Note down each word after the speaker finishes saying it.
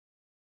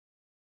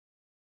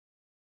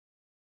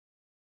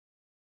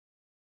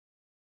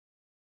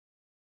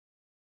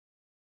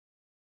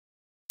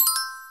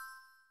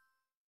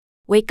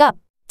wake up,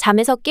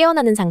 잠에서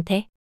깨어나는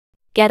상태.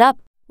 get up,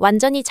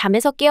 완전히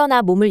잠에서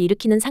깨어나 몸을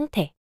일으키는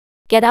상태.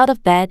 get out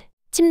of bed,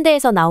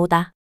 침대에서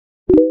나오다.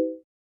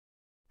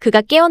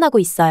 그가 깨어나고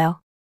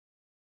있어요.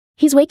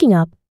 He's waking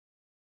up.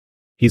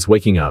 He's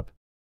waking up.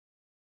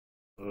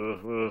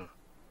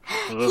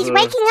 He's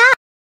waking up.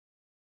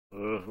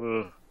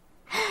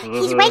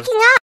 He's waking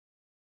up.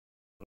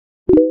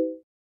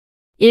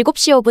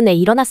 7시 5분에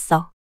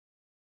일어났어.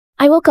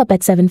 I woke up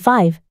at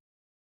 7:05.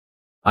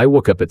 I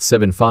woke up at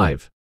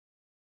 7:05.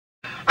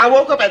 I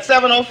woke up at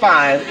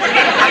 7:05.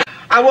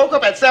 I woke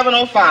up at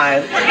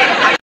 7:05.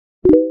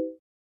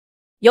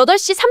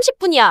 8시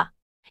 30분이야.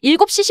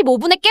 7시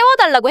 15분에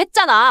깨워달라고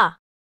했잖아.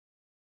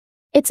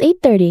 It's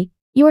 8:30.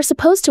 You were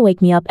supposed to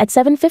wake me up at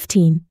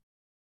 7:15.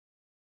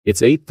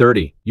 It's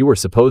 8:30. You were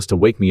supposed to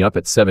wake me up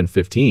at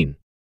 7:15.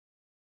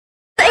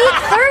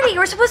 8:30. You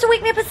were supposed to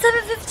wake me up at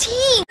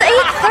 7:15.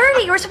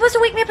 8:30. You were supposed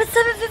to wake me up at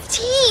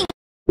 7:15.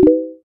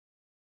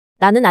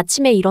 나는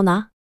아침에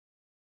일어나.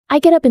 I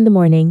get up in the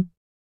morning.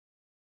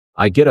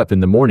 I get up in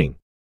the morning.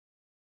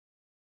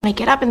 I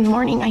get up in the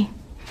morning.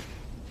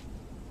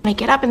 I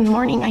get up in the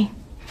morning.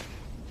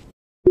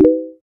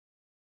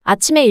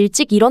 아침에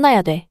일찍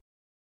일어나야 돼.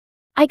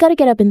 I gotta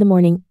get up in the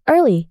morning,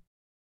 early.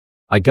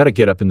 I gotta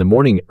get up in the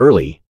morning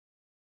early.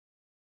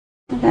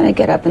 I gotta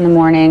get up in the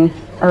morning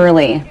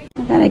early.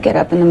 I gotta get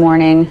up in the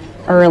morning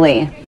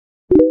early.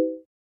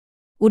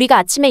 우리가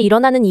아침에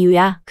일어나는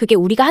이유야. 그게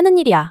우리가 하는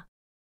일이야.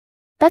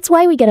 That's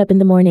why we get up in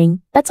the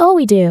morning. That's all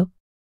we do.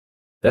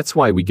 That's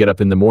why we get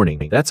up in the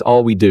morning. That's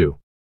all we do.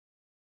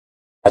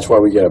 That's why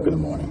we get up in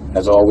the morning.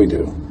 That's all we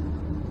do.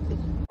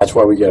 That's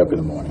why we get up in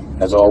the morning.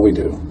 That's all we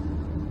do.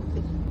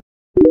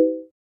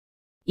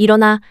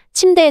 일어나,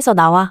 침대에서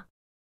나와.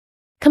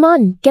 Come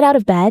on, get out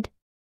of bed.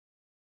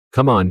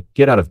 Come on,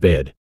 get out of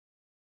bed.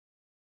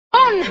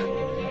 Come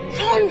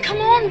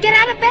on, get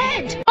out of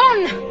bed.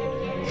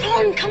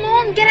 Come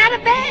on, get out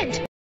of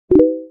bed.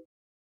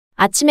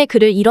 아침에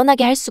그를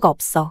일어나게 할 수가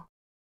없어.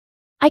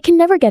 I can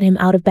never get him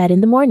out of bed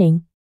in the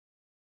morning.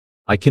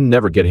 I can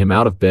never get him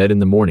out of bed in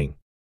the morning.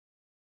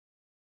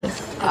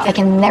 I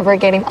can never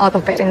get him out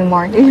of bed in the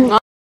morning.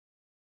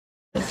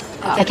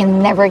 I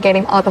can never get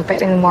him out of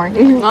bed in the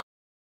morning.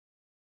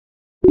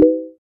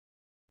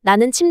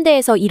 나는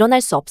침대에서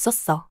일어날 수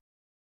없었어.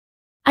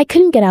 I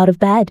couldn't get out of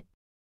bed.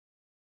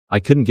 I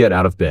couldn't get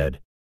out of bed.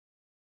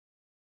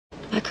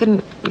 I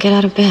couldn't get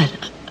out of bed.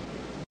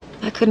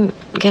 I couldn't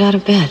get out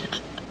of bed.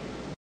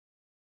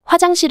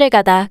 화장실을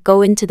가다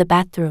go into the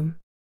bathroom.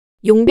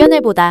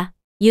 용변을 보다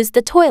use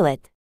the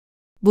toilet.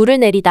 물을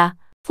내리다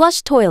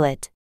flush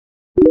toilet.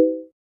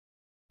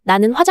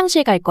 나는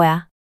화장실 갈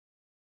거야.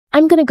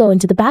 I'm gonna go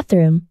into the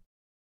bathroom.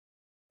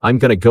 I'm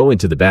gonna go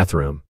into the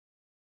bathroom.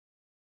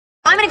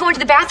 I'm gonna go into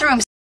the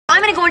bathrooms.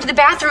 I'm gonna go into the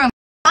bathroom.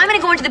 I'm gonna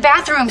go into the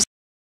bathrooms.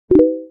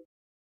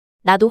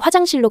 나도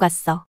화장실로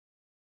갔어.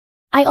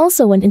 I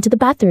also went into the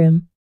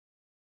bathroom.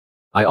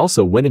 I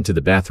also went into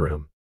the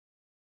bathroom.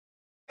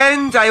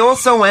 And I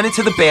also went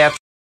into the bath.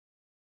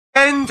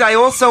 And I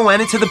also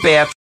went into the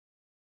bath.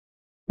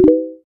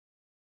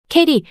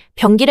 캐리,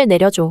 변기를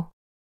내려줘.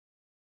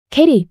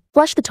 Katie,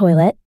 flush the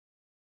toilet.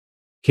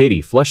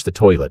 Katie, flush the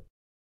toilet.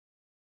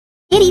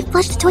 Katie,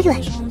 flush the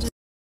toilet.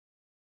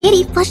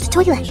 Katie, flush the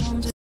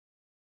toilet.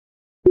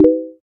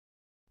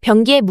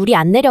 변기에 물이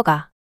안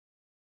내려가.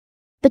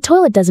 The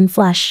toilet doesn't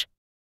flush.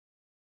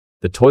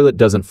 The toilet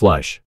doesn't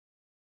flush.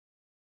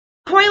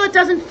 Toilet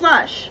doesn't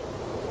flush.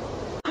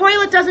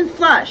 Toilet doesn't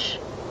flush.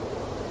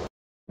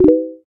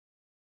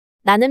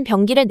 나는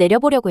변기를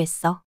내려보려고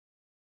했어.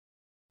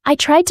 I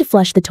tried to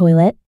flush the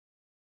toilet.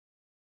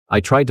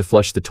 I tried to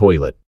flush the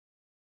toilet.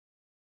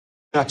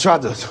 I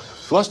tried to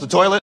flush the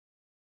toilet.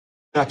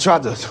 I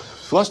tried to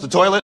flush the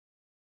toilet.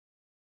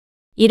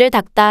 이를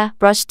닦다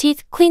brush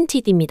teeth, clean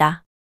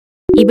teeth입니다.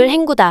 입을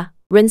헹구다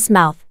rinse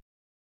mouth.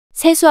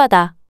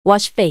 세수하다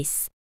wash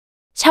face.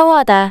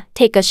 샤워하다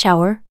take a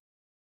shower.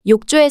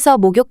 욕조에서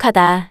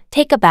목욕하다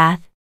take a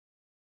bath.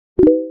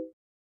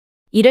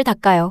 이를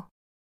닦아요.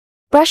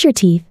 Brush your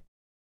teeth.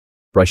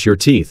 Brush your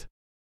teeth.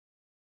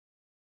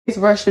 Please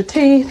brush your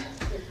teeth.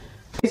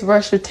 Please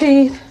brush your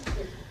teeth.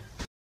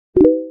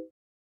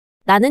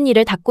 나는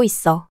이를 닦고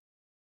있어.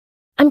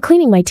 I'm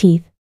cleaning my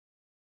teeth.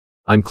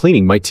 I'm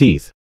cleaning my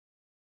teeth.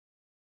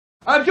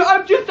 I'm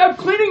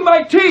cleaning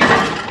my teeth.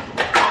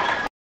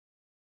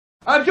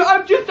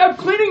 I'm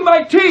cleaning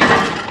my teeth.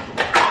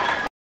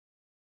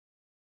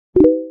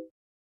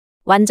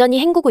 완전히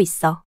헹구고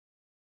있어.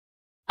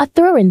 A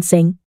thorough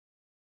rinsing.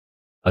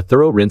 A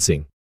thorough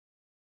rinsing.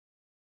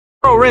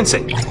 Thorough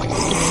rinsing.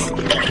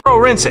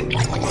 Thorough rinsing.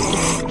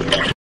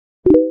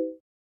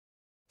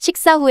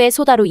 식사 후에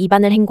소다로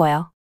입안을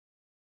헹궈요.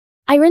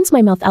 I rinse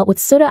my mouth out with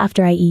soda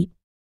after I eat.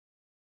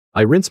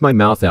 I rinse my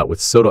mouth out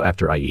with soda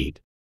after I eat.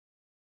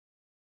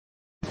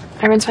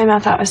 I rinse my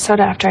mouth out with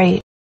soda after I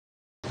eat.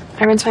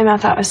 I rinse my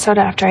mouth out with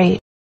soda after I eat.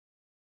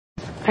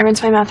 I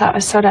rinse my mouth out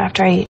with soda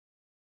after I eat.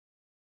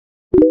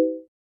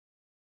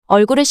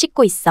 얼굴을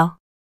씻고 있어.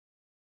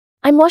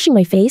 I'm washing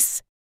my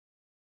face.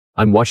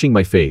 I'm washing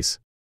my face.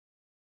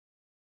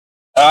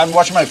 I'm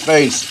washing my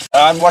face.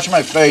 I'm washing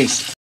my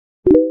face.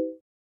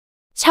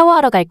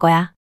 샤워하러 갈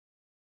거야.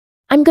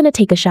 I'm gonna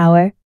take a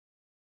shower.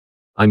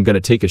 I'm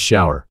gonna take a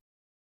shower.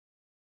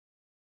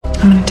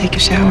 I'm gonna take a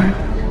shower.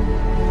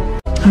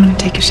 I'm gonna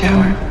take a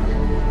shower.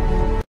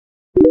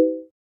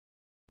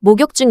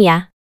 목욕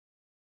중이야.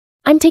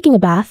 I'm taking a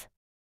bath.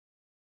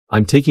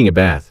 I'm taking a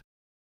bath.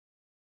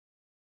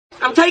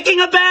 I'm taking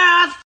a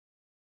bath!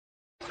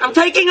 I'm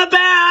taking a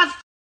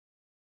bath!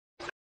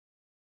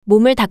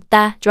 몸을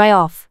닦다, dry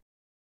off.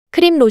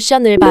 크림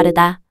로션을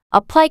바르다,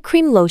 apply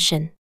cream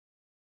lotion.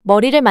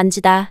 머리를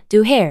만지다,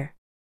 do hair.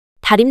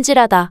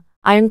 다림질하다,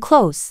 iron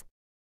clothes.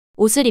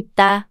 옷을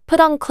입다,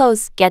 put on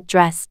clothes, get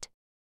dressed.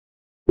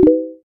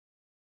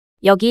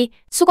 여기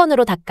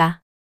수건으로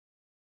닦아.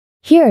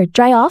 Here,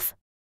 dry off.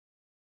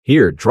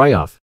 Here, dry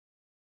off.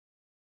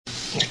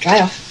 Here,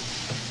 dry off.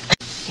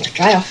 Here,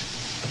 dry off.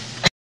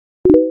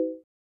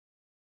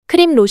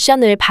 크림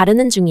로션을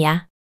바르는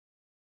중이야.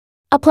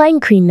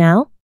 Applying cream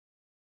now.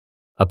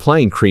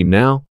 Applying cream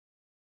now.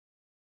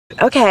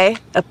 Okay,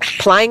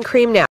 applying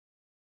cream now.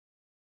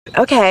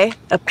 Okay,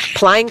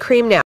 applying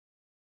cream now.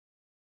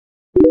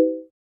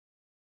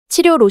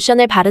 치료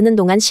로션을 바르는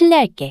동안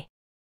실례할게.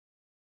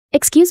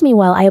 Excuse me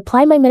while I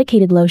apply my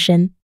medicated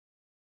lotion.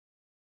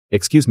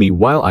 Excuse me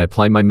while I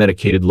apply my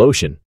medicated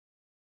lotion.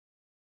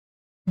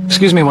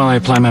 Excuse me while I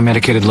apply my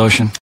medicated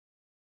lotion.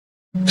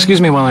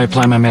 Excuse me while I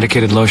apply my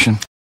medicated lotion.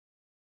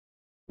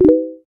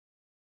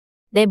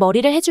 내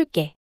머리를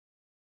해줄게.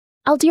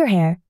 I'll do your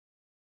hair.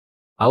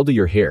 I'll do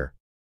your hair.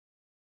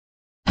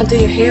 I'll do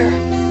your hair.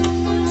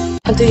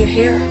 I'll do your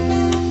hair.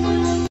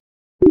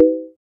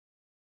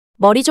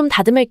 머리 좀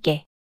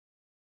다듬을게.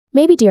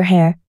 Maybe do your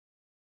hair.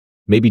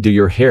 Maybe do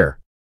your hair.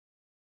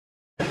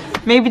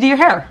 Maybe do your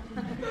hair.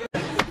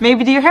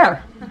 Maybe do your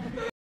hair.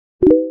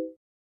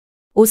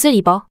 옷을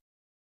입어.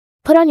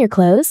 Put on your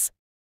clothes.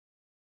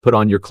 Put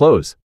on your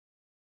clothes.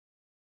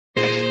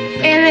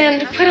 And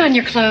then put on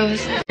your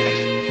clothes.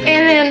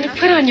 And then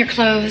put on your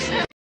clothes.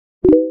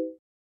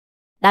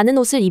 나는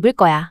옷을 입을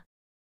거야.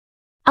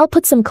 I'll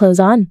put some clothes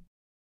on.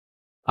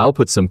 I'll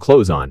put some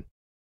clothes on.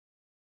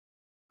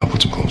 I'll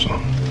put some clothes on.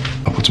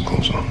 I'll put some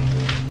clothes on.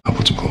 I'll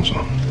put some clothes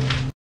on.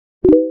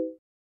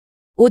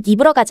 옷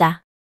입으러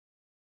가자.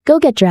 Go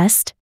get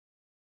dressed.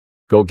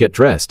 Go get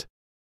dressed.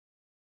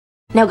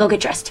 Now go get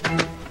dressed.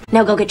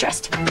 Now go get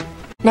dressed.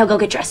 Now go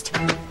get dressed.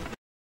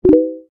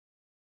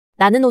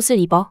 나는 옷을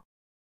입어.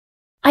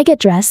 I get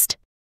dressed.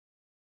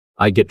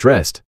 I get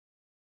dressed.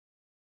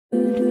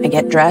 I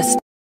get dressed.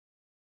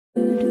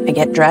 I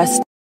get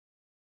dressed.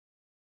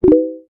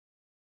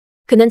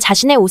 그는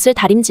자신의 옷을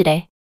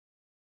다림질해.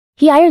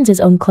 He irons his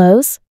own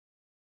clothes.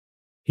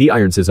 He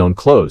irons his own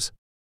clothes.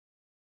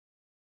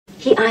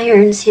 He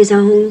irons his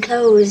own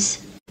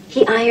clothes.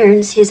 He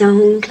irons his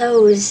own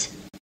clothes.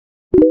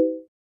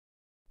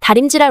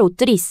 다림질할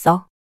옷들이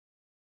있어.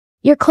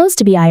 Your clothes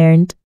to be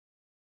ironed.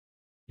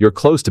 Your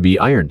clothes to be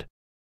ironed.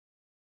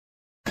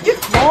 Your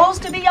clothes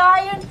to be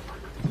ironed.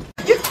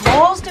 Your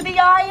clothes to be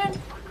ironed.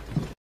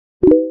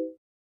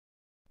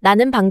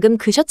 나는 방금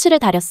그 셔츠를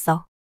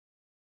다렸어.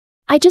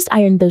 I just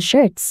ironed those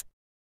shirts.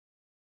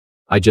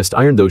 I just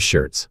ironed those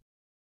shirts.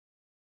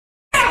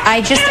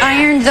 I just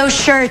ironed those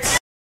shirts.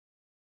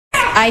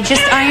 I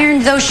just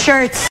ironed those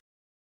shirts.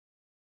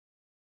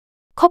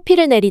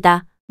 커피를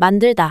내리다,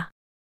 만들다.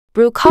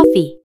 brew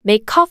coffee,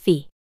 make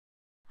coffee.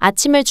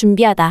 아침을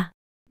준비하다.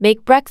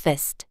 make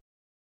breakfast.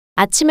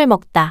 아침을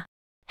먹다.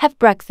 have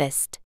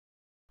breakfast.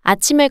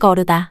 아침을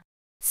거르다.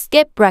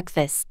 skip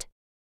breakfast.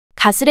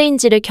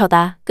 가스레인지를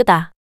켜다,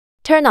 끄다.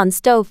 turn on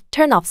stove,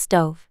 turn off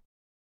stove.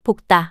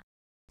 볶다.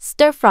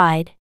 stir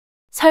fried.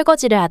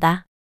 설거지를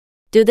하다.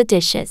 do the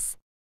dishes.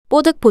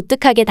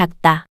 뽀득보득하게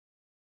닦다.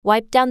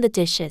 wipe down the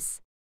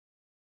dishes.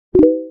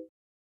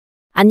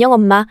 안녕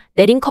엄마,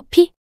 내린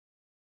커피?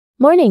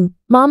 Morning,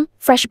 Mom.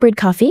 Fresh brewed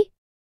coffee?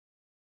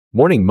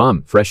 Morning,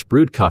 Mom. Fresh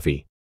brewed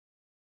coffee.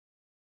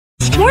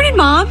 Morning,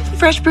 Mom.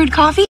 Fresh brewed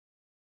coffee.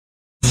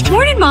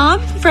 Morning,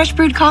 Mom. Fresh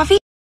brewed coffee.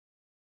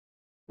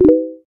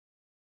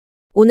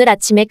 오늘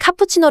아침에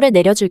카푸치노를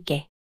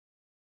내려줄게.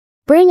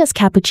 Bring us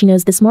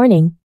cappuccinos this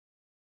morning.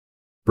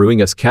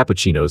 Brewing us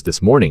cappuccinos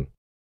this morning.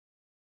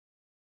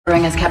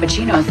 Bring us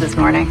cappuccinos this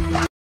morning.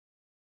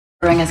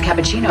 Bring us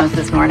cappuccinos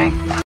this morning.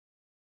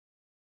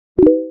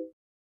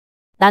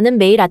 나는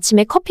매일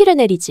아침에 커피를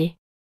내리지.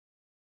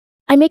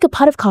 I make a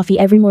pot of coffee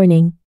every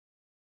morning.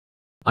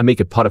 I make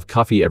a pot of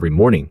coffee every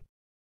morning.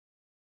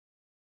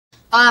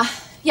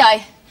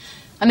 Yeah,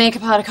 I make a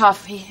pot of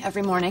coffee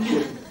every morning.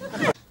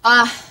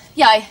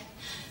 Yeah,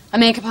 I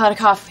make a pot of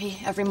coffee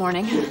every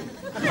morning.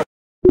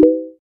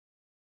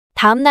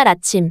 다음 날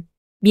아침,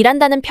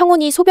 미란다는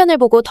평온히 소변을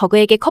보고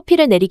더그에게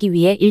커피를 내리기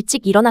위해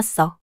일찍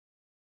일어났어.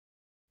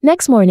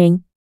 Next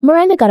morning,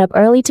 Miranda got up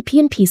early to pee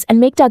in peace and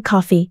make Doug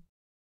coffee.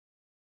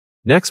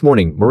 Next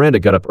morning, Miranda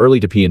got up early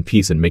to pee in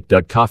peace and make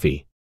Doug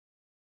coffee.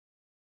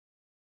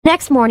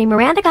 Next morning,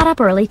 Miranda got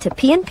up early to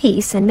pee in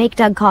peace and make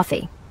Doug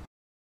coffee.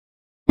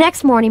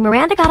 Next morning,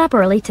 Miranda got up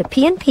early to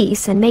pee in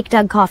peace and make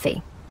Doug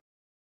coffee.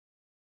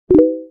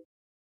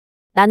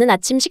 나는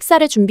아침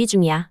식사를 준비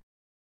중이야.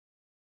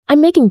 I'm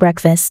making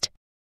breakfast.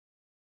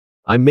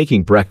 I'm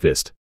making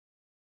breakfast.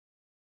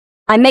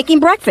 I'm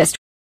making breakfast.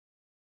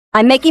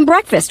 I'm making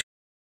breakfast.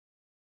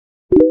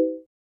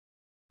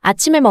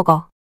 아침을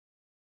먹어.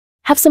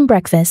 Have some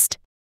breakfast.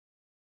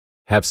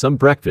 Have some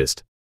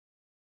breakfast.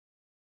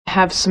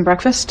 Have some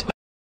breakfast.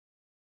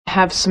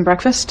 Have some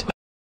breakfast.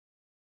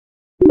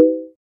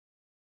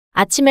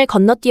 아침을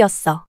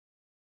건너뛰었어.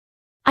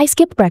 I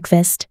skipped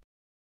breakfast.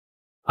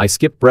 I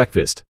skipped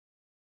breakfast.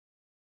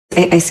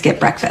 I skip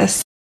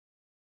breakfast.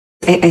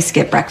 I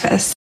skip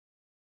breakfast.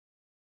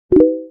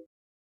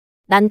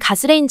 난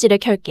가스레인지를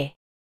켤게.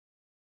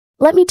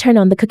 Let me turn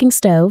on the cooking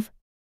stove.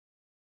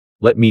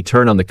 Let me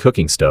turn on the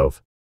cooking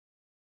stove.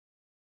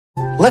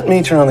 Let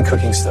me turn on the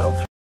cooking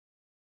stove.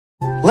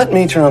 Let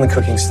me turn on the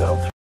cooking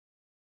stove.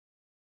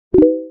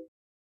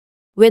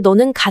 왜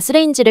너는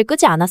가스레인지를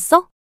끄지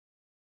않았어?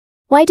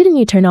 Why didn't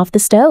you turn off the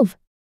stove?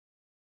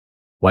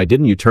 Why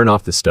didn't you turn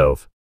off the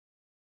stove?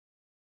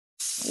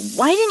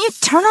 Why didn't you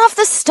turn off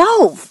the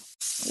stove?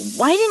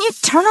 Why didn't you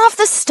turn off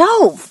the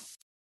stove?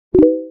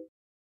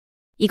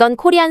 이건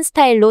코리안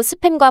스타일로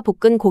스팸과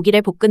볶은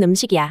고기를 볶은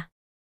음식이야.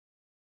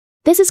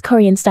 This is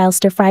Korean style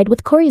stir fried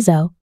with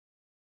chorizo.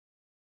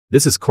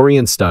 This is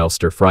Korean style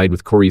stir-fried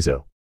with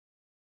chorizo.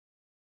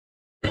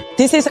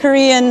 This is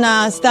Korean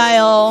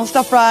style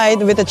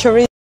stir-fried with the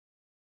chorizo.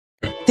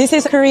 This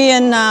is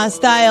Korean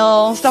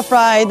style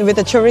stir-fried with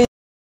the chorizo.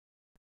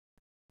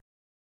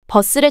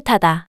 버스를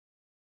타다.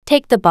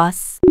 Take the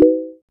bus.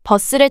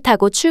 버스를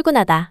타고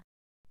출근하다.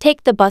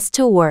 Take the bus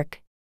to work.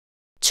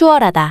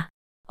 추월하다.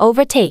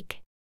 Overtake.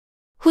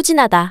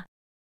 후진하다.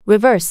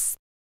 Reverse.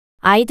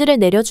 아이들을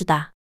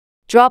내려주다.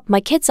 Drop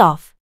my kids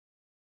off.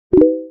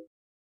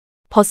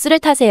 버스를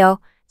타세요.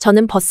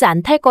 저는 버스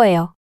안 탈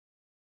거예요.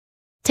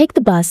 Take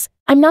the bus.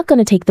 I'm not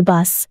gonna take the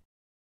bus.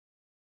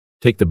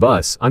 Take the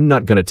bus. I'm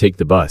not gonna take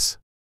the bus.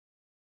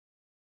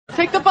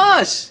 Take the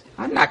bus.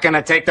 I'm not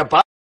gonna take the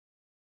bus.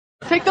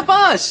 Take the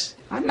bus.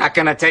 I'm not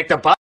gonna take the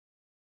bus.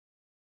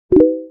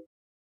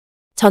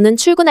 저는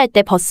출근할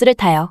때 버스를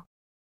타요.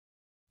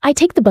 I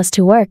take the bus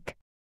to work.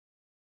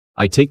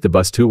 I take the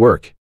bus to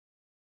work.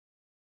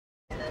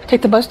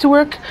 Take the bus to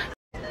work.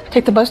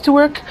 Take the bus to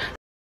work.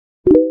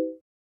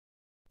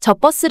 저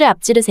버스를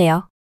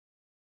앞지르세요.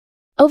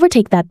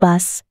 Overtake that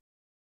bus.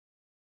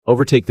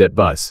 Overtake that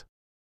bus.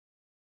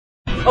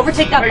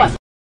 Overtake that bus.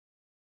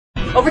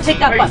 Overtake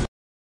that bus.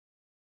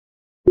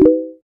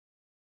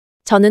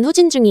 저는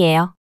후진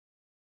중이에요.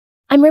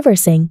 I'm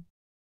reversing.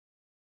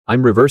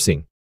 I'm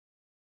reversing.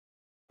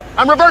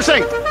 I'm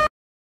reversing.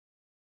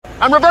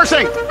 I'm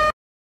reversing.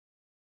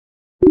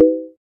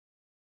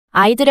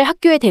 아이들을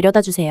학교에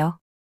데려다 주세요.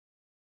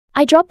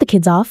 I drop the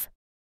kids off.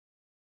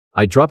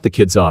 I drop the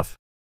kids off.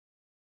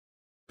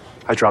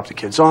 I drop the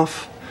kids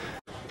off.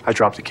 I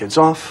drop the kids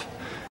off.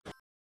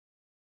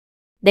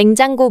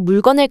 냉장고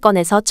물건을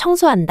꺼내서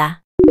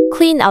청소한다.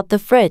 Clean out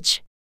the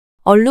fridge.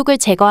 얼룩을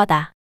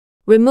제거하다.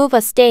 Remove a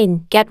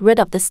stain. Get rid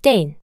of the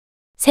stain.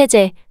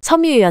 세제,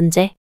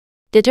 섬유유연제.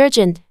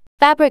 Detergent.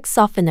 Fabric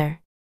softener.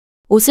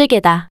 옷을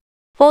개다.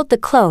 Fold the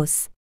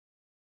clothes.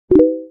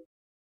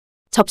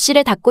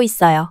 접시를 닦고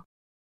있어요.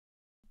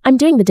 I'm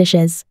doing the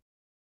dishes.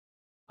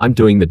 I'm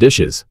doing the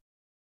dishes.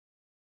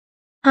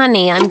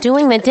 Honey, I'm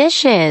doing the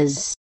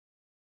dishes.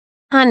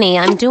 Honey,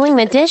 I'm doing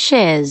the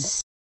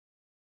dishes.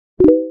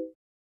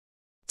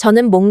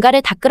 저는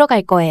뭔가를 닦으러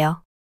갈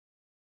거예요.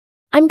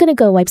 I'm gonna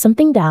go wipe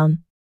something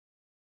down.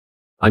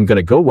 I'm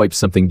gonna go wipe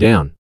something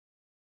down.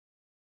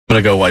 I'm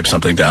gonna go wipe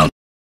something down.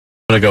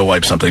 I'm gonna go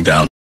wipe something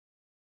down.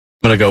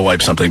 I'm gonna go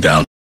wipe something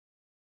down.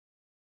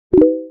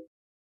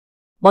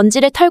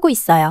 먼지를 털고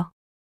있어요.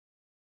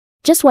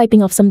 Just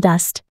wiping off some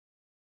dust.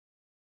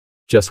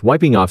 Just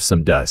wiping off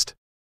some dust.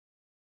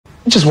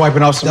 Just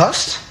wiping off some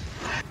dust.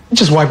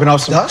 Just wiping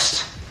off some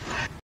dust.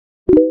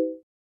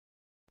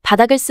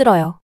 바닥을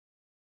쓸어요.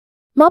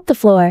 Mop the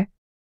floor.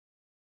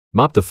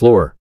 Mop the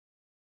floor.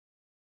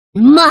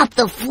 Mop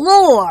the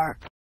floor.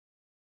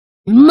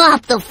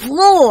 Mop the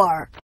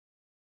floor.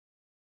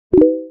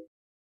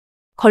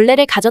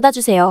 걸레를 가져다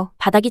주세요.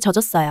 바닥이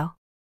젖었어요.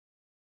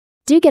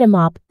 Do get a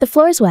mop. The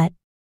floor's wet.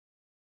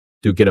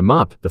 Do get a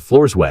mop. The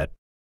floor's wet.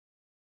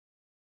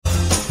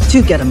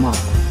 To get a mop.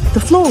 The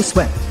floor's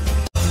wet.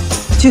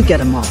 To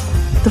get a mop.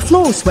 The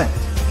floor's wet.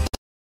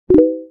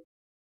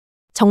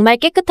 정말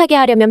깨끗하게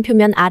하려면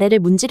표면 아래를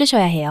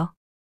문지르셔야 해요.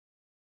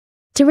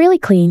 To really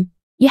clean,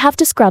 you have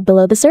to scrub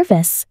below the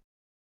surface.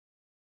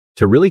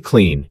 To really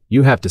clean,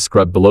 you have to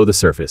scrub below the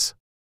surface.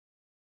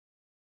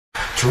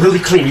 To really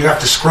clean, you have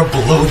to scrub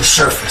below the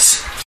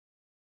surface.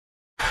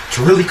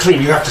 To really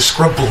clean, you have to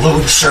scrub below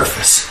the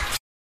surface.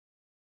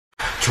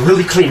 To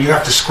really clean, you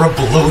have to scrub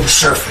below the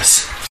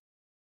surface.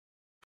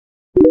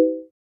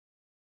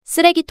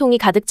 쓰레기통이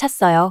가득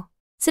찼어요.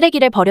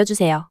 쓰레기를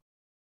버려주세요.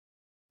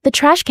 The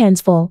trash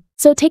can's full,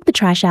 so take the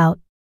trash out.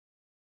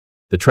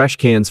 The trash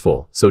can's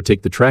full, so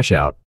take the trash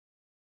out.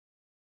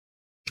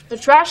 The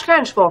trash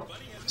can's full.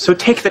 So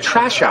take the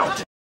trash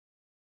out.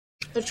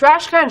 The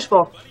trash can's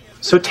full.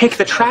 So take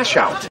the trash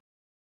out.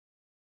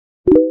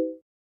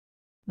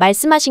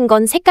 말씀하신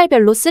건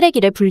색깔별로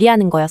쓰레기를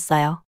분리하는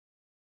거였어요.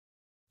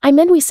 I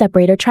meant we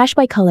separate our trash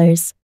by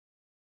colors.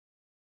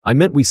 I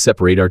meant we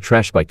separate our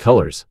trash by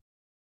colors.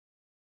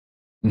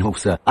 No,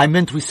 sir. I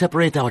meant we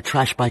separate our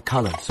trash by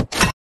colors.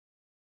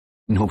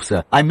 No,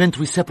 sir. I meant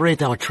we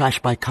separate our trash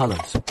by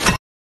colors.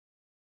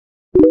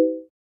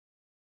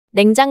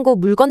 냉장고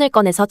물건을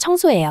꺼내서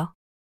청소해요.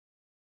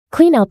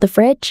 Clean out the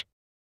fridge.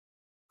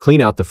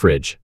 Clean out the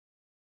fridge.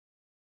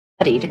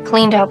 Studied,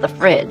 cleaned out the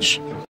fridge.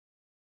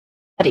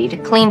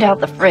 Studied, cleaned out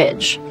the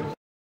fridge.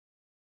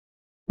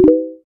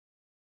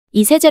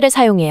 이 세제를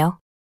사용해요.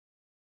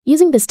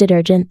 Using this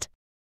detergent.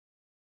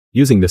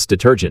 Using this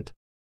detergent.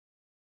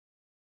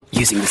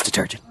 Using this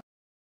detergent.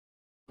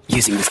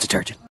 Using this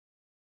detergent.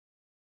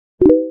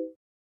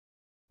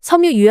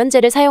 섬유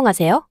유연제를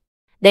사용하세요?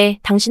 네,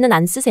 당신은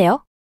안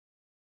쓰세요?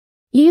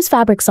 You use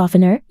fabric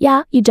softener.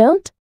 Yeah, you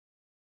don't?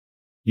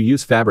 You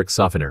use fabric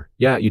softener.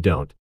 Yeah, you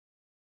don't.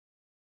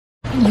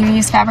 You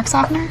use fabric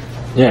softener?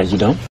 Yeah, you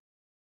don't?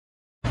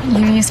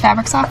 You use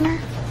fabric softener?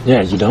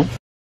 Yeah, you don't?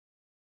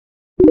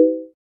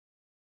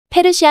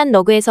 페르시안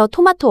러그에서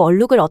토마토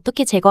얼룩을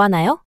어떻게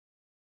제거하나요?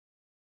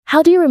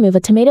 How do you remove a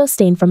tomato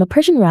stain from a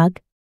Persian rug?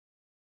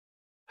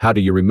 How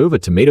do you remove a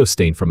tomato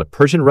stain from a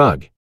Persian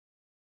rug?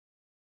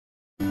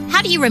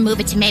 How do you remove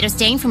a tomato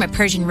stain from a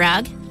Persian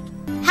rug?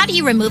 How do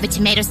you remove a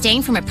tomato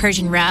stain from a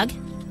Persian rug?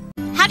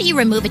 How do you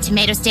remove a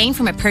tomato stain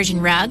from a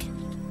Persian rug?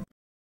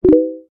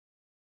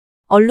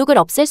 얼룩을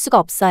없앨 수가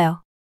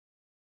없어요.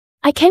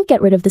 I can't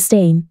get rid of the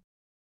stain.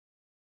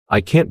 I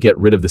can't get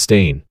rid of the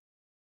stain.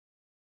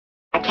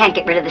 I can't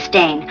get rid of the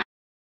stain.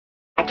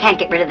 I can't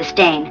get rid of the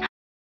stain.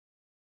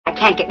 I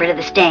can't get rid of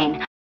the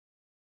stain.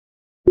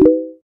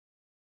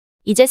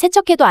 이제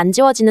세척해도 안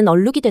지워지는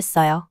얼룩이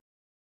됐어요.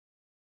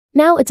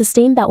 Now it's a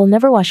stain that will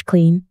never wash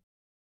clean.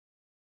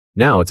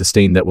 Now it's a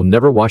stain that will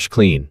never wash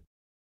clean.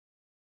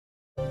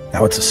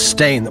 Now it's a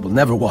stain that will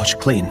never wash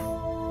clean.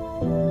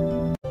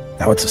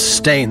 Now it's a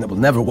stain that will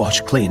never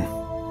wash clean.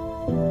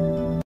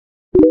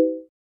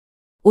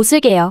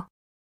 옷을 개요.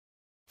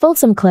 Fold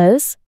some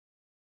clothes.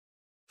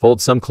 Fold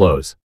some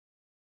clothes.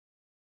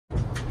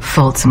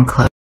 Fold some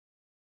clothes.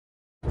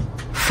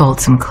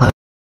 Fold some clothes.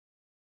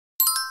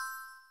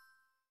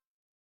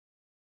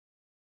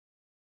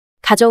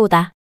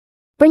 가져오다.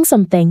 Bring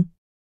something.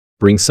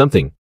 Bring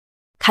something.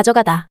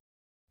 가져가다.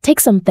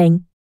 Take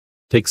something.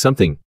 Take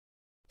something.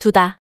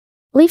 두다.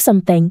 Leave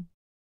something.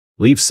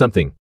 Leave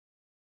something.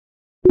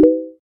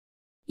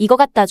 이거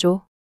갖다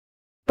줘.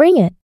 Bring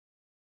it.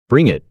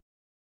 Bring it.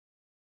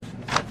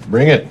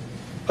 Bring it.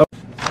 Up.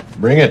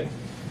 Bring it.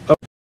 Up.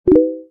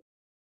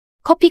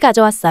 커피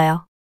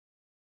가져왔어요.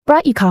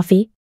 Brought you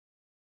coffee.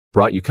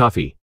 Brought you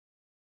coffee.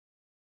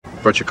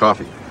 Brought you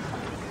coffee.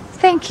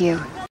 Thank you.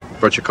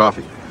 Brought you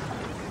coffee.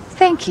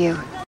 Thank you.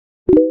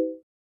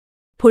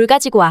 볼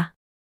가지고 와.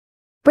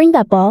 Bring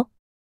that ball.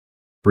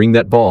 Bring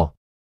that ball.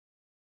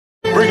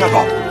 Bring that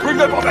ball. Bring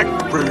that ball back.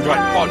 Bring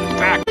that ball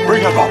back.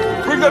 Bring that ball.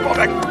 Bring that ball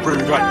back. Bring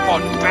that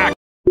ball back.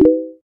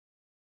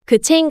 그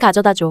체인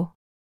가져다 줘.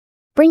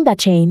 Bring that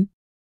chain.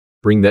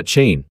 Bring that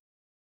chain.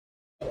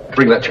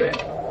 Bring that chain.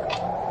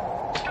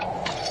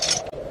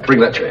 Bring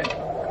that chain.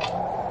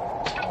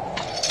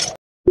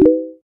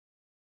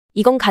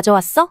 이건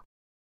가져왔어?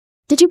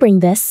 Did you bring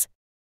this?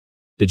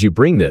 Did you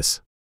bring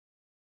this?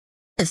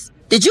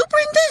 Did you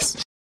bring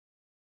this?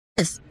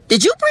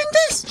 Did you bring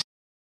this?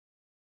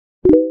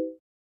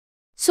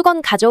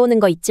 수건 가져오는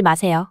거 잊지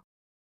마세요.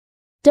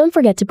 Don't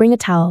forget to bring a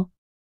towel.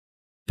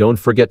 Don't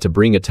forget to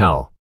bring a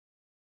towel.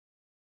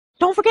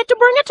 Don't forget to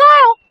bring a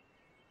towel.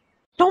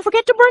 Don't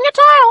forget to bring a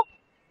towel.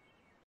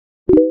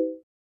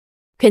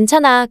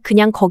 괜찮아,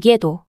 그냥 거기에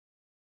둬.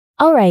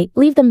 All right,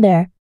 leave them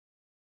there.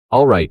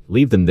 All right,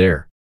 leave them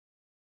there.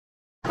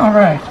 All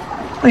right,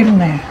 leave them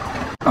there.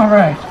 All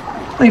right,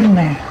 leave them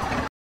there.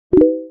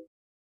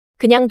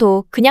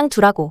 그냥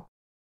두라고.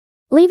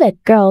 Leave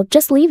it, girl,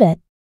 just leave it.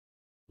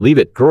 Leave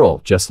it, girl,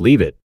 just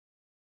leave it.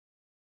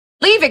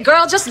 Leave it,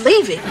 girl, just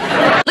leave it.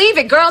 Leave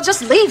it, girl,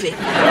 just leave it.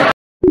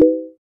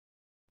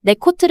 내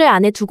코트를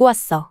안에 두고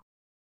왔어.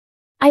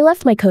 I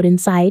left my coat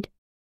inside.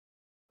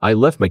 I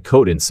left my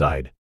coat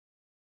inside.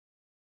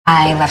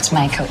 I left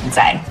my coat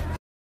inside.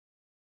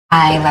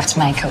 I left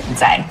my coat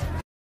inside.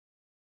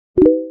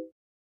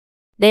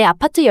 내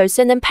아파트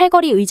열쇠는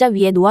팔걸이 의자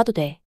위에 놓아도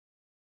돼.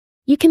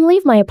 You can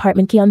leave my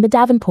apartment key on the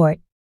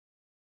Davenport.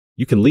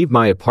 You can leave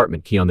my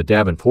apartment key on the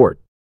Davenport.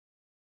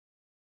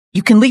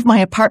 You can leave my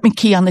apartment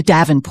key on the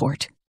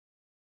Davenport.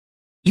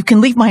 You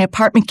can leave my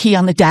apartment key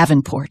on the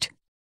Davenport.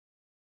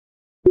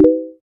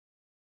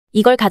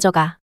 이걸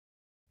가져가.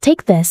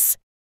 Take this.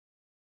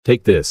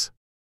 Take this.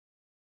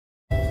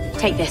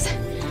 Take this.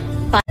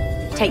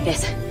 Take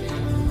this.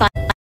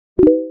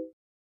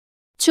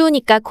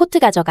 추우니까 코트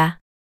가져가.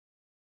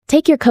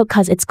 Take your coat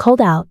cause it's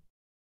cold out.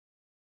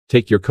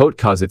 Take your coat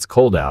cause it's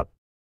cold out.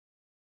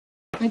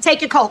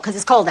 Take your coat cause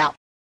it's cold out.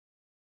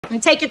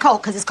 Take your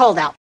coat cause it's cold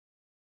out.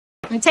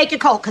 Take your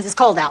coat cause it's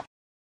cold out.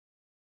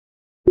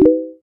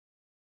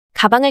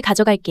 가방을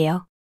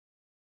가져갈게요.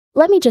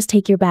 Let me just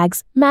take your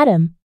bags,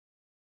 madam.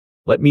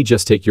 Let me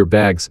just take your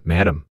bags,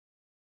 madam.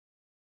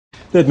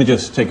 Let me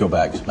just take your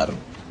bags, madam.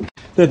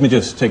 Let me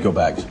just take your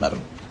bags, madam.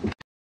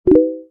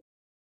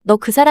 너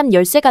그 사람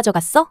열쇠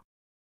가져갔어?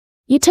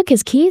 You took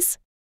his keys?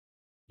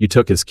 You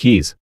took his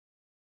keys.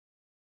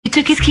 You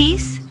took his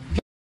keys?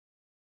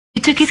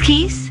 You took his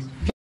keys?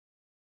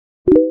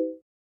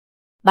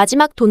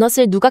 마지막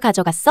도넛을 누가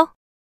가져갔어?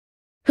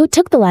 Who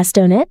took the last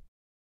donut?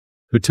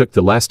 Who took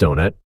the last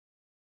donut?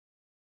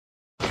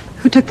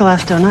 Who took the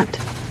last donut?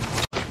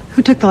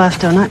 Who took the last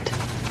donut?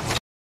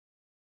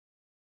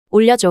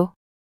 올려줘.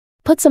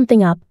 Put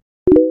something up.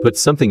 Put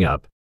something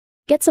up.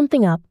 Get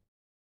something up.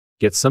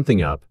 Get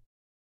something up.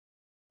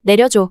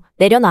 내려줘.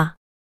 내려놔.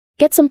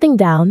 Get something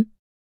down.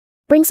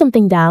 Bring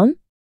something down.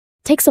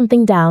 Take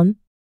something down.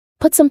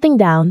 Put something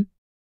down.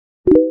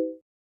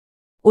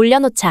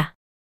 올려놓자.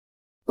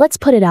 Let's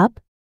put it up.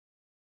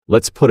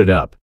 Let's put it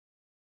up.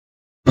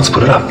 Let's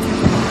put it up.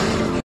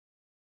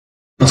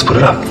 Let's put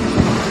it up.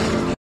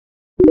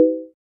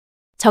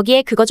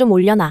 저기에 그거 좀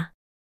올려놔.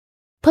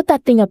 Put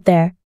that thing up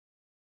there.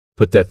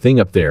 Put that thing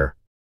up there.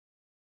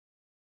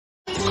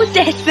 Put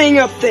that thing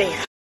up there.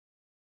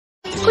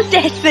 Put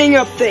that thing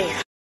up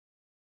there.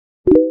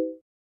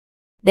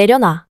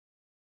 내려놔.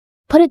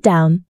 Put it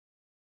down.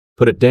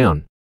 Put it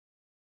down.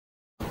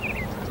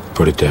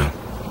 Put it down.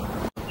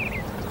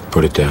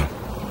 Put it down.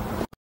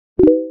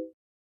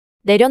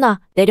 내려놔.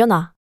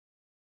 내려놔.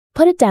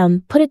 Put it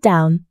down. Put it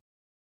down.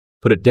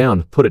 Put it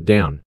down. Put it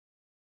down.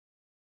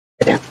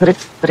 Put it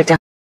down.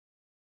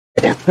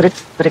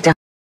 Put it down.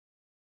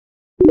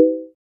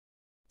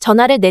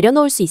 전화를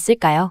내려놓을 수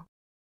있을까요?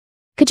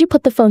 Could you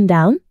put the phone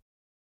down?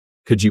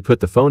 Could you put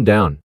the phone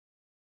down?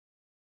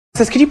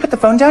 Says, could you put the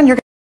phone down?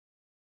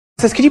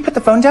 Says, could you put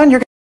the phone down?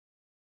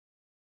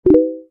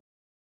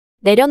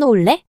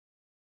 내려놓을래?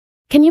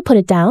 Can you put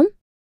it down?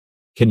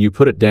 Can you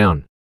put it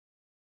down?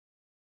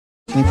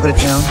 Can you put it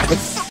down?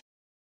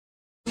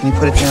 Can you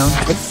put it down?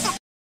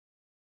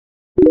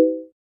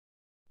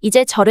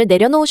 이제 저를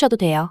내려놓으셔도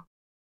돼요.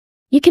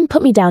 You can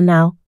put me down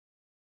now.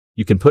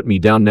 You can put me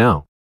down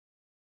now.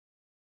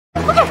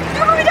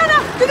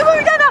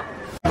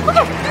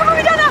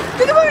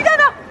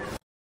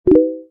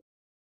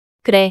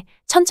 그래,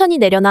 천천히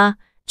내려놔.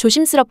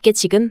 조심스럽게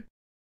지금.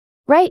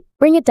 Right,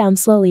 bring it down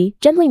slowly,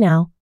 gently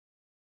now.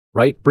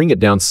 Right, bring it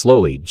down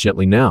slowly,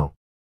 gently now.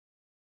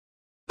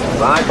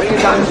 Right, bring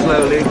it down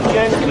slowly,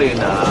 gently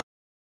now.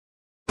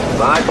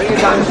 Right, bring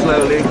it down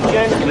slowly,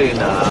 gently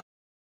now.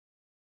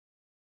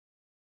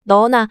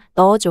 넣어놔,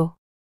 넣어줘.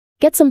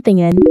 Get something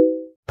in.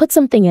 Put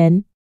something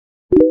in.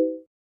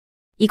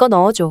 이거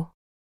넣어줘.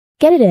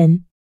 Get it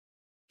in.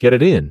 Get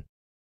it in.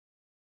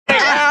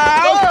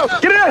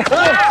 Get it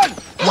in!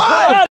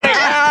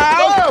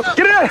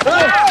 Get it in!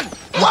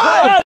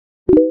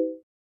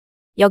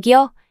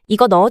 여기요,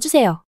 이거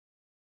넣어주세요.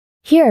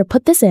 Here,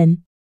 put this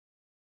in.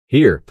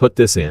 Here, put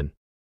this in.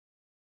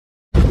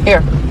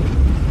 Here,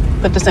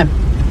 put this in.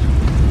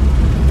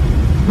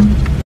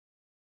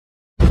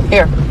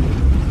 Here,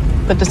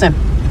 put this in.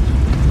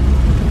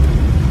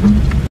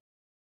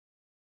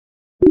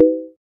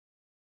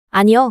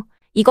 아니요,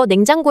 이거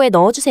냉장고에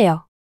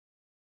넣어주세요.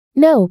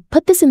 No,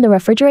 put this in the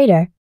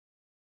refrigerator.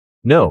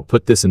 No,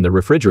 put this in the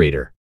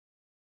refrigerator.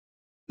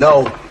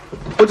 No,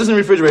 put this in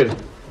the refrigerator.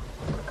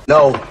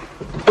 No,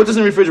 put this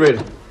in the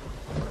refrigerator.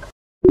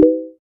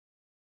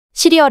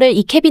 시리얼을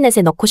이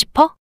캐비넷에 넣고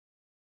싶어?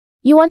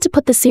 You want to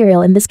put the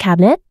cereal in this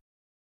cabinet?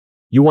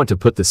 You want to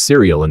put the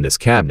cereal in this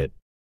cabinet.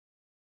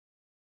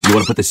 You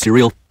want to put the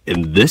cereal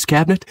in this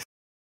cabinet?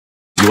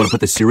 You want to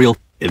put the cereal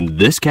in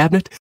this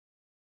cabinet?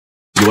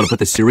 You want to put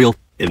the cereal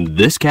in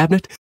this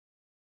cabinet?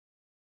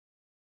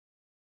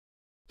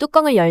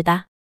 뚜껑을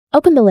열다.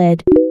 Open the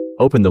lid.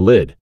 Open the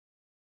lid.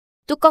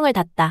 뚜껑을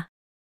닫다.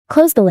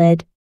 Close the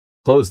lid.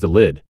 Close the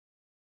lid.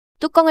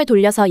 뚜껑을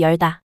돌려서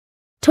열다.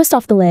 Twist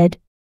off the lid.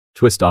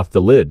 Twist off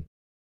the lid.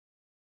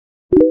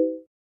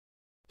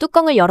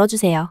 뚜껑을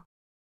열어주세요.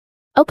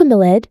 Open the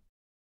lid.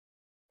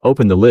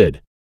 Open the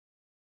lid.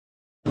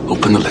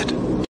 Open the lid.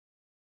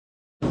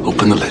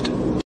 Open the lid.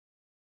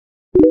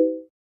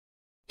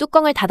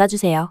 뚜껑을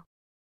닫아주세요.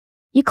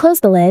 You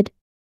close the lid.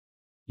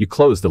 You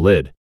close the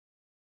lid.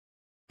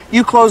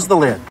 You close the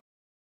lid.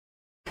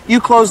 You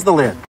close the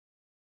lid.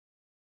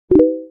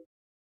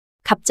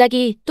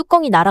 갑자기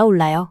뚜껑이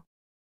날아올라요.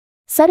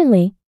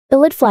 Suddenly, the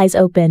lid flies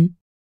open.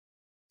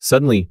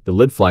 Suddenly, the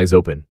lid flies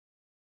open.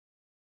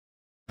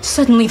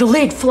 Suddenly the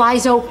lid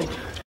flies open.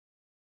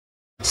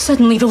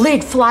 Suddenly the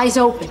lid flies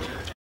open.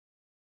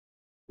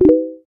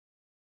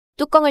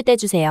 뚜껑을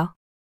떼주세요.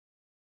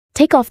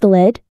 Take off the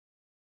lid.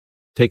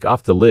 Take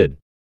off the lid.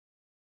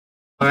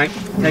 All right,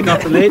 take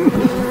off the lid.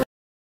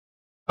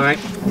 All right,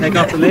 take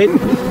off the lid.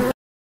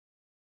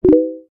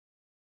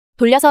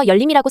 돌려서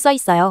열림이라고 써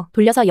있어요.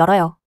 돌려서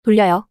열어요.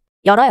 돌려요.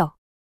 열어요.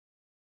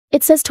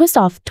 It says twist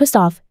off, twist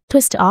off,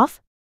 twist off.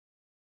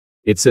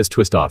 It says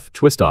twist off,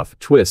 twist off,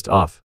 twist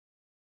off.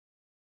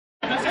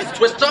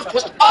 Twist off,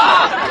 twist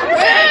off!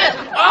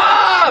 Twist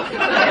off!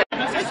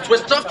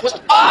 Twist off,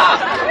 twist off!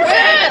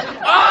 Twist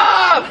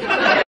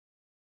off!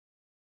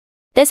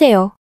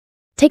 떼세요.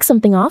 Take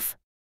something off.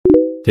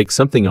 Take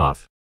something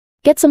off.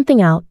 Get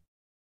something out.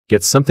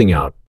 Get something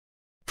out.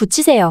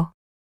 붙이세요.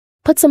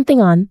 Put something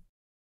on.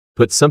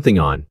 Put something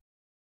on.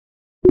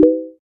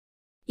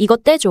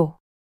 이것 떼줘.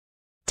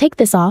 Take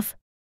this off.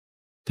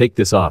 Take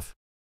this off.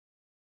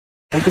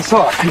 Take this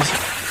off.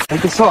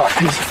 Take this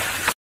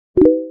off.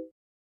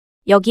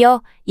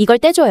 여기요, 이걸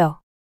떼줘요.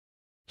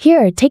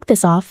 Here, take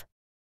this off.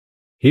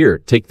 Here,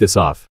 take this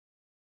off.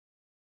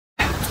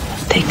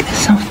 Take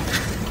this off.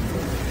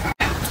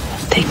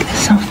 Take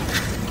this off.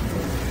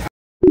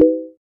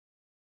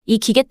 이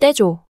기계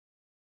떼줘.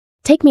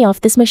 Take me off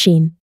this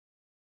machine.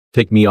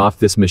 Take me off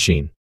this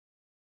machine.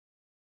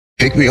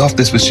 Take me off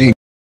this machine.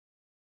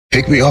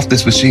 Take me off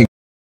this machine.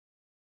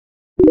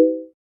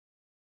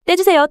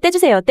 떼주세요,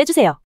 떼주세요,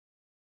 떼주세요.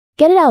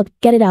 Get it out,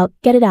 get it out,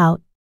 get it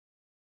out.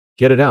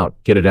 Get it out,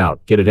 get it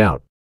out, get it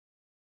out.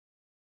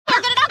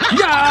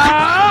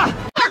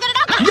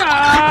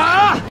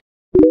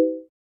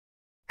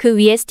 그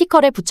위에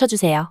스티커를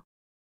붙여주세요.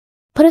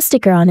 Put a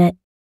sticker on it.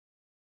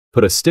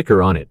 Put a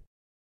sticker on it.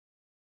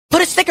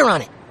 Put a sticker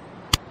on it.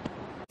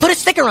 Put a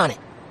sticker on it.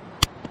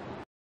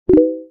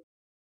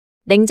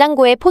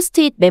 냉장고에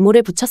포스트잇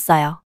메모를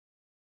붙였어요.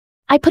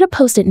 I put a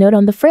post-it note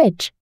on the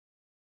fridge.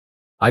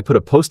 I put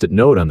a post-it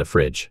note on the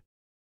fridge.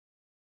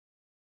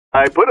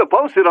 I put a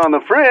post-it on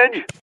the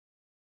fridge.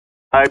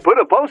 I put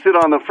a post-it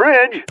on the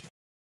fridge.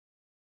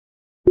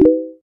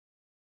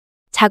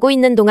 자고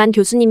있는 동안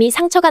교수님이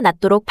상처가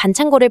낫도록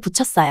반창고를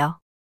붙였어요.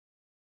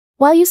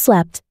 While you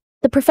slept,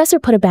 the professor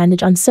put a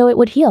bandage on so it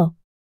would heal.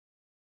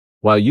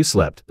 While you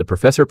slept, the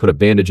professor put a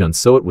bandage on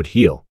so it would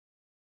heal.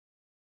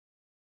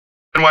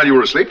 And while you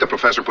were asleep, the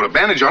professor put a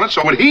bandage on it so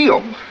it would heal.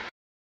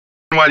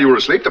 And while you were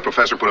asleep, the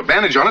professor put a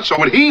bandage on it so it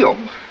would heal.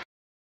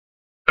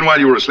 And while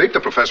you were asleep, the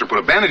professor put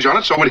a bandage on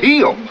it so it would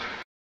heal.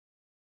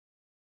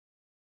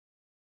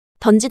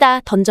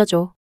 던지다,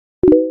 던져줘.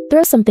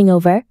 Throw something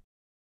over.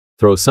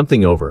 Throw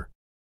something over.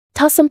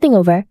 Toss something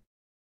over.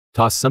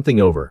 Toss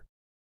something over.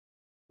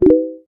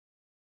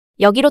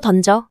 여기로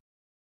던져.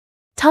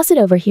 Toss it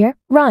over here.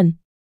 Run.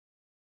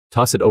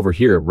 Toss it over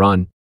here,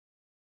 run.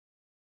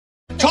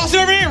 Toss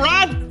it over here,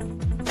 Rod!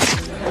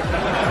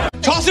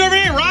 Toss it over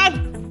here, Rod!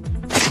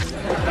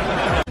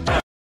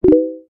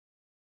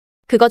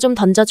 그거 좀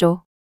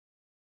던져줘.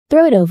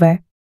 Throw it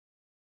over.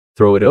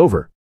 Throw it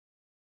over.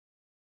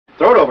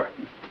 Throw it over.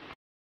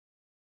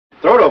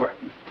 Throw it over.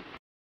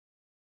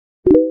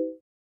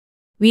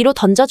 위로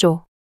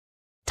던져줘.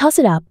 Toss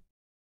it up.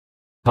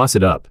 Toss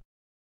it up.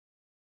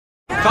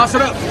 Toss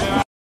it up!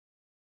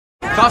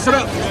 Toss it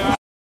up!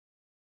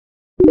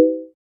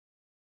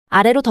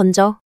 아래로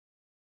던져.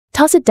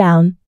 Toss it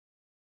down.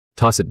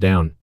 Toss it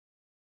down.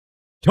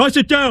 Toss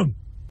it down!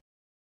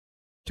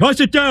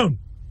 Toss it down!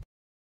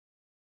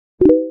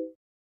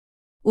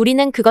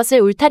 우리는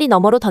그것을 울타리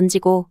너머로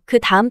던지고 그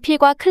다음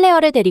필과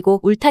클레어를 데리고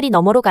울타리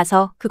너머로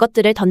가서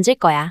그것들을 던질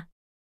거야.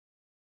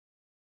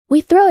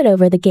 We throw it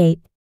over the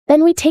gate.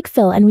 Then we take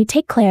Phil and we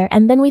take Claire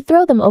and then we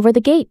throw them over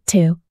the gate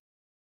too.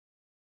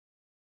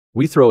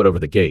 We throw it over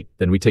the gate,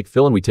 then we take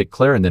Phil and we take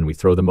Claire and then we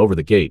throw them over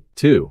the gate,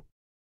 too.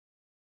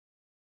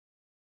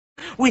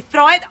 We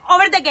throw it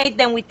over the gate,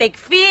 then we take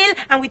Phil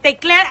and we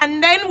take Claire,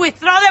 and then we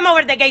throw them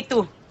over the gate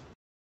too.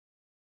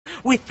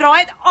 We throw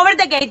it over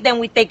the gate, then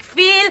we take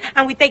Phil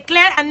and we take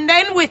Claire, and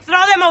then we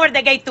throw them over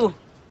the gate too.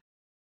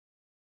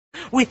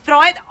 We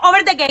throw it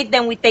over the gate,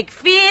 then we take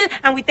Phil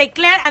and we take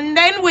Claire, and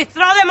then we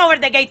throw them over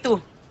the gate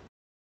too.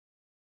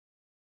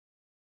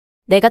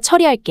 내가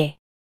처리할게.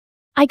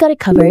 I got it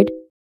covered.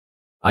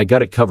 I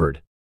got it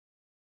covered.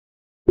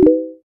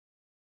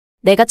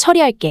 내가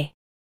처리할게.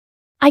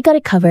 I got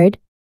it covered.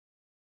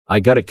 I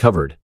got it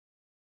covered.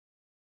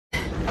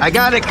 I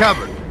got it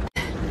covered.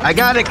 I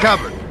got it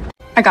covered.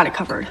 I got it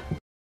covered.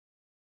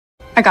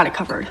 I got it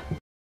covered.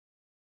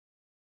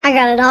 I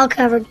got it all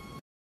covered.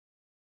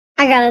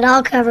 I got it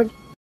all covered.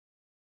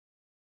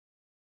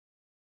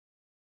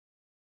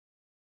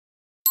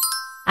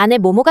 안에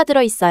뭐뭐가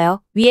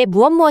들어있어요. 위에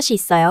무엇이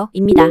있어요.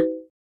 입니다.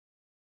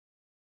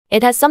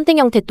 It has something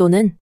형태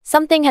또는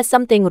something has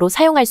something으로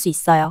사용할 수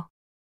있어요.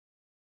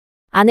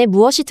 안에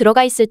무엇이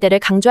들어가 있을 때를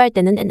강조할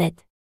때는 in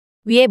it.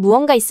 위에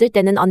무언가 있을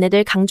때는 on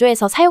it을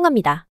강조해서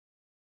사용합니다.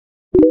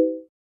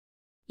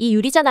 이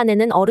유리잔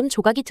안에는 얼음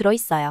조각이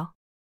들어있어요.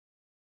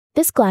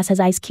 This glass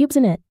has ice cubes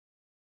in it.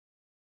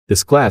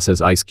 This glass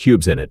has ice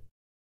cubes in it.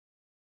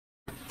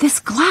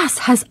 This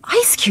glass has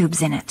ice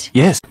cubes in it.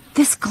 Yes.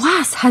 This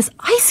glass has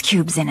ice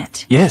cubes in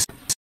it. Yes.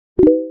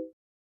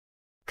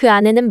 그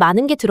안에는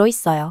많은 게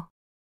들어있어요.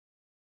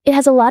 It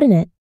has a lot in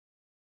it.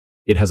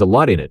 It has a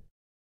lot in it.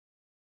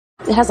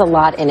 It has a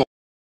lot in it.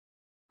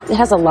 It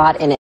has a lot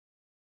in it.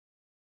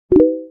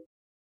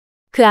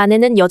 그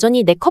안에는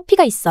여전히 내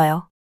커피가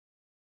있어요.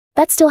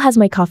 That still has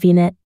my coffee in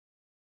it.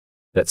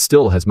 That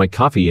still has my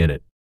coffee in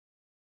it.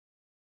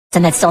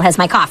 And that still has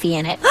my coffee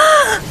in it.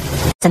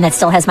 And that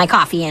still has my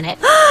coffee in it.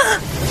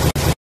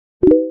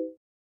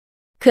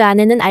 그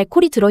안에는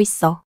알코올이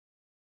들어있어.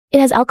 It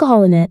has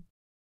alcohol in it.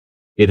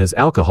 It has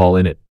alcohol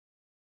in it.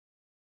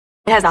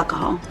 It has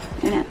alcohol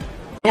in it.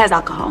 It has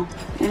alcohol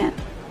in it.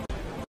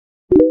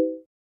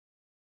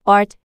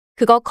 Bart,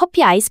 그거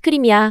커피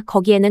아이스크림이야.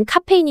 거기에는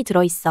카페인이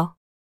들어있어.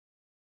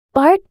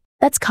 Bart,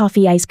 that's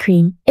coffee ice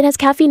cream. It has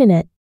caffeine in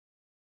it.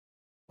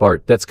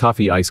 Bart, that's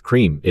coffee ice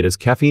cream. It has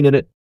caffeine in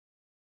it.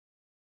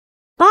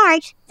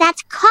 Bart,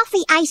 that's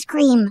coffee ice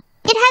cream.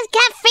 It has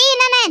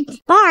caffeine in it.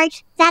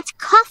 Bart, that's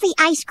coffee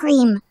ice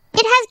cream.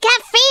 It has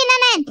caffeine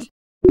in it.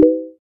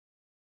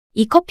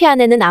 이 커피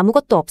안에는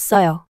아무것도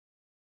없어요.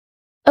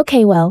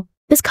 Okay, well,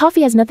 this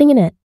coffee has nothing in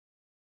it.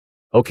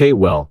 Okay,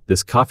 well,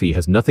 this coffee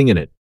has nothing in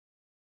it.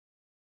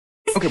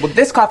 Okay, well,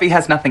 this coffee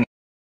has nothing.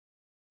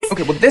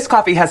 Okay, well, this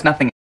coffee has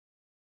nothing.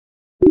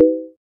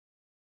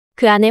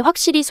 그 안에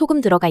확실히 소금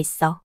들어가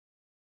있어.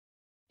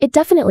 It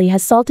definitely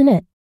has salt in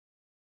it.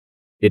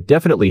 It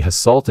definitely has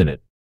salt in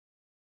it.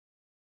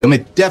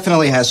 It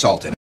definitely has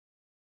salt in it.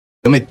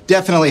 It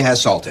definitely has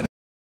salt in it.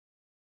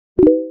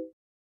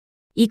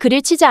 이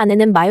그릴 치즈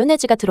안에는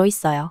마요네즈가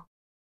들어있어요.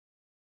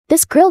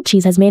 This grilled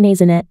cheese has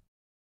mayonnaise in it.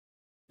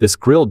 This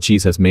grilled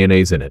cheese has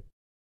mayonnaise in it.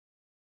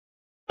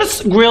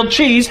 This grilled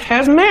cheese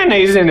has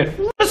mayonnaise in it.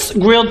 This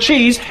grilled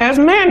cheese has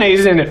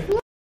mayonnaise in it.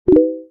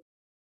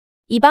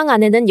 이 방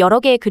안에는 여러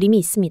개의 그림이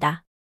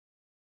있습니다.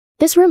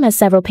 This room has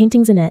several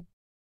paintings in it.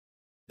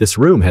 This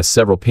room has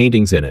several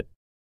paintings in it.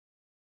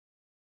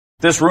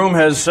 This room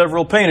has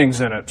several paintings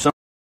in it.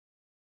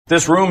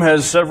 This room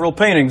has several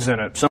paintings in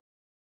it.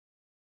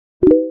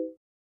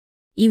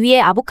 이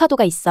위에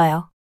아보카도가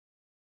있어요.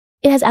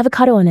 It has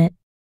avocado on it.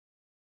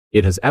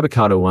 It has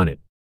avocado on it.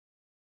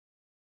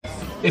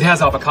 It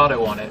has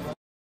avocado on it.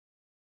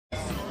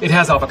 It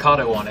has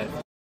avocado on it.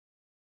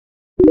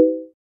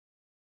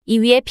 이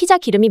위에 피자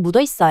기름이 묻어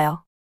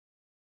있어요.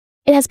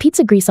 It has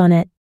pizza grease on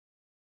it.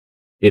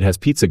 It has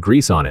pizza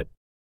grease on it.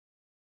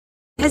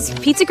 Has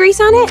pizza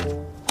grease on it?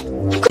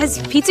 Has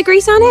pizza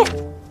grease on it?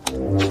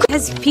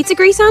 Has pizza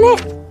grease on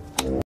it?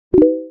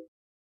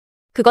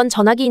 그건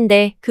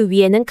전화기인데 그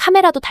위에는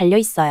카메라도 달려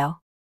있어요.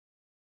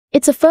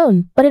 It's a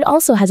phone, but it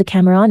also has a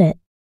camera on it.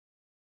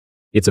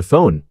 It's a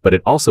phone, but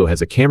it also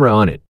has a camera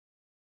on it.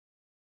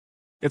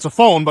 It's a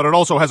phone, but it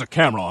also has a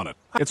camera on it.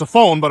 It's a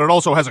phone, but it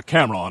also has a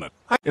camera on it.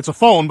 It's a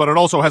phone, but it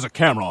also has a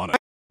camera on it.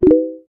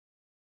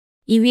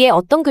 이 위에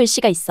어떤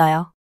글씨가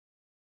있어요.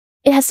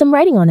 It has some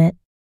writing on it.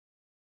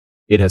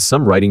 It has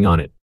some writing on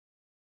it.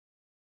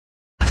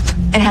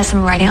 It has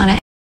some writing on it.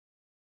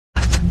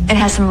 It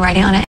has some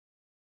writing on it.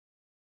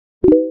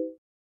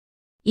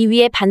 이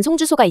위에 반송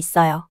주소가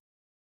있어요.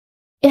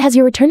 It has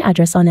your return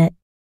address on it.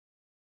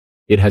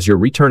 It has your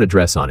return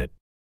address on it.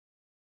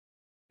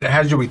 It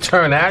has your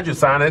return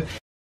address on it.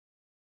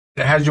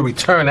 It has your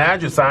return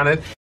address on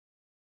it.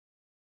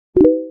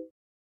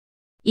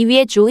 이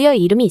위에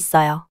줄리아의 이름이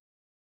있어요.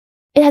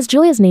 It has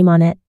Julia's name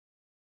on it.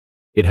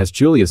 It has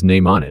Julia's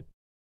name on it.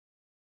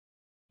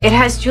 It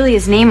has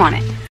Julia's name on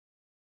it.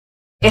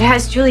 It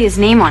has Julia's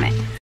name on it.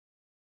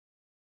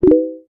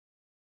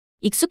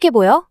 익숙해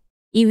보여?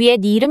 이 위에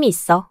네 이름이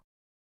있어.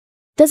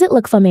 Does it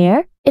look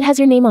familiar? It has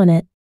your name on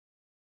it.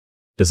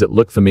 Does it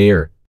look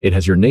familiar? It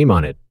has your name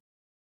on it.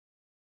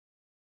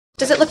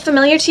 Does it look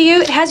familiar to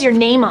you? It has your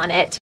name on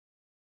it.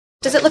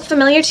 Does it look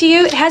familiar to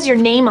you? It has your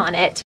name on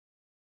it.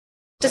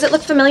 Does it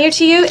look familiar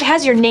to you? It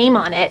has your name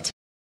on it.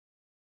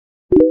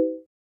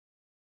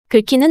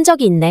 긁힌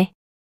흔적이 있네.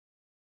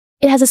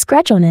 It has a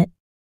scratch on it.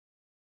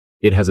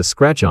 It has a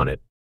scratch on it.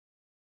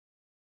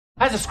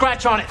 Has a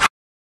scratch on it.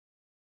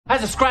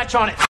 Has a scratch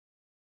on it.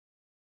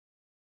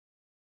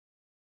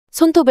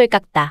 손톱을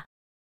깎다.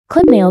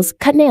 Clip nails,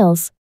 cut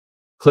nails.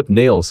 Clip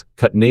nails,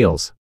 cut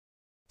nails.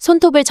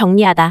 손톱을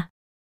정리하다.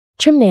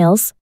 Trim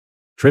nails.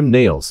 Trim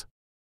nails.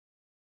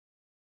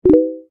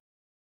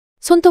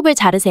 손톱을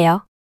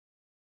자르세요.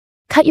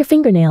 Cut your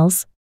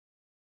fingernails.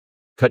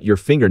 Cut your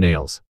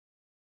fingernails.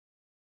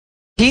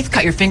 Teeth,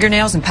 cut your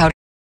fingernails and powder.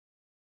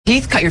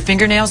 Teeth, cut your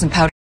fingernails and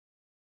powder.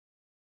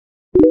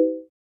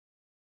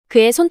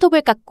 그의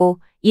손톱을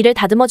깎고 이를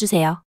다듬어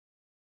주세요.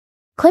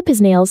 Clip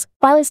his nails,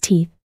 file his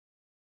teeth.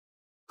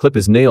 Clip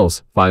his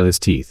nails, file his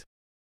teeth.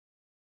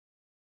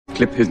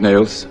 Clip his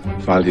nails,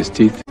 file his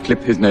teeth.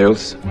 Clip his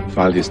nails,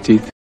 file his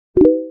teeth.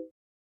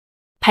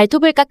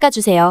 발톱을 깎아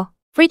주세요.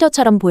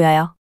 프리토처럼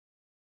보여요.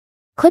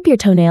 Clip your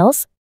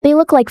toenails. They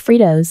look like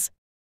Fritos.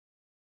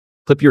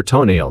 Clip your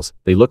toenails.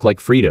 They look like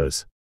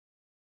Fritos.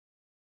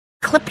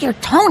 Clip your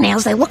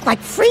toenails, they look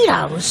like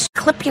Fritos.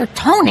 Clip your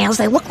toenails,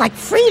 they look like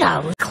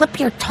Fritos. Clip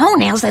your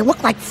toenails, they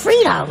look like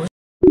Fritos.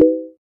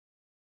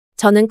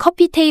 저는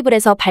커피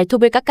테이블에서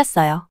발톱을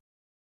깎았어요.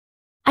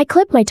 I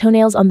clipped my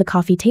toenails on the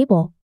coffee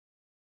table.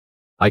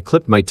 I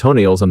clipped my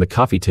toenails on the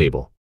coffee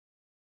table.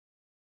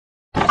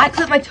 I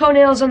clip my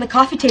toenails on the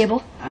coffee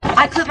table.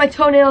 I clip my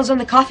toenails on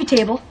the coffee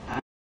table.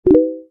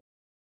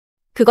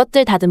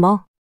 그것들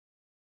다듬어.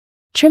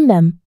 Trim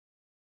them.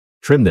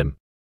 Trim them.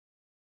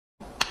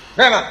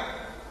 Grandma!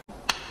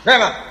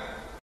 Grandma!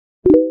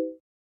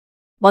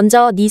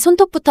 먼저 네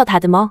손톱부터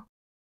다듬어.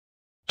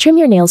 Trim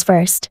your nails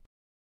first.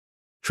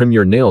 Trim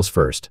your nails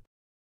first.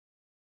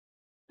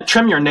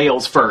 Trim your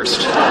nails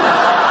first.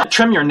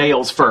 Trim your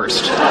nails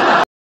first.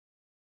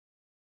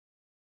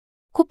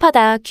 코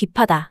파다, 귀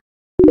파다.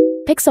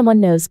 Pick someone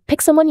nose,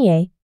 pick someone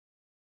ear.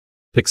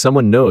 Pick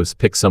someone nose,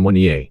 pick someone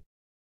EA.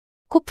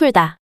 코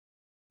풀다.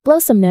 Blow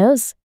some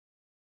nose.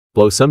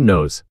 Blow some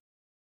nose.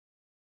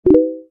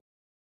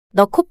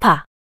 너 코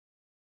파.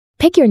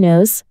 Pick your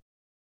nose.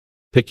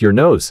 Pick your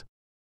nose.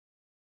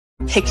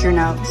 Pick your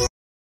nose.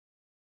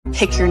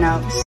 Pick your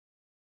nose.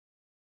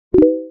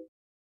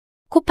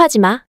 코 파지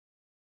마.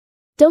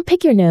 Don't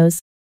pick your nose.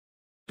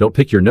 Don't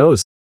pick your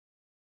nose.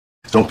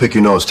 Don't pick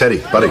your nose, Teddy,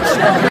 buddy.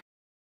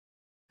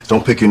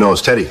 Don't pick your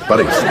nose, Teddy,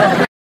 buddy.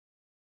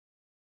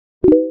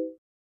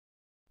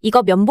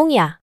 이거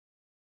면봉이야.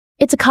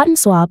 It's a cotton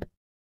swab.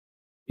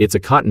 It's a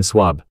cotton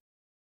swab.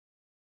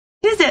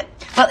 Is it?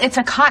 Well, it's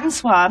a cotton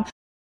swab.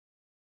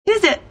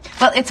 Is it?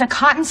 Well, it's a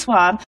cotton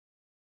swab.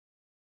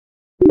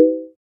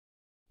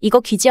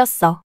 이거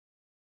귀지였어.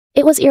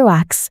 It was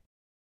earwax.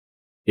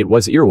 It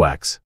was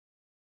earwax.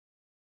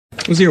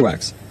 It was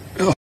earwax.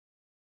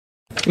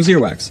 It was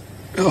earwax.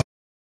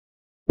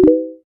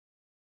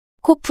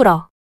 코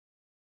풀어.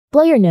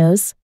 Blow your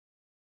nose.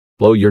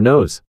 Blow your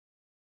nose.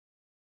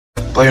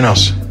 Blow your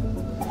nose.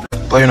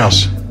 Blow your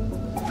nose.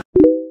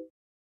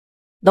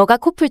 너가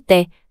코 풀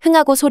때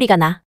흥하고 소리가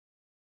나.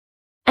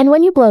 And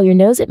when you blow your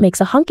nose, it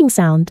makes a honking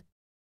sound.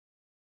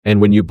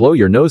 And when you blow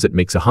your nose, it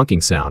makes a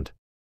honking sound.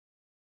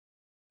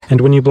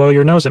 And when you blow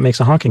your nose, it makes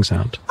a honking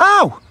sound.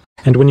 Ow!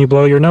 And when you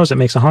blow your nose, it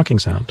makes a honking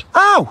sound.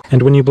 Ow!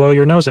 And when you blow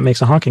your nose, it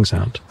makes a honking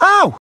sound.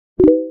 Ow!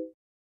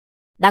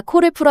 나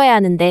코를 풀어야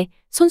하는데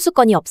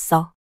손수건이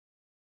없어.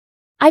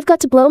 I've got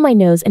to blow my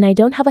nose and I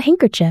don't have a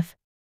handkerchief.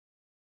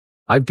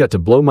 I've got to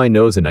blow my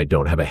nose and I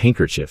don't have a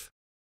handkerchief.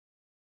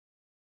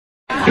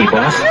 Hey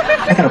boss,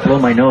 I gotta blow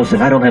my nose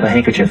and I don't have a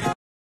handkerchief.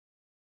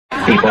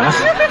 Hey boss,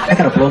 I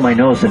gotta blow my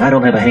nose and I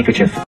don't have a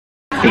handkerchief.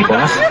 Hey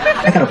boss,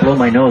 I gotta blow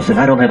my nose and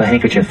I don't have a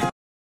handkerchief.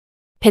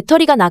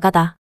 배터리가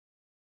나가다.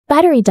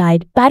 Battery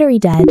died, battery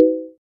dead.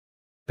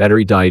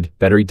 Battery died,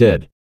 battery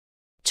dead.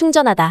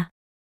 충전하다.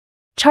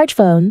 Charge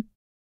phone.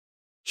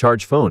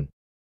 Charge phone.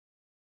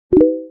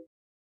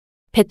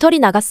 배터리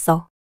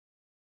나갔어.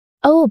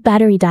 Oh,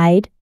 battery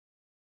died.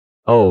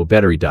 Oh,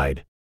 battery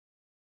died.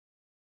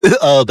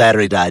 Oh,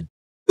 battery died.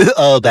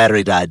 Oh,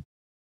 battery died.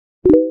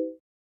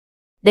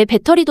 내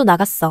배터리도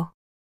나갔어.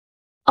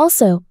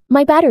 Also,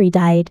 my battery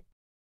died.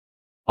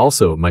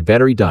 Also, my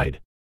battery died.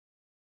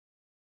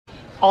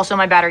 Also,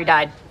 my battery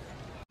died.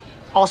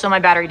 Also, my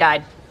battery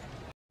died.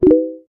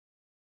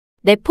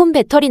 내 폰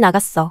배터리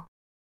나갔어.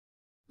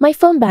 My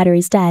phone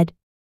battery's dead.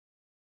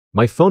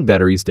 My phone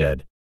battery's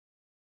dead.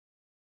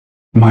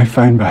 My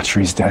phone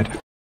battery's dead.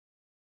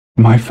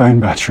 My phone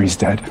battery's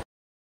dead.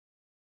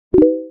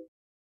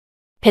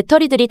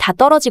 배터리들이 다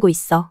떨어지고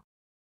있어.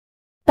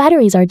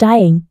 Batteries are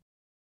dying.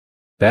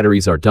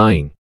 Batteries are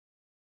dying.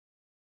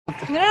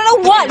 No,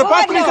 what? The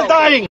batteries are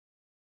dying!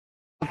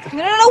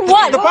 No,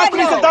 what? The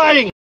batteries are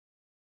dying!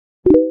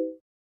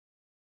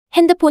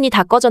 핸드폰이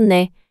다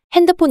꺼졌네.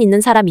 핸드폰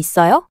있는 사람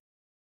있어요?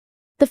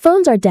 The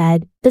phones are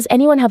dead. Does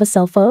anyone have a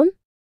cell phone?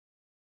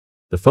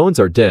 The phones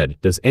are dead.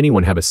 Does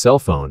anyone have a cell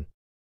phone?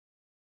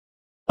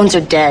 Phones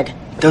are dead.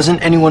 Doesn't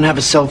anyone have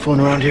a cell phone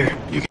around here?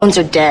 Phones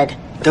are dead.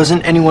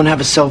 Doesn't anyone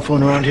have a cell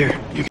phone around here?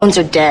 Phones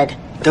are dead.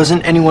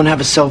 Doesn't anyone have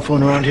a cell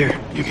phone around here?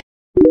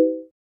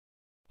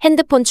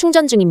 핸드폰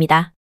충전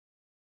중입니다.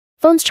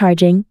 Phone's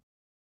charging.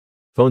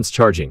 Phone's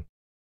charging.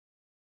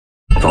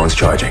 Phone's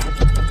charging.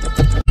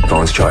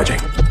 Phone's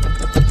charging.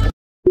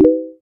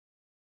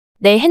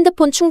 내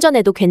핸드폰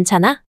충전해도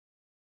괜찮아?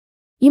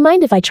 You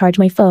mind if I charge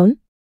my phone?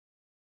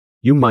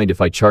 You mind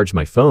if I charge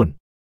my phone?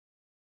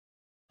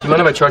 Do you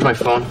mind if I charge my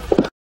phone?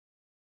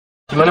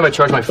 Do you mind if I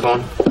charge my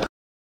phone?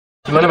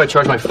 Do you mind if I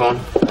charge my phone?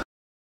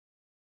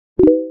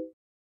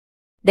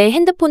 내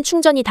핸드폰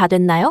충전이 다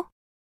됐나요?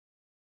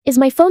 Is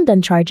my phone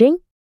done charging?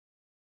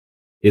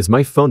 Is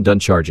my phone done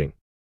charging?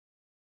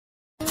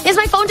 Is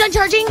my phone done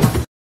charging?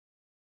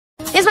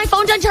 Is my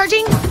phone done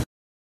charging?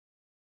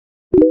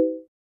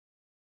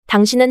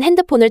 당신은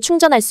핸드폰을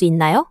충전할 수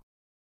있나요?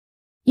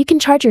 You can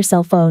charge your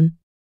cell phone.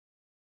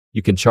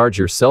 You can charge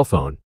your cell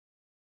phone.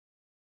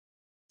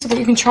 So that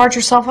you can charge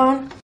your cell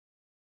phone?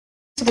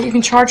 So that you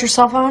can charge your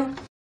cell phone?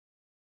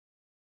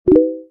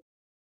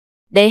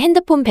 내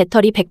핸드폰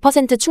배터리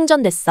 100%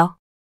 충전됐어.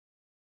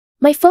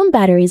 My phone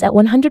battery's at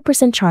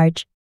 100%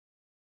 charge.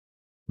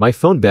 My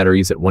phone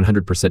battery's at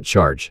 100%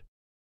 charge.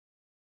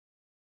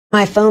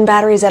 My phone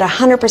battery's at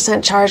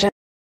 100% charge.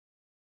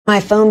 My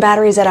phone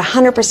battery's at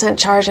 100%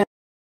 charge.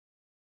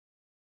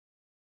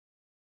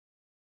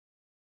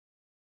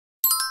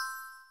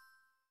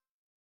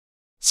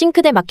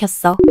 싱크대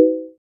막혔어.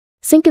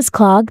 Sink is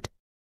clogged.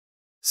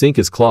 Sink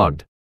is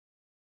clogged.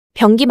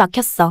 변기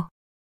막혔어.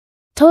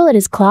 Toilet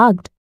is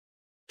clogged.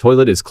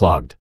 Toilet is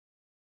clogged.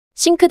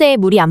 싱크대에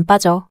물이 안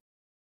빠져.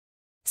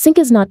 Sink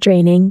is not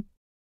draining.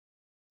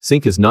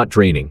 Sink is not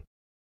draining.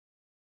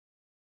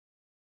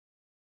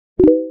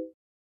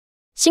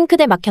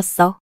 싱크대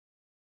막혔어.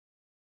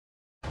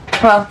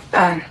 Well,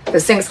 the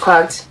sink's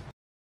clogged.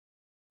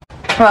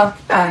 Well,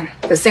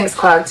 the sink's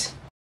clogged.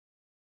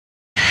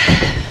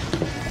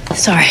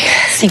 Sorry,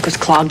 sink was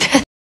clogged.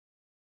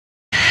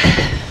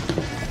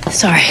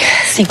 Sorry,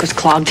 sink was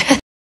clogged.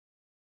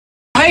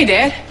 Hey,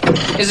 Dad.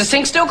 Is the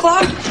sink still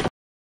clogged?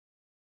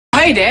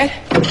 Hey, Dad.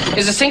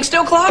 Is the sink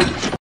still clogged?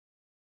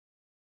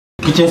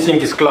 Kitchen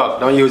sink is clogged.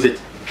 Don't use it.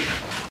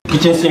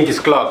 Kitchen sink is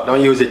clogged.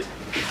 Don't use it.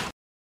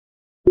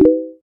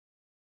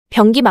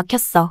 변기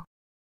막혔어.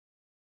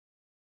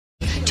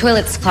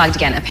 Toilet's clogged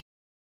again.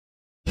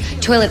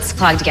 Toilet's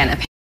clogged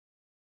again.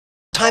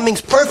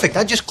 Timing's perfect.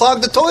 I just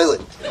clogged the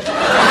toilet.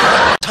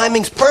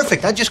 Timing's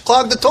perfect. I just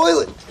clogged the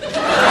toilet.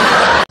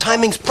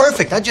 Timing's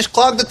perfect. I just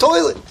clogged the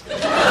toilet.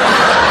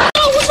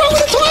 Oh, what's wrong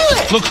with the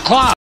toilet? Looks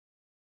clogged.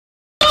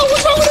 Oh,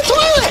 what's wrong with the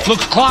toilet?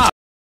 Looks clogged.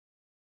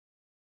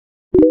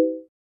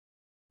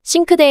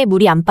 싱크대에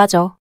물이 안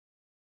빠져.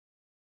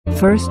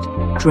 First,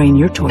 drain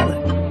your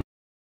toilet.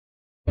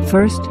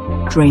 First,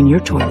 drain your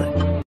toilet.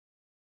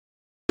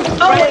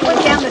 Oh, it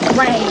went down the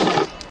drain.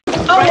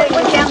 Oh, it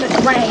went down the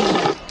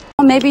drain.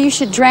 Maybe you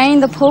should drain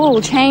the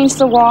pool, change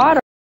the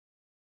water.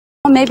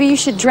 Maybe you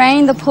should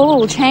drain the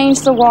pool,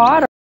 change the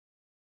water.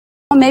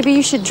 Maybe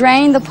you should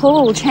drain the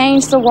pool,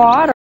 change the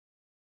water.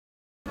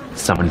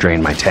 Someone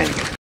drain my tank.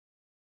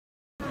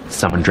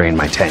 Someone drain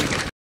my tank.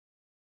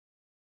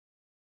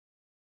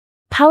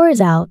 Power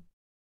is out.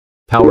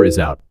 Power is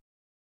out.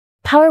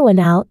 Power went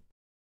out.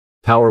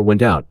 Power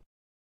went out.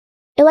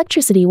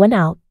 Electricity went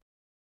out.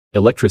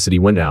 Electricity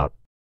went out.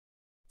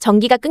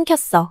 전기가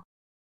끊겼어.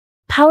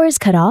 Power is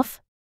cut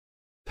off.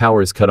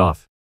 Power is cut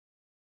off.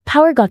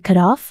 Power got cut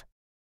off.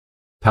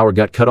 Power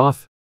got cut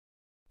off.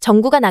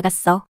 전구가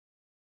나갔어.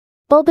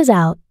 Bulb is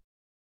out.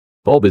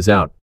 Bulb is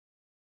out.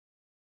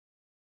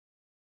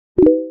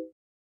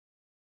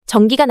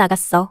 전기가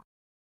나갔어.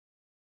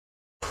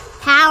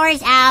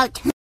 Power's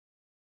out.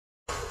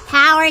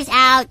 Power's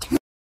out.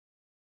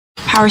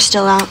 Power's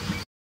still out.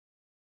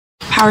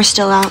 Power's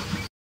still out.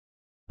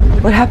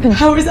 What happened?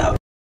 Power's out.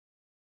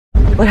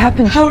 What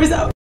happened? Power's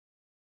out.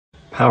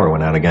 Power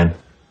went out again.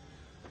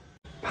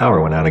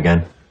 Power went out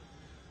again.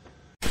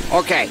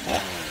 Okay.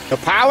 The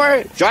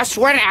power just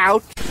went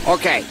out.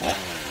 Okay.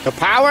 The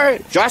power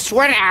just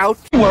went out.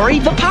 Worry,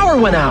 the power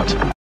went out.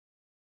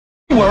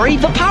 Worry,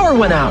 the power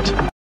went out.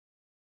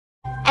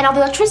 And all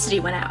the electricity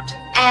went out.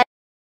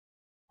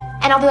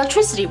 And all the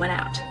electricity went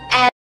out.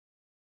 And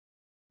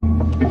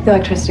The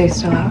electricity is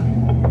still out.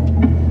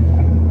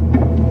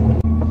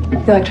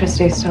 The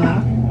electricity is still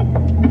out.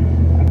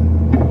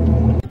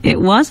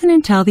 It wasn't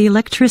until the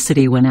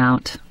electricity went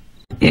out.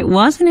 It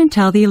wasn't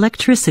until the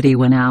electricity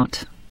went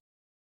out.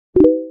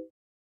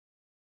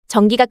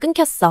 전기가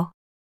끊겼어.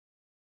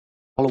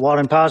 All the water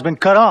and power's been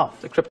cut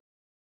off.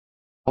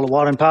 All the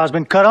water and power's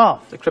been cut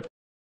off.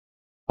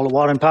 All the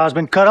water and power's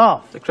been cut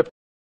off.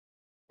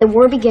 The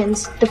war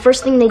begins, the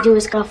first thing they do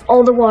is cut off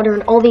all the water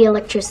and all the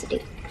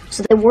electricity.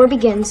 So the war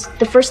begins,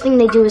 the first thing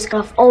they do is cut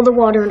off all the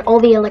water and all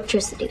the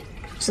electricity.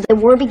 So the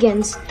war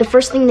begins, the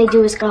first thing they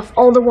do is cut off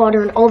all the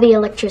water and all the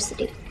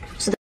electricity.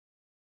 So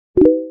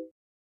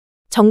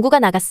전구가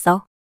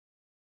나갔어.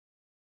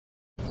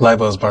 Light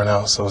bulbs burn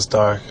out, so it's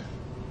dark.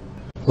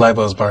 Light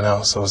bulbs burn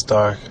out, so it's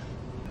dark.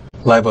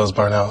 Light bulbs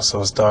burn out,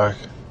 so it's dark.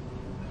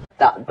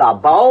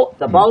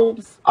 The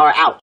bulbs are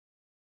out.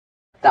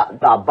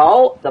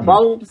 The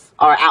bulbs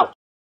are out.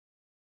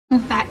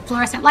 that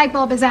fluorescent light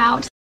bulb is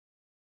out.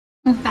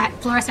 That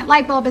fluorescent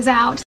light bulb is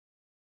out.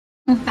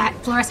 That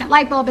fluorescent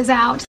light bulb is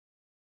out.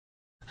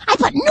 I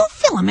put new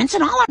filaments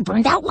in all our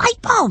burned out light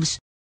bulbs.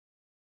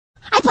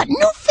 I put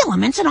new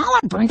filaments in all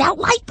our burned out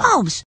light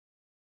bulbs.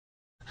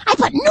 I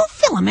put new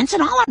filaments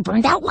in all our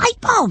burned out light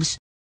bulbs.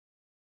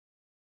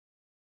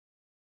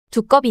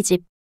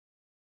 두꺼비집.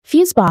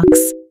 Fuse box.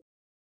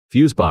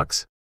 Fuse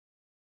box.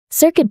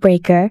 Circuit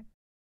breaker.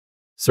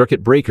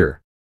 Circuit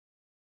breaker.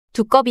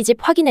 두꺼비집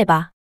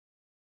확인해봐.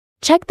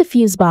 Check the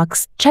fuse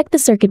box. Check the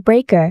circuit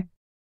breaker.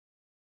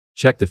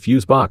 Check the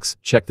fuse box.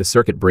 Check the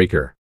circuit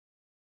breaker.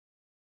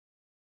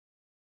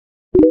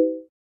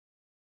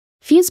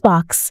 Fuse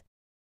box.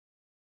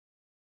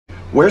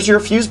 Where's your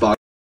fuse box?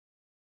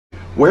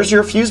 Where's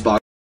your fuse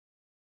box?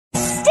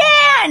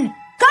 Stan!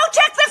 Go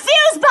check the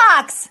fuse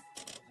box!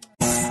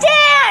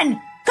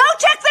 Stan! Go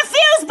check the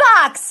fuse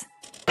box!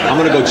 I'm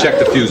gonna go check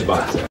the fuse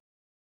box.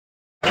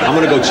 I'm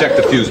gonna go check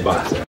the fuse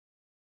box.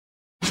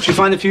 Did you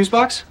find the fuse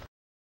box?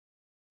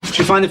 Did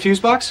you find the fuse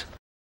box?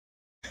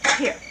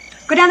 Here.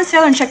 Go down the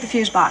cellar and check the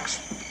fuse box.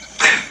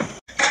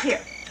 Here.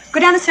 Go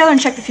down the cellar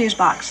and check the fuse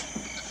box.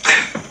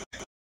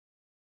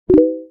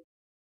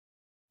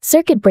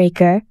 Circuit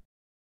breaker.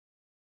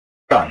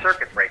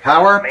 Circuit breaker.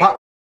 Power pop.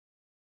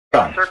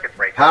 Circuit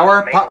breaker.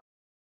 Power pop.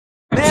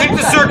 Check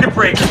the circuit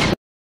breaker.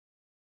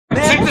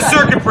 Check the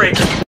circuit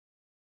breaker.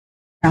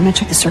 I'm gonna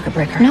check the circuit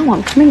breaker. No,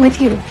 I'm coming with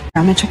you.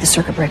 I'm gonna check the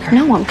circuit breaker.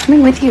 No, I'm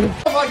coming with you.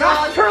 Oh my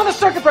God! Turn on the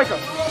circuit breaker.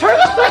 Turn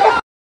the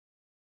circuit.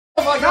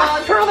 Oh my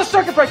God! Turn on the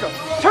circuit breaker.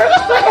 Turn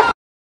the circuit.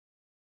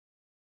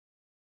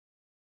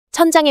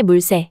 천장에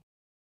물새.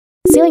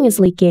 Ceiling is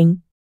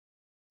leaking.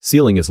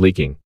 Ceiling is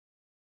leaking.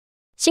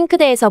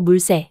 싱크대에서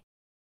물새.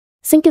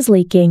 Sink is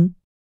leaking.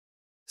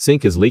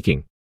 Sink is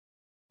leaking.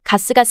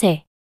 가스가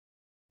새.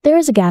 There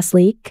is a gas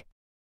leak.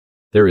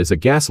 There is a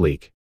gas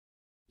leak.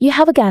 You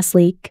have a gas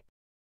leak.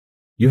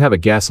 You have a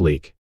gas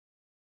leak.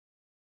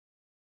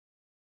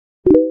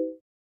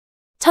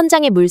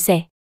 천장에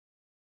물새.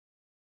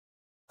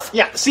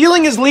 Yeah,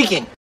 ceiling is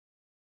leaking.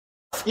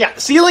 Yeah,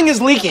 ceiling is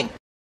leaking.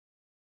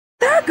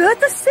 They're good,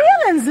 the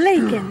ceiling's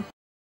leaking.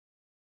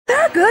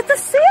 They're good, the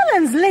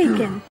ceiling's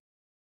leaking.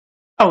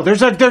 Oh,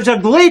 there's a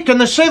leak in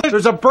the ceiling.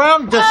 There's a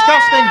brown,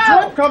 disgusting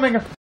drip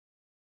coming.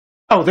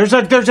 Oh, there's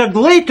a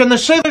leak in the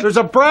ceiling. There's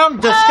a brown,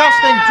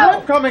 disgusting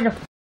drip coming.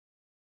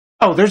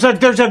 Oh, there's a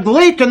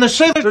leak in the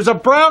ceiling. There's a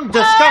brown,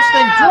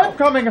 disgusting drip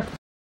coming.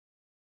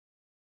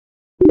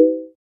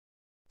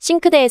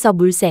 싱크대에서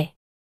물새.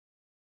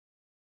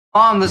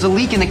 There's a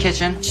leak in the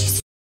kitchen.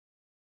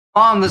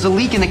 There's a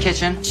leak in the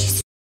kitchen.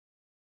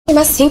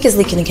 My sink is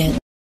leaking again.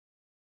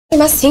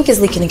 My sink is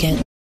leaking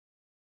again.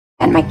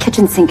 And my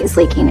kitchen sink is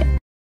leaking it.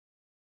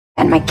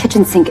 And my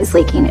kitchen sink is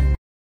leaking it.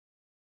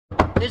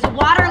 There's a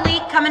water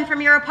leak coming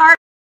from your apartment.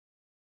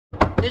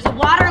 There's a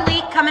water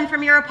leak coming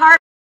from your apartment.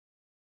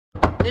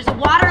 There's a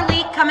water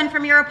leak coming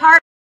from your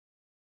apartment.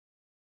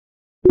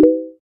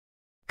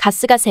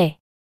 가스가 새.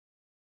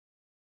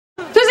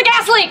 There's a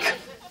gas leak.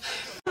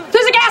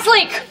 There's a gas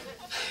leak.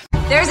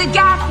 There's a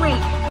gas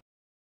leak.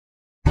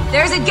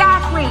 There's a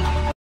gas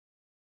leak.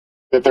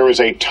 That there is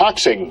a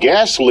toxic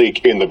gas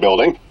leak in the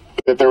building.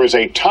 That there is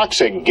a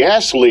toxic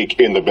gas leak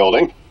in the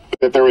building.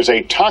 That there is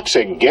a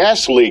toxic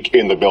gas leak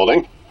in the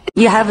building.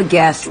 You have a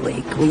gas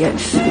leak.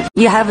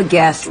 You have a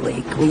gas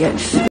leak. We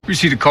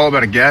received a call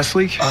about a gas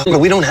leak? But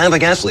we don't have a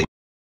gas leak.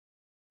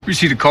 We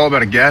received a call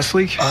about a gas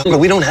leak? But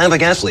we don't have a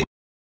gas leak.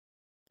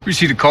 We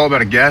received a call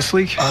about a gas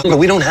leak? But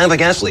we don't have a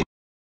gas leak.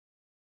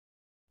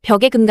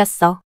 벽에 금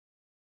갔어.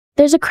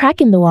 There's a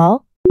crack in the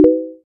wall.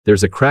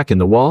 There's a crack in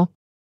the wall.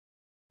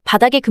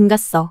 바닥에 금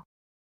갔어.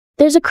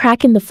 There's a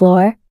crack in the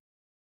floor.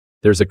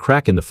 There's a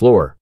crack in the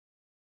floor.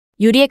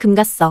 유리에 금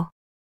갔어.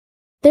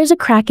 There's a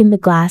crack in the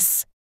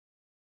glass.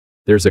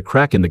 There's a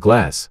crack in the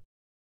glass.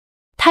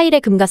 타일에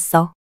금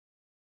갔어.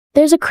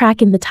 There's a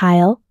crack in the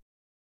tile.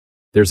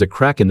 There's a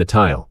crack in the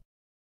tile.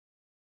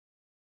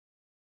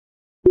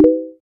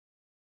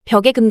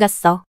 벽에 금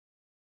갔어.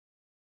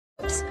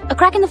 A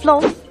crack in the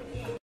floor.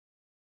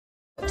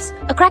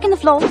 A crack in the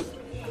floor.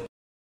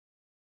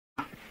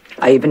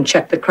 I even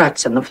checked the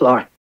cracks in the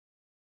floor.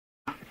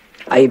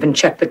 I even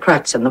checked the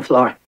cracks in the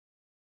floor.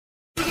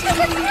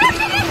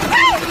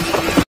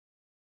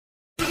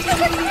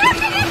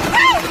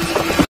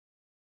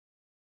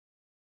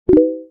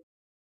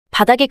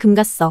 바닥에 금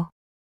갔어.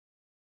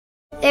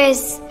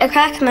 There's a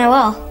crack in my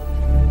wall.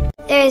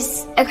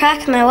 There's a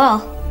crack in my wall.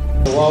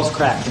 The wall's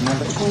cracked,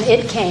 remember? When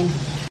it came.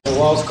 The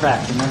wall's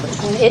cracked, remember?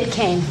 When it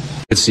came.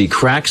 Could see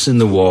cracks in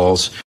the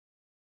walls.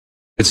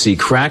 Could see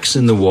cracks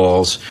in the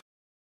walls.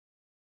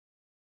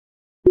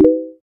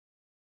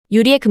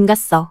 유리에 금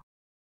갔어.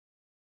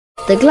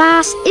 The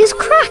glass is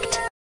cracked.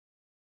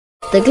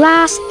 The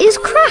glass is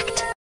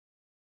cracked.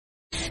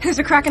 There's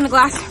a crack in the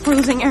glass. We're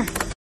losing air.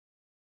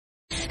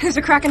 There's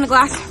a crack in the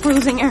glass. We're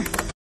losing air.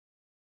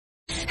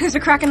 There's a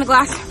crack in the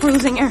glass. We're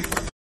losing air.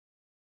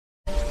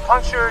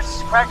 Punctures,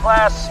 cracked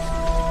glass,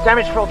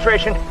 damaged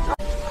filtration.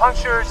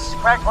 Punctures,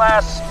 cracked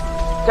glass,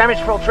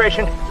 damaged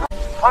filtration.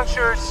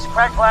 Punctures,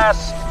 cracked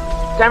glass,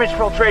 damaged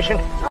filtration.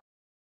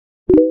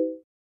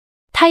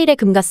 타일에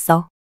금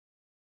갔어.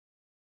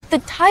 The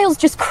tiles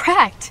just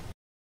cracked.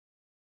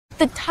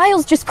 The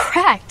tiles just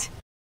cracked.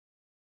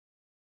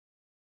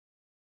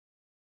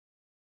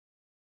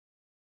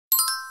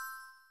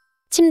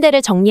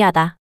 침대를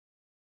정리하다.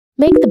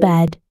 Make the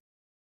bed.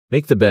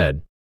 Make the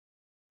bed.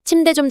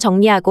 침대 좀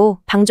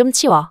정리하고 방 좀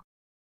치워.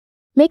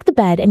 Make the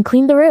bed and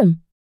clean the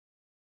room.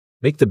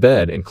 Make the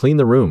bed and clean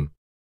the room.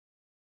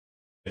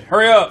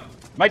 Hurry up.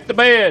 Make the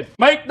bed.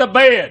 Make the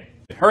bed.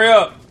 Hurry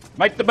up.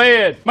 Make the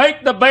bed.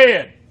 Make the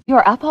bed.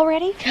 You're up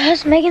already?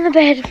 Just making the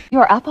bed.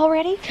 You're up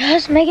already?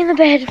 Just making the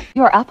bed.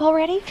 You're up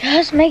already?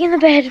 Just making the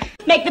bed.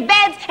 Make the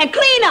beds and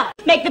clean up.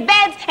 Make the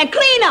beds and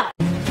clean up.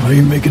 Why are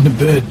you making the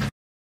bed?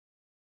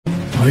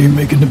 Why are you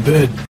making the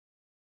bed?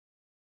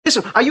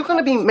 Listen, are you going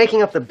to be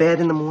making up the bed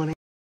in the morning?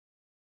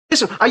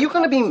 Listen, are you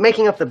going to be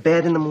making up the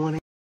bed in the morning?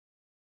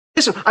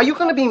 Listen, are you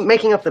going to be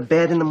making up the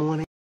bed in the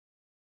morning?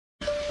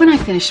 When I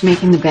finish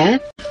making the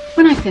bed?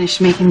 When I finish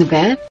making the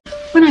bed?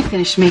 When I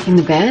finish making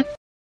the bed?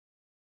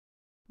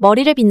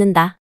 머리를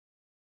빗는다.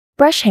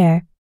 Brush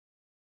hair.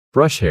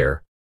 Brush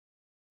hair.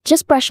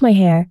 Just brush my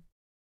hair.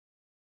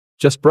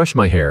 Just brush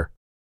my hair.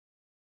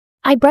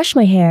 I brush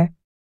my hair.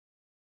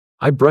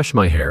 I brush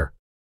my hair.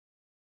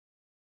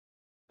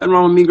 Nothing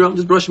wrong with me, girl. I'm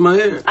just brushing my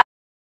hair.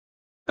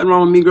 Nothing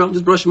wrong with me, girl. I'm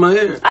just brushing my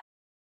hair.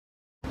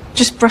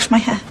 Just brush my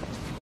hair.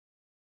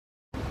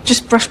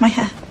 Just brush my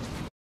hair.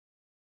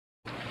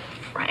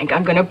 Frank,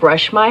 I'm gonna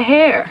brush my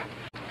hair.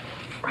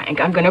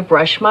 Frank, I'm gonna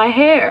brush my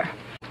hair.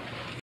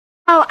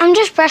 Oh, I'm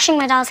just brushing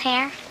my doll's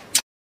hair.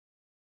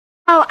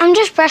 Oh, I'm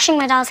just brushing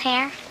my doll's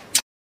hair.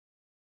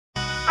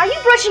 Are you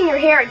brushing your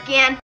hair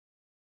again?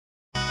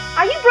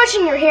 Are you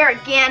brushing your hair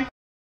again?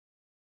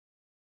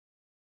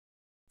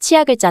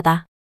 치약을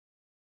짜다.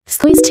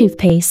 Squeeze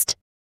toothpaste.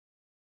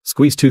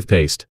 Squeeze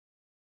toothpaste.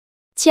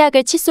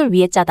 치약을 칫솔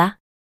위에 짜다.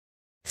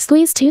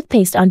 Squeeze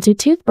toothpaste onto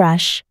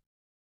toothbrush.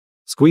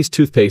 Squeeze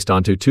toothpaste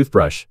onto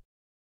toothbrush.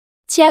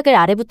 치약을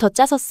아래부터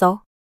짜서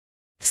써.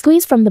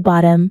 Squeeze from the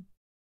bottom.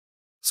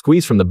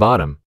 Squeeze from the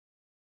bottom.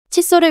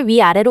 칫솔을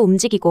위아래로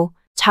움직이고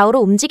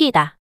좌우로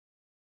움직이다.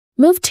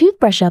 Move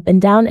toothbrush up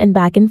and down and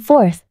back and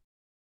forth.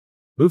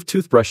 Move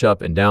toothbrush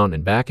up and down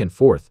and back and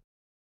forth.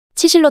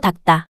 치실로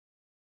닦다.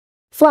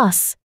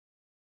 Floss.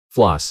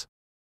 Floss.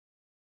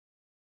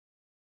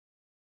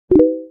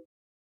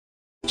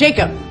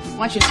 Jacob,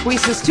 why don't you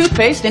squeeze this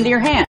toothpaste into your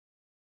hand?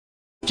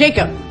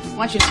 Jacob,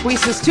 why don't you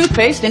squeeze this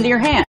toothpaste into your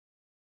hand?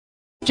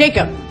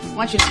 Jacob,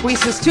 why don't you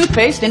squeeze this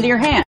toothpaste into your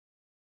hand?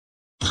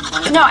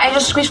 No, I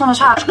just squeezed from the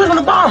top. Squeeze from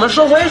the bottom, it's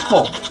so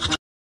wasteful.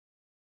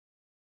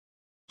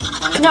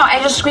 No, I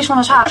just squeezed from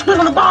the top. Squeeze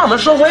from the bottom,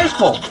 it's so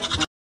wasteful.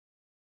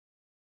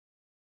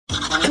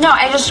 No,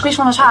 I just squeezed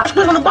from the top.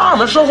 Squeeze from the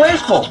bottom, it's so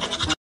wasteful.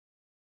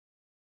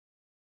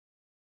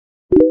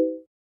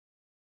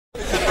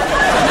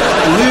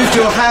 Move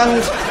your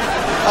hand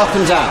up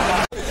and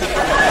down.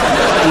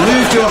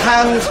 Move your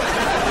hand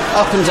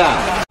up and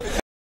down.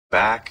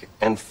 Back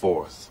and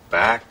forth,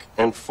 back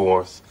and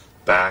forth,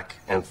 back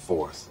and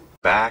forth,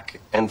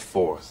 back and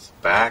forth,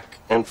 back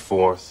and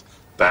forth,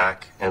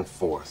 back and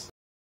forth.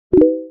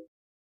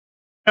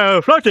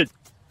 Flush it.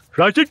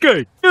 Flush it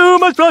good. You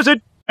must flush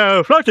it.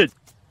 Flush it.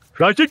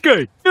 Flush it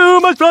good. You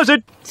must flush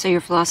it. So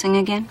you're flossing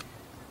again?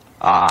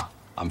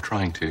 I'm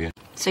trying to, yeah.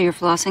 So you're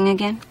flossing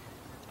again?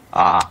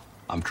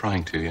 I'm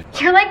trying to, yeah.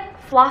 You're like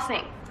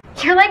flossing.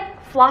 You're like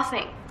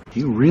flossing.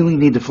 You really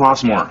need to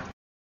floss more.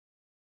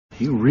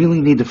 You really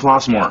need to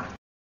floss more.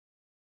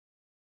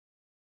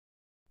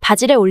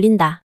 바지를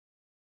올린다.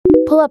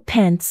 Pull up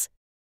pants.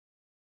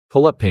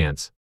 Pull up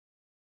pants.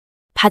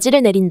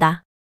 바지를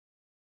내린다.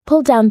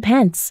 Pull down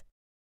pants.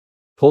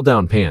 Pull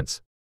down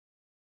pants.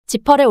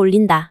 지퍼를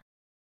올린다.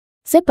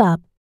 Zip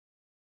up.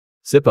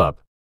 Zip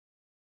up.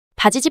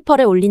 바지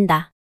지퍼를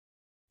올린다.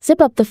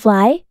 Zip up the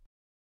fly.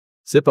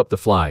 Zip up the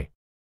fly.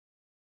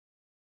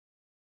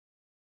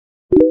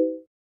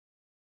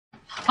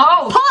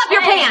 Oh, pull up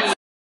your pants!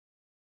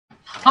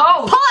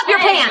 Oh, pull up your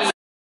pants!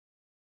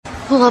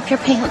 Pull up your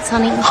pants,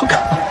 honey.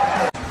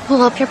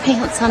 Pull up your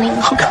pants, honey.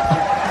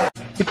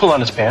 You pull on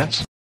his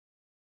pants.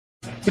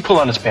 You pull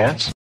on his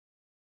pants.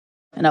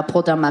 And I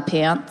pulled down my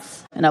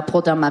pants. And I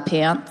pulled down my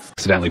pants.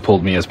 Accidentally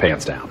pulled Mia's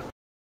pants down.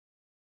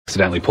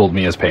 Accidentally pulled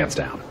Mia's pants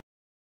down.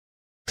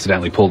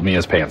 Accidentally pulled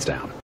Mia's pants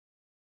down.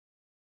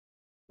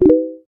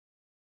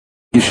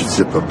 You should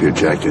zip up your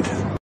jacket.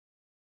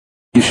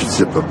 You should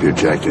zip up your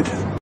jacket.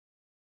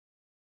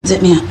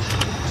 Zip me up.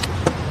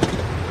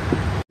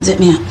 Zip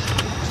me up.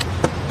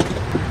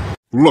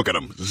 Look at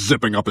him,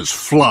 zipping up his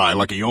fly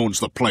like he owns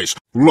the place.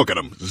 Look at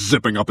him,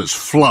 zipping up his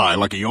fly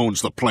like he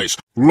owns the place.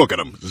 Look at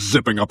him,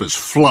 zipping up his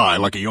fly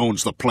like he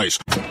owns the place.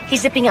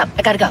 He's zipping up.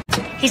 I gotta go.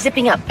 He's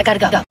zipping up. I gotta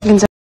go.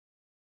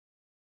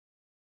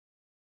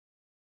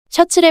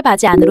 셔츠를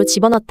바지 안으로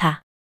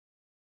집어넣다.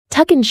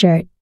 Tuck in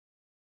shirt.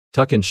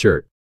 Tuck in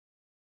shirt.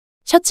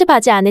 셔츠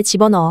바지 안에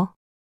집어넣어.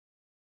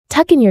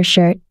 Tuck in your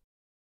shirt.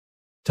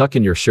 Tuck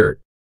in your shirt.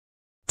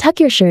 Tuck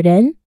your shirt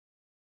in.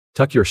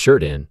 Tuck your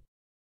shirt in.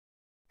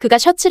 그가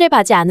셔츠를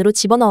바지 안으로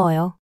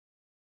집어넣어요.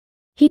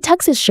 He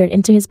tucks his shirt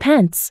into his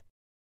pants.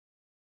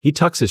 He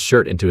tucks his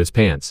shirt into his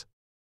pants.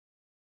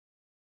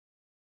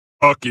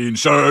 Tuck in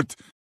shirt.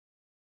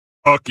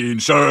 Tuck in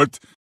shirt.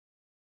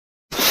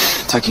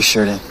 Tuck your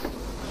shirt in.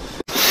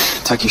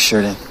 Tuck your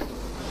shirt in.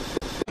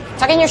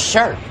 Tuck in your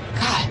shirt.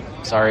 God.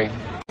 Sorry.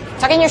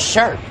 Tuck in your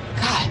shirt.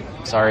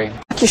 God. Sorry.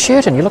 Tuck your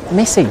shirt in, you look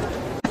messy.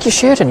 Tuck your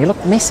shirt in, you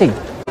look messy.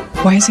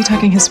 Why is he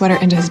tucking his sweater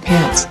into his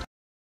pants?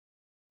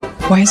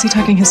 Why is he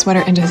tucking his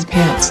sweater into his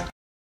pants?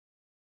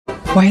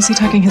 Why is he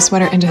tucking his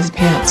sweater into his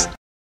pants?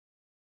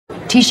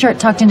 T-shirt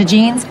tucked into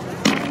jeans.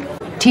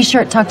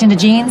 T-shirt tucked into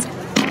jeans.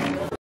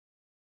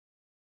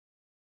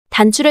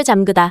 단추를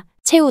잠그다,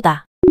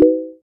 채우다.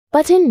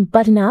 Button,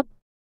 button up.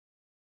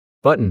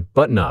 Button,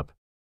 button up.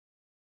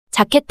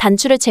 자켓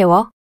단추를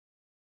채워.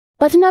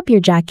 Button up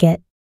your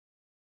jacket.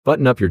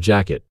 Button up your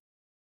jacket.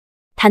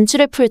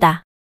 단추를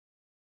풀다.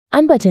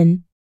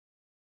 Unbutton.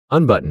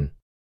 Unbutton.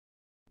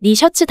 네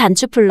셔츠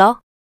단추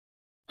풀러.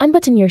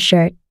 Unbutton your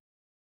shirt.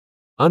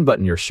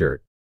 Unbutton your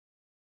shirt.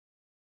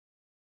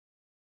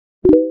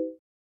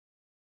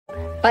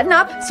 Button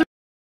up.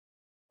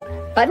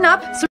 Button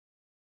up.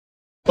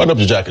 Button up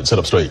your jacket, sit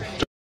up straight.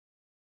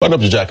 Button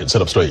up your jacket,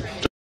 sit up straight.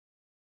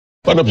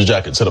 Button up your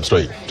jacket, sit up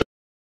straight.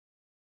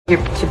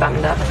 You're too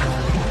buttoned up.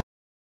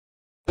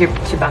 You're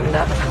too buttoned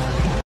up.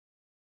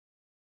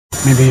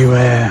 Maybe you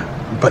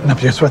button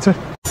up your sweater?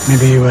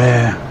 Maybe you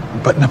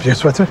button up your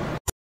sweater?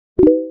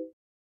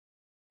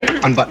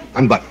 Unbutton,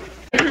 unbutton,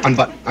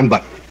 unbutton,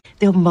 unbutton.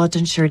 The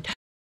modern shirt.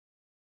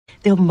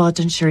 The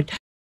modern shirt.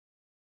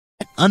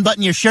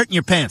 Unbutton your shirt and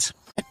your pants.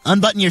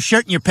 Unbutton your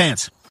shirt and your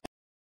pants.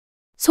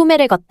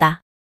 소매를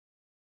걷다.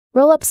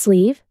 Roll up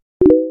sleeve.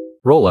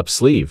 Roll up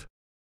sleeve.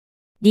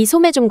 네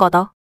소매 좀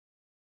걷어.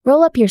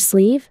 Roll up your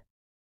sleeve.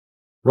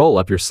 Roll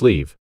up your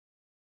sleeve.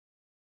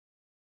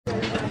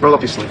 Roll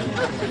up your sleeve.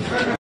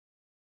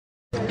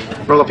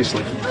 Roll up your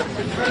sleeve.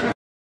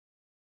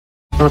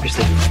 Roll up your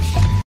sleeve.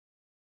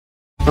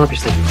 Roll up your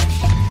sleeve.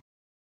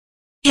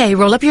 Hey,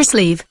 roll up your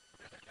sleeve.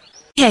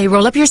 Hey,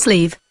 roll up your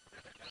sleeve.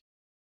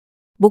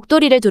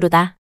 목도리를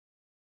두르다.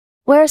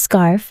 Wear a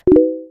scarf.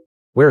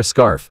 Wear a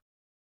scarf.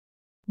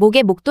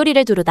 목에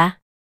목도리를 두르다.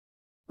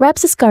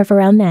 Wraps a scarf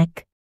around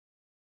neck.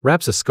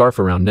 Wraps a scarf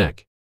around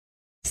neck.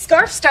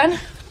 Scarf's done.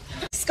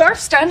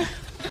 Scarf's done.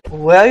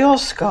 Wear your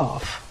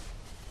scarf.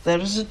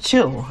 There is a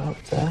chill out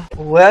there.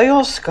 Wear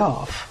your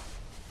scarf.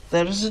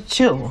 There is a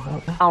chill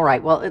out there. All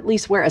right, well, at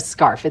least wear a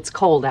scarf. It's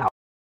cold out.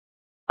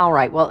 All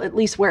right, well, at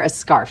least wear a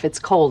scarf. It's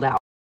cold out.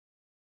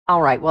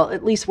 All right, well,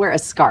 at least wear a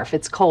scarf.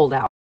 It's cold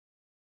out.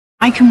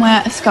 I can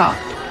wear a scarf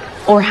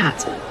or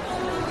hat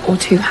or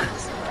two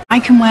hats. I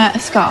can wear a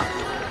scarf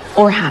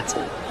or hat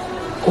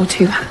or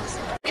two hats.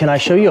 Can I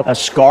show you a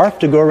scarf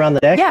to go around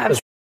the neck? Yeah.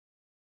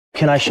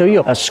 Can I show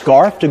you a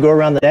scarf to go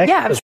around the neck?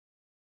 Yeah.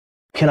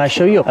 Can I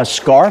show you a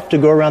scarf to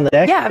go around the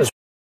neck? Yeah.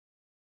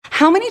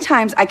 How many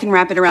times I can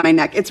wrap it around my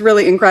neck? It's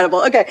really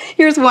incredible. Okay,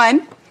 here's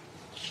one.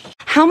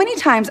 How many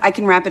times I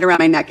can wrap it around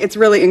my neck? It's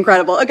really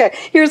incredible. Okay,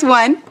 here's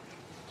one.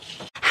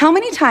 How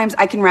many times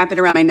I can wrap it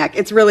around my neck?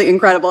 It's really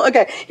incredible.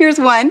 Okay, here's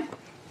one.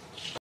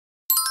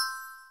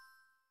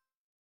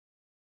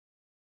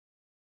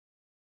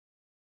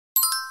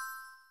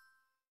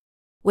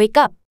 Wake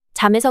up.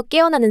 잠에서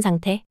깨어나는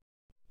상태.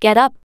 Get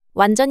up.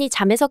 완전히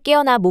잠에서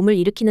깨어나 몸을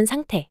일으키는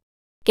상태.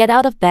 Get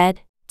out of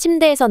bed.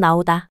 침대에서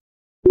나오다.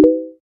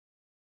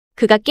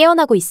 그가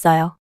깨어나고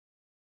있어요.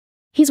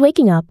 He's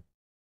waking up.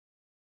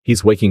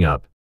 He's waking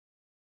up.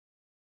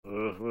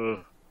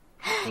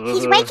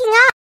 He's waking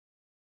up.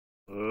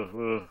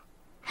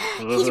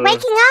 He's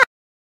waking up.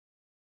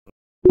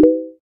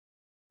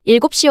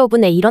 7시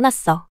 5분에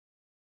일어났어.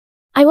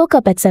 I woke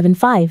up at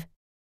 7:05.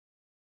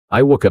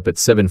 I woke up at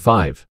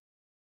 7:05.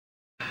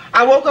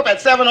 I woke up at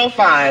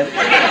 7:05.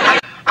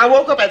 I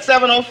woke up at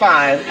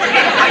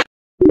 7:05.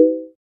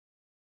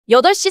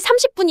 8시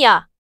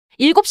 30분이야.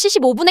 7시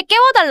 15분에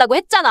깨워달라고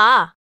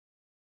했잖아.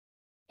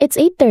 It's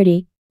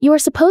 8:30. You were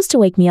supposed to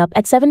wake me up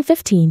at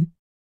 7:15.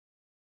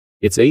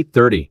 It's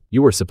 8:30.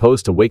 You were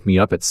supposed to wake me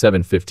up at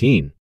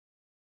 7:15.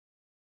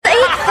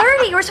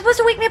 8:30. You were supposed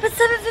to wake me up at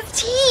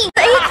 7:15.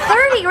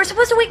 8:30. You were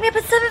supposed to wake me up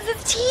at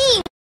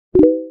 7:15.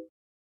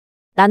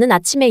 나는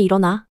아침에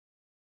일어나.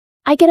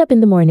 I get up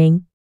in the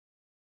morning.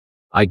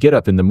 I get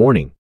up in the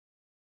morning.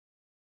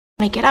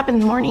 I get up in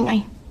the morning.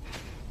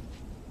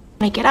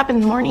 I get up in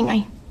the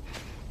morning.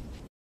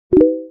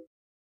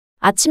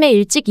 아침에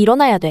일찍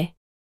일어나야 돼.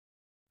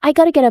 I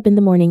gotta get up in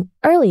the morning,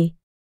 early.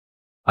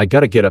 I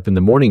gotta get up in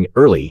the morning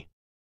early.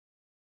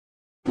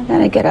 I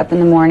gotta get up in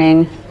the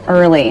morning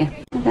early.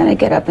 I gotta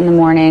get up in the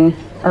morning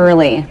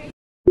early.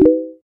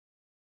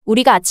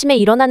 우리가 아침에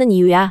일어나는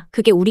이유야.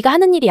 그게 우리가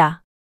하는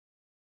일이야.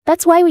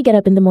 That's why we get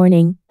up in the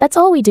morning. That's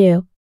all we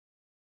do.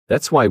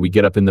 That's why we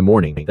get up in the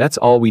morning. That's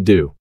all we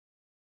do.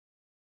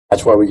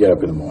 That's why we get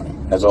up in the morning.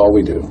 That's all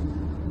we do.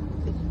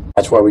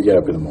 That's why we get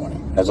up in the morning.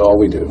 That's all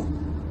we do.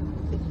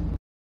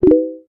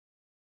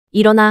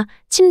 일어나,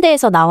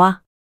 침대에서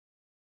나와.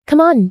 Come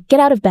on,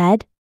 get out of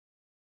bed.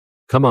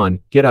 Come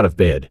on, get out of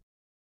bed.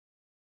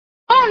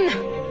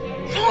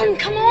 Son,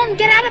 come on,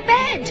 get out of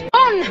bed.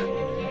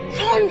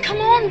 Son,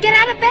 come on, get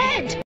out of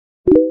bed.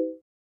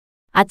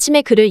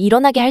 아침에 그를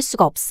일어나게 할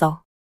수가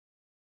없어.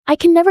 I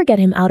can never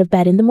get him out of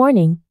bed in the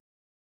morning.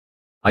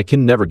 I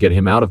can never get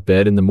him out of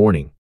bed in the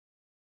morning.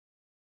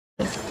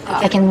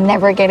 I can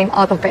never get him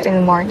out of bed in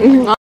the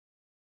morning.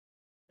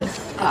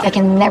 I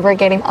can never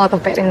get him out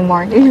of bed in the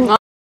morning.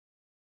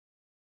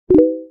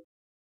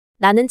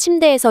 나는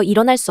침대에서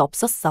일어날 수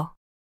없었어.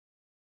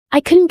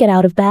 I couldn't get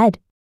out of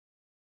bed.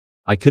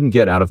 I couldn't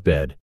get out of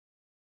bed.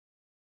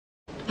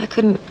 I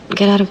couldn't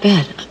get out of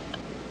bed.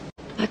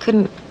 I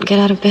couldn't get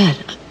out of bed.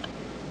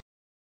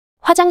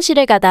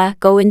 화장실을 가다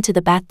go into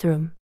the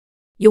bathroom.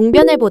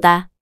 용변을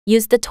보다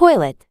use the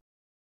toilet.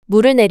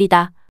 물을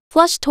내리다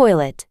flush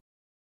toilet.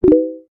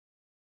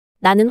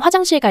 나는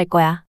화장실 갈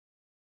거야.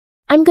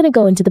 I'm gonna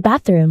go into the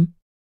bathroom.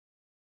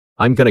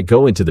 I'm gonna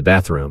go into the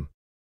bathroom.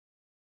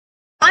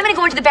 I'm gonna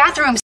go into the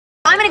bathroom.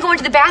 I'm gonna go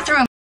into the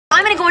bathroom.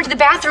 I'm gonna go into the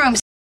bathroom.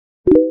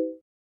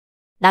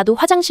 나도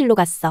화장실로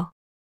갔어.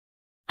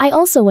 I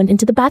also went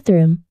into the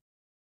bathroom.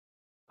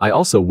 I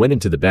also went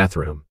into the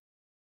bathroom.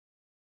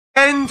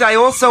 And I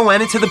also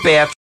went into the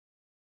bath.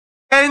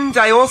 And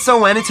I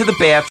also went into the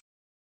bath.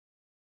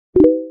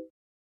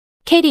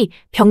 캐리,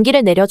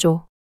 변기를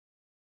내려줘.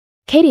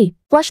 Katie,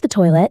 flush the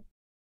toilet.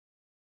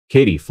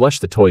 Katie, flush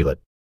the toilet.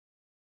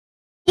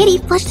 Katie,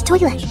 flush the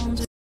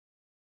toilet.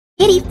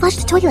 Katie, flush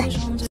the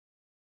toilet.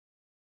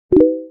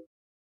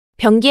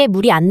 변기에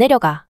물이 안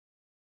내려가.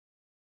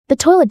 The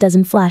toilet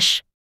doesn't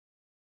flush.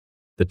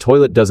 The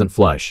toilet doesn't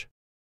flush.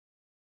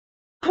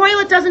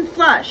 Toilet doesn't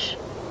flush.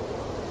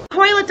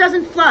 Toilet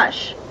doesn't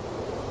flush.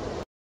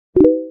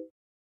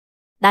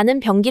 나는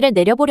변기를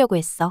내려보려고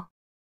했어.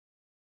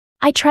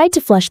 I tried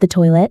to flush the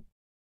toilet.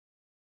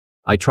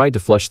 I tried to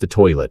flush the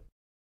toilet.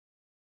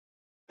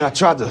 I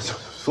tried to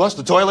flush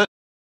the toilet.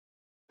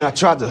 I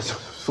tried to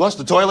flush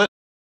the toilet.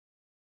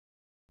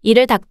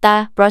 이를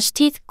닦다, brush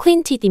teeth,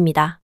 clean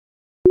teeth입니다.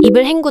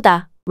 입을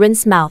헹구다,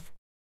 rinse mouth.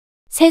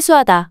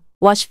 세수하다,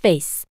 wash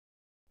face.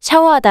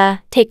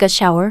 샤워하다, take a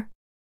shower.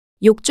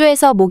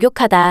 욕조에서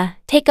목욕하다,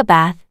 take a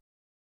bath.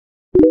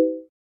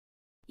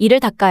 이를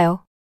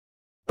닦아요.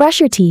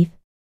 Brush your teeth.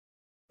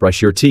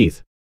 Brush your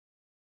teeth.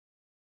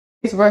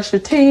 Please brush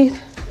your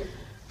teeth.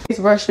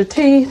 Please brush your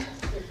teeth.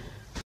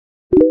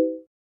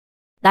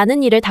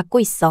 나는 이를 닦고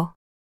있어.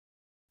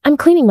 I'm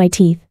cleaning my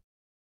teeth.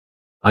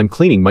 I'm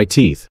cleaning my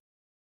teeth.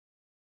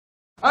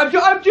 I'm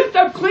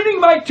cleaning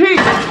my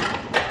teeth.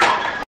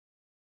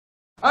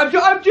 I'm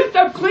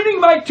cleaning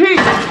my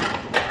teeth.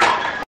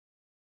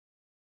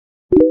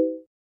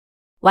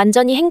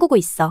 완전히 헹구고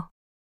있어.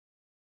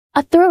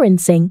 A thorough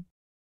rinsing.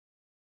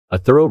 A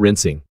thorough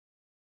rinsing.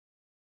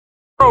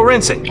 Thorough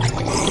rinsing.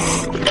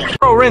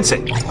 Thorough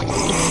rinsing.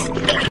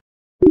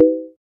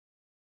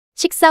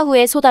 식사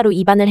후에 소다로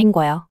입안을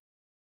헹궈요.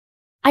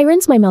 I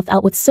rinse my mouth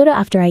out with soda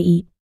after I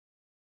eat.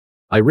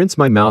 I rinse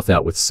my mouth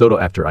out with soda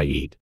after I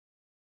eat.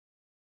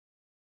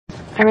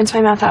 I rinse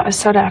my mouth out with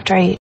soda after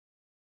I eat.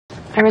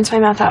 I rinse my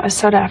mouth out with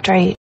soda after I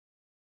eat.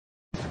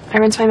 I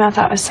rinse my mouth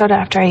out with soda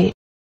after I eat.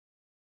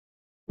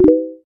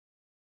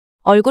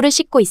 얼굴을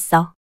씻고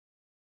있어.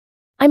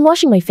 I'm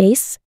washing my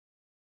face.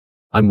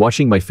 I'm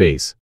washing my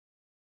face.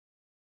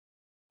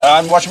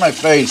 I'm washing my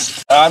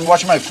face. I'm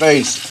washing my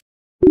face.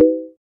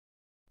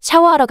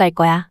 샤워하러 갈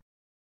거야.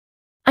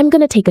 I'm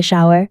gonna take a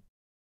shower.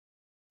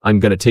 I'm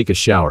gonna take a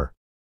shower.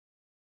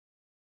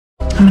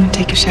 I'm gonna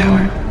take a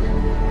shower.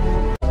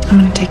 I'm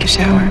gonna take a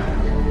shower.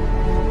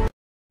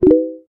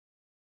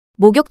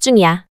 목욕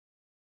중이야.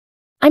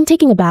 I'm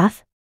taking a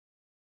bath.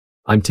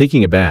 I'm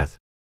taking a bath.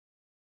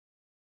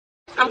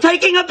 I'm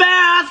taking a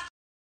bath.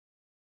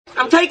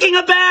 I'm taking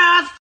a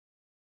bath.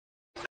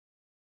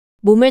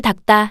 몸을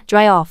닦다,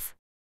 dry off.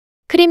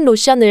 크림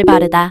로션을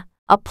바르다,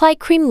 apply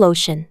cream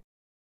lotion.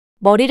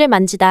 머리를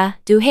만지다,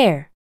 do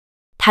hair.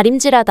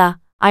 다림질하다,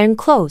 iron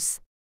clothes.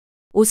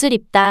 옷을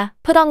입다,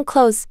 put on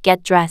clothes,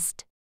 get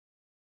dressed.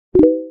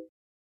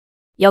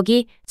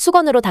 여기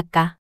수건으로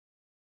닦아.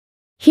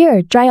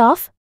 Here, dry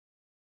off.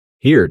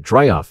 Here,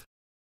 dry off.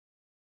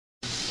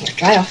 Here,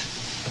 dry off.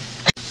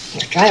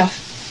 Here, dry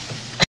off.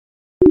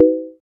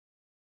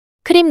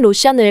 크림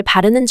로션을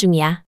바르는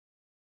중이야.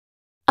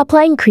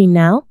 Applying cream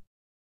now.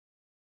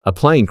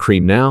 Applying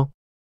cream now.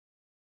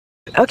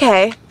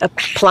 Okay,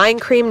 applying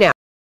cream now.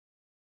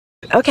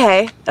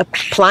 Okay,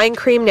 applying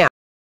cream now.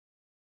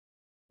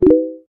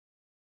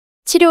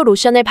 치료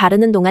로션을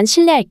바르는 동안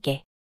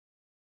실례할게.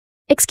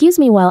 Excuse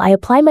me while I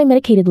apply my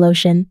medicated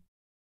lotion.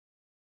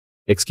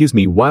 Excuse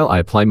me while I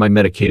apply my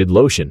medicated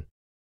lotion.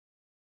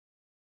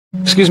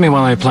 Excuse me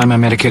while I apply my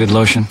medicated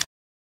lotion.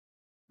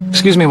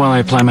 Excuse me while I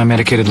apply my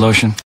medicated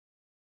lotion.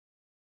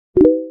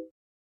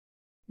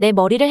 내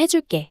머리를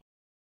해줄게.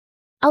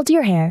 I'll do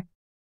your hair.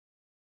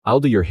 I'll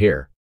do your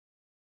hair.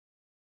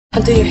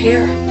 I'll do your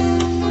hair.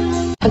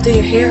 I'll do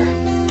your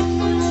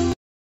hair.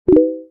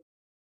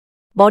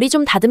 머리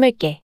좀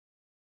다듬을게.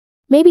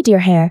 Maybe do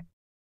your hair.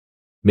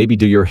 Maybe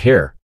do your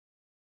hair.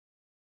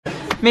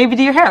 Maybe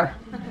do your hair.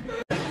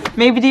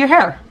 Maybe do your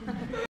hair.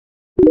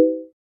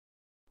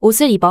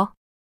 옷을 입어.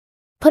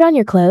 Put on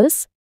your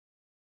clothes.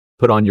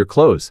 Put on your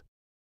clothes.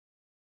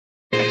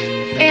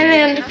 And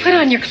then put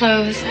on your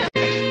clothes.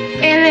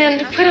 And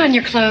then put on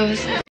your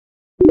clothes.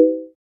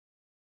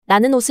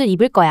 나는 옷을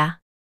입을 거야.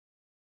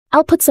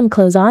 I'll put some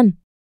clothes on.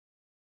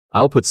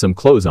 I'll put some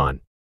clothes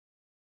on.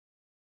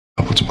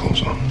 I'll put some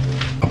clothes on.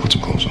 I'll put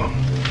some clothes on.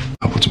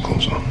 I'll put some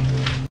clothes on.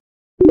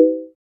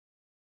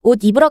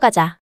 옷 입으러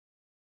가자.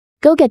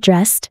 Go get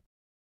dressed.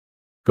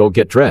 Go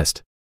get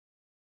dressed.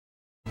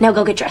 Now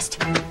go get dressed.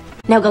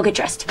 Now go get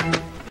dressed.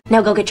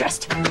 Now go get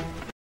dressed.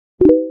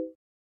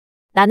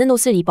 나는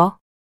옷을 입어.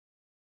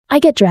 I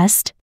get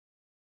dressed.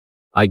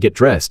 I get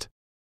dressed.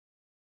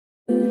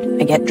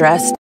 I get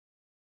dressed.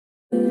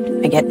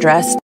 I get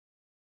dressed.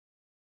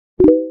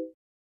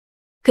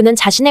 그는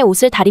자신의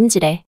옷을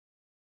다림질해.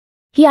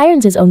 He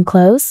irons his own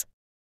clothes.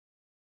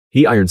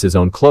 He irons his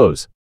own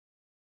clothes.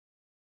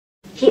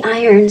 He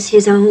irons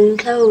his own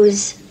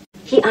clothes.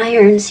 He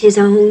irons his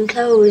own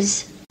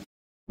clothes.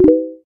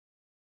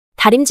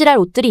 다림질할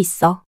옷들이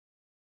있어.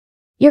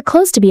 Your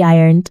clothes to be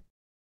ironed.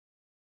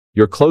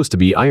 Your clothes to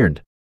be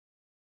ironed.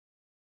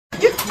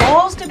 Your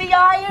clothes to be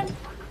ironed.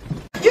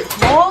 Your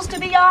clothes to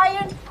be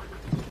ironed.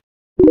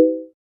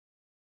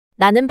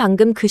 나는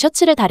방금 그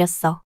셔츠를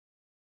다렸어.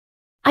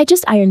 I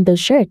just ironed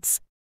those shirts.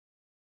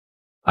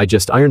 I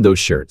just ironed those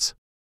shirts.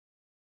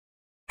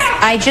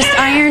 I just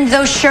ironed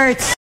those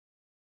shirts.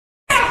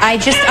 I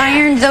just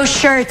ironed those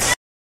shirts.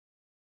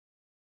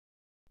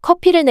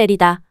 커피를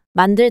내리다,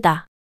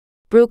 만들다.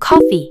 brew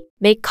coffee,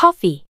 make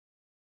coffee.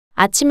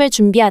 아침을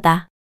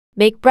준비하다.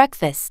 make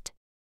breakfast.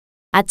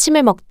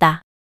 아침을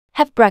먹다.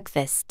 have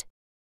breakfast.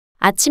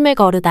 아침을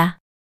거르다.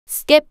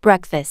 skip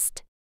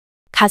breakfast.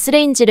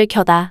 가스레인지를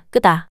켜다,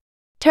 끄다.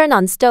 turn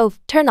on stove,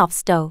 turn off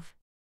stove.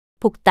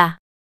 볶다.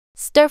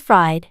 stir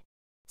fried.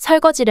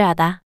 설거지를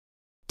하다.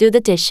 do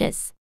the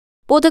dishes.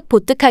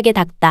 뽀득보득하게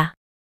닦다.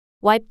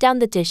 wipe down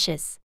the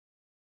dishes.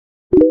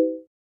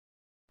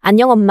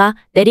 안녕 엄마,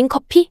 내린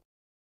커피?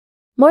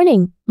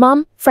 Morning,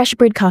 Mom. Fresh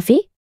brewed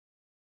coffee?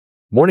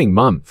 Morning,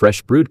 Mom.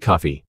 Fresh brewed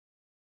coffee.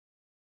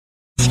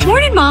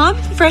 Morning, Mom.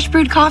 Fresh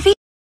brewed coffee.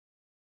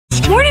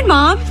 Morning,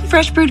 Mom.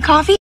 Fresh brewed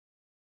coffee.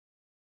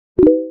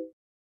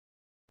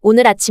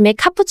 오늘 아침에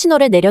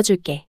카푸치노를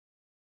내려줄게.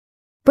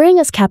 Bring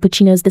us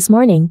cappuccinos this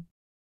morning.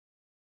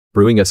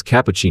 Brewing us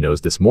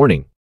cappuccinos this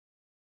morning.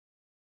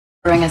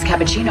 Bring us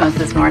cappuccinos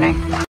this morning.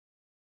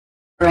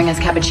 Bring us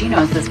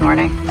cappuccinos this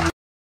morning.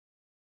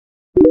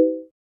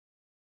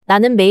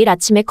 나는 매일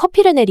아침에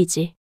커피를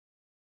내리지.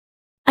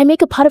 I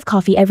make a pot of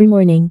coffee every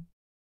morning.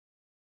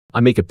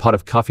 I make a pot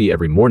of coffee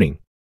every morning.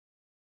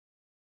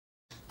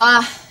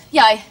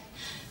 Yeah,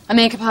 I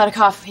make a pot of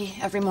coffee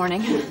every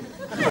morning.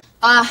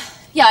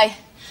 Yeah,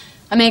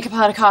 I make a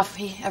pot of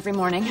coffee every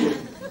morning.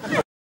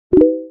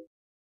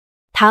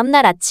 다음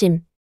날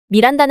아침,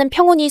 미란다는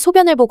평온히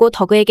소변을 보고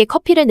더그에게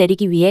커피를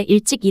내리기 위해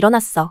일찍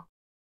일어났어.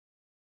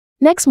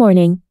 Next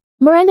morning,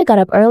 Miranda got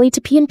up early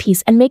to pee in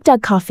peace and make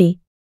Doug coffee.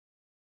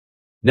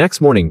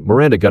 Next morning,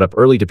 Miranda got up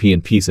early to pee in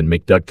peace and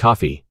make Doug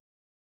coffee.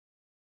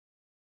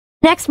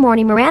 Next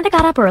morning, Miranda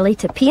got up early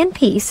to pee in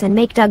peace and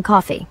make Doug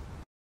coffee.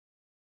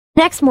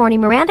 Next morning,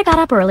 Miranda got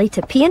up early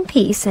to pee in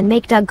peace and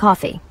make Doug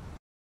coffee.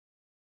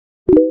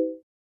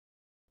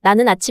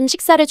 나는 아침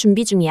식사를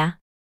준비 중이야.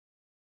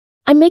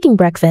 I'm making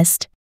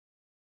breakfast.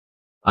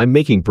 I'm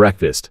making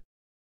breakfast.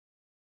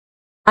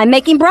 I'm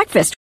making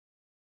breakfast.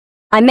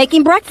 I'm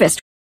making breakfast.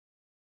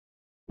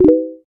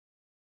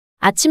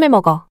 아침을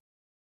먹어.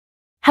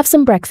 Have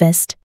some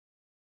breakfast.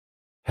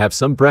 Have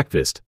some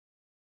breakfast.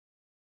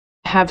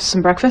 Have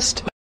some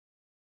breakfast.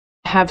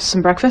 Have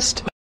some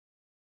breakfast.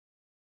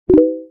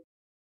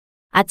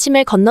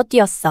 아침을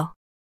건너뛰었어.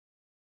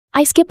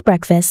 I skipped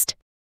breakfast.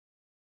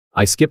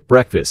 I skipped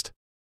breakfast.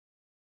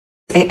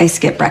 I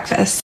skip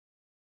breakfast.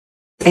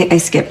 I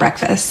skip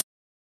breakfast.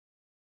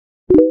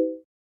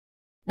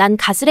 난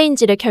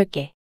가스레인지를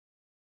켤게.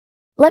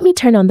 Let me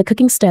turn on the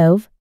cooking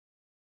stove.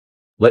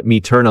 Let me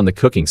turn on the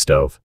cooking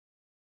stove.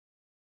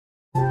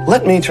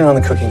 Let me turn on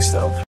the cooking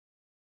stove.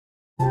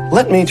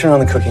 Let me turn on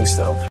the cooking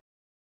stove.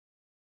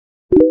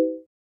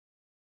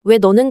 왜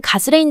너는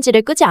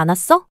가스레인지를 끄지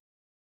않았어?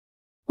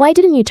 Why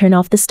didn't you turn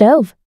off the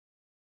stove?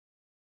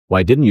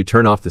 Why didn't you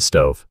turn off the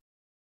stove?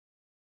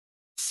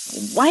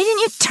 Why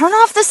didn't you turn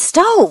off the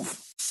stove?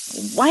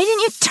 Why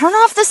didn't you turn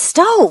off the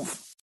stove?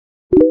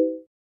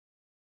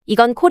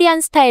 이건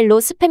코리안 스타일로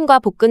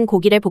스팸과 볶은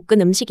고기를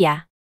볶은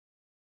음식이야.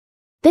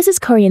 This is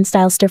Korean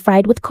style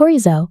stir-fried with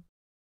chorizo.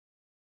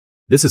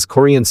 This is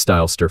Korean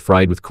style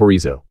stir-fried with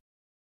chorizo.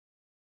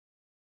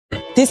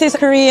 This is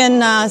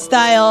Korean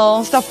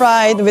style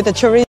stir-fried with the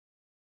chorizo.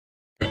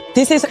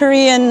 This is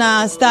Korean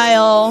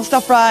style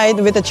stir-fried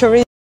with the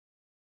chorizo.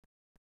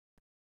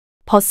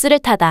 버스를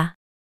타다.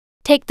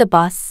 Take the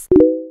bus.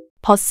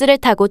 버스를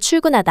타고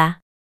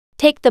출근하다.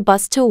 Take the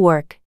bus to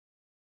work.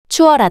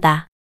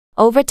 추월하다.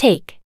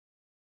 Overtake.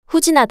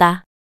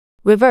 후진하다.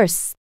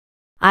 Reverse.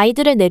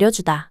 아이들을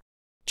내려주다.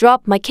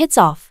 Drop my kids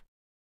off.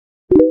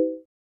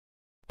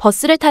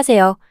 버스를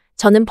타세요.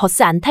 저는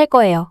버스 안 탈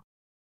거예요.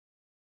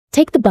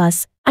 Take the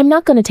bus. I'm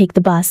not gonna take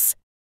the bus.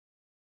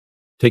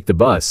 Take the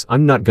bus.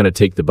 I'm not gonna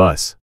take the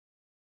bus.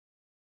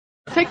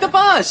 Take the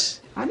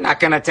bus. I'm not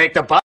gonna take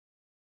the bus.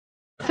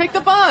 Take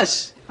the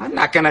bus. I'm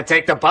not gonna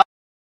take the bus.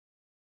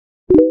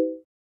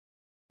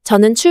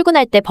 저는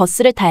출근할 때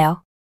버스를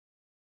타요.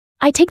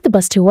 I take the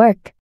bus to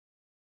work.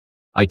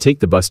 I take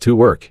the bus to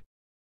work.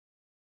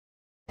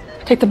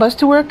 Take the bus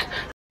to work.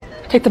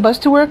 Take the bus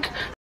to work.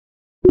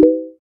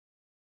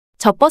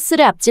 저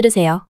버스를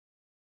앞지르세요.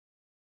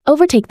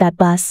 Overtake that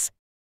bus.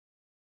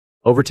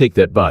 Overtake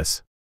that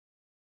bus.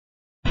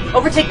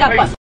 Overtake that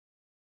bus.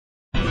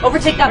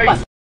 Overtake that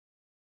bus.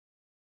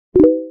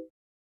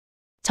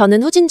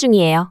 저는 후진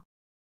중이에요.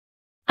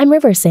 I'm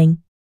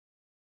reversing.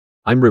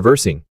 I'm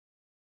reversing.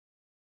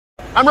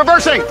 I'm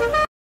reversing.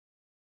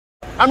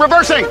 I'm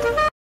reversing.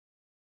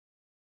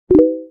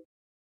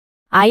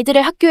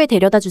 아이들을 학교에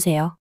데려다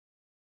주세요.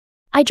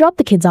 I drop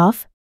the kids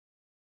off.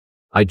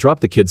 I drop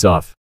the kids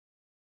off.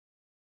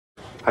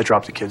 I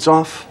drop the kids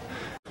off.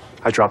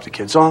 I drop the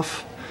kids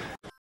off.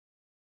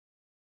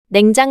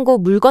 냉장고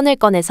물건을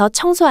꺼내서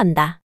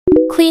청소한다.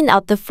 Clean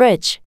out the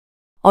fridge.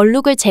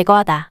 얼룩을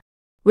제거하다.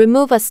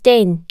 Remove a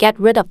stain. Get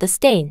rid of the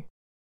stain.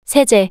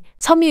 세제,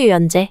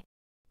 섬유유연제.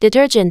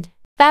 Detergent,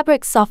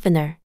 fabric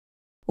softener.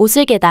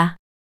 옷을 개다.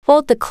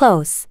 Fold the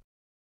clothes.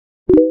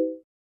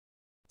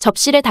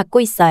 접시를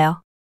닦고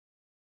있어요.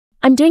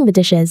 I'm doing the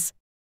dishes.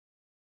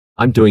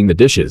 I'm doing the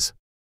dishes.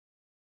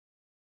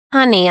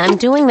 Honey, I'm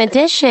doing the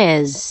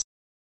dishes.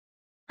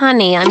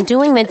 Honey, I'm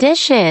doing the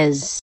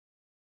dishes.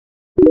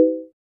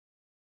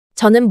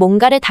 저는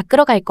뭔가를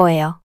닦으러 갈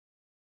거예요.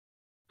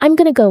 I'm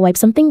gonna go wipe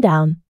something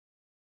down.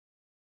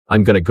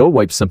 I'm gonna go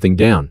wipe something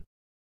down.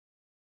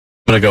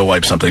 I'm gonna go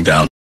wipe something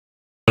down.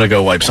 I'm gonna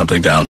go wipe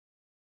something down.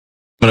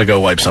 I'm gonna go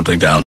wipe something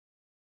down.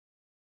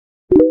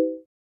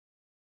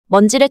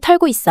 먼지를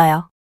털고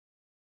있어요.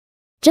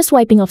 Just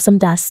wiping off some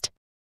dust.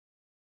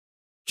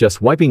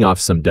 Just wiping off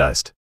some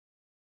dust.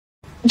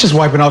 Just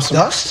wiping off some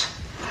dust.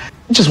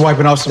 Just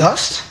wiping off some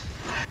dust.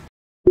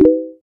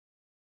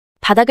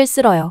 바닥을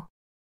쓸어요.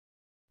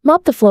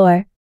 Mop the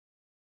floor.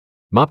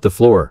 Mop the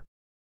floor.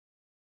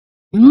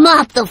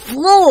 Mop the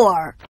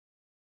floor.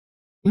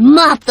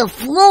 Mop the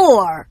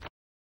floor.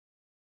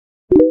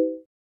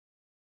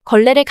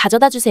 걸레를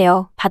가져다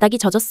주세요. 바닥이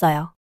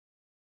젖었어요.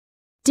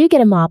 Do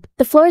get a mop,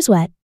 the floor's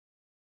wet.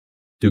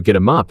 Do get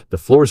a mop,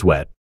 the floor's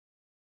wet.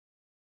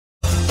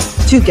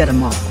 Do get a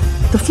mop,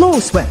 the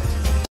floor's wet.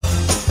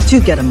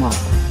 Do get a mop,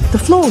 the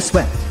floor's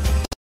wet.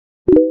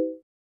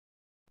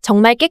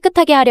 정말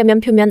깨끗하게 하려면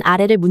표면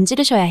아래를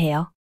문지르셔야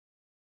해요.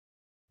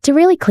 To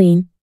really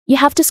clean, you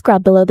have to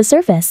scrub below the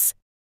surface.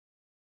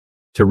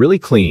 To really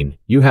clean,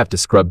 you have to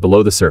scrub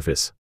below the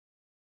surface.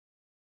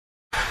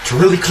 To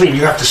really clean,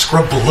 you have to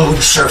scrub below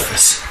the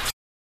surface.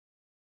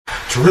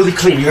 To really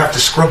clean, you have to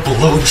scrub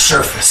below the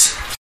surface.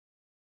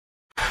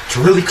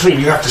 To really clean,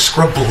 you have to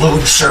scrub below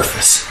the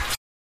surface.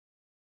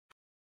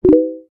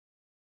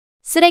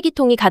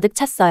 쓰레기통이 가득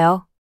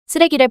찼어요.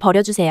 쓰레기를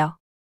버려주세요.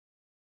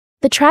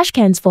 The trash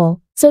can's full,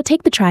 so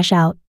take the trash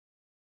out.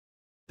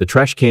 The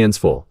trash can's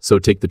full, so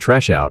take the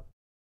trash out.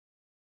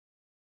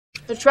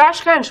 The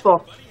trash can's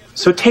full.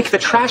 So take the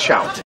trash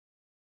out.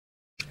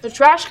 The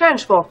trash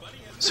can's full.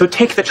 So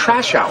take the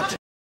trash out.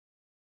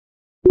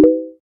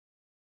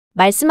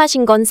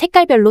 말씀하신 건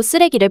색깔별로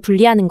쓰레기를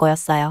분리하는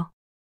거였어요.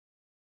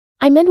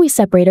 I meant we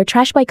separate our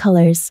trash by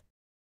colors.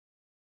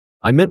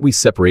 I meant we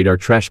separate our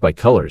trash by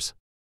colors.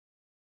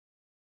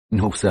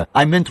 No, sir.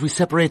 I meant we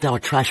separate our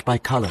trash by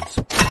colors.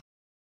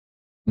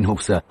 No,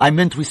 sir. I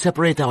meant we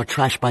separate our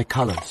trash by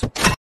colors.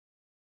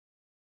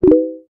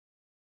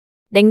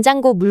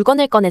 냉장고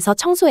물건을 꺼내서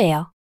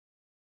청소해요.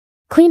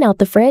 Clean out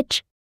the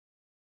fridge.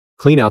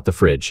 Clean out the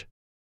fridge.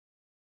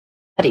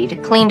 Eddie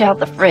cleaned out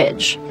the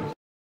fridge.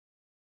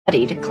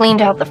 Eddie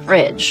cleaned out the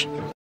fridge.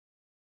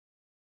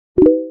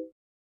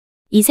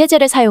 이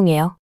세제를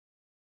사용해요.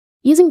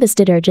 Using this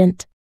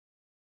detergent.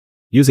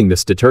 Using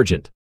this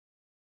detergent.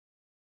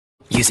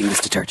 Using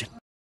this detergent.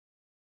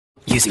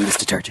 Using this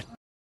detergent.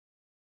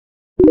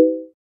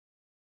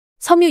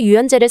 섬유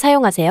유연제를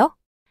사용하세요?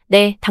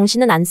 네,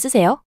 당신은 안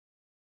쓰세요?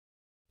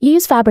 You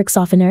use fabric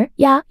softener,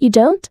 yeah, you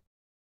don't?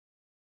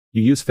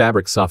 You use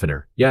fabric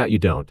softener. Yeah, you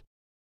don't.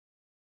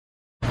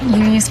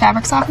 You use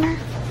fabric softener?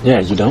 Yeah,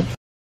 you don't?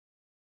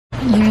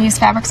 You use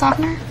fabric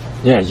softener?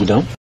 Yeah, you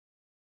don't?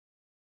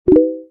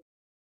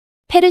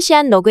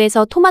 페르시안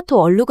러그에서 토마토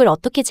얼룩을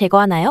어떻게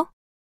제거하나요?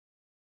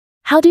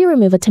 How do you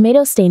remove a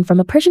tomato stain from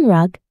a Persian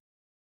rug?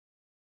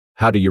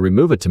 How do you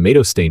remove a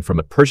tomato stain from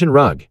a Persian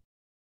rug?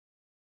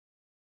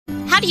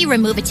 How do you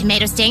remove a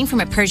tomato stain from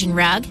a Persian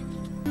rug?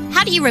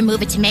 How do you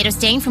remove a tomato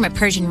stain from a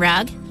Persian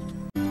rug?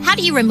 How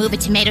do you remove a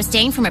tomato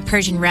stain from a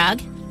Persian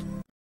rug?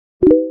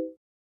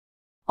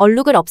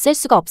 얼룩을 없앨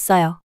수가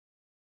없어요.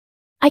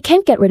 I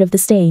can't get rid of the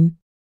stain.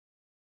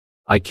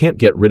 I can't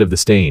get rid of the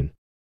stain.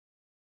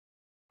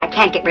 I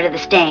can't get rid of the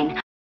stain.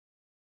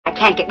 I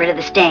can't get rid of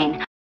the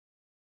stain.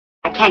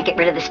 I can't get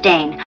rid of the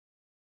stain.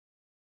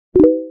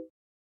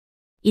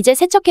 이제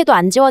세척해도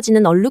안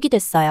지워지는 얼룩이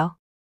됐어요.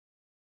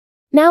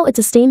 Now it's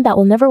a stain that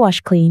will never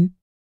wash clean.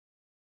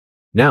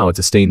 Now it's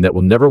a stain that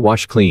will never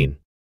wash clean.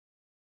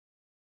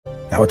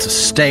 Now it's a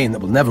stain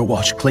that will never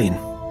wash clean.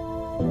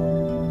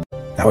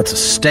 Now it's a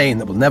stain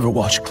that will never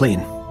wash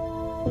clean.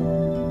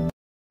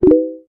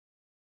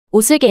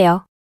 옷을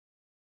개요.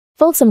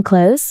 Fold some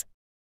clothes.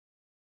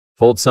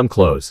 Fold some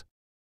clothes.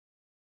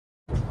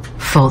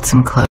 Fold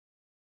some clothes.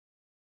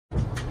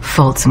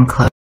 Fold some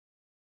clothes.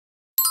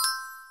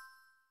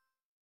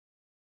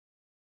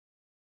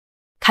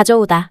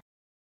 가져오다.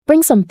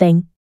 Bring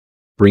something.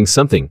 Bring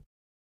something.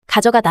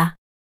 가져가다.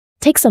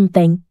 Take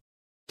something.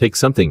 Take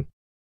something.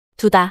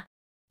 두다.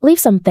 Leave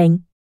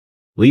something.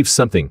 Leave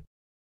something.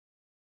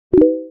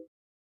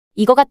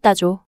 이거 갖다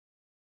줘.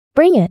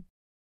 Bring it.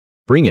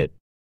 Bring it.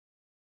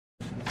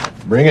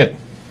 Bring it.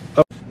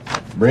 Up.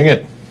 Bring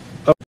it.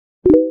 Up.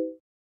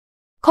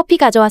 커피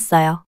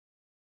가져왔어요.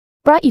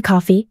 Brought you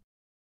coffee.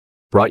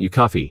 Brought you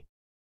coffee.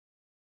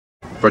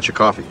 Brought you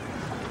coffee.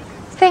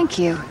 Thank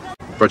you.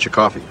 Brought you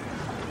coffee.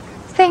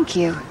 Thank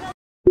you.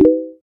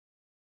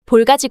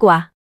 볼 가지고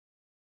와.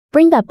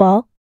 Bring that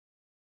ball.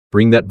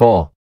 Bring that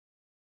ball.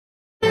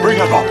 Bring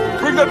that ball.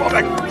 Bring that ball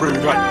back. Bring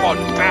that ball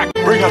back.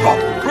 Bring that ball.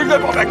 Bring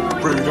that ball back.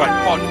 Bring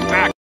that ball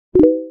back.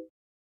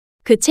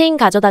 그 체인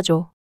가져다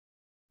줘.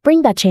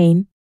 Bring that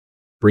chain.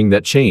 Bring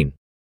that chain.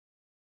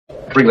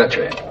 Bring that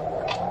chain.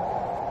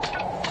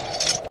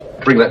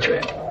 Bring that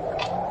chain.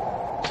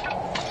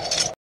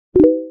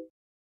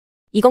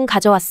 이건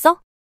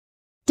가져왔어?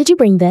 Did you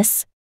bring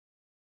this?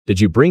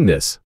 Did you bring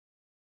this?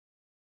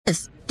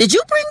 Did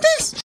you bring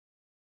this?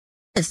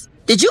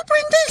 Did you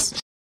bring this?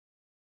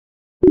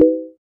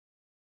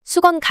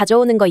 수건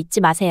가져오는 거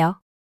잊지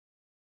마세요.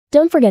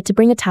 Don't forget to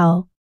bring a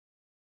towel.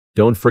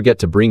 Don't forget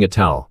to bring a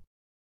towel.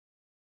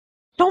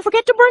 Don't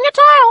forget to bring a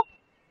towel.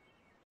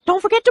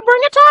 Don't forget to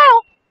bring a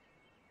towel.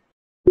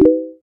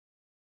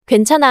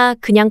 괜찮아,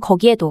 그냥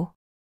거기에 둬.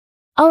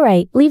 All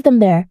right, leave them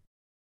there.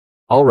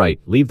 All right,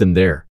 leave them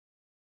there.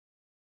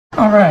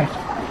 All right,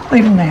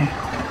 leave them there.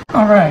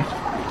 All right,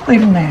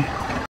 leave them there.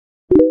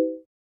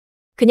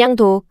 그냥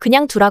둬,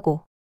 그냥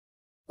두라고.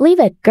 Leave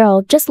it,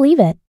 girl, just leave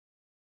it.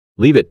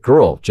 Leave it,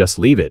 girl, just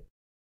leave it.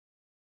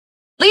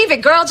 Leave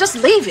it, girl,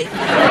 just leave it.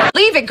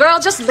 Leave it, girl,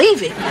 just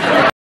leave it.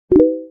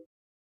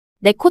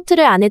 내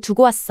코트를 안에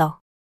두고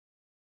왔어.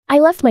 I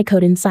left my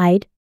coat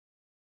inside.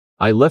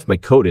 I left my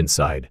coat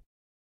inside.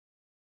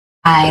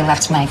 I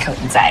left my coat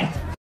inside.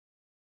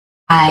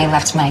 I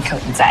left my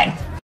coat inside.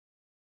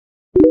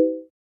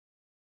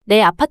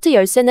 내 아파트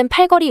열쇠는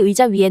팔걸이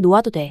의자 위에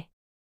놓아도 돼.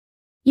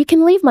 You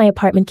can leave my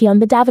apartment key on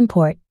the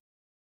Davenport.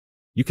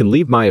 You can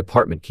leave my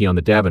apartment key on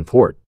the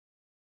Davenport.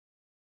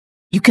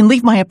 You can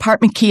leave my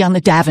apartment key on the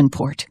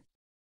Davenport.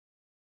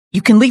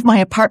 You can leave my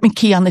apartment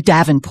key on the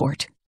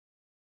Davenport.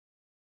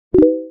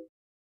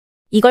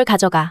 이걸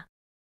가져가.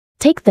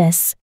 Take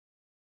this.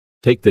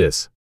 Take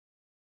this.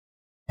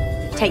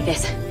 Take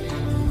this.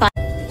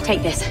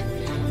 Take this.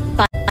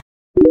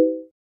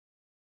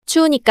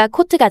 추우니까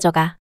코트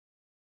가져가.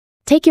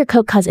 Take your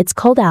coat cause it's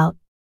cold out.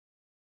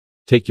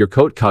 Take your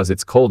coat cause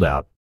it's cold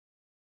out.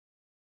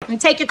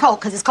 Take your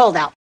coat because it's cold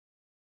out.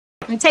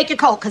 Take your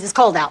coat because it's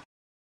cold out.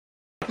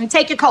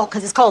 Take your coat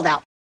because it's cold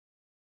out.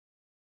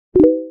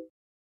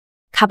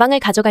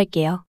 가방을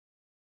가져갈게요.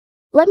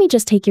 Let me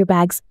just take your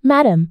bags,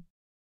 madam.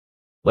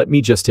 Let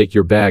me just take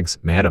your bags,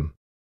 madam.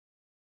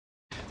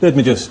 Let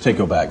me just take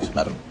your bags,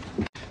 madam.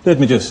 Let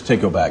me just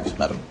take your bags,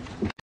 madam.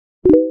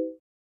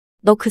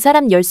 너 그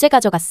사람 열쇠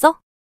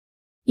가져갔어?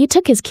 You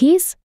took his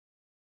keys?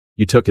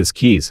 You took his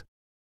keys.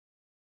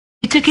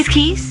 You took his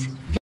keys?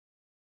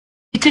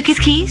 You took his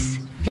keys?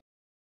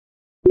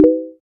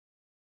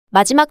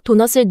 마지막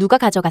도넛을 누가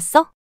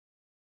가져갔어?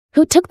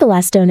 Who took the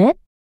last donut?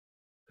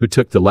 Who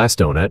took the last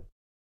donut?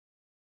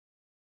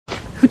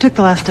 Who took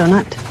the last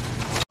donut?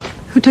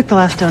 Who took the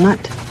last donut?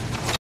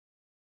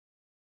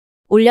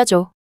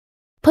 올려줘.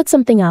 Put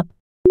something up.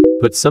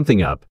 Put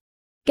something up.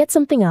 Get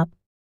something up.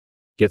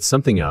 Get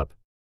something up.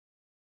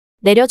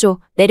 내려줘.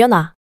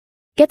 내려놔.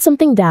 Get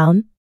something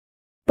down.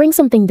 Bring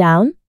something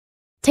down.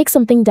 Take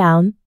something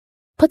down.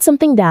 Put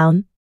something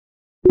down.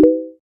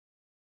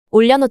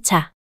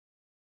 올려놓자.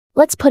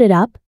 Let's put it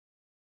up.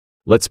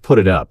 Let's put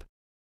it up.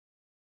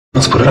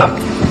 Let's put it up.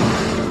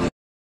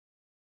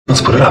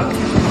 Let's put it up.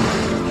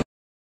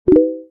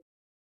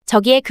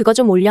 저기에 그거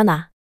좀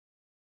올려놔.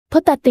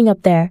 Put that thing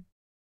up there.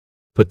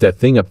 Put that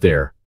thing up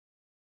there.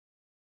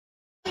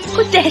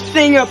 Put that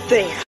thing up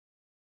there.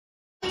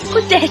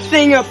 Put that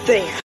thing up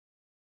there.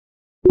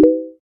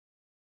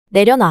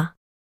 내려놔.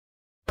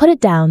 Put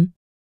it down.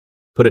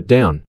 Put it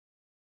down.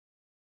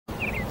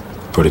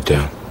 Put it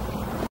down.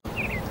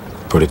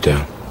 Put it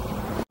down.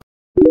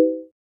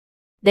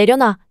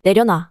 내려놔.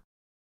 내려놔.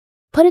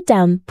 Put it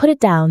down. Put it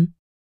down.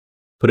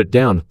 Put it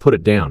down. Put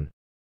it down.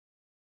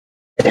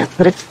 Put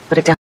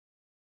it down.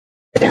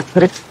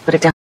 Put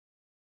it down.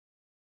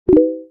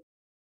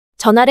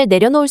 전화를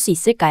내려놓을 수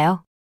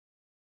있을까요?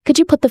 Could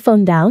you put the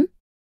phone down?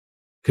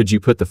 Could you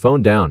put the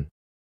phone down?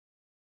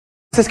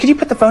 Says, could you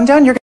put the phone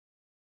down?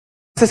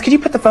 Says, could you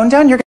put the phone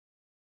down?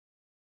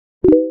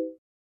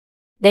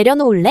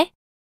 내려놓을래?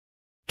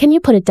 Can you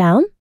put it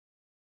down?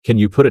 Can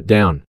you put it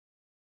down?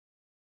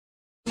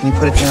 Can you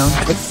put it down?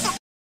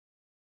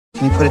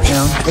 Can you put it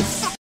down?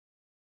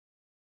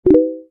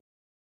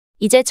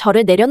 이제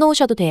저를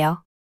내려놓으셔도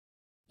돼요.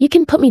 You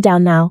can put me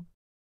down now.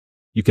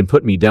 You can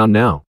put me down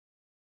now.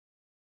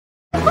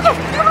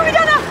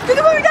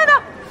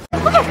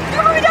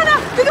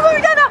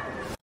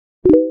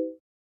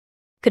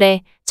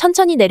 그래,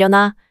 천천히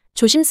내려놔.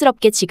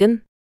 조심스럽게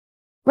지금.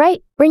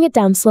 Right, bring it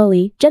down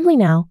slowly, gently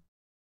now.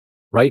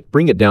 Right,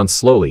 bring it down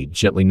slowly,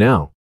 gently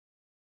now.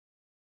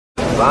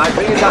 Right,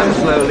 bring it down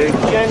slowly,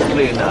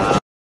 gently now.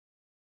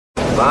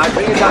 Right,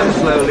 bring it down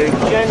slowly,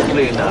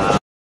 gently now.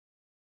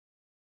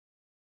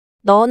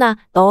 넣어놔,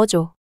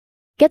 넣어줘.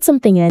 Get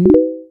something in.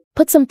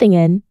 Put something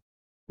in.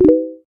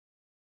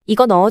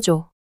 이거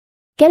넣어줘.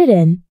 Get it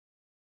in.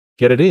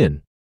 Get it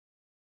in.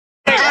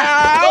 Get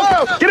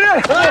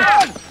it!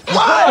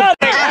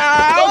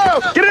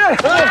 Get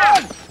it!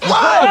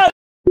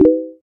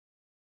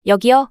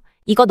 여기요,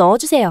 이거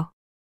넣어주세요.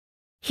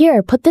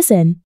 Here, put this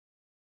in.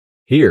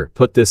 Here,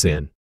 put this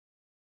in.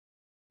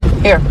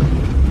 Here,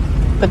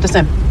 put this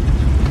in.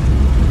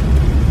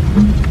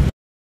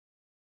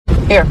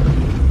 Here,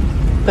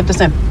 put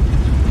this in.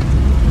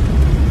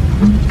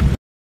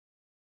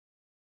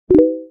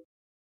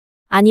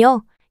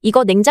 아니요,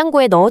 이거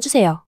냉장고에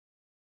넣어주세요.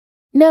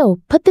 No,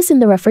 put this in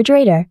the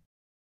refrigerator.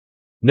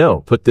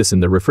 No, put this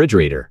in the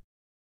refrigerator.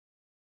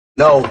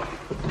 No,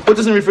 put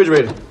this in the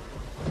refrigerator.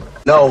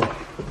 No,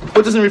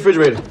 put this in the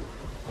refrigerator.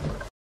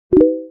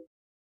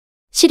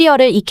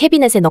 시리얼을 이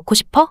캐비넷에 넣고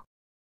싶어?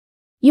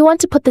 You want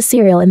to put the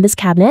cereal in this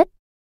cabinet?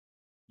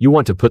 You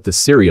want to put the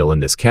cereal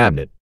in this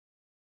cabinet.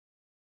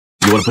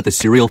 You want to put the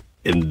cereal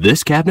in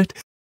this cabinet?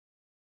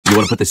 You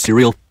want to put the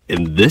cereal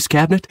in this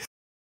cabinet?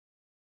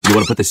 You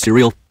want to put the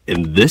cereal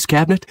in this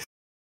cabinet?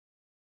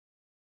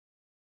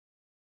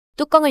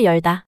 뚜껑을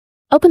열다.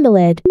 Open the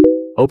lid.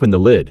 Open the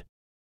lid.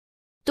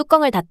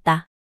 뚜껑을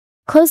닫다.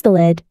 Close the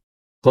lid.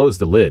 Close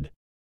the lid.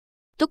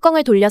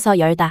 뚜껑을 돌려서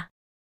열다.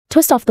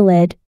 Twist off the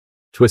lid.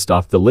 Twist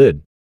off the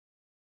lid.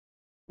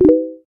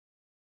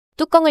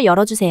 뚜껑을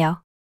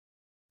열어주세요.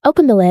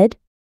 Open the lid.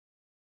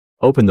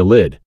 Open the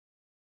lid.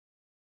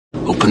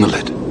 Open the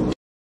lid.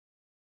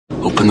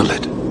 Open the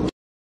lid.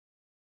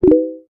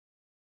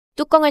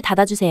 뚜껑을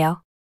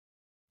닫아주세요.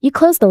 You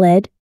close the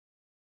lid.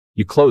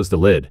 You close the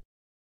lid.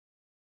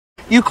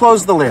 You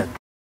close the lid.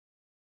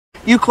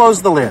 You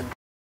close the lid.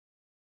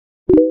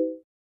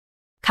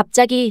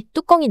 갑자기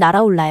뚜껑이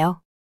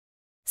날아올라요.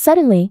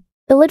 Suddenly,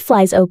 the lid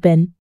flies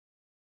open.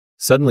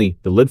 Suddenly,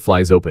 the lid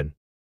flies open.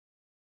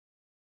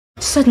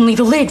 Suddenly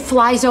the lid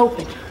flies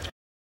open.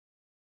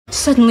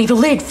 Suddenly the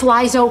lid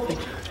flies open.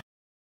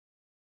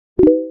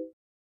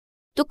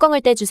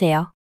 뚜껑을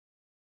떼주세요.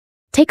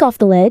 Take off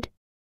the lid.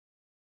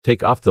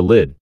 Take off the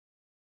lid.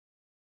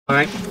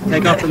 Alright,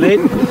 take off the lid.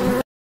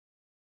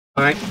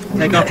 Alright,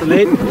 take off the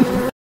lid.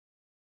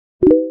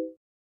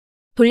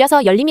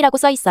 돌려서 열림이라고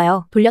써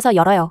있어요. 돌려서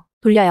열어요.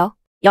 돌려요.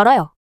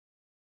 열어요.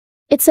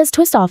 It says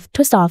twist off,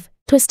 twist off,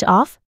 twist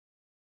off.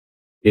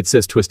 It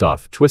says twist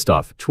off, twist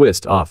off,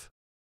 twist off.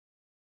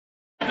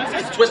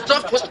 Twist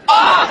off, twist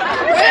off!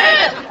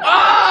 Twist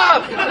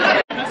off!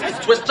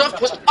 Twist off,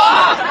 twist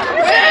off!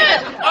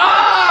 Twist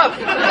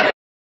off!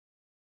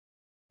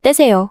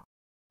 떼세요.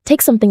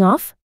 Take something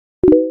off.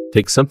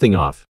 Take something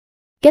off.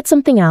 Get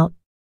something out.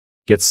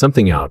 Get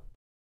something out.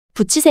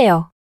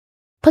 붙이세요.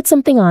 Put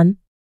something on.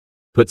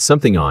 Put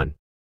something on.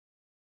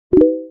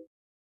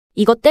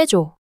 이거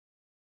떼줘.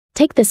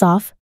 Take this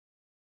off.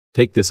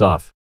 Take this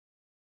off.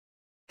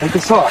 Take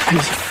this off.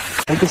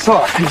 Take this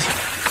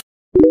off.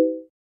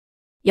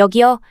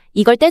 여기요.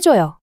 이걸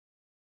떼줘요.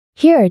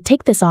 Here,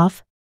 take this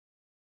off.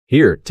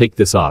 Here, take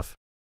this off.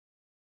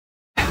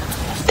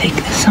 Take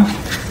this off.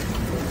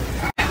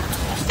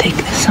 Take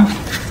this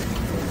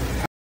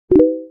off.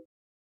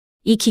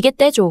 이 기계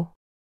떼줘.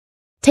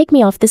 Take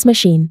me off this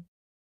machine.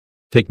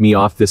 Take me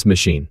off this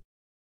machine.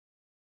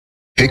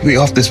 Take me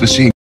off this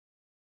machine.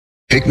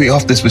 Take me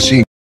off this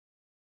machine.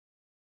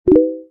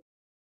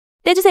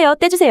 떼주세요.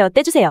 떼주세요.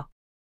 떼주세요.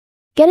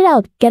 Get it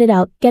out, get it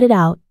out, get it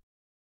out.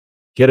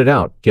 Get it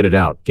out, get it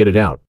out, get it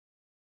out.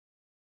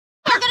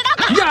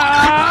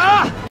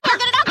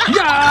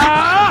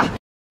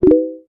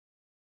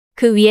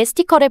 그 위에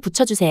스티커를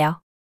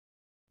붙여주세요.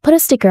 Put a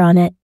sticker on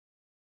it.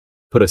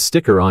 Put a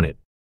sticker on it.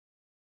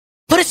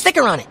 Put a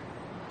sticker on it.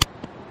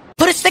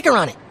 Put a sticker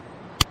on it.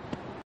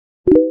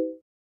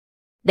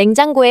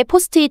 냉장고에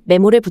포스트잇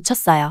메모를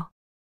붙였어요.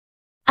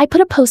 I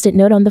put a post-it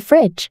note on the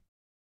fridge.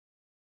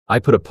 I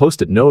put a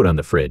post-it note on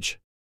the fridge.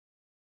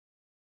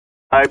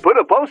 I put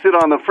a post-it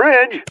on the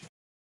fridge.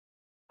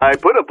 I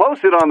put a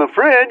post-it on the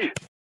fridge.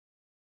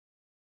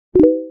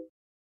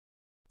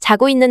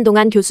 자고 있는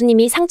동안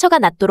교수님이 상처가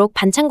낫도록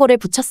반창고를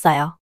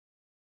붙였어요.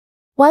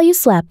 While you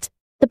slept,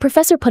 the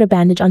professor put a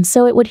bandage on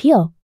so it would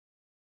heal.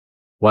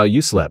 While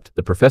you slept,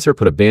 the professor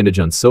put a bandage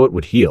on so it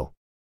would heal.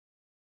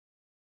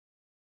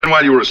 And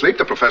while you were asleep,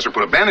 the professor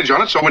put a bandage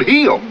on it so it would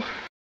heal.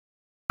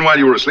 And while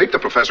you were asleep, the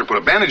professor put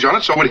a bandage on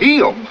it so it would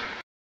heal.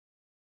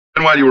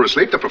 And while you were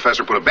asleep, the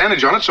professor put a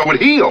bandage on it so it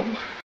would heal.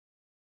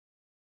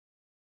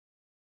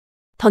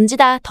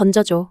 던지다,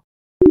 던져줘.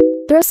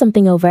 Throw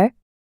something over.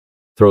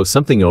 Throw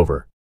something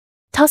over.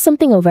 Toss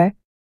something over.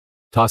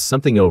 Toss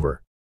something over.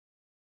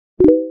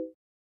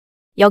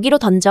 여기로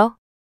던져.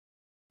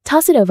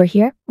 Toss it over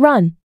here.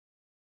 Run.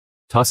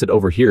 Toss it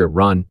over here,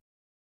 run.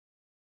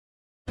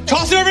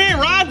 Toss it over here,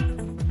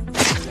 Ron!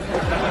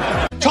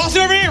 Toss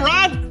it over here,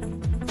 Ron!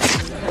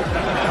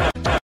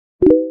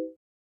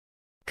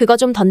 그거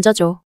좀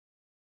던져줘.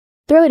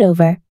 Throw it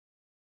over.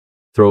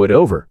 Throw it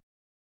over.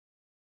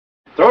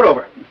 Throw it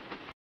over.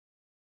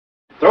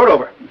 Throw it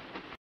over.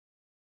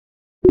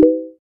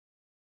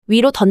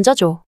 위로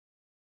던져줘.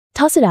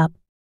 Toss it up.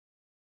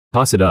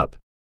 Toss it up.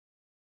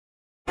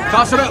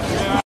 Toss it up!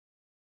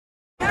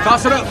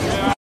 Toss it up!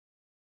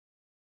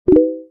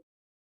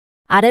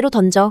 아래로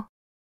던져.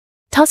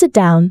 Toss it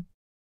down.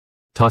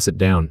 Toss it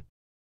down.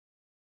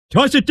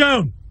 Toss it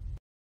down!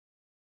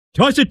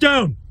 Toss it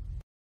down!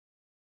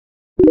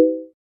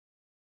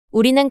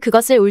 우리는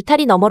그것을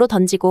울타리 너머로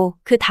던지고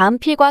그 다음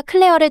필과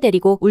클레어를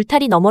데리고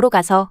울타리 너머로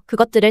가서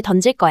그것들을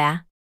던질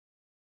거야.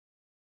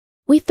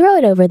 We throw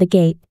it over the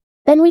gate.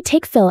 Then we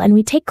take Phil and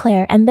we take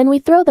Claire and then we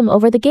throw them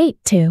over the gate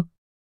too.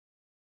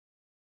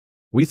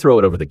 We throw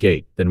it over the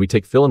gate, then we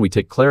take Phil and we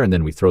take Claire and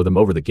then we throw them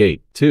over the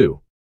gate, too.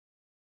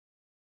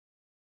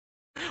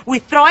 We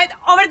throw it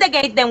over the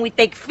gate, then we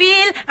take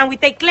Phil and we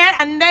take Claire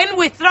and then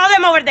we throw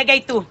them over the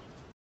gate too.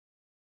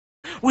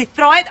 We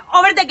throw it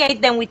over the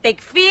gate, then we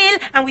take Phil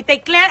and we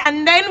take Claire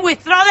and then we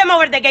throw them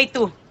over the gate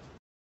too.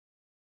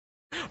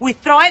 We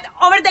throw it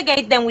over the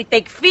gate, then we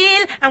take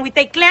Phil and we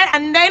take Claire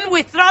and then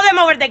we throw them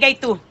over the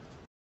gate too.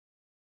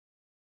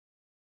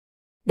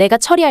 내가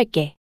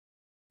처리할게.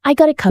 I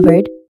got it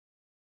covered.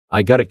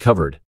 I got it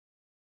covered.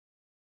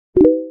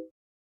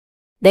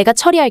 내가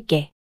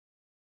처리할게.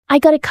 I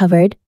got it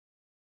covered.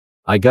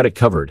 I got it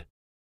covered.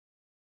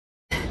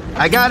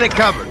 I got it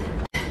covered.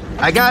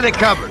 I got it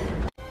covered.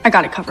 I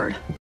got it covered.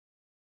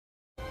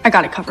 I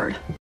got it covered.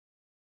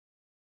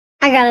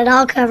 I got it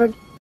all covered.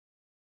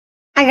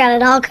 I got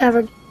it all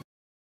covered.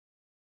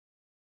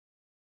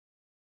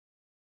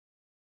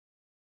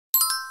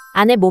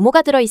 안에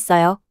뭐뭐가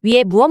들어있어요.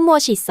 위에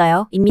무엇이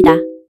있어요. 입니다.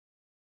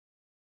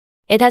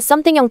 It has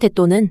something 형태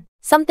또는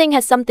something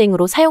has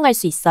something으로 사용할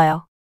수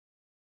있어요.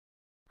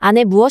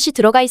 안에 무엇이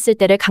들어가 있을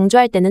때를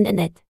강조할 때는 in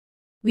it.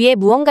 위에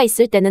무언가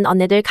있을 때는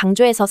on it을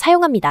강조해서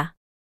사용합니다.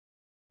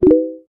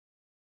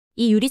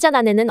 이 유리잔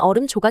안에는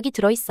얼음 조각이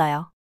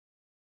들어있어요.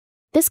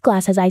 This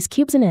glass has ice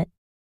cubes in it.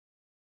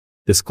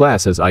 This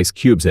glass has ice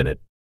cubes in it.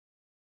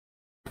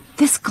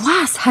 This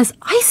glass has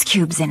ice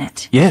cubes in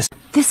it. Yes.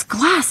 This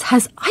glass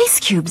has ice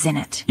cubes in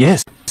it.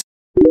 Yes.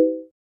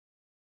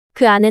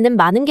 그 안에는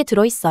많은 게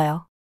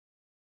들어있어요.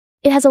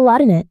 It has a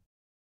lot in it.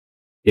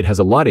 It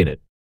has a lot in it.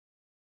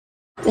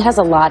 It has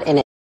a lot in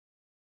it.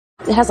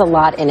 It has a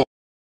lot in it.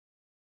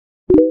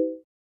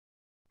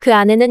 그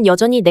안에는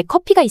여전히 내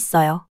커피가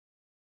있어요.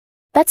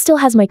 That still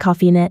has my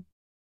coffee in it.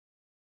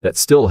 That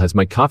still has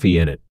my coffee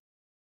in it.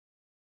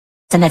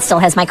 And that still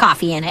has my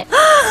coffee in it.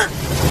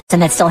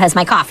 And that still has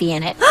my coffee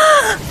in it.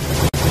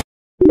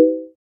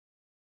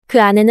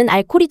 그 안에는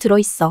알코올이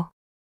들어있어.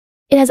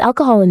 It has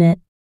alcohol in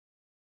it.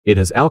 It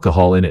has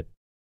alcohol in it.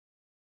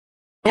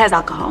 It has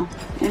alcohol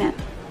in it.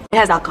 It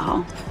has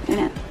alcohol in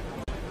it.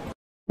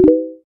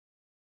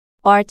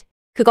 Bart,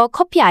 그거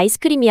커피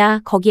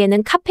아이스크림이야.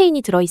 거기에는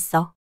카페인이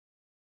들어있어.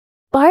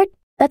 Bart,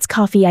 that's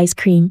coffee ice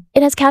cream.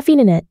 It has caffeine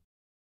in it.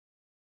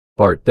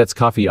 Bart, that's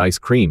coffee ice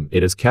cream.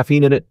 It has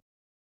caffeine in it.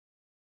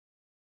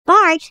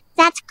 Bart,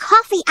 that's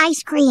coffee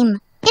ice cream.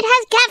 It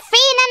has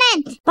caffeine in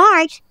it.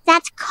 Bart,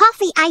 that's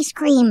coffee ice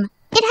cream.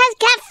 It has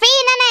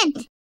caffeine in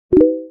it.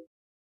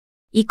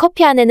 이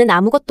커피 안에는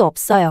아무것도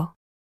없어요.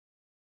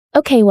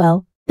 Okay,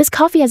 well, this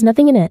coffee has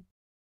nothing in it.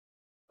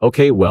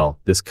 Okay, well,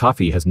 this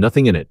coffee has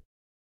nothing in it.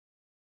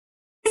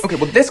 Okay,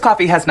 well, this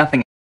coffee has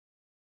nothing.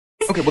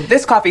 Okay, well,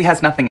 this coffee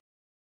has nothing.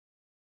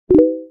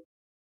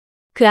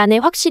 그 안에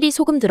확실히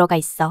소금 들어가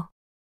있어.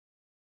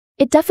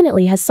 It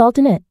definitely has salt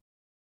in it.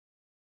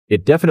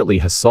 It definitely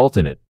has salt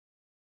in it.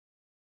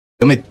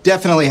 It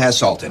definitely has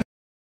salt in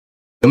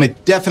it.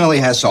 It definitely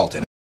has salt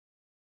in it.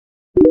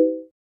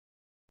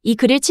 이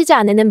그릴 치즈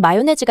안에는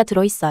마요네즈가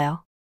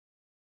들어있어요.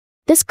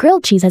 This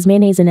grilled cheese has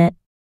mayonnaise in it.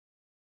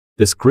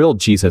 This grilled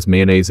cheese has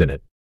mayonnaise in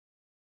it.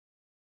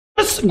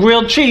 This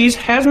grilled cheese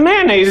has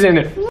mayonnaise in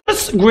it.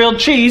 This grilled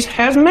cheese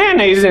has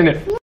mayonnaise in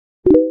it.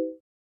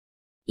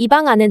 이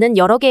방 안에는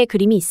여러 개의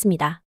그림이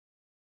있습니다.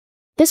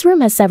 This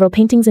room has several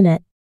paintings in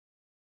it.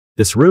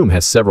 This room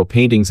has several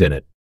paintings in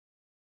it.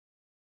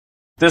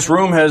 This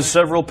room has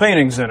several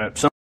paintings in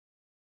it.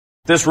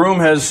 This room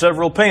has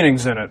several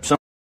paintings in it.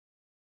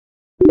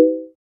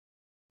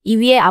 이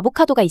위에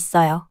아보카도가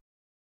있어요.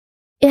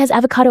 It has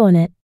avocado on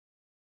it.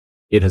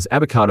 It has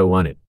avocado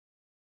on it.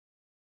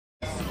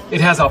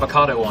 It has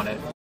avocado on it.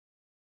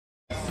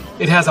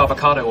 It has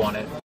avocado on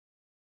it.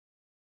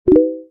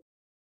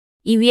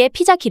 이 위에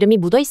피자 기름이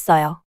묻어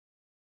있어요.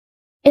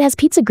 It has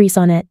pizza grease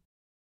on it.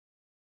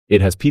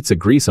 It has pizza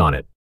grease on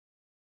it.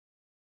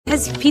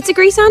 Has pizza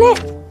grease on it?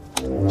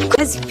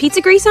 Has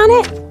pizza grease on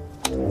it?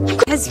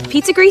 Has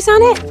pizza grease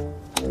on it?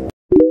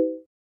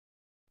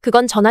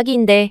 그건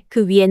전화기인데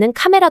그 위에는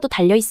카메라도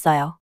달려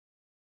있어요.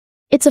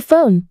 It's a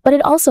phone, but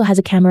it also has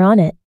a camera on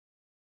it.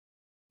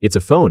 It's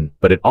a phone,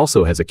 but it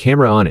also has a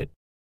camera on it.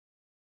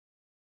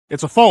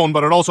 It's a phone,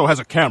 but it also has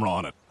a camera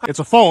on it. It's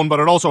a phone, but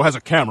it also has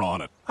a camera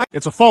on it.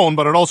 It's a phone,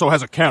 but it also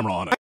has a camera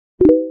on it.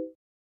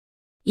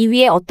 이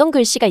위에 어떤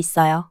글씨가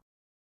있어요.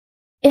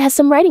 It has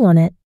some writing on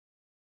it.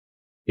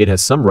 It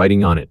has some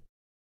writing on it.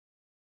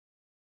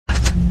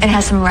 It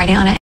has some writing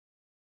on it.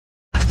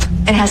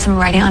 It has some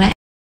writing on it.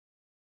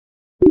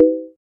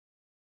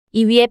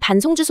 이 위에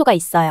반송 주소가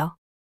있어요.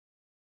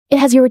 It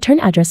has your return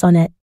address on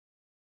it.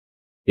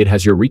 It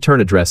has your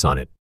return address on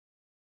it.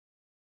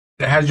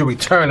 It has your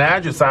return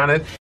address on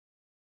it.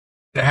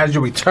 It has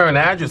your return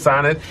address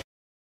on it.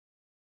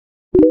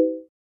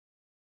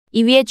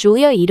 이 위에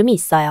줄리아의 이름이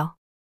있어요.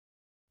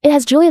 It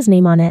has Julia's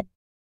name on it.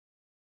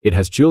 It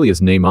has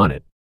Julia's name on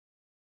it.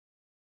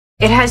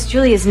 It has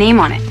Julia's name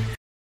on it.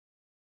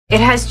 It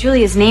has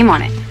Julia's name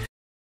on it.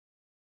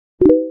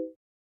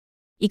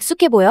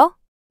 익숙해 보여?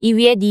 이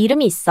위에 네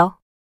이름이 있어.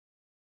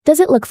 Does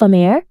it look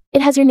familiar?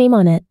 It has your name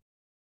on it.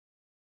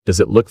 Does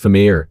it look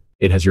familiar?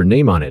 It has your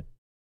name on it.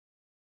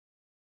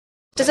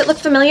 Does it look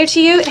familiar to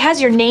you? It has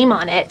your name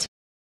on it.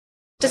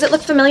 Does it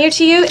look familiar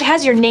to you? It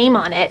has your name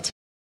on it.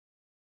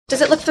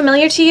 Does it look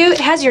familiar to you?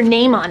 It has your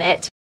name on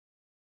it.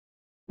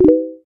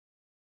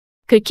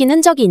 긁힌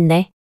흔적이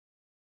있네.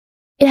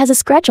 It has a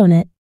scratch on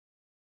it.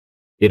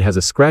 It has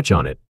a scratch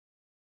on it.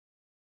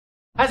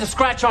 Has a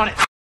scratch on it.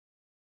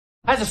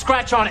 Has a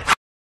scratch on it.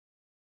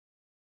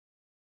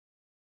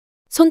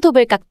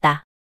 손톱을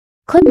깎다.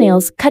 Clip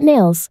nails, cut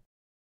nails.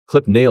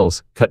 Clip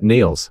nails, cut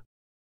nails.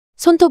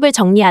 손톱을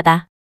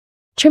정리하다.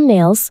 Trim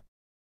nails.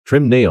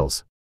 Trim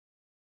nails.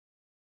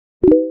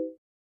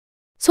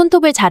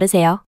 손톱을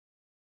자르세요.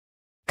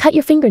 Cut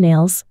your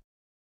fingernails.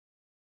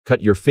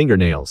 Cut your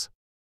fingernails.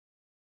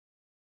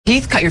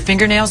 Heath, cut your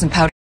fingernails and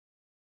powder.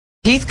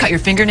 Heath, cut your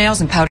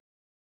fingernails and powder.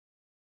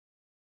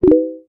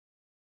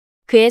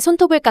 그의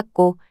손톱을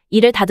깎고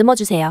이를 다듬어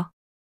주세요.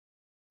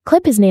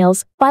 Clip his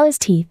nails, file his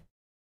teeth.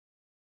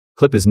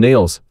 Clip his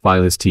nails,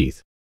 file his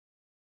teeth.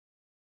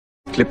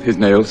 Clip his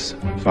nails,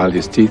 file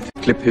his teeth.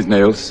 Clip his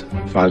nails,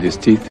 file his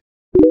teeth.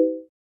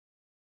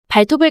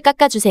 발톱을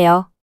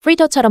깎아주세요.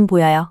 프리토처럼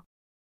보여요.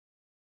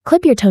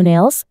 Clip your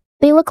toenails.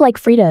 They look like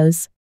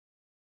Fritos.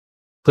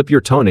 Clip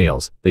your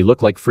toenails, they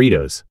look like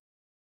Fritos.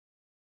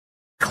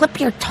 Clip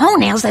your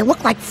toenails, they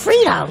look like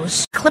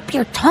Fritos. Clip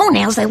your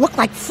toenails, they look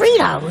like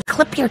Fritos.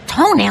 Clip your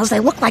toenails, they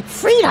look like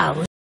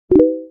Fritos.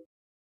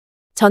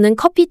 저는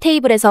커피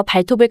테이블에서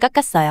발톱을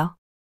깎았어요.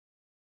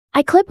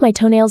 I clipped my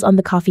toenails on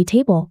the coffee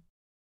table.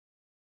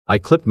 I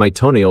clipped my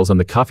toenails on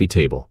the coffee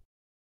table.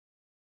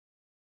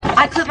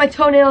 I clip my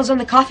toenails on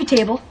the coffee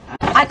table.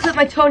 I clip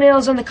my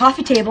toenails on the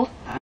coffee table.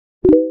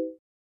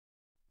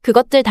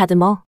 그것들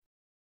다듬어.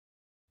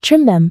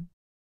 Trim them.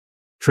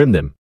 Trim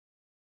them.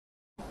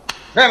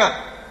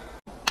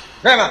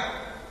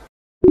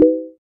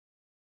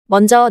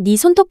 먼저 네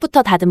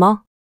손톱부터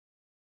다듬어.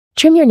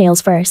 Trim your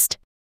nails first.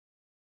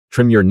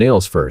 Trim your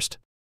nails first.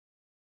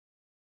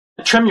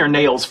 Trim your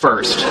nails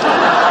first.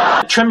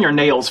 Trim your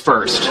nails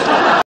first.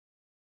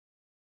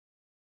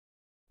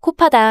 코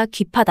파다,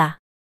 귀 파다.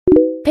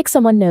 Pick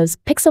someone nose,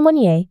 pick someone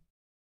ear.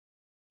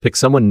 Pick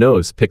someone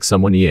nose, pick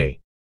someone ear.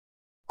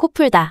 코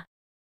풀다.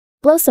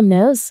 Blow some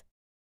nose.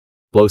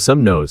 Blow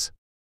some nose.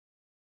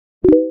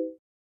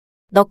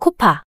 너 코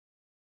파.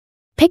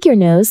 Pick your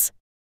nose.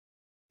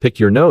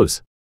 Pick your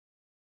nose.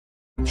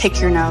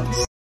 Pick your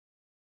nose.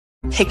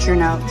 Pick your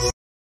nose.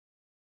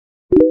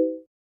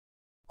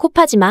 코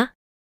파지 마.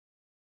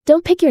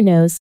 Don't pick your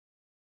nose.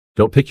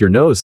 Don't pick your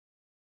nose.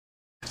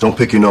 Don't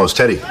pick your nose,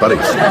 Teddy, buddy.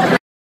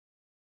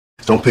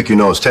 Don't pick your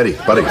nose, Teddy,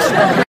 buddy.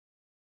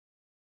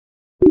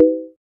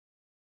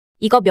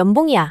 이거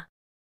면봉이야.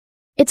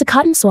 It's a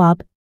cotton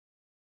swab.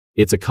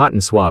 It's a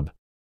cotton swab.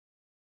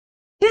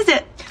 Is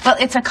it? Well,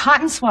 it's a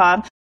cotton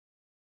swab.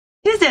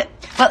 Is it?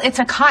 Well, it's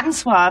a cotton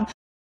swab.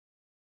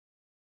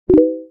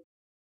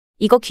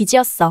 이거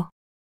귀지였어.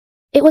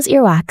 It was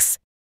earwax.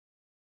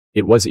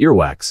 It was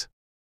earwax.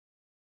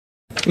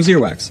 It was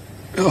earwax.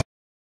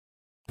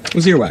 It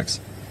was earwax.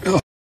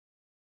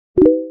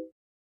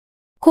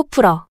 코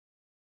풀어.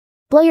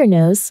 Blow your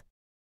nose.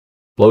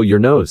 Blow your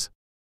nose.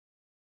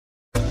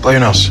 Blow your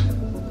nose.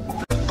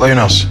 Blow your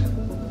nose.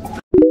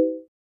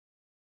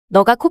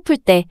 너가 코 풀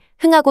때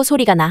흥하고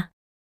소리가 나.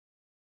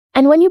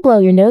 And when you blow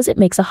your nose, it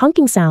makes a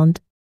honking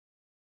sound.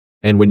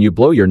 And when you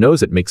blow your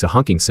nose, it makes a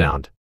honking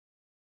sound.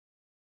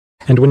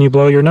 And when you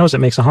blow your nose, it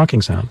makes a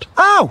honking sound.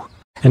 Ow!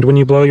 And when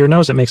you blow your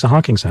nose, it makes a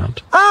honking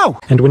sound. Ow!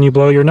 And when you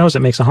blow your nose,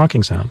 it makes a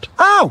honking sound.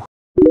 Ow!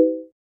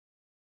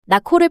 나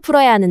코를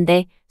풀어야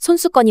하는데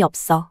손수건이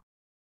없어.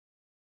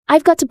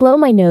 I've got to blow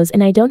my nose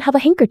and I don't have a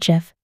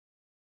handkerchief.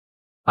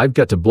 I've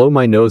got to blow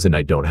my nose and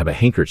I don't have a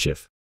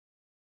handkerchief.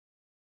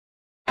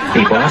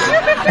 Hey boss,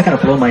 I gotta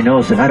blow my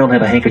nose and I don't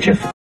have a handkerchief.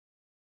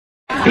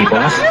 Hey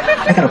boss,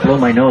 I gotta blow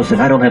my nose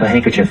and I don't have a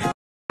handkerchief.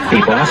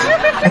 Hey boss,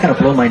 I gotta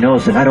blow my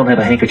nose and I don't have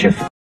a handkerchief.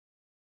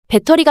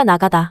 배터리가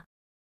나가다.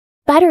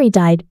 Battery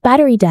died,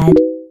 battery dead.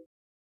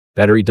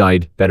 Battery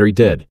died, battery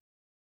dead.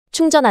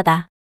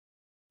 충전하다.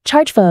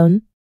 Charge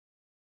phone.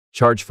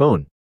 Charge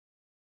phone.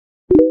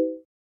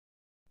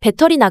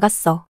 배터리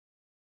나갔어.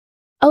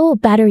 Oh,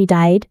 battery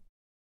died.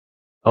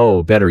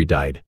 Oh, battery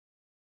died.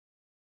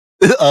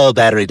 Oh,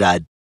 battery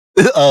died.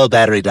 Oh,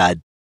 battery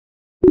died.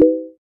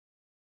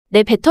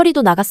 내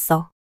배터리도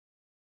나갔어.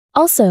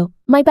 Also,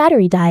 my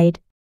battery died.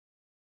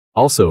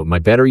 Also, my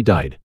battery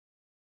died.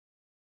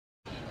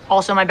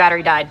 Also, my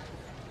battery died.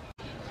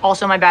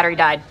 Also, my battery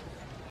died.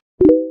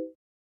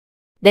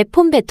 내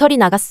폰 배터리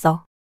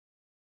나갔어.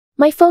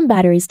 My phone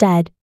battery's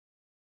dead.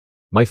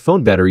 My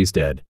phone battery's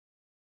dead.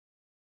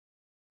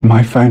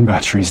 My phone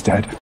battery's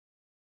dead.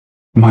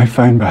 My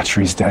phone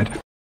battery's dead.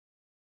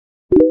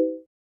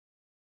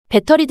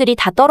 배터리들이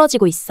다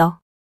떨어지고 있어.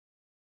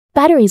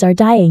 Batteries are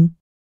dying.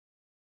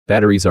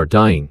 Batteries are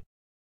dying.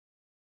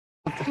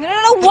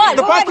 No, what?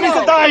 The batteries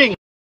are dying!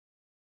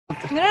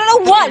 No,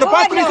 what? The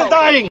batteries are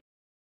dying!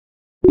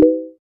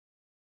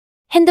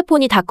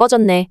 핸드폰이 다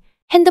꺼졌네.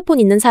 핸드폰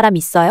있는 사람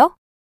있어요?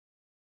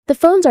 The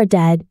phones are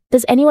dead.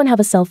 Does anyone have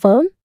a cell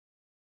phone?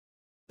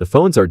 The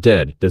phones are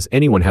dead. Does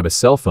anyone have a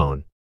cell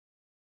phone?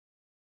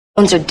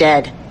 Phones are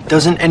dead.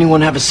 Doesn't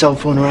anyone have a cell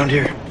phone around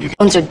here?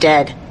 Phones are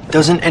dead.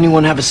 Doesn't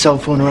anyone have a cell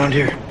phone around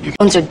here?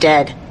 Phones are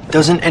dead.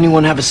 Doesn't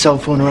anyone have a cell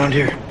phone around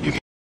here?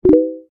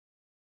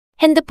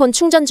 핸드폰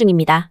충전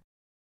중입니다.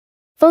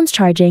 Phone's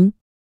charging.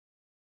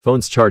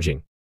 Phone's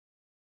charging.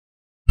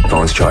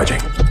 Phone's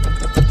charging.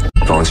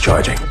 Phone's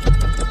charging.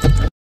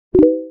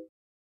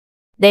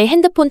 내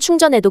핸드폰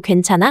충전해도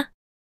괜찮아?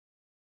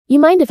 You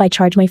mind if I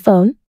charge my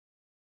phone?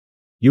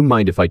 You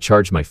mind if I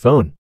charge my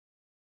phone?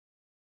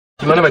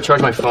 Do you mind if I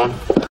charge my phone?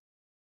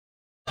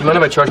 Do you mind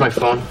if I charge my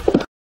phone?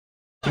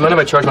 Do you mind if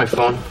I charge my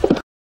phone?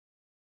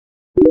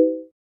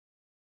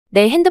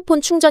 내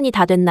핸드폰 충전이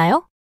다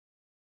됐나요?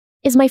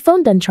 Is my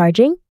phone done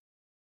charging?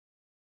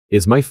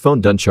 Is my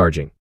phone done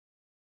charging?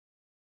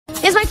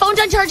 Is my phone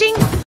done charging?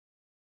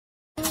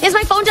 Is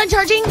my phone done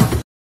charging?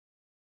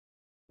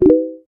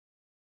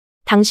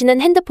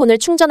 당신은 핸드폰을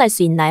충전할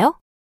수 있나요?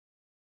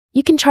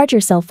 You can charge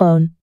your cell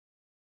phone.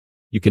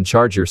 You can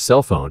charge your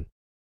cell phone.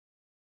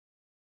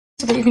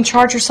 So that you can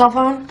charge your cell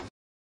phone?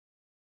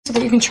 So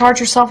that you can charge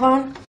your cell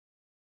phone?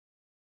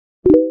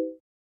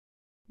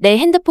 내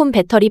핸드폰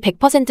배터리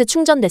 100%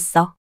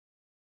 충전됐어.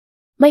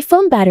 My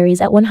phone battery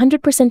is at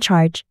 100%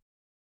 charge.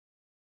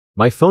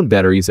 My phone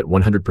battery is at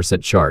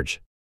 100% charge.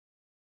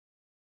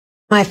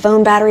 My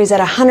phone battery is at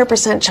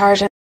 100%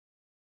 charge.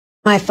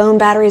 My phone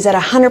battery is at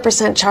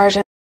 100% charge.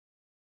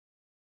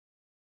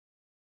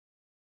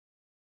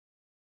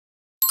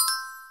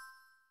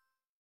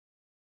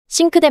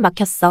 싱크대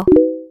막혔어.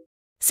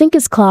 Sink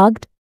is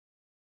clogged.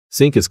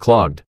 Sink is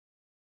clogged.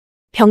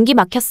 변기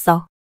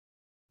막혔어.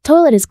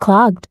 Toilet is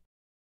clogged.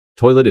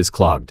 Toilet is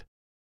clogged.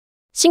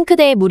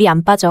 싱크대에 물이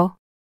안 빠져.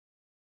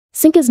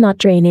 Sink is not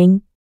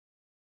draining.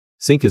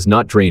 Sink is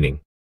not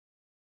draining.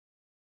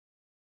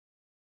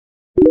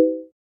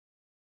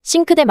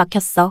 싱크대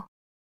막혔어.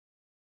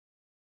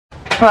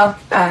 Well,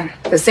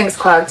 the sink's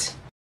clogged.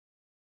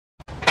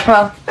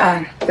 Well,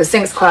 the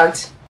sink's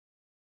clogged.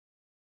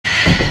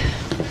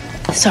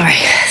 Sorry,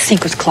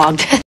 sink was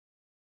clogged.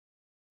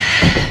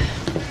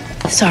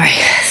 Sorry,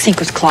 sink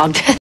was clogged.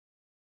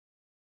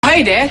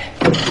 Hey, Dad,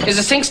 is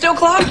the sink still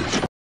clogged?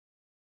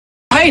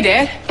 Hey,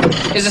 Dad,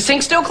 is the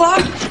sink still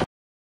clogged?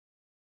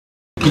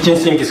 Kitchen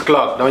sink is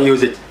clogged, don't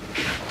use it.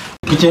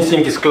 Kitchen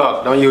sink is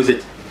clogged, don't use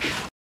it.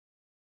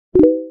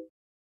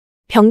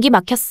 변기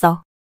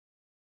막혔어.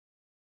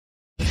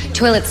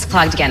 Toilet's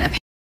clogged again.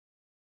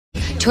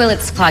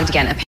 Toilet's clogged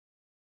again.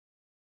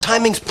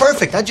 Timing's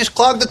perfect. I just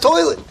clogged the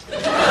toilet.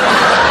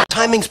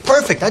 Timing's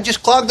perfect. I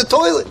just clogged the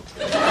toilet.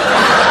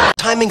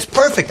 Timing's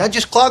perfect. I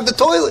just clogged the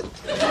toilet.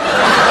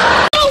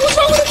 Oh, what's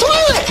wrong with the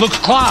toilet? Looks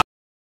clogged.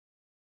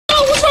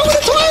 Oh, what's wrong with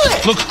the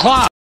toilet? Looks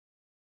clogged.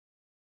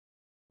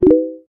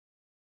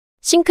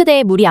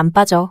 싱크대에 물이 안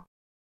빠져.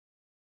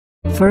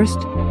 First,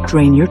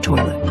 drain your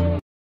toilet.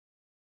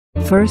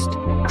 First,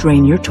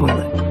 drain your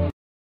toilet.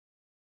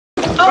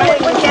 Oh, it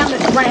went down the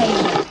drain.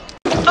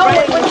 Oh,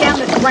 it went down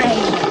the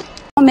drain.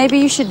 Maybe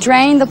you should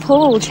drain the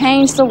pool,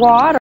 change the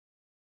water.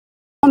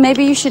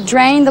 Maybe you should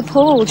drain the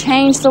pool,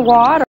 change the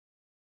water.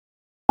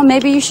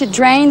 Maybe you should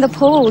drain the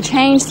pool,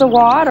 change the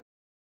water.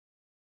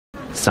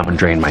 Someone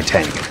drained my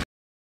tank.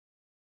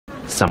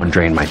 Someone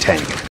drained my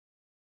tank.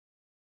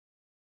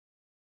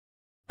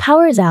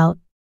 Power is out.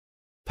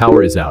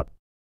 Power is out.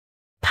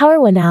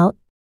 Power went out.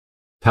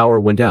 Power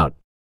went out.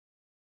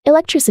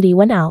 Electricity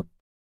went out.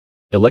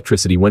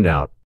 Electricity went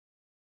out.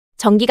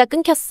 전기가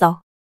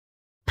끊겼어.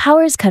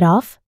 Power is cut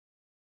off.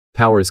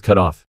 Power is cut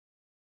off.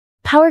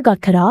 Power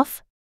got cut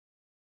off.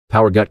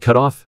 Power got cut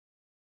off.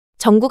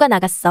 전구가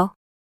나갔어.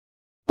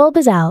 Bulb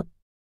is out.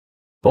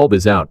 Bulb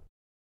is out.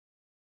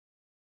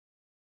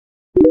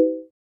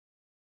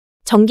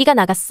 전기가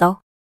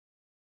나갔어.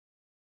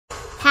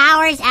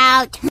 Power's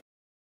out.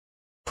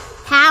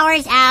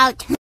 Power's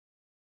out.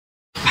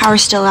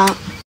 Power's still out.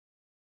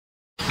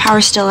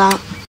 Power's still out.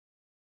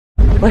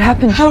 What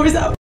happened? Power's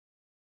out.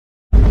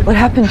 What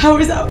happened?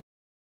 Power's out.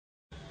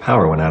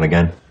 Power went out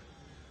again.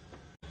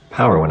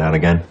 Power went out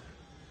again.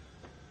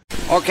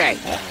 Okay.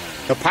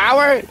 The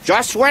power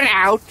just went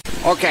out.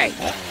 Okay.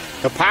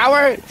 The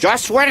power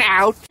just went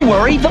out.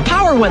 Worry, the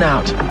power went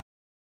out.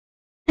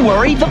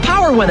 Worry, the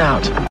power went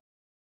out.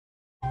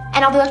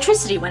 And all the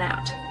electricity went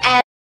out.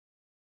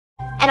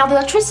 And all the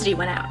electricity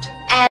went out.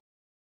 And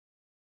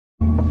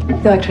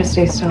The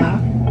electricity is still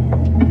out.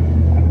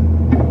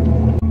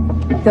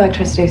 The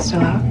electricity is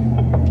still out.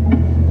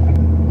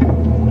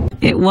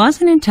 It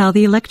wasn't until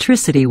the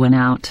electricity went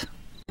out.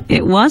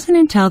 It wasn't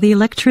until the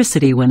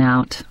electricity went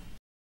out.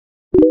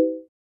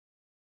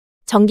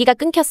 전기가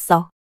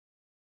끊겼어.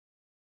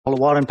 All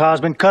the water and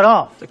power's been cut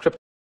off.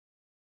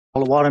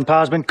 All the water and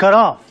power's been cut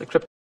off.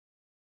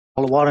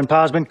 All the water and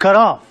power's been cut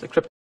off.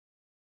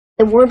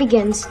 The war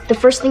begins, the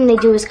first thing they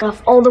do is cut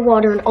off all the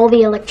water and all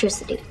the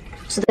electricity.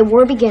 So the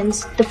war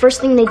begins, the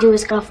first thing they do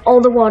is cut off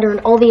all the water and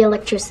all the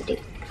electricity.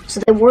 So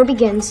the war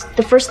begins,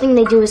 the first thing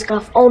they do is cut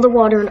off all the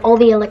water and all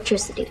the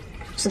electricity.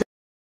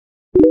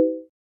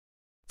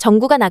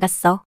 전구가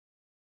나갔어.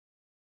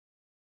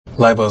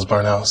 Light bulbs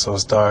burn out, so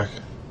it's dark.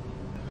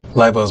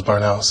 Light bulbs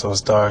burn out, so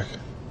it's dark.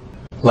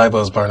 Light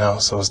bulbs burn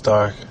out, so it's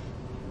dark.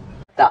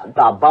 The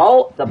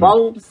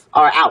bulbs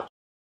are out.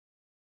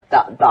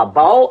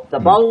 The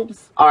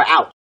bulbs are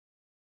out.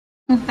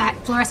 that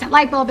fluorescent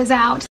light bulb is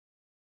out.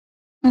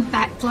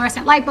 That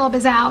fluorescent light bulb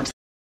is out.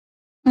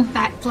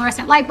 That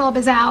fluorescent light bulb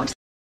is out.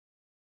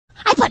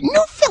 I put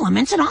new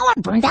filaments in all our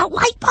burned out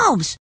light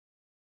bulbs.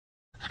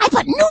 I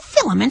put new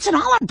filaments in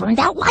all our burned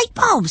out light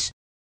bulbs.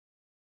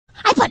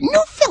 I put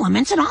new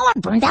filaments in all our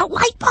burned out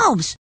light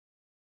bulbs.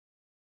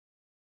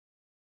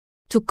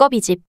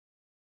 두꺼비집.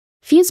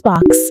 Fuse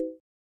box.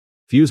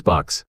 Fuse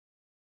box.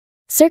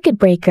 Circuit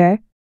breaker.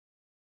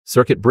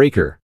 Circuit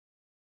breaker.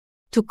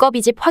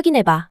 두꺼비집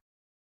확인해봐.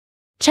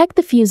 Check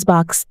the fuse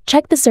box.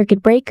 Check the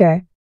circuit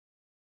breaker.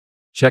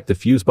 Check the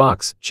fuse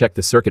box. Check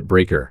the circuit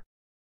breaker.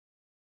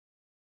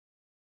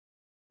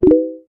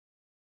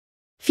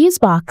 Fuse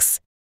box.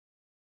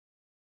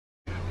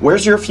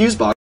 Where's your fuse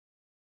box?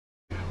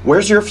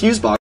 Where's your fuse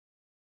box?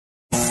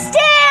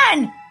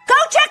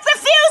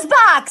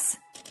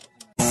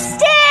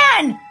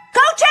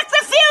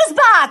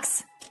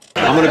 box!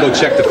 I'm gonna go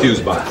check the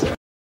fuse box.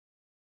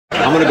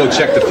 I'm gonna go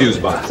check the fuse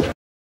box.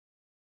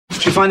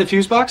 Did you find the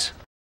fuse box?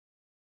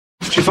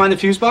 Did you find the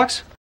fuse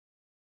box?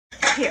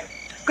 Here,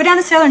 go down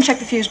the cellar and check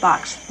the fuse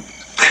box.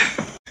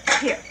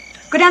 Here,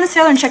 go down the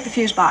cellar and check the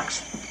fuse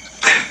box.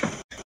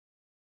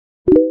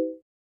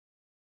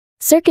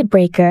 Circuit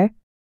breaker.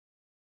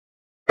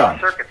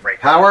 Circuit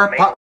breaker. Power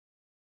pop.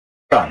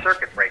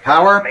 Circuit breaker.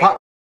 Power pop.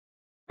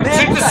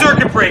 Check the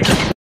circuit breaker.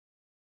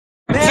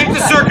 Check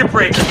the circuit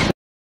breaker.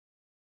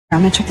 I'm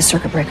gonna check the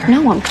circuit breaker.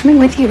 No, I'm coming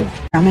with you.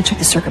 I'm gonna check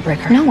the circuit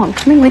breaker. No, I'm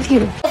coming with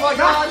you. Oh my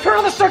God! Turn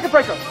on the circuit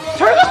breaker.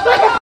 Turn the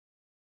circuit.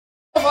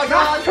 Oh my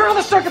God! Turn on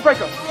the circuit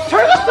breaker.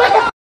 Turn the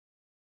circuit.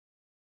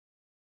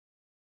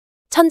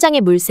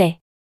 천장에 물새.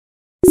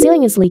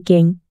 Ceiling is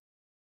leaking.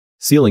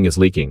 Ceiling is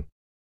leaking.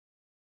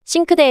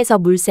 싱크대에서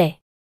물새.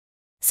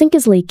 Sink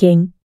is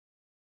leaking.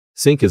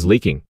 Sink is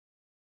leaking.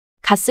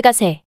 가스가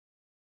새.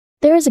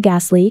 There is a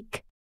gas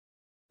leak.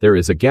 There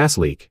is a gas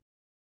leak.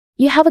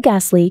 You have a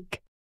gas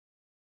leak.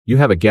 You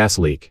have a gas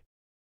leak.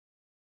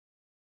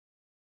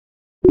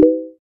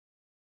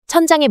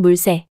 천장에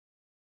물새.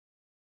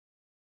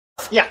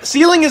 Yeah,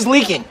 ceiling is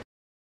leaking.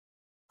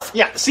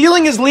 Yeah,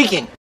 ceiling is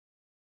leaking.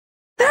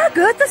 They're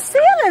good, the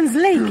ceiling's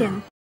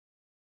leaking.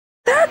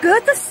 They're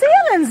good, the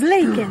ceiling's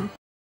leaking.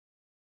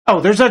 Oh,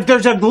 there's a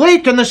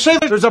leak in the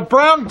ceiling. There's a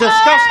brown,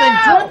 disgusting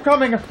drip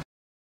coming.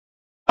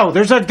 Oh,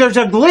 there's a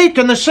leak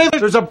in the ceiling.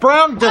 There's a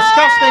brown,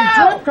 disgusting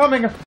drip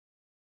coming.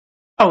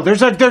 Oh,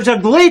 there's a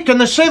leak in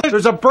the ceiling.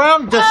 There's a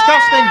brown,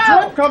 disgusting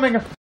drip coming.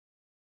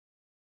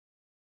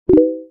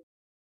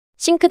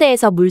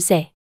 싱크대에서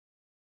물새.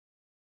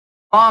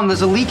 Mom,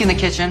 there's a leak in the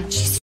kitchen.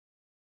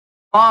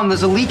 Mom,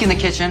 there's a leak in the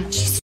kitchen.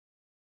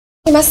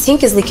 My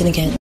sink is leaking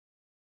again.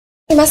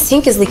 My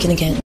sink is leaking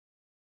again.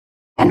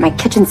 And my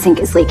kitchen sink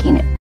is leaking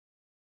it.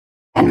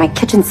 And my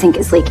kitchen sink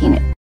is leaking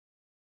it.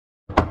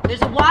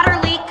 There's a water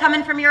leak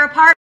coming from your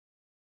apartment.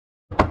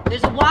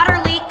 There's a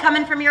water leak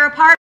coming from your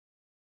apartment.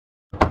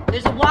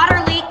 There's a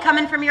water leak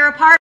coming from your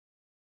apartment.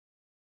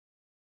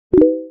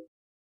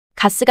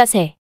 가스가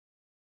새.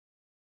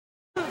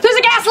 There's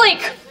a gas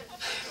leak!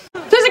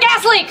 There's a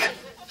gas leak!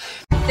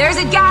 There's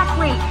a gas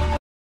leak!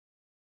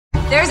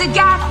 There's a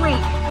gas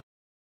leak!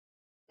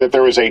 That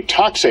there is a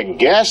toxic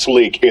gas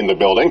leak in the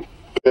building.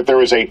 That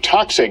there is a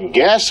toxic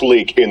gas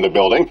leak in the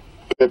building.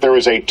 That there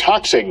is a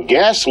toxic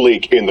gas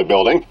leak in the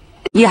building.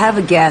 You have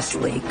a gas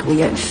leak.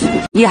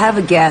 You have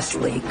a gas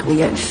leak.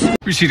 We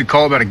received a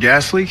call about a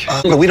gas leak?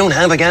 But we don't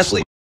have a gas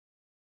leak.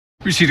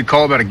 We received a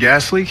call about a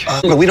gas leak?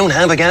 But we don't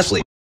have a gas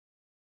leak.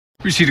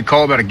 We received a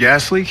call about a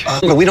gas leak?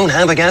 But we don't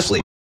have a gas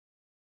leak.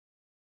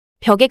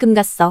 벽에 금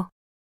갔어.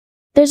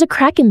 There's a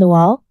crack in the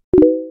wall.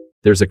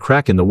 There's a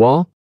crack in the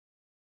wall.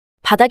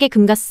 바닥에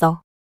금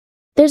갔어.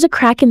 There's a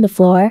crack in the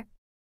floor.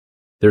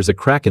 There's a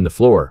crack in the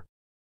floor.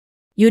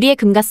 유리에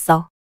금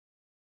갔어.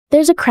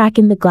 There's a crack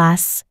in the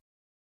glass.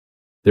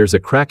 There's a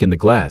crack in the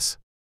glass.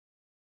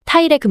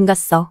 타일에 금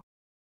갔어.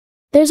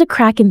 There's a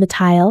crack in the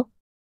tile.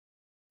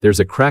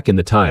 There's a crack in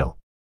the tile.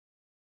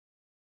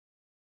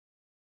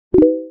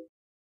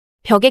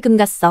 벽에 금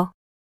갔어.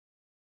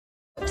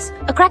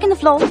 A crack in the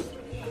floor.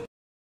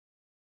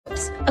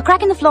 A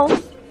crack in the floor.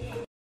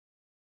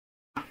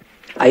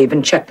 I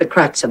even checked the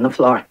cracks in the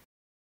floor.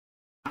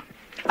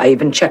 I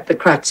even checked the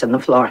cracks in the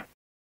floor.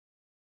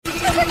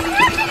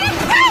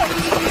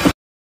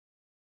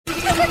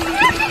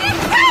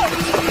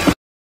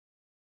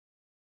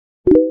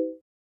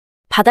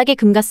 바닥에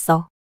금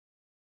갔어.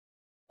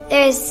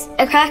 There's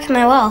a crack in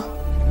my wall.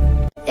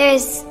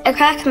 There's a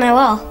crack in my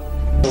wall.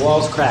 The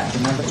wall's cracked,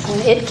 remember? When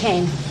it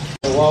came.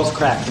 The wall's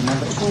cracked,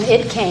 remember? When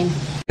it came.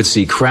 Could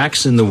see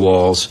cracks in the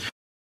walls.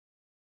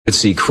 Could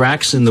see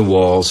cracks in the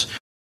walls.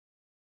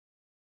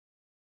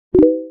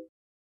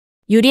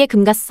 유리에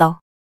금 갔어.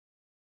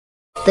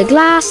 The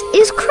glass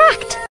is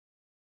cracked.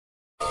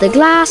 The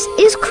glass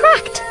is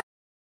cracked.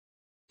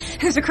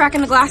 There's a crack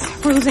in the glass.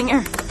 We're losing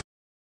air.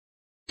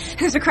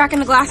 There's a crack in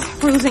the glass.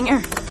 We're losing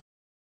air.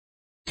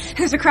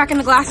 There's a crack in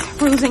the glass.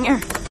 We're losing air.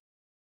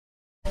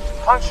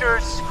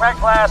 Punctures, cracked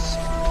glass,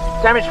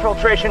 damaged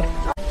filtration.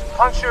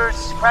 Punctures,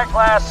 cracked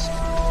glass,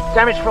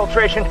 damaged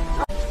filtration.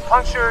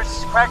 Punctures,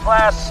 cracked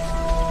glass,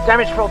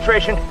 damaged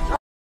filtration.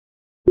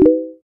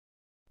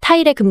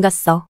 타일에 금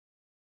갔어.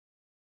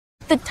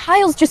 The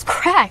tile's just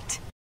cracked.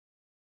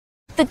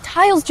 The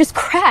tile's just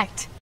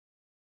cracked.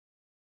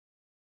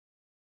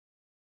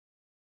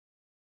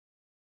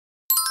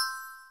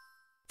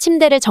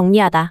 침대를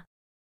정리하다.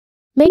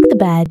 Make the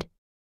bed.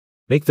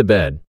 Make the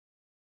bed.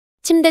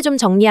 침대 좀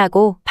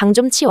정리하고 방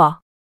좀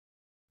치워.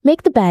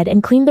 Make the bed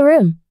and clean the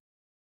room.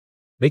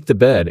 Make the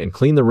bed and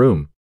clean the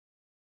room.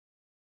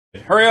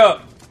 Hurry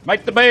up.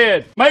 Make the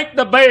bed. Make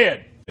the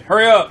bed.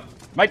 Hurry up.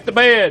 Make the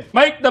bed.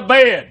 Make the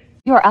bed.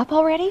 You're up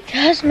already?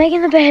 Just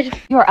making the bed.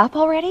 You're up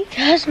already?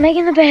 Just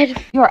making the bed.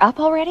 You're up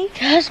already?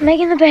 Just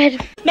making the bed.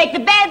 Make the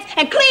beds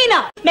and clean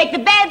up. Make the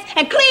beds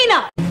and clean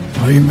up.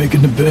 Why are you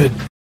making the bed?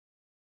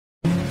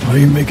 Why are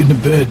you making the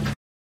bed?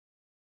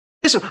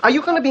 Listen, are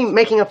you going to be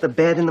making up the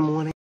bed in the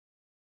morning?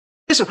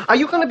 Listen, are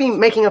you going to be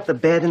making up the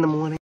bed in the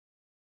morning?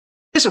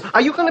 Listen,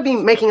 are you going to be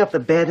making up the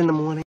bed in the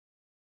morning?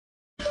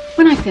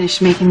 When I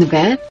finish making the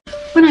bed,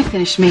 when I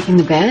finish making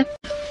the bed,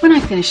 when I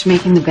finish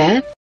making the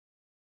bed.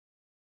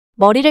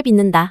 머리를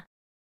빗는다.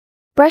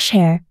 Brush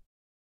hair.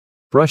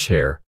 Brush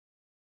hair.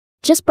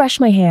 Just brush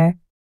my hair.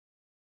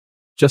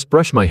 Just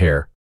brush my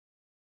hair.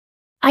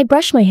 I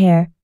brush my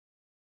hair.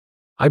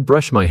 I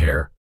brush my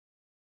hair.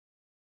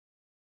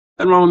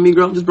 Nothing wrong with me,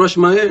 girl. I'm just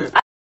brushing my hair.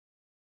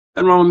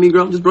 Nothing wrong with me,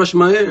 girl. I'm just brushing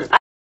my hair.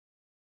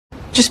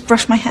 Just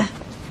brush my hair.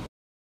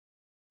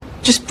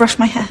 Just brush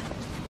my hair.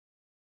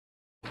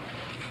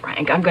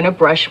 Frank, I'm gonna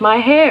brush my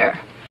hair.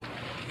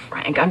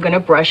 Frank, I'm gonna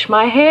brush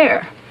my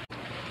hair.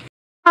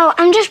 Oh,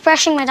 I'm just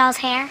brushing my doll's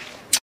hair.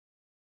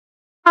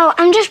 Oh,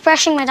 I'm just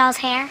brushing my doll's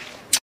hair.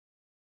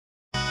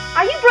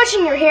 Are you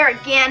brushing your hair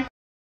again?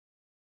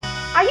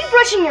 Are you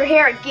brushing your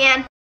hair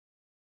again?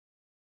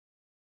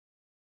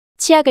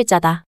 치약을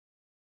짜다.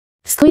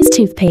 Squeeze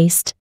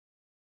toothpaste.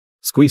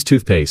 Squeeze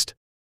toothpaste.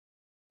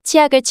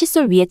 치약을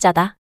칫솔 위에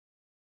짜다.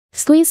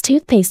 Squeeze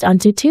toothpaste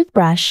onto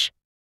toothbrush.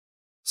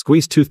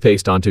 Squeeze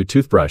toothpaste onto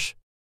toothbrush.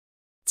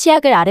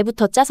 치약을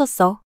아래부터 짜서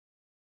써.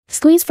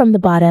 Squeeze from the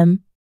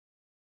bottom.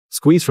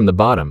 Squeeze from the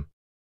bottom.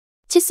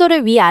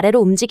 칫솔을 위아래로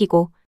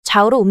움직이고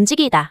좌우로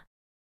움직이다.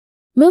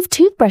 Move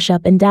toothbrush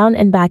up and down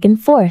and back and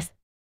forth.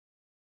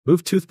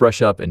 Move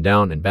toothbrush up and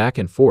down and back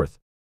and forth.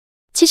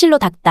 치실로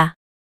닦다.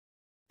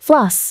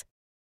 Floss.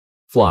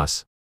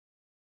 Floss.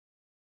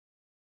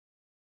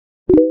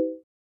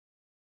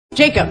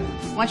 Jacob,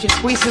 I want you to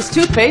squeeze this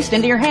toothpaste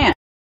into your hand.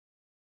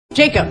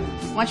 Jacob,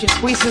 I want you to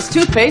squeeze this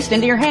toothpaste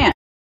into your hand.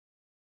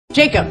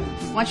 Jacob,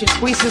 I want you to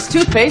squeeze this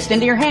toothpaste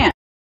into your hand.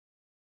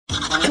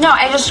 No,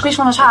 I just squeezed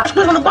from the top.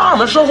 Squeeze from the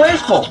bottom. It's so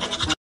wasteful.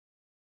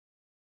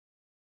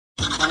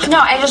 No,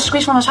 I just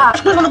squeezed from the top.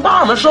 Squeeze from the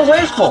bottom. It's so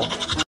wasteful.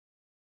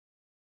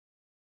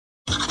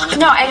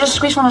 No, I just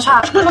squeezed from the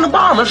top. Squeeze from the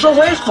bottom. It's so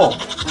wasteful.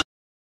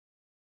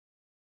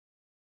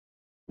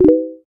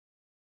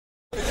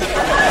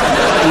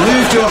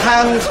 Move your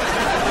hand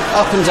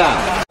up and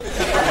down.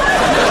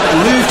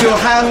 Move your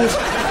hand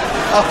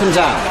up and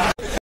down.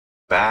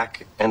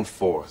 Back and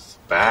forth,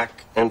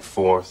 back and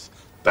forth,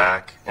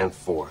 back and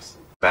forth,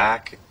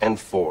 back and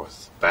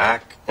forth,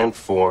 back and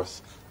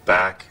forth,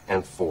 back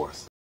and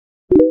forth.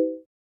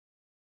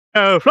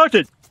 Flush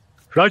it.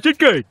 Flush it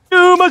good.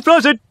 You must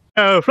flush it.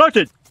 Flush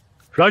it.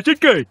 Flush it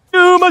good.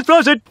 You must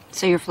flush it.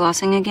 So you're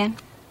flossing again?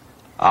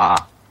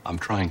 I'm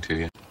trying to,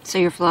 yeah. So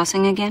you're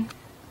flossing again?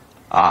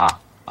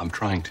 I'm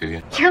trying to,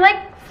 yeah. You're like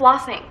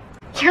flossing.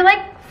 You're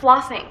like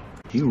flossing.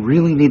 You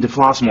really need to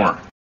floss more.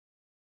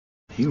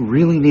 You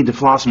really need to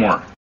floss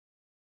more.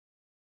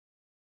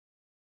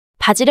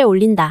 바지를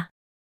올린다.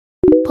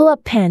 Pull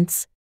up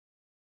pants.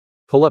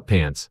 Pull up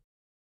pants.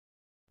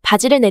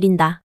 바지를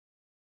내린다.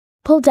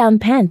 Pull down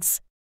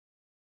pants.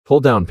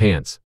 Pull down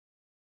pants.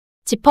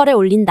 지퍼를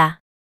올린다.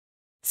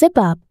 Zip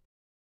up.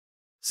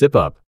 Zip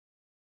up.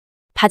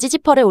 바지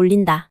지퍼를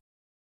올린다.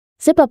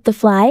 Zip up the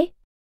fly.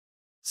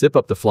 Zip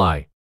up the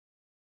fly.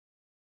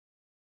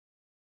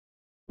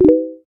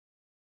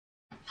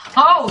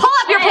 Oh, pull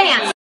up your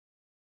pants.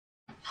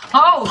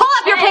 Oh, pull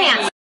up your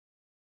pants.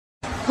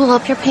 Pull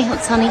up your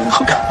pants, honey.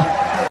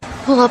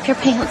 Pull up your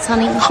pants,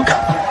 honey.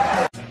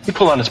 He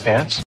pulled on his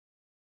pants.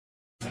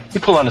 He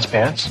pulled on his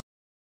pants.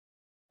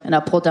 And I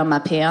pulled down my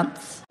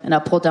pants. And I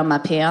pulled down my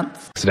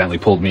pants. Accidentally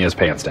pulled Mia's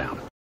pants down.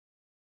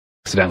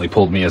 Accidentally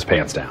pulled Mia's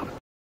pants down.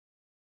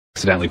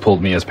 Accidentally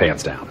pulled Mia's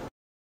pants down.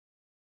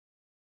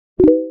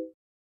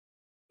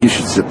 You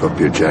should zip up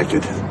your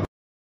jacket.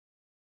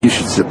 You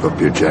should zip up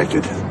your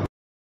jacket.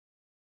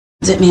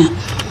 Zip me up.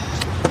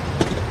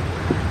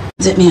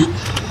 Zip me up.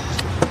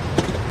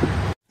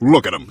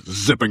 Look at him,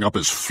 zipping up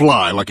his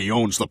fly like he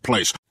owns the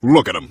place.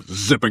 Look at him,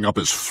 zipping up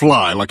his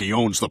fly like he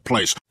owns the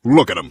place.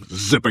 Look at him,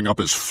 zipping up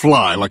his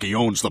fly like he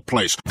owns the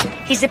place.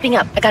 He's zipping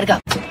up. I gotta go.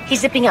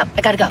 He's zipping up.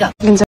 I gotta go.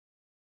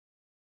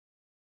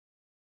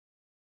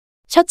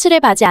 셔츠를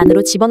바지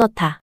안으로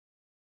집어넣다.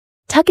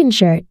 Tuck in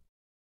shirt.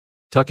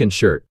 Tuck in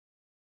shirt.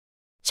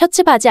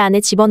 셔츠 바지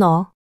안에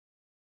집어넣어.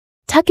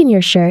 Tuck in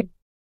your shirt.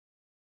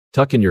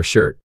 Tuck in your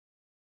shirt.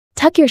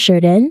 Tuck your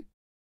shirt in.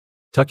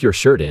 Tuck your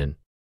shirt in.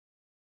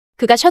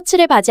 그가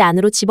셔츠를 바지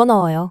안으로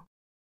집어넣어요.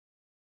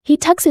 He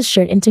tucks his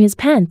shirt into his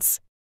pants.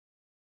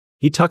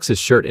 He tucks his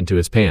shirt into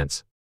his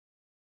pants.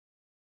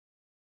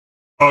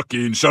 Tuck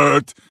in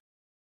shirt.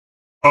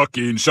 Tuck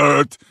in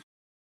shirt.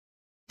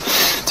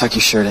 Tuck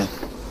your shirt in.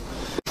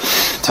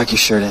 Tuck your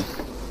shirt in.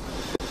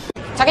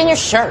 Tuck in your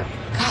shirt.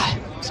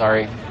 God.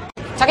 Sorry.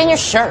 Tuck in your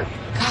shirt.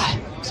 God.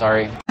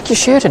 Sorry. Tuck your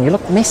shirt in. You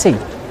look messy.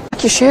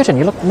 Tuck your shirt in.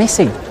 You look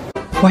messy.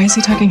 Why is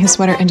he tucking his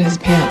sweater into his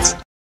pants?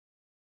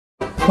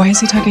 Why is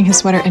he tucking his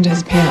sweater into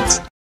his pants?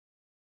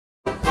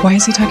 Why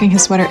is he tucking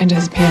his sweater into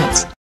his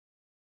pants?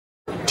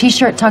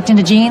 T-shirt tucked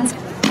into jeans.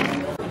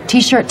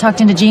 T-shirt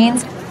tucked into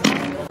jeans.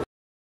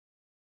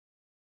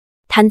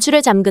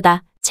 단추를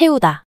잠그다,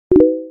 채우다.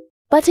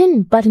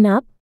 Button, button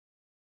up.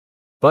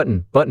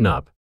 Button, button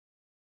up.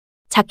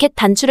 자켓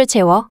단추를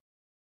채워.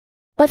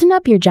 Button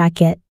up your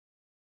jacket.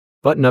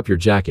 Button up your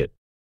jacket.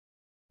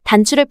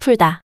 단추를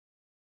풀다.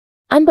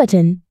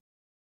 Unbutton.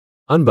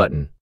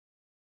 Unbutton.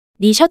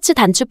 네 셔츠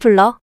단추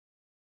풀러.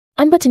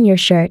 Unbutton your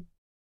shirt.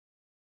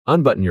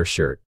 Unbutton your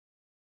shirt.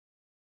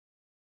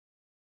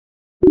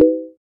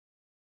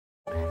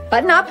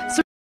 Button up.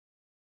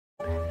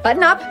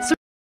 Button up.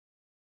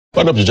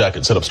 Button up your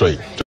jacket, sit up straight.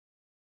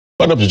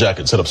 Button up your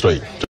jacket, sit up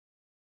straight.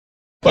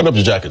 Button up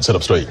your jacket, sit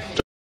up straight.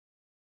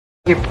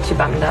 Your too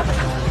buttoned up.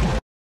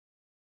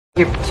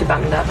 You're too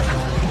buttoned up.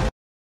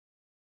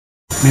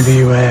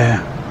 Maybe you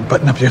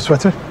button up your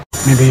sweater?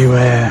 Maybe you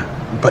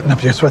button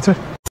up your sweater?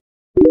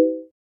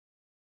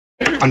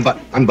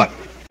 Unbutton, unbutton,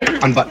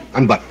 unbutton,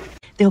 unbutton.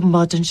 The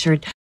modern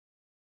shirt.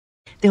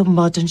 The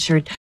modern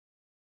shirt.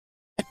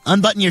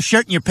 Unbutton your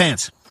shirt and your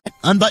pants.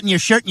 Unbutton your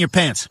shirt and your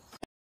pants.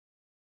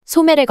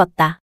 소매를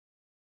걷다.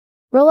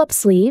 Roll up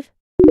sleeve.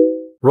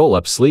 Roll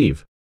up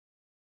sleeve.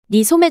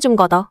 네 소매 좀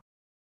걷어.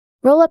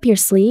 Roll up your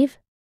sleeve.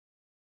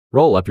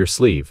 Roll up your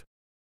sleeve.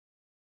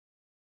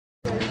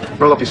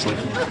 Roll up your sleeve.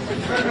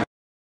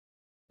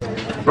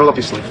 Roll up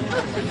your sleeve.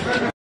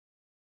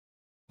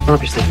 Roll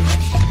up your sleeve.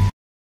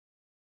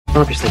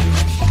 Roll up your sleeve.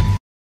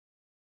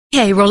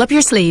 Hey, roll up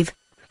your sleeve.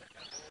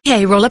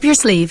 Hey, roll up your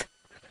sleeve.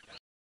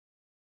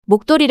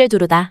 목도리를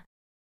두르다.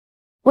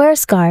 Wear a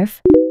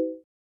scarf.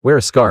 Wear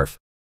a scarf.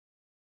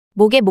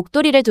 목에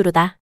목도리를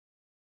두르다.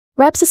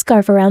 Wraps a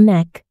scarf around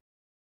neck.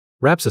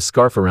 Wraps a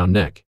scarf around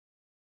neck.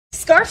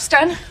 Scarf's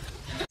done.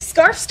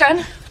 Scarf's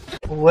done.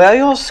 Wear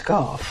your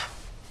scarf.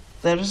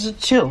 There is a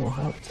chill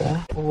out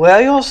there.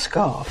 Wear your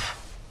scarf.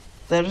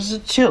 There is a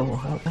chill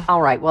out there.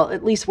 All right, well,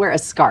 at least wear a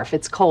scarf.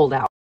 It's cold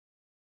out.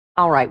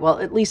 All right, well,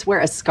 at least wear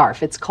a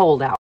scarf. It's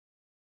cold out.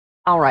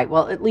 All right,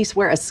 well, at least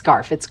wear a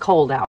scarf. It's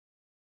cold out.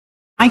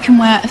 I can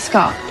wear a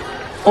scarf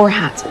or a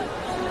hat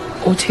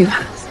or two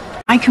hats.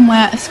 I can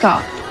wear a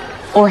scarf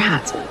or a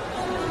hat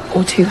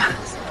or two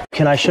hats.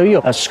 Can I show you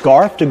a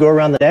scarf to go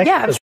around the neck?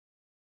 Yeah.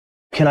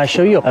 Can I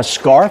show you a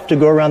scarf to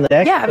go around the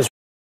neck? Yeah.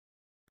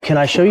 Can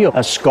I show you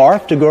a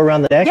scarf to go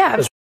around the neck?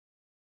 Yeah.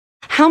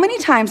 How many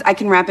times I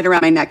can wrap it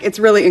around my neck? It's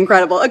really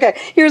incredible. Okay,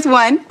 here's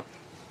one.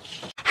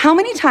 How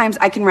many times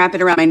I can wrap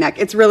it around my neck?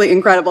 It's really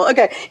incredible.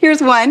 Okay,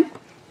 here's one.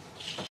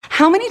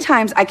 How many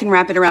times I can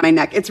wrap it around my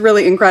neck? It's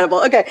really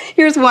incredible. Okay,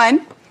 here's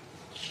one.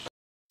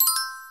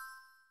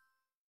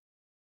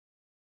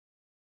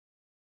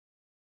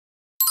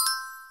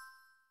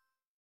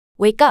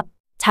 Wake up.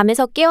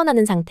 잠에서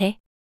깨어나는 상태.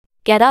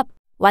 Get up.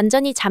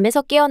 완전히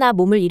잠에서 깨어나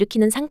몸을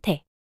일으키는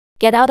상태.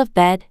 Get out of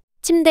bed.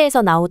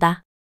 침대에서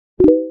나오다.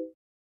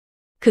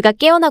 그가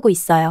깨어나고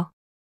있어요.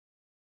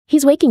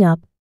 He's waking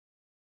up.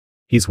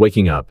 He's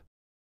waking up.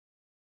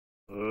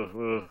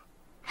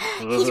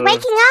 He's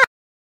waking up.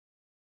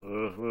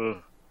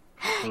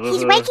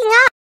 He's waking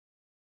up.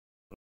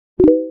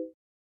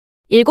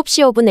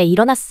 7시 5분에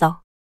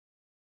일어났어.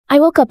 I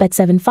woke up at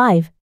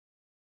 7:05.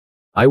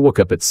 I woke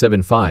up at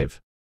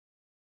 7:05.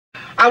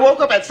 I woke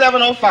up at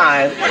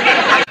 7:05.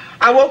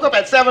 I woke up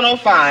at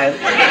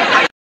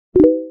 7:05.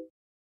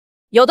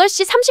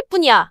 8시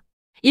 30분이야.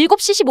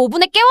 7시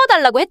 15분에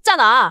깨워달라고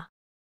했잖아.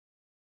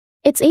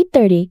 It's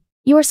 8:30.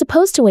 You were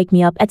supposed to wake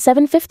me up at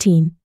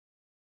 7:15.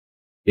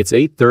 It's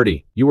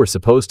 8:30. You were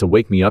supposed to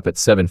wake me up at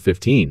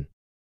 7:15.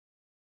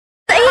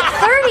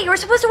 8:30. You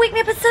were supposed to wake me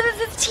up at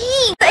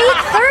 7:15.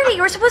 8:30.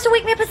 You were supposed to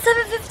wake me up at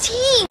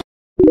 7:15.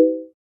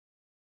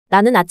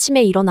 나는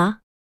아침에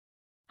일어나.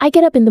 I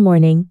get up in the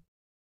morning.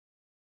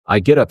 I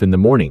get up in the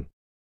morning.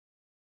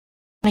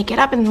 I get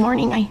up in the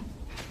morning.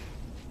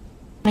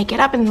 I get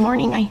up in the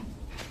morning.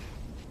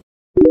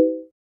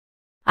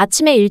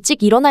 아침에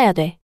일찍 일어나야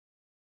돼.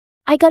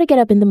 I gotta get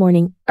up in the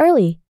morning,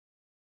 early.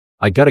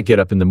 I gotta get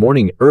up in the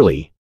morning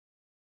early.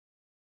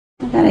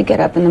 I gotta get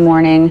up in the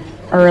morning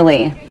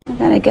early. I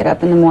gotta get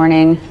up in the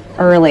morning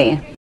early.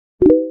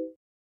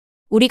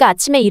 우리가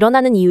아침에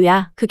일어나는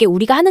이유야. 그게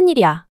우리가 하는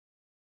일이야.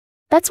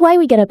 That's why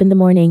we get up in the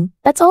morning.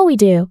 That's all we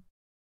do.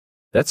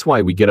 That's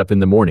why we get up in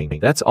the morning.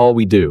 That's all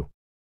we do.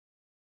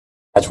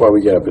 That's why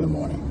we get up in the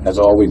morning. That's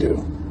all we do.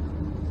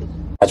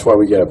 That's why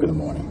we get up in the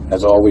morning.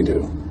 That's all we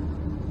do.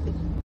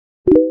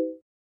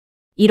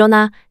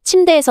 일어나,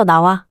 침대에서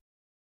나와.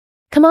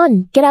 Come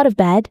on, get out of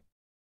bed.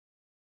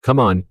 Come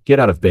on, get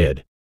out of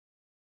bed.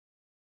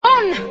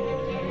 Come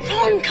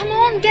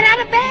on, get out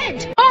of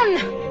bed.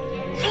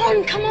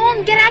 Come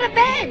on, get out of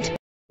bed.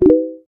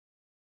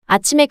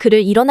 아침에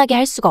그를 일어나게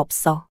할 수가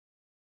없어.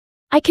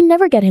 I can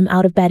never get him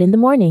out of bed in the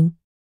morning.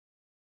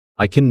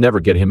 I can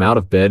never get him out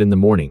of bed in the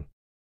morning.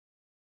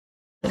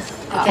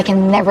 I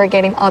can never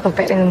get him out of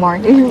bed in the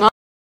morning.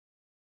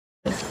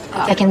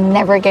 I can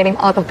never get him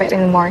out of bed in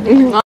the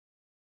morning.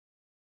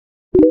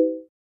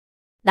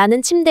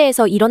 나는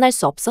침대에서 일어날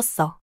수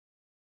없었어.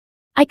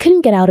 I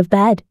couldn't get out of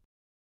bed.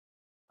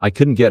 I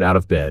couldn't get out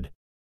of bed.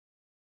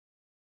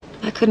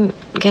 I couldn't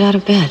get out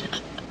of bed.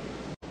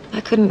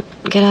 I couldn't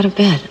get out of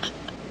bed.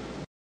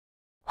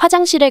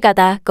 화장실을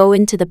가다 go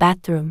into the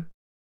bathroom.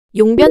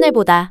 용변을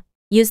보다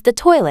use the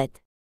toilet.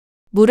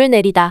 물을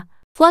내리다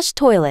flush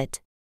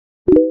toilet.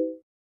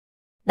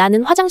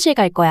 나는 화장실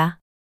갈 거야.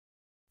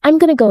 I'm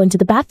gonna go into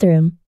the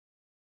bathroom.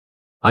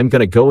 I'm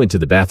gonna go into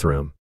the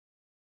bathroom.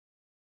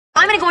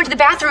 I'm gonna go into the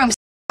bathroom.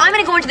 I'm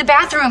gonna go into the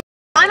bathroom.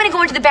 I'm gonna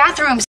go into the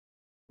bathroom.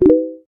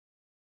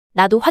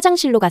 나도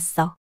화장실로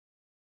갔어.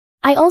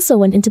 I also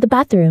went into the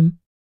bathroom.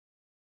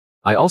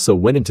 I also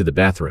went into the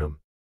bathroom.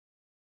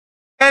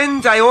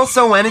 And I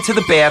also went into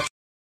the bathroom.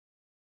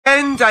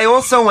 And I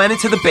also went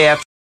into the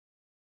bathroom.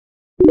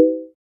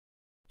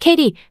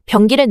 캐리,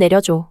 변기를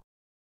내려줘.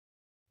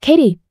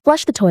 Katie,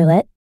 flush the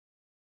toilet.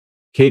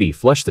 Katie,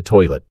 flush the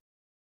toilet.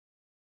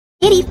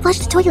 Katie, flush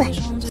the toilet.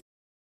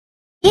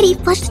 Katie,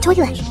 flush the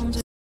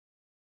toilet.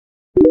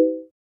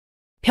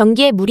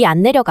 변기에 물이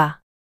안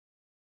내려가.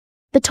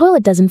 The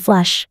toilet doesn't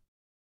flush.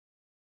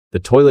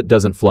 The toilet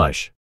doesn't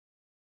flush.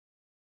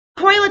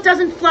 Toilet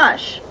doesn't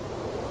flush.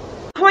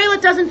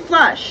 Toilet doesn't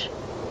flush.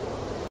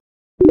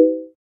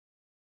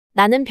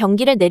 나는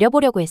변기를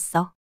내려보려고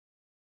했어.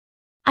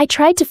 I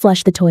tried to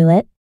flush the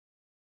toilet.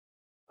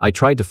 I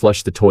tried to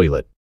flush the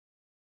toilet.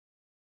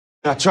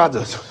 I tried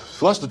to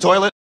flush the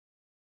toilet.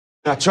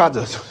 I tried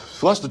to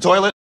flush the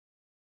toilet.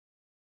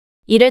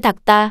 이를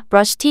닦다,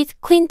 brush teeth,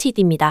 clean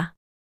teeth입니다.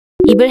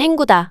 입을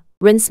헹구다,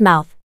 rinse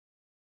mouth.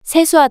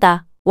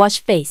 세수하다,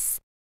 wash face.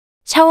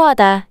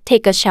 샤워하다,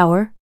 take a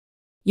shower.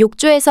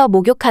 욕조에서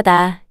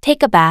목욕하다,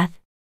 take a bath.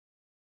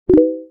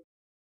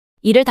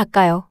 이를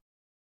닦아요.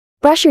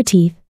 Brush your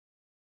teeth.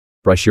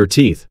 Brush your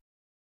teeth.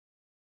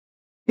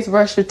 Please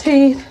brush your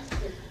teeth.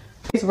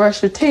 Please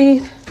brush your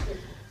teeth.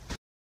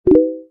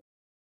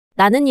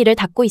 나는 이를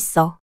닦고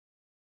있어.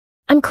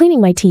 I'm cleaning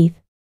my teeth.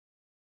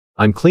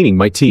 I'm cleaning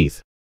my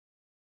teeth.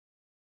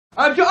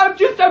 I'm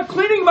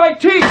cleaning my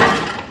teeth.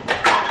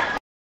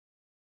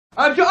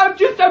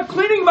 I'm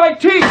cleaning my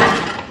teeth.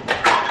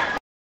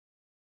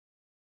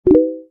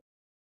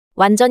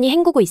 완전히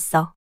헹구고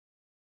있어.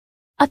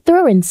 A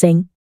thorough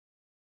rinsing.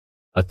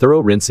 A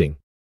thorough rinsing.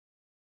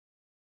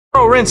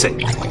 Thorough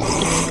rinsing.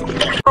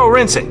 Thorough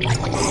rinsing.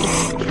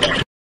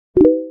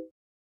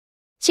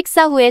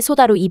 식사 후에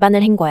소다로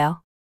입안을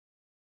헹궈요.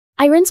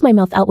 I rinse my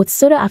mouth out with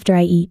soda after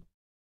I eat.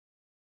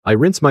 I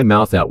rinse my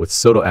mouth out with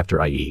soda after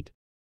I eat.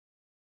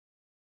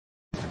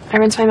 I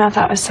rinse my mouth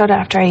out with soda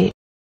after I eat.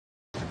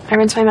 I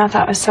rinse my mouth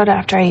out with soda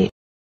after I eat.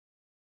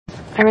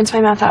 I rinse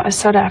my mouth out with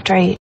soda after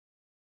I eat.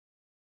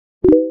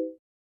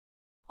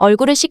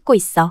 얼굴을 씻고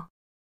있어.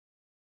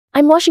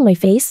 I'm washing my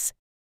face.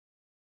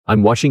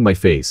 I'm washing my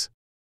face.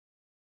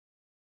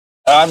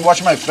 I'm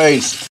washing my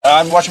face.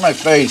 I'm washing my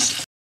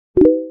face.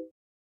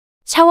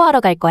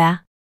 샤워하러 갈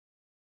거야.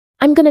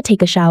 I'm gonna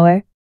take a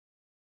shower.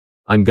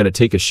 I'm gonna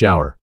take a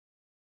shower.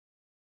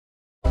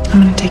 I'm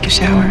gonna take a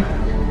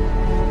shower.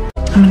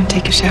 I'm gonna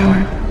take a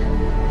shower.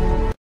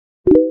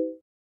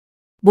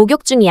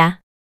 목욕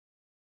중이야.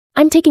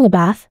 I'm taking a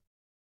bath.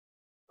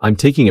 I'm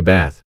taking a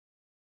bath.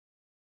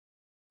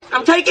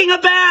 I'm taking a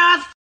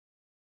bath.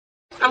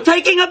 I'm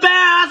taking a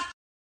bath.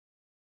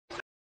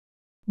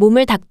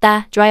 몸을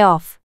닦다, dry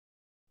off.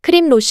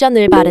 크림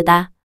로션을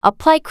바르다,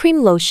 apply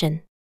cream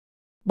lotion.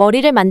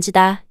 머리를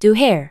만지다, do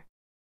hair.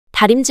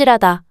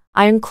 다림질하다,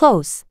 iron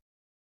clothes.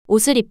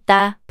 옷을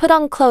입다, put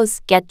on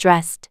clothes, get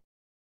dressed.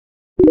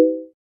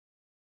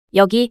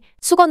 여기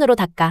수건으로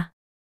닦아.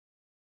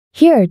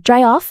 Here,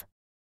 dry off.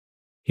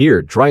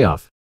 Here, dry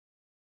off.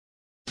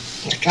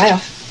 Here, dry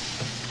off.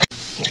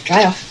 Here,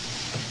 dry off.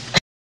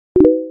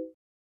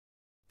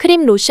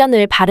 크림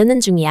로션을 바르는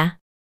중이야.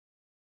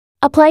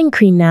 Applying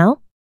cream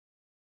now.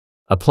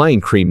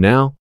 Applying cream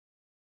now.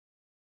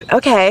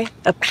 Okay,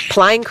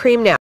 applying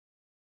cream now.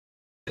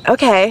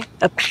 Okay,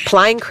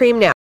 applying cream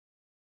now.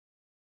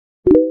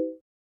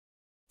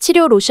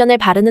 치료 로션을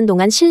바르는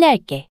동안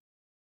실례할게.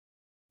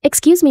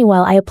 Excuse me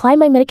while I apply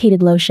my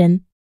medicated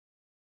lotion.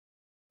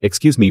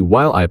 Excuse me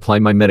while I apply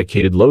my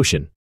medicated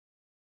lotion.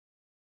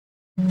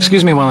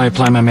 Excuse me while I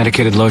apply my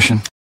medicated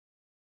lotion.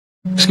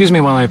 Excuse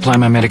me while I apply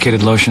my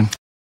medicated lotion.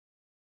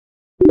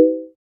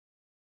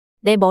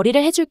 내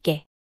머리를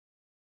해줄게.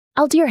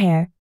 I'll do your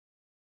hair.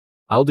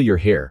 I'll do your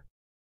hair.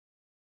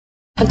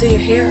 I'll do your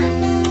hair.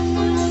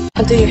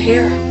 I'll do your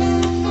hair.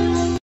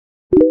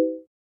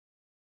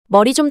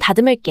 머리 좀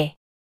다듬을게.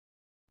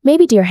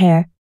 Maybe do your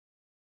hair.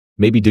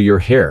 Maybe do your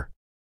hair.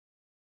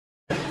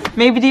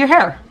 Maybe do your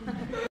hair.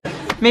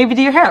 Maybe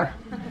do your hair.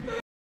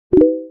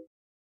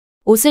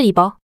 옷을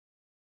입어.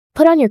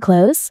 Put on your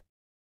clothes.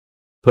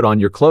 Put on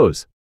your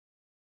clothes.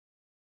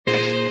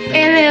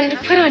 And then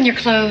put on your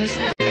clothes.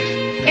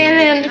 And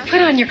then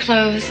put on your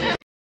clothes.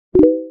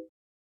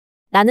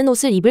 나는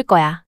옷을 입을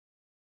거야.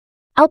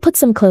 I'll put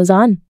some clothes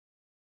on.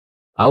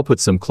 I'll put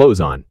some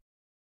clothes on.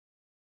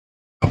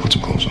 I'll put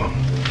some clothes on.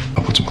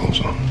 I'll put some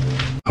clothes on.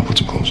 I'll put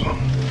some clothes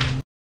on.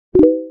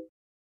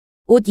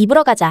 옷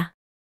입으러 가자.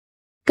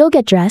 Go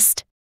get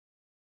dressed.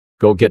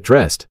 Go get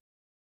dressed.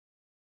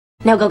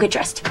 Now go get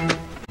dressed.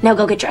 Now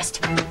go get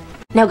dressed.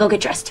 Now go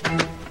get dressed.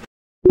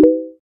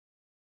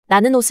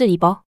 나는 옷을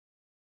입어.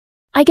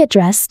 I get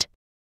dressed.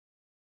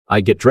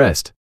 I get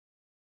dressed.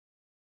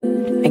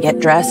 I get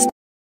dressed.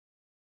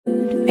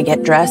 I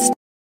get dressed.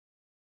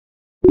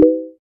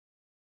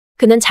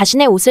 그는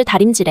자신의 옷을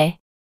다림질해.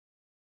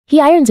 He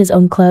irons his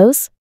own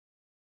clothes.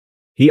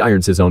 He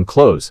irons his own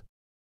clothes.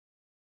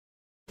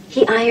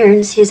 He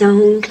irons his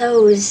own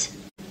clothes.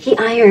 He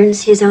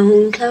irons his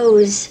own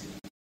clothes.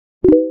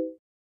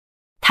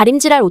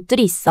 다림질할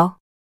옷들이 있어.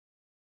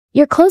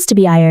 Your clothes to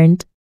be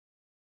ironed.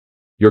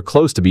 Your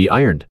clothes to be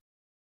ironed.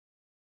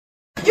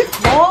 Your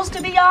clothes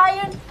to be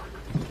ironed.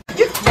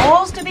 Your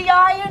clothes to be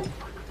ironed.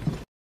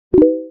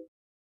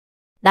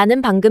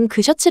 나는 방금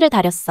그 셔츠를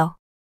다렸어.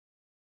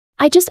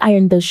 I just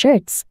ironed those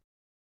shirts.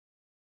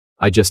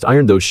 I just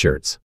ironed those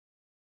shirts.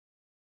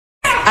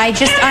 I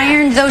just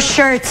ironed those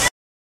shirts.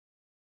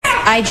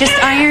 I just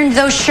ironed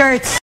those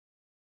shirts.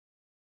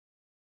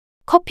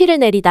 커피를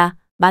내리다,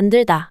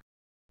 만들다.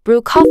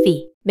 brew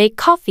coffee, make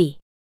coffee.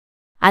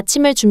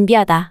 아침을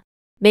준비하다.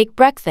 make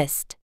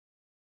breakfast.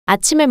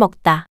 아침을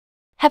먹다.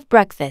 have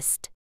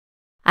breakfast.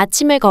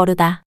 아침을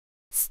거르다.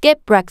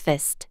 skip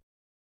breakfast.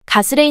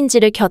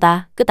 가스레인지를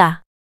켜다,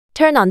 끄다.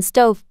 turn on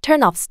stove,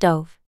 turn off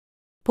stove.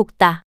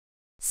 볶다.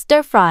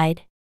 stir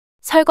fried.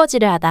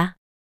 설거지를 하다.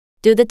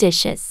 do the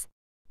dishes.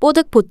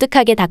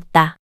 뽀득보득하게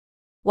닦다.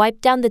 wipe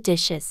down the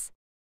dishes.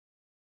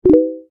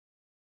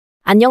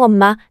 안녕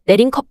엄마,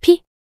 내린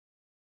커피?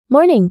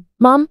 Morning,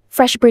 Mom.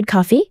 Fresh brewed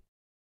coffee?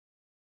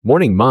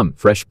 Morning, Mom.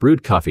 Fresh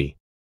brewed coffee.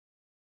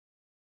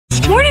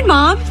 Morning,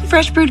 Mom.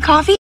 Fresh brewed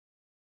coffee.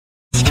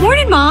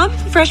 Morning, Mom.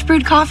 Fresh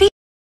brewed coffee.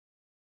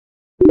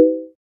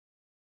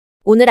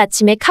 오늘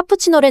아침에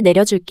카푸치노를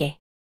내려줄게.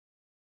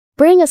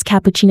 Bring us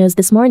cappuccinos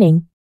this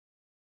morning.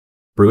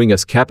 Brewing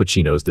us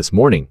cappuccinos this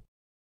morning.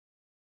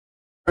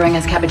 Bring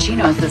us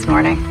cappuccinos this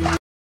morning.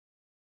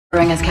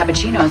 Bring us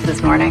cappuccinos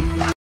this morning.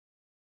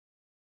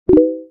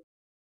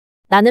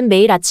 나는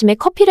매일 아침에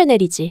커피를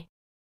내리지.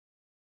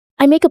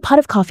 I make a pot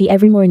of coffee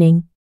every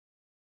morning.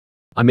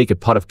 I make a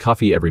pot of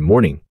coffee every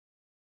morning.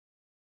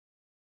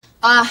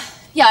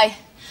 Yeah,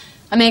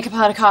 I make a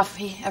pot of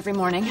coffee every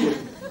morning.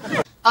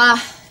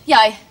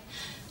 Yeah,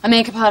 I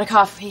make a pot of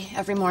coffee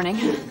every morning.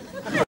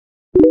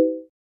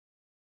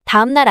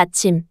 다음 날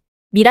아침,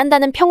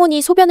 미란다는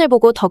평온히 소변을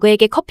보고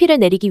더그에게 커피를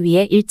내리기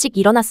위해 일찍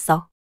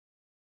일어났어.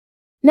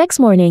 Next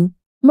morning,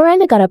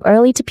 Miranda got up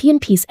early to pee in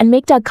peace and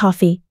make Doug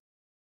coffee.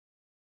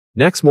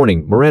 Next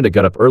morning, Miranda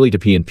got up early to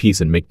pee in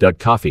peace and make Doug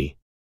coffee.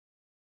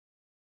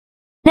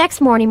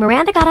 Next morning,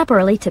 Miranda got up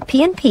early to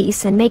pee in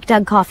peace and make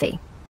Doug coffee.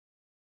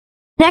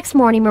 Next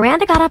morning,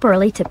 Miranda got up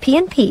early to pee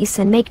in peace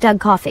and make Doug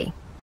coffee.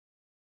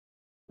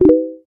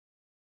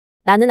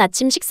 나는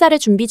아침 식사를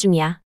준비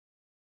중이야.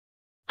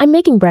 I'm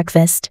making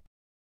breakfast.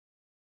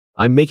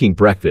 I'm making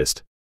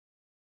breakfast.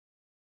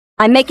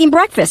 I'm making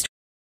breakfast.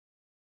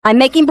 I'm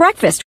making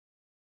breakfast.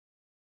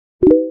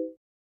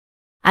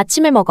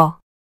 아침을 먹어.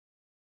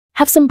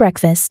 Have some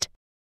breakfast.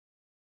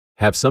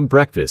 Have some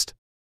breakfast.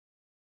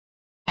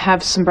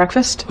 Have some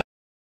breakfast.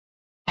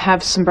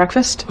 Have some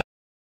breakfast.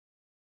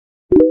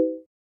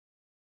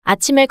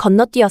 아침을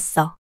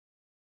건너뛰었어.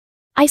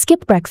 I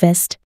skip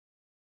breakfast.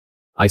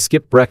 I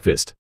skip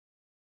breakfast.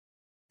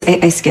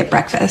 I skip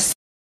breakfast.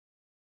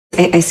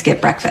 I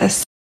skip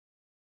breakfast.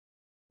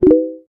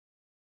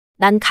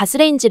 난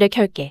가스레인지를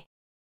켤게.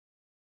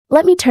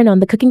 Let me turn on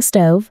the cooking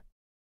stove.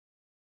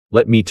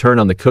 Let me turn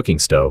on the cooking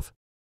stove.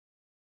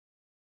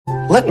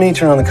 Let me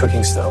turn on the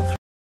cooking stove.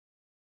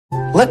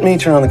 Let me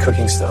turn on the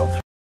cooking stove.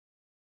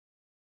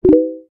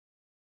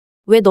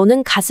 왜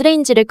너는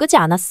가스레인지를 끄지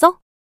않았어?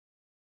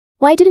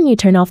 Why didn't you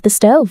turn off the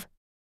stove?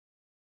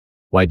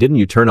 Why didn't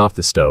you turn off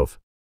the stove?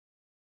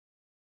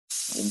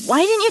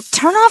 Why didn't you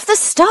turn off the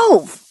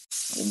stove?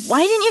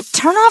 Why didn't you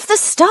turn off the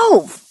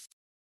stove?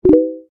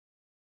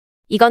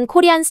 이건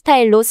코리안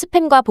스타일로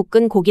스팸과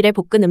볶은 고기를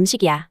볶은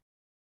음식이야.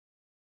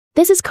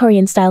 This is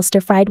Korean style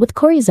stir fried with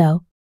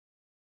chorizo.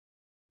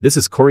 This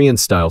is Korean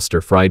style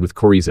stir fried with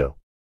chorizo.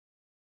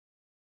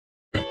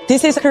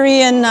 This is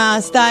Korean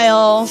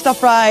style stir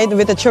fried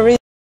with the chorizo.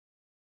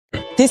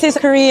 This is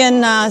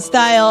Korean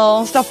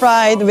style stir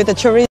fried with the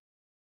chorizo.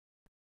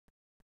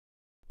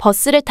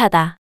 버스를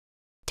타다.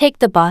 Take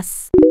the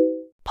bus.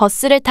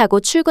 버스를 타고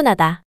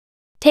출근하다.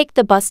 Take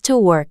the bus to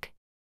work.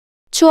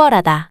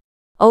 추월하다.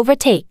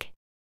 Overtake.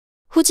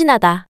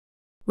 후진하다.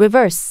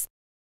 Reverse.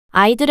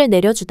 아이들을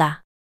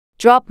내려주다.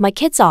 Drop my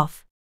kids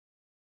off.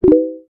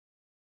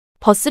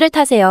 버스를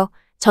타세요.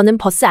 저는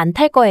버스 안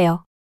탈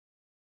거예요.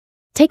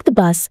 Take the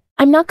bus.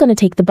 I'm not gonna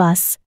take the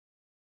bus.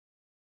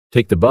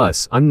 Take the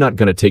bus. I'm not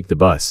gonna take the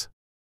bus.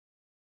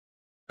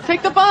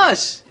 Take the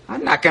bus.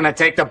 I'm not gonna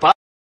take the bus.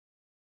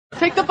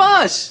 Take the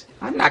bus.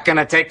 I'm not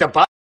gonna take the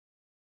bus.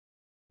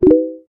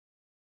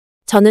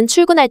 저는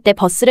출근할 때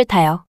버스를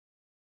타요.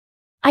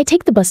 I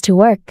take the bus to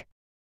work.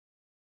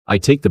 I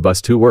take the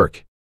bus to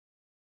work.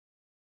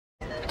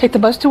 Take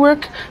the bus to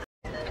work.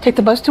 Take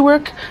the bus to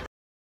work.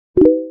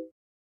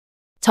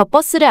 저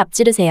버스를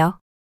앞지르세요.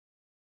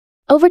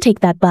 Overtake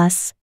that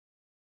bus.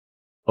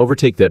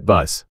 Overtake that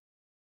bus.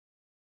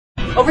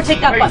 Overtake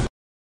that bus.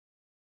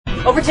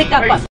 Overtake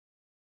that bus.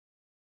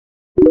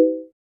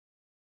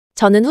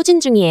 저는 후진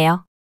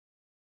중이에요.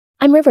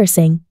 I'm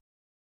reversing.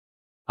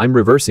 I'm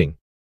reversing.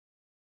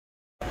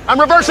 I'm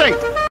reversing.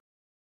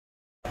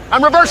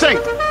 I'm reversing.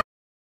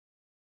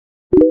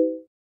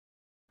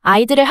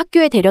 아이들을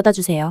학교에 데려다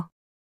주세요.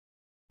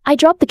 I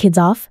drop the kids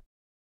off.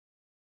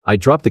 I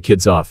drop the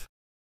kids off.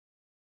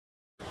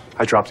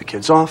 I drop the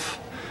kids off.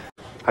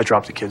 I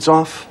drop the kids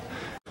off.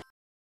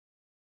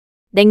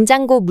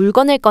 냉장고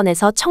물건을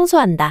꺼내서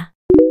청소한다.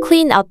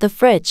 Clean out the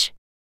fridge.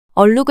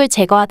 얼룩을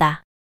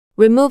제거하다.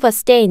 Remove a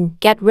stain,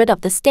 get rid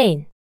of the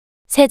stain.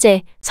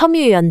 세제,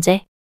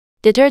 섬유유연제.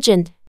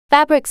 Detergent,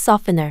 fabric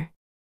softener.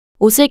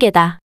 옷을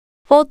개다.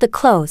 Fold the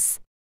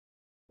clothes.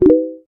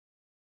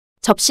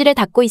 접시를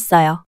닦고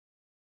있어요.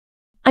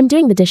 I'm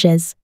doing the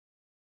dishes.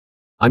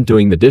 I'm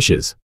doing the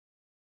dishes.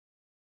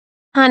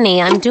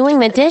 Honey, I'm doing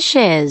the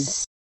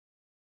dishes.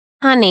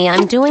 Honey,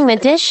 I'm doing the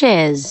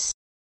dishes.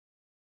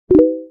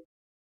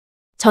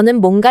 저는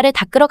뭔가를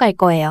닦으러 갈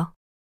거예요.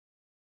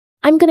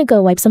 I'm gonna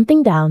go wipe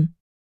something down.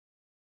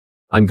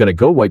 I'm gonna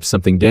go wipe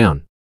something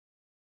down.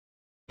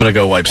 I'm gonna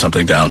go wipe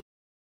something down.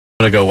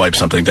 I'm gonna go wipe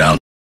something down.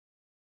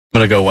 I'm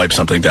gonna go wipe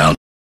something down.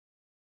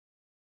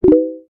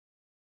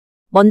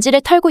 먼지를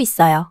털고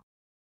있어요.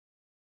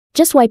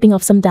 Just wiping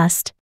off some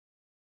dust.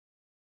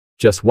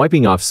 Just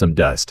wiping off some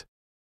dust.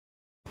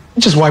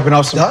 Just wiping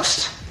off some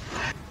dust.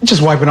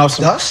 Just wiping off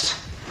some dust.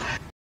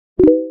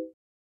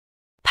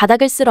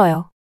 바닥을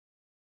쓸어요.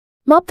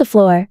 Mop the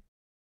floor.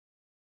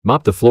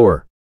 Mop the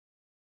floor.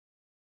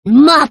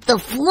 Mop the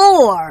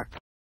floor.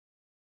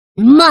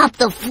 Mop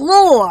the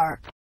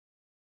floor.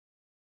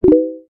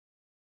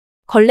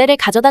 걸레를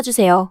가져다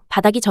주세요.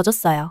 바닥이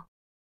젖었어요.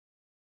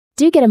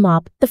 Do get a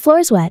mop. The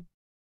floor's wet.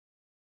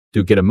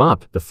 Do get a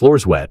mop. The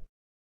floor's wet.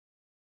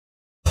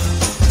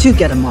 To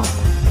get a mop.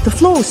 The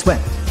floor's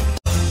wet.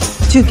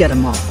 To get a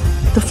mop.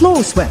 The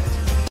floor's wet.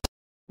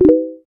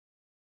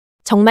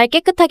 정말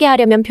깨끗하게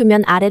하려면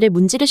표면 아래를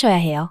문지르셔야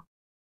해요.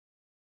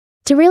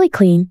 To really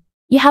clean,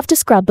 you have to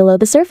scrub below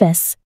the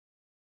surface.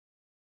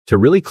 To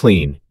really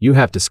clean, you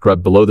have to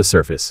scrub below the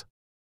surface.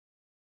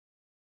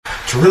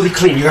 To really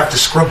clean, you have to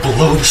scrub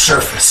below the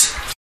surface.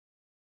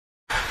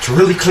 To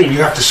really clean,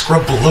 you have to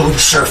scrub below the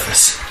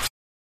surface.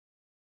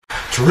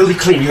 To really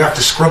clean, you have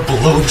to scrub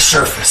below the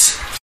surface.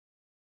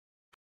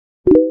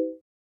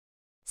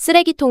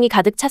 쓰레기통이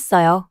가득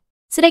찼어요.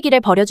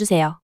 쓰레기를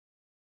버려주세요.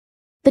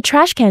 The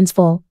trash can's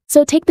full,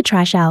 so take the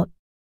trash out.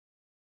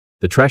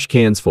 The trash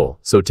can's full,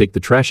 so take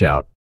the trash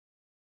out.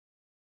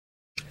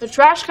 The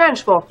trash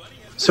can's full.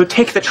 So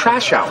take the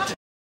trash out.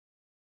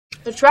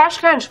 The trash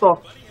can's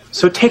full.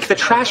 So take the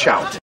trash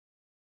out.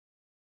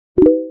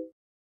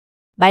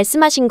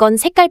 말씀하신 건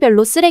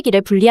색깔별로 쓰레기를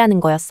분리하는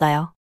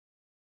거였어요.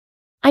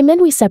 I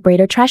meant we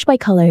separate our trash by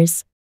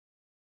colors.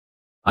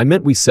 I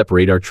meant we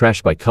separate our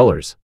trash by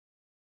colors.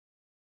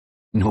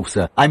 No,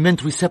 sir. I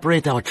meant we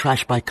separate our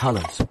trash by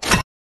colors.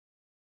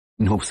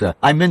 No, sir.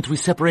 I meant we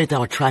separate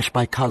our trash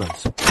by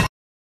colors.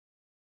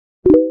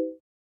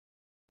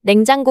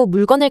 냉장고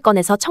물건을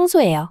꺼내서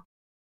청소해요.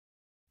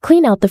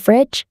 Clean out the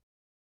fridge.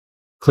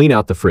 Clean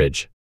out the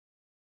fridge.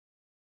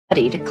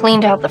 Eddie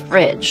cleaned out the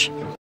fridge.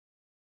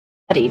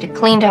 Eddie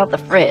cleaned out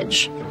the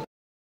fridge.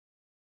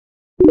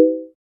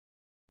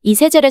 이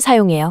세제를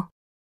사용해요.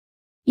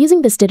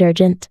 Using this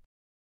detergent.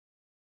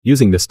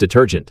 Using this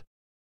detergent.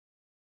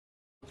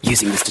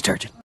 Using this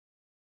detergent.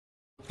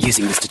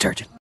 Using this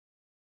detergent.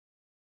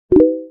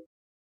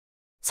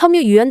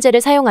 섬유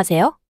유연제를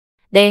사용하세요?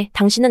 네,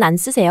 당신은 안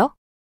쓰세요?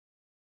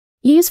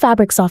 You use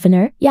fabric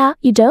softener. Yeah,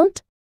 you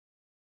don't?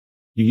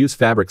 You use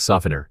fabric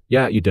softener.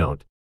 Yeah, you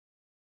don't.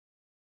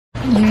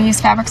 You use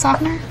fabric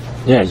softener?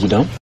 Yeah, you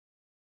don't?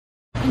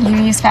 You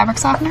use fabric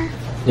softener?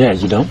 Yeah,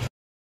 you don't?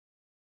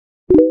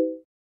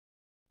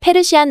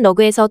 페르시안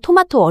러그에서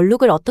토마토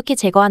얼룩을 어떻게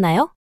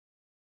제거하나요?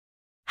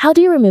 How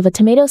do you remove a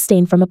tomato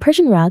stain from a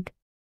Persian rug?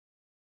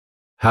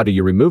 How do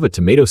you remove a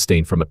tomato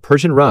stain from a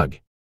Persian rug?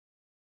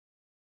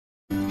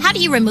 How do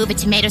you remove a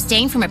tomato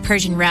stain from a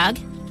Persian rug?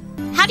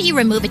 How do you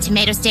remove a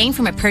tomato stain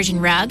from a Persian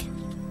rug?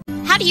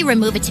 How do you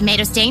remove a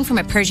tomato stain from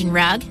a Persian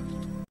rug?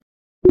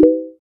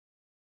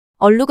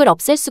 얼룩을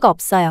없앨 수가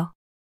없어요.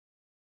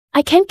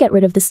 I can't get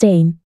rid of the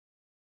stain.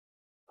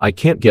 I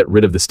can't get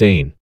rid of the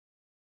stain.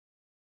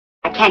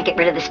 I can't get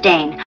rid of the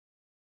stain.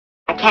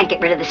 I can't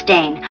get rid of the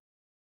stain.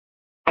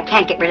 I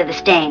can't get rid of the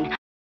stain.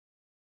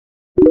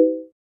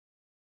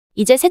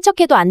 이제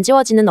세척해도 안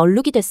지워지는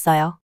얼룩이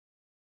됐어요.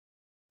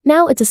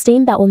 Now it's a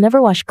stain that will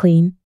never wash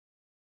clean.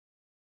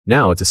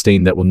 Now it's a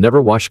stain that will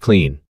never wash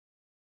clean.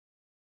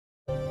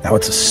 Now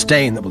it's a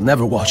stain that will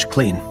never wash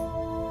clean.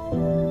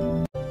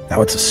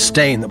 Now it's a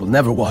stain that will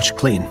never wash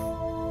clean.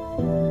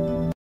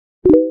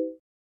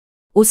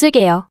 옷을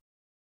개요.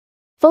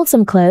 Fold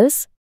some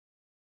clothes.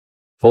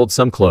 Fold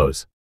some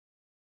clothes.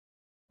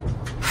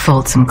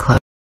 Fold some clothes.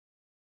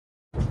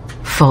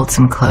 Fold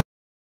some clothes.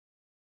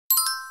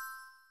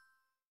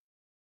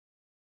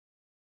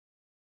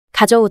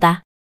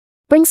 가져오다.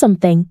 Bring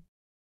something.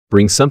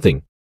 Bring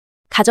something.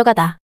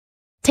 가져가다.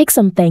 Take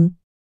something.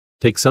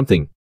 Take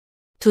something.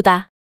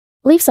 두다.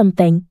 Leave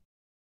something.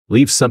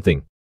 Leave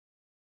something.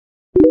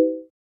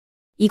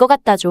 이거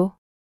갖다 줘.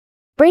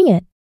 Bring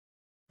it.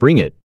 Bring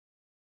it.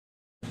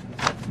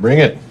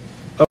 Bring it.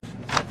 Up.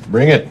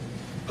 Bring it.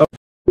 Up.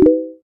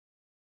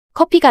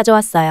 커피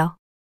가져왔어요.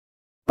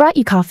 Brought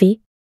you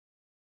coffee.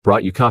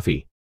 Brought you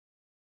coffee.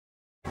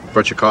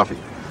 Brought you coffee.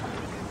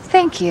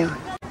 Thank you.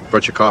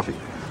 Brought you coffee.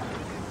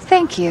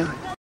 Thank you.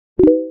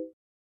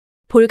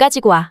 볼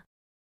가지고 와.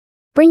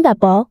 Bring that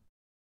ball.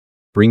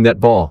 Bring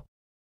that ball.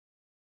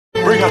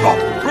 Bring that ball.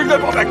 Bring that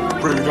ball back.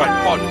 Bring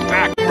that ball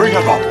back. Bring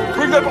that ball.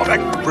 Bring that ball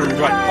back. Bring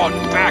that ball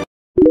back.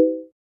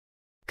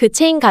 그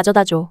체인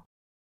가져다 줘.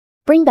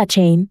 Bring that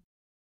chain.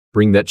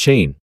 Bring that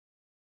chain.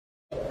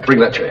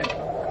 Bring that chain.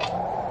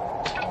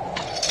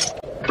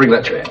 Bring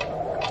that chain.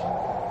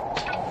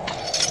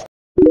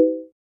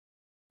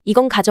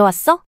 이건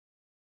가져왔어?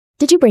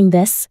 Did you bring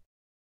this?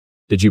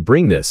 Did you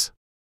bring this?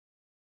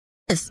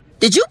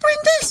 Did you bring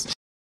this?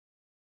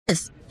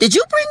 Did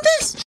you bring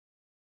this?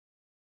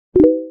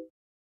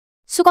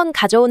 수건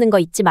가져오는 거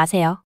잊지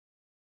마세요.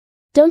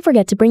 Don't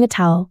forget to bring a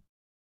towel.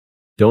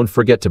 Don't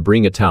forget to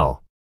bring a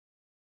towel.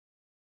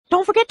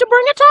 Don't forget to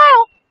bring a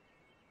towel.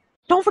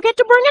 Don't forget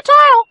to bring a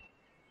towel.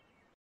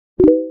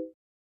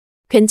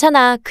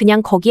 괜찮아,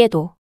 그냥 거기에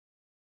둬.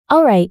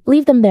 All right,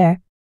 leave them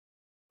there.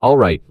 All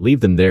right,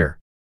 leave them there.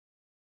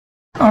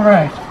 All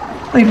right,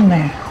 leave him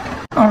there.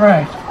 All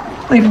right,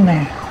 leave him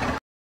there.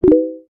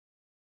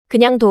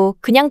 그냥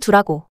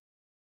두라고.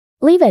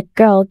 Leave it,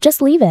 girl,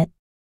 just leave it.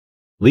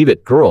 Leave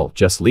it, girl,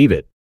 just leave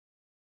it.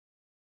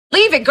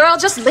 Leave it, girl,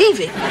 just leave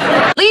it.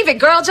 Leave it,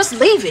 girl, just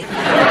leave it.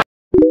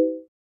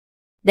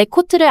 내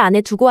코트를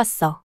안에 두고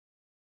왔어.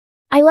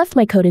 I left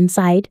my coat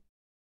inside.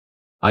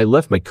 I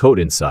left my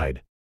coat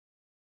inside.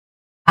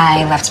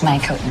 I left my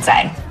coat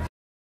inside.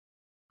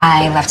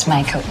 I left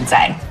my coat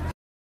inside.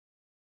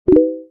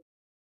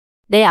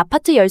 내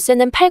아파트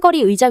열쇠는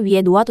팔걸이 의자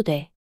위에 놓아도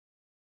돼.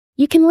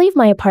 You can leave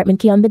my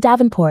apartment key on the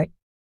Davenport.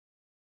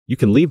 You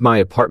can leave my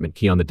apartment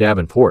key on the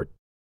Davenport.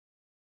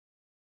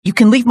 You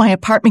can leave my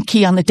apartment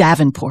key on the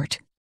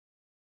Davenport.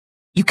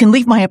 You can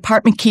leave my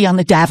apartment key on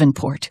the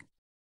Davenport.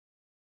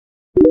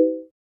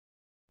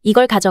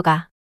 이걸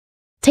가져가.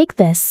 Take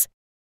this.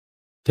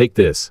 Take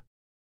this.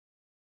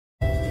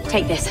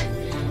 Take this.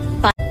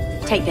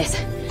 Take this.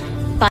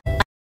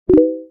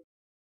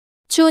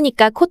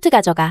 추우니까 코트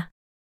가져가.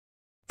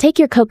 Take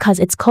your coat cause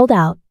it's cold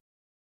out.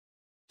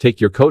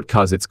 Take your coat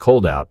cause it's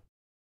cold out.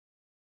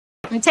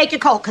 Take your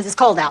coat because it's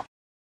cold out.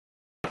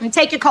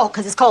 Take your coat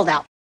because it's cold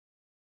out.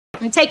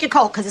 Take your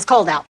coat because it's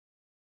cold out.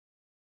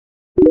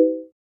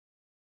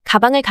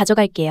 가방을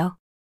가져갈게요.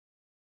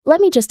 Let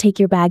me just take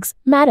your bags,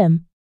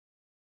 madam.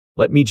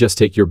 Let me just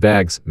take your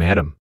bags,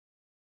 madam.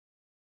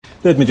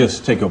 Let me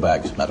just take your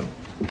bags, madam.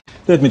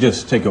 Let me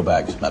just take your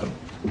bags, madam.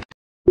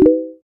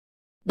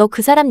 너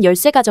그 사람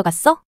열쇠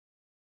가져갔어?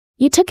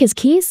 You took his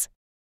keys?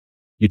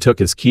 You took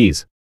his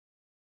keys.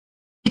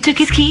 You took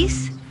his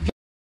keys?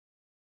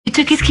 You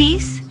took his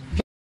keys?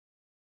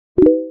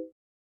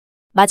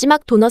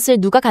 마지막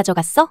도넛을 누가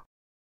가져갔어?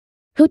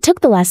 Who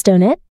took the last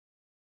donut?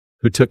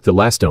 Who took the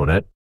last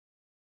donut?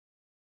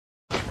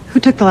 Who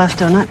took the last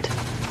donut?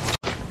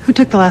 Who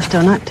took the last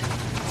donut?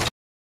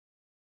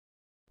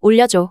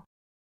 올려줘.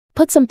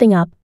 Put something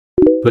up.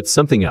 Put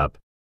something up.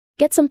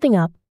 Get something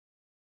up.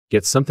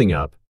 Get something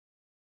up.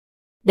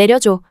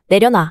 내려줘.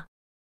 내려놔.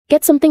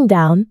 Get something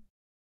down.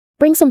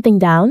 Bring something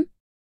down.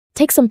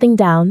 Take something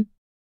down.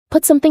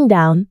 Put something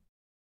down.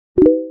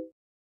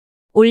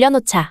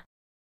 올려놓자.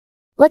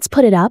 Let's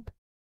put it up.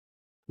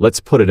 Let's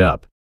put it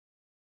up.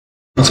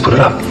 Let's put it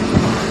up.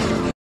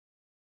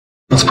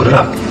 Let's put it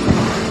up.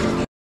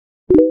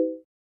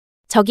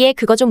 저기에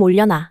그거 좀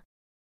올려놔.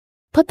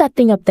 Put that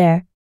thing up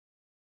there.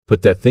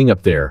 Put that thing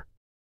up there.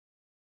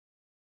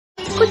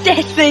 Put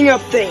that thing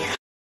up there.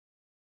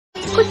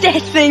 Put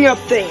that thing up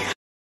there.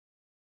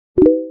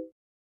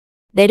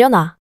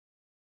 내려놔.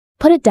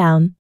 Put it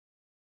down.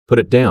 Put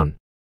it down.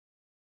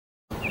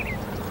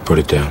 Put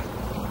it down.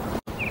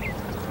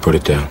 Put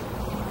it down.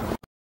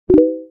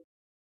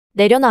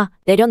 내려놔.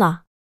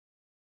 내려놔.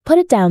 Put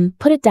it down.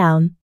 Put it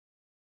down.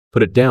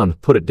 Put it down.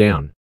 Put it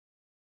down.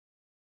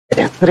 Put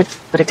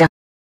it down.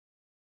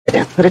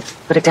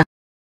 Put it down.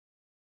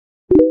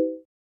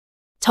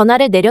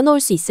 전화를 내려놓을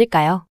수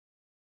있을까요?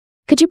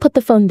 Could you put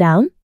the phone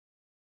down?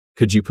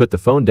 Could you put the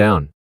phone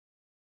down?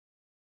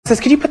 Says,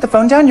 could you put the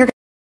phone down?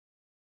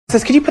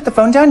 Says, could you put the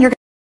phone down?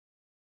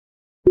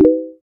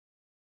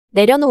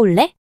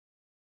 내려놓을래?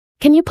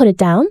 Can you put it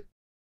down?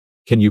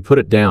 Can you put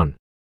it down?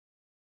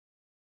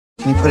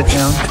 Can you put it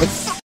down?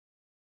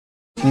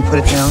 Can you put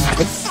it down?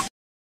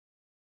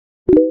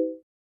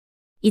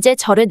 이제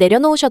저를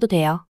내려놓으셔도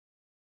돼요.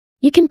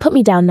 You can put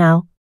me down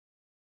now.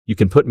 You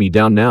can put me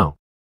down now.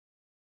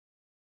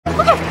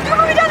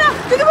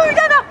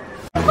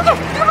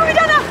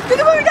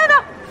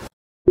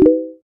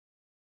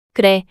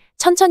 그래,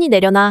 천천히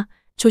내려놔.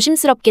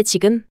 조심스럽게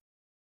지금.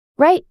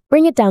 Right,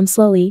 bring it down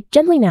slowly,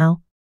 gently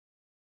now.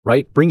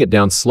 Right, bring it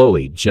down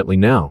slowly, gently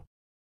now.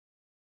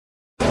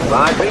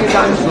 Right, bring it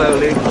down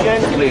slowly,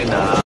 gently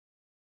now.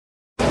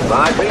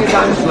 Right, bring it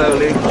down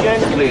slowly,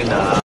 gently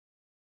now.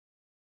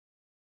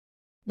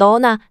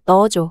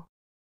 넣어줘.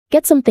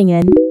 Get something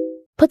in.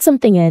 Put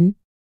something in.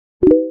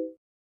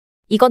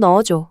 이거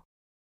넣어줘.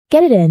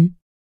 Get it in.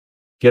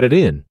 Get it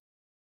in.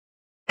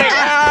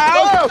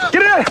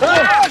 Get it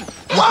in!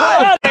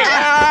 What?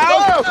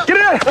 Get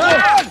it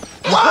in!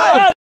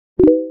 What?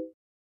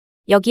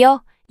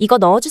 여기요, 이거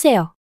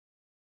넣어주세요.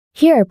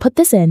 Here, put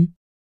this in.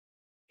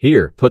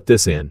 Here, put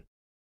this in.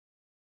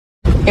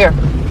 Here,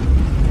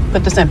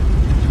 put this in.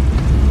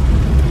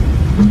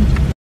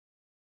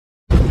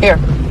 Here,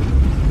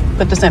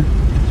 put this in.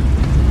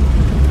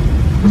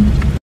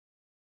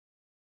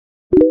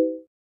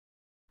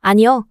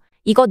 아니요,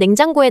 이거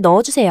냉장고에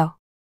넣어주세요.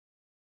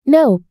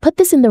 No, put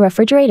this in the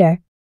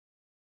refrigerator.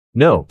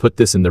 No, put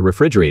this in the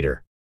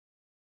refrigerator.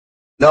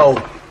 No,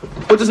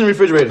 put this in the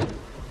refrigerator.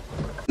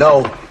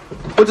 No,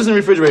 put this in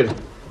the refrigerator.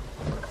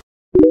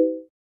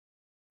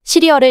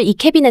 시리얼을 이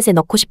캐비넷에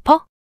넣고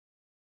싶어?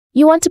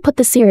 You want to put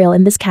the cereal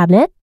in this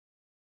cabinet?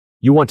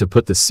 You want to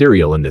put the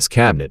cereal in this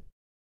cabinet.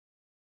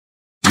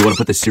 You want to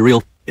put the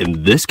cereal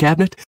in this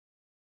cabinet?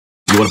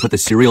 You want to put the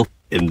cereal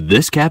in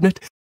this cabinet?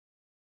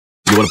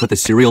 You want to put the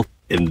cereal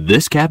in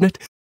this cabinet?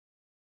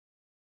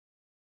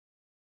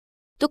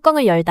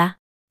 뚜껑을 열다.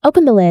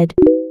 Open the lid.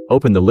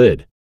 Open the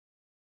lid.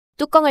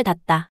 뚜껑을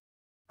닫다.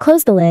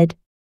 Close the lid.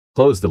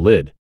 Close the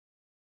lid.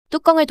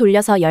 뚜껑을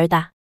돌려서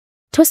열다.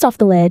 Twist off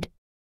the lid.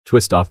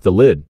 Twist off the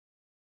lid.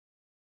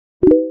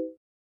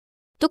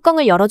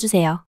 뚜껑을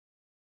열어주세요.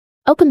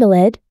 Open the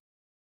lid.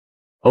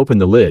 Open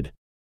the lid.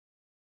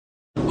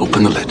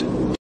 Open the lid.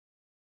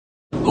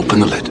 Open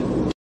the lid.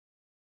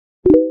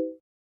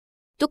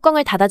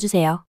 뚜껑을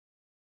닫아주세요.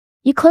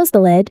 You close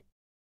the lid.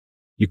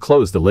 You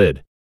close the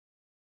lid.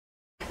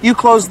 You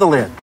close the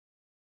lid.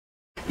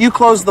 You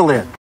close the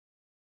lid.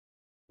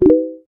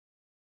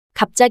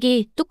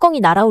 갑자기 뚜껑이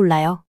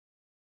날아올라요.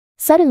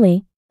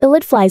 Suddenly, the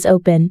lid flies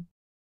open.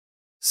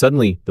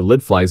 Suddenly, the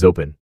lid flies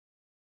open.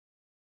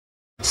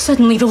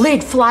 Suddenly the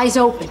lid flies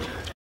open.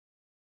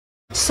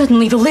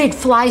 Suddenly the lid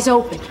flies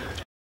open.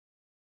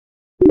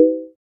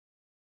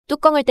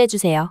 뚜껑을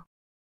떼주세요.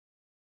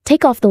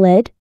 Take off the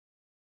lid.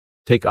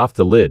 Take off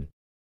the lid.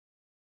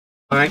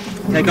 Alright,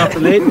 take off the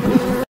lid.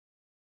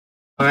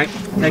 Alright,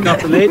 take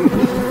off the lid.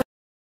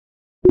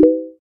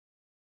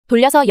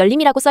 돌려서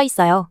열림이라고 써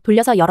있어요.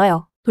 돌려서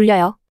열어요.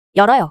 돌려요.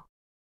 열어요.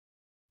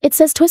 It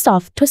says twist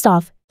off, twist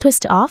off,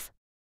 twist off.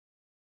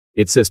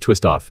 It says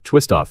twist off,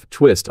 twist off,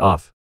 twist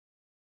off.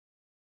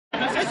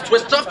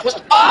 Twist off,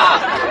 twist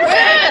off!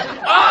 Twist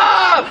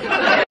off!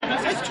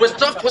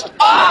 Twist off, twist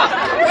off!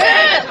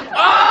 Twist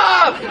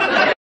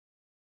off!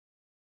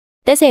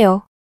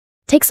 떼세요.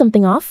 Take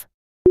something off.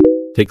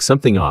 Take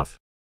something off.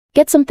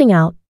 Get something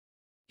out.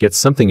 Get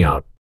something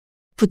out.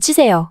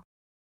 붙이세요.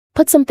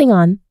 Put something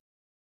on.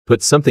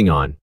 Put something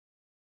on.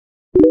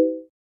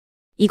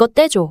 이거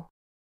떼줘.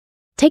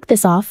 Take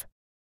this off.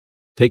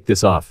 Take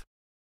this off.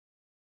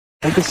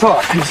 Take this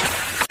off.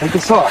 Take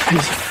this off.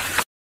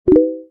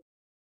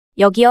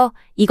 여기요.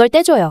 이걸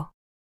떼줘요.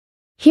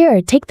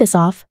 Here, take this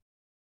off.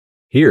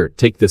 Here,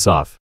 take this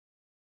off.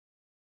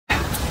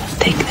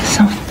 Take this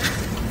on.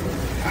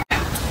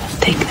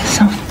 Take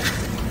this on.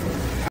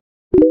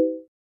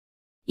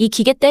 이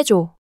기계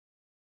떼줘.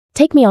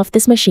 Take me off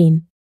this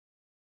machine.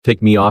 Take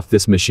me off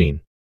this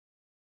machine.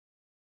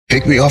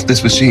 Take me off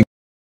this machine.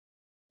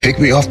 Take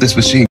me off this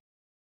machine.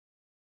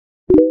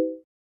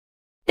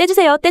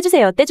 떼주세요.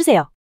 떼주세요.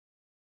 떼주세요.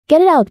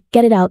 Get it out,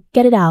 get it out,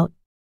 get it out.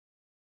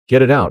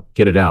 Get it out,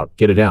 get it out,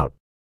 get it out.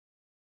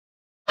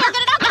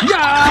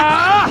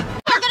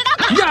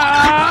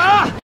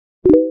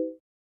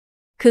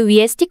 그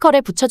위에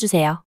스티커를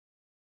붙여주세요.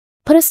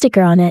 Put a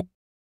sticker on it.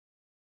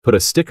 Put a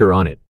sticker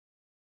on it.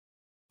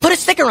 Put a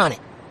sticker on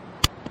it.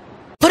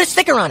 Put a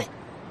sticker on it.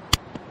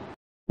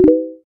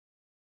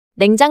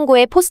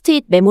 냉장고에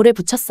포스트잇 메모를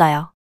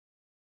붙였어요.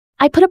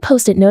 I put a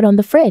post-it note on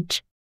the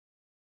fridge.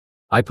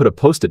 I put a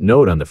post-it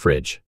note on the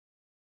fridge.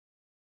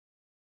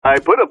 I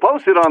put a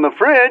post-it on the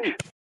fridge.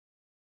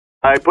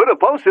 I put a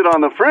post-it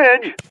on the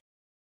fridge.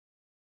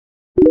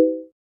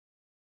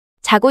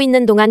 자고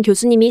있는 동안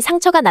교수님이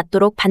상처가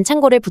낫도록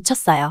반창고를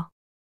붙였어요.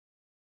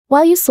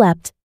 While you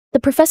slept,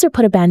 the professor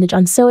put a bandage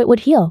on so it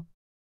would heal.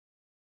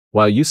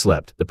 While you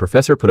slept, the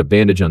professor put a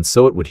bandage on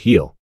so it would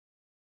heal.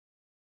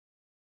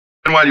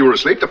 And while you were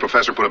asleep, the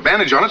professor put a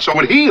bandage on it so it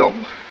would heal.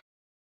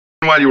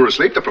 And while you were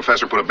asleep, the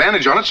professor put a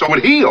bandage on it so it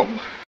would heal.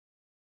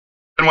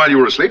 And while you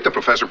were asleep, the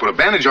professor put a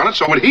bandage on it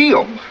so it would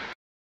heal.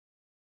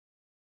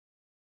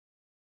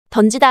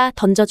 던지다,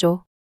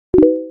 던져줘.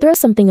 Throw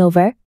something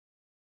over.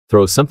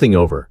 Throw something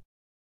over.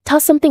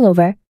 Toss something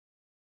over.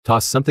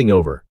 Toss something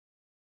over.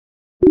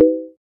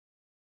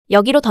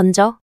 여기로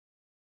던져.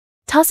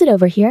 Toss it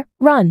over here.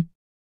 Run.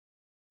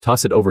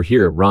 Toss it over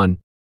here, run.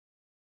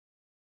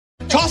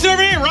 Toss it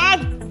over here, Rod!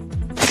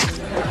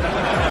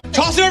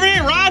 Toss it over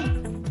here, Rod!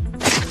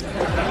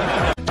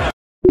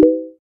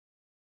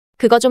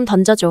 그거 좀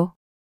던져줘.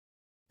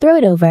 Throw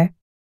it over.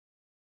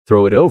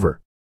 Throw it over.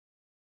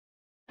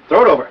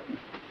 Throw it over.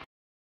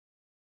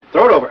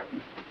 Throw it over.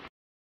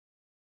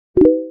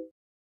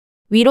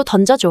 위로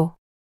던져줘.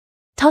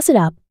 Toss it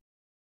up.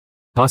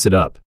 Toss it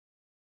up.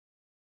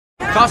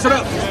 Toss it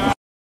up!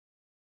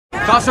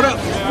 Toss it up!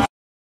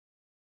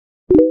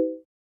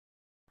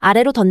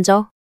 아래로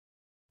던져.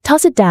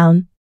 Toss it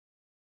down.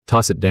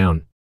 Toss it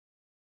down.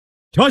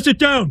 Toss it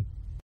down!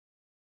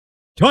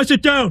 Toss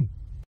it down!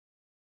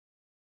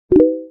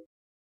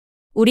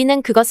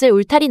 우리는 그것을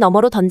울타리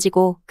너머로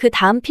던지고 그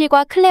다음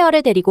필과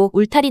클레어를 데리고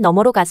울타리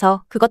너머로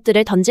가서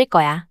그것들을 던질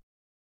거야.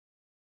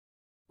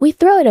 We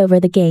throw it over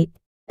the gate.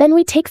 Then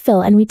we take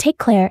Phil and we take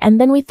Claire and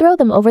then we throw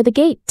them over the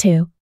gate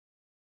too.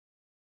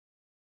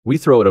 We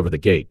throw it over the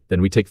gate,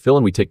 then we take Phil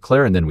and we take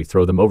Claire and then we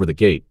throw them over the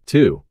gate,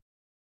 too.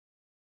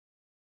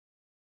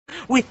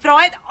 We throw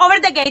it over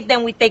the gate,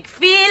 then we take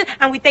Phil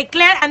and we take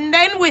Claire and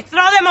then we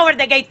throw them over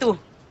the gate too.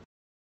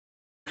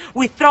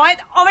 We throw it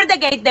over the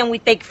gate, then we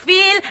take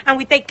Phil and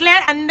we take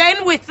Claire and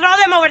then we throw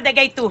them over the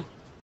gate too.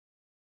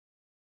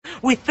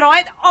 We throw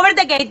it over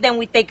the gate, then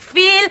we take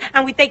Phil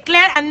and we take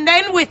Claire and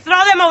then we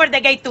throw them over the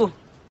gate too.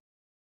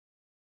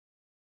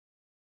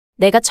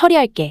 내가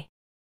처리할게.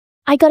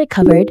 I got it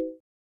covered.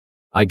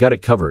 I got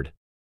it covered.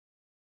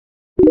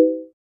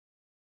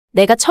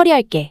 내가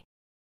처리할게.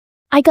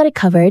 I got it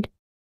covered.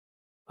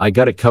 I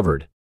got it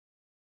covered.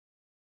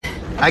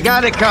 I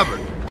got it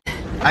covered.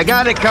 I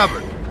got it covered.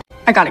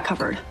 I got it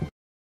covered.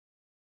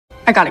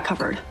 I got it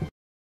covered.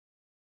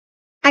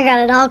 I got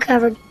it all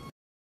covered.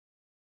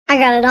 I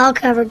got it all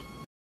covered.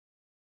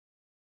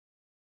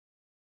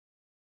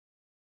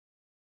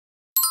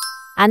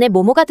 안에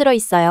뭐뭐가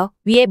들어있어요.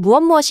 위에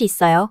무엇이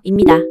있어요.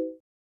 입니다.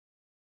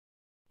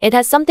 It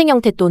has something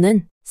형태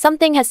또는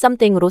something has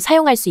something으로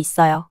사용할 수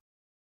있어요.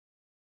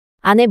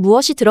 안에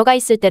무엇이 들어가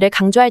있을 때를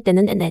강조할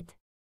때는 in it.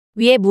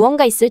 위에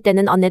무언가 있을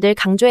때는 on it을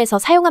강조해서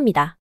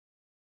사용합니다.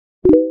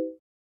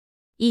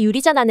 이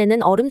유리잔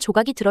안에는 얼음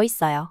조각이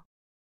들어있어요.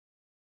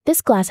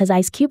 This glass has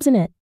ice cubes in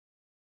it.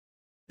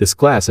 This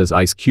glass has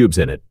ice cubes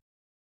in it.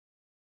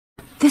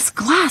 This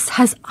glass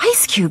has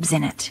ice cubes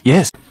in it.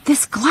 Yes.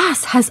 This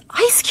glass has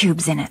ice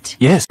cubes in it.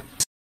 Yes.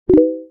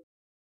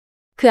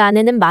 그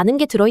안에는 많은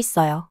게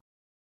들어있어요.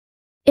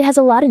 It has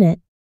a lot in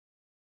it.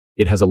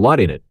 It has a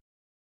lot in it.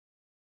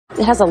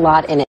 It has a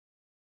lot in it.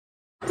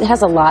 It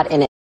has a lot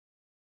in it.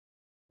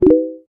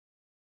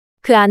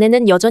 그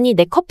안에는 여전히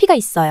내 커피가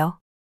있어요.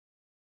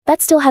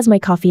 That still has my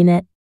coffee in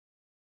it.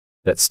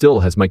 That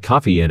still has my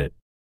coffee in it.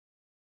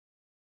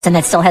 And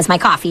that still has my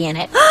coffee in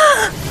it.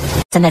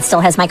 And that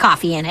still has my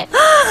coffee in it.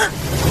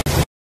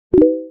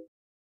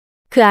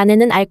 그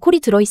안에는 알코올이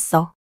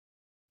들어있어.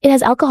 It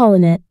has alcohol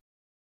in it.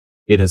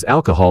 It has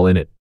alcohol in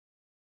it.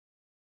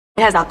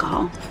 It has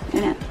alcohol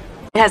in it.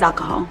 It has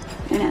alcohol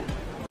in it.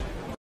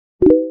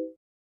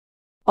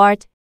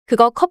 Bart,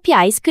 그거 커피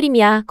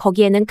아이스크림이야.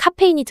 거기에는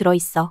카페인이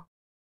들어있어.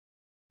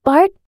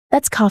 Bart,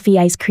 that's coffee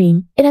ice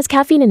cream. It has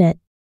caffeine in it.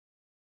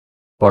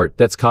 Bart,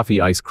 that's coffee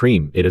ice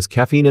cream. It has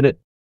caffeine in it.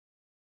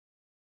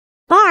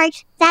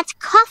 Bart, that's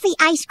coffee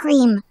ice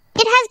cream.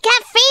 It has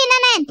caffeine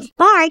in it.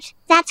 Bart,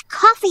 that's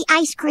coffee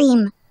ice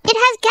cream. It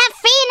has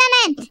caffeine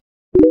in it.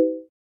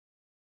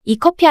 이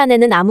커피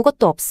안에는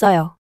아무것도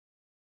없어요.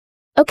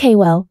 Okay,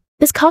 well,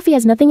 this coffee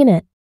has nothing in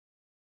it.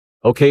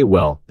 Okay,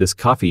 well, this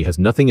coffee has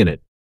nothing in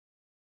it.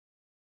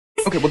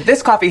 Okay, well,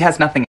 this coffee has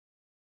nothing.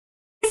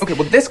 Okay,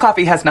 well, this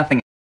coffee has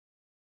nothing.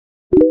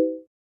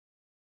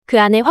 그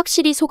안에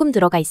확실히 소금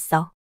들어가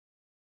있어.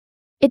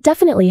 It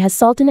definitely has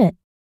salt in it.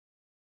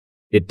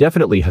 It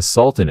definitely has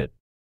salt in it.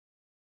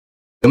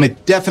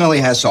 It definitely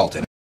has salt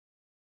in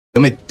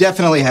it. It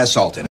definitely has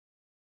salt in it.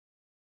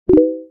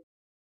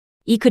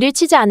 이 그릴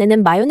치즈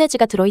안에는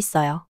마요네즈가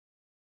들어있어요.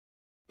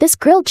 This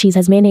grilled cheese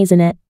has mayonnaise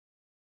in it.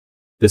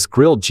 This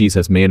grilled cheese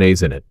has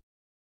mayonnaise in it.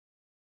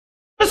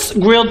 This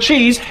grilled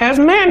cheese has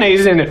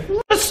mayonnaise in it.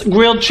 This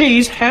grilled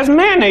cheese has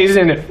mayonnaise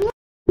in it.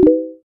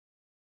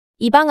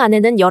 이 방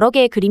안에는 여러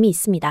개의 그림이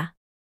있습니다.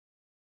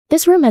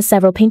 This room has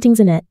several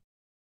paintings in it.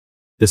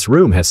 This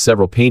room has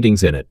several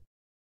paintings in it.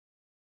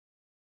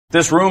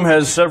 This room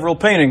has several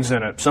paintings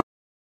in it.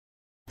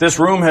 This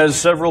room has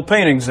several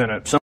paintings in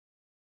it.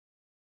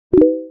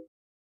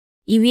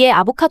 이 위에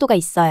아보카도가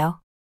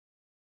있어요.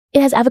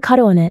 It has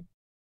avocado on it.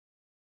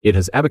 It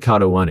has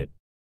avocado on it.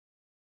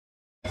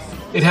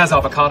 It has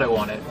avocado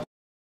on it.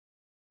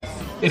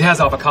 It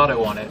has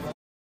avocado on it.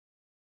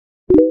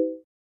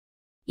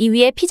 이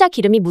위에 피자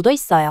기름이 묻어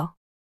있어요.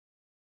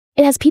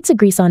 It has pizza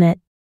grease on it.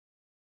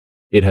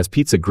 It has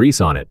pizza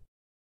grease on it.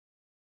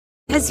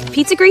 Has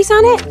pizza grease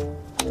on it?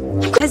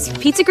 Has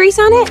pizza grease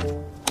on it?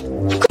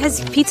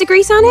 Has pizza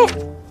grease on it?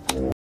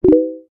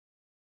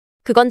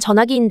 그건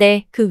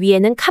전화기인데 그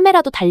위에는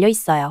카메라도 달려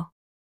있어요.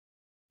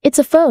 It's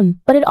a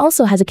phone, but it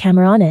also has a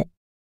camera on it.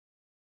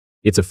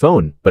 It's a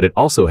phone, but it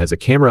also has a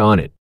camera on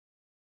it.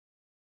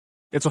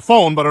 It's a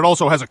phone, but it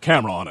also has a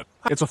camera on it.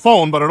 It's a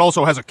phone, but it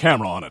also has a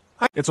camera on it.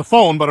 It's a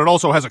phone, but it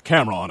also has a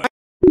camera on it.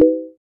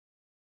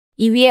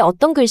 이 위에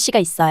어떤 글씨가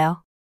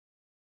있어요.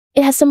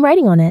 It has some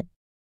writing on it.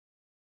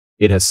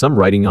 It has some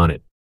writing on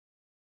it.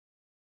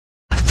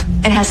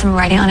 It has some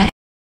writing on it.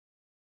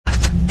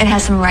 It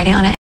has some writing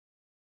on it.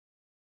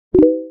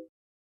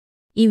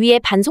 이 위에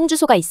반송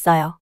주소가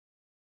있어요.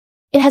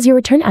 It has your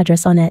return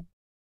address on it.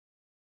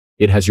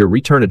 It has your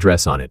return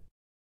address on it.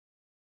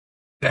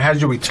 It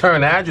has your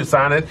return address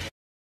on it.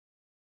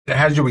 It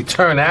has your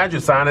return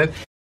address on it.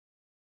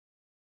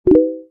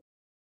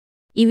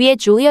 이 위에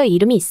줄리아의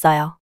이름이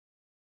있어요.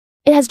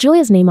 It has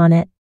Julia's name on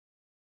it.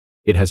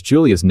 It has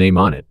Julia's name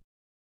on it.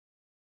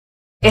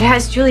 It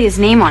has Julia's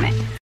name on it.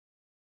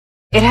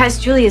 It has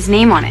Julia's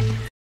name on it.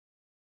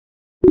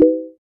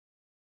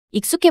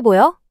 익숙해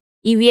보여?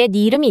 이 위에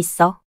네 이름이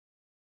있어.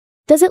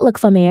 Does it look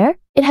familiar?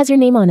 It has your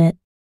name on it.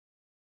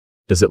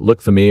 Does it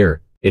look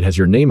familiar? It has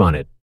your name on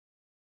it.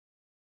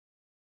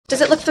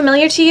 Does it look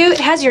familiar to you? It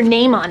has your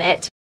name on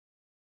it.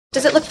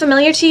 Does it look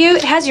familiar to you?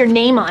 It has your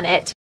name on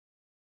it.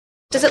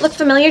 Does it look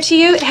familiar to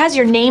you? It has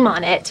your name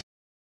on it.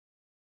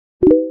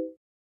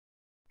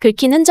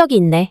 긁힌 흔적이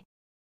있네.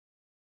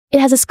 It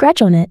has a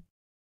scratch on it.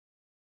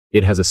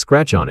 It has a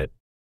scratch on it.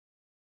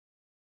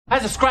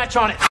 Has a scratch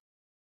on it.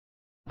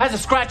 Has a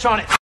scratch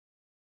on it.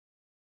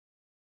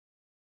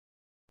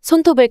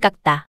 손톱을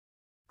깎다.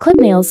 Clip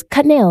nails,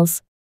 cut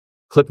nails.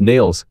 Clip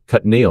nails,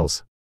 cut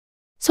nails.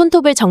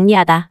 손톱을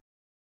정리하다.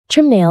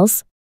 Trim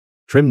nails.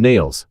 Trim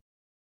nails.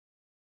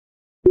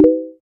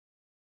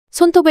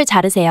 손톱을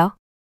자르세요.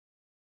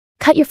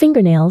 Cut your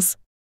fingernails.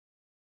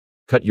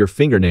 Cut your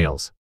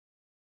fingernails.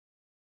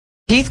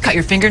 Heath, cut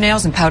your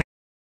fingernails and powder.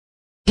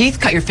 Heath,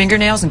 cut your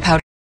fingernails and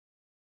powder.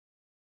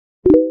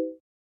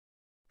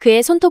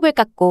 그의 손톱을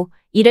깎고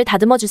이를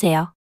다듬어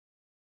주세요.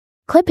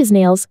 Clip his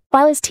nails,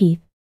 file his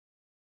teeth.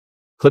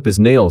 Clip his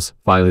nails,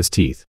 file his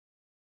teeth.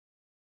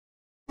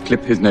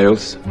 Clip his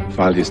nails,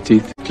 file his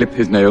teeth. Clip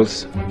his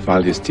nails,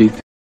 file his teeth.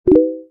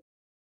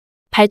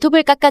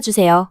 발톱을 깎아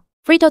주세요.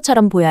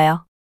 프리토처럼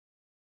보여요.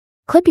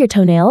 Clip your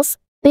toenails.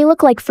 They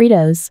look like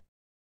Fritos.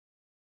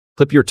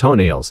 Clip your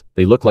toenails,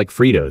 they look like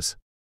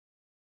Fritos.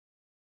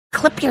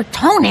 Clip your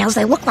toenails,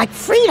 they look like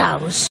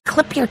Fritos.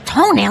 Clip your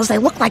toenails, they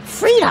look like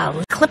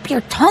Fritos. Clip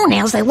your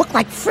toenails, they look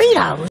like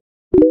Fritos.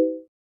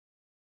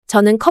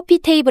 저는 커피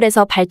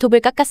테이블에서 발톱을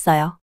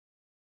깎았어요.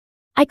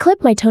 I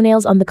clipped my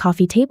toenails on the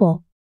coffee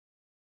table.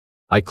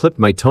 I clipped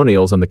my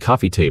toenails on the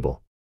coffee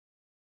table.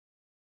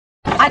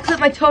 I clip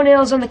my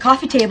toenails on the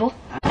coffee table.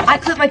 I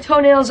clip my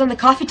toenails on the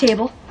coffee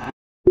table.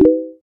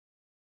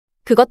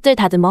 그것들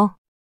다듬어.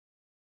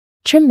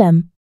 Trim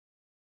them.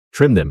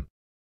 Trim them.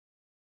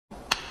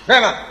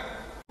 Grandma!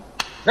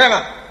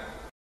 Grandma!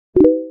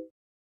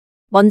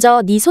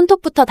 먼저 네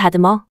손톱부터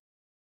다듬어.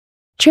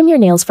 Trim your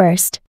nails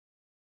first.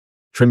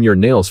 Trim your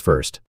nails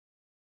first.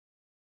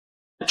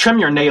 Trim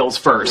your nails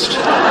first.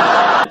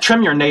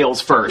 Trim your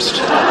nails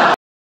first.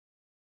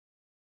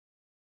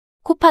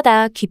 코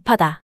파다, 귀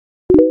파다.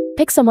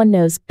 Pick someone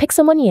nose, pick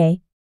someone ear.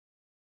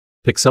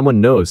 Pick someone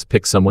nose,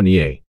 pick someone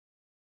ear.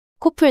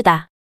 코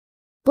풀다.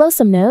 Blow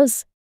some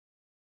nose.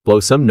 Blow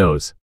some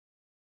nose.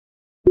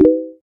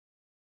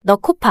 너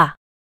코 파.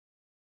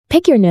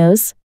 Pick your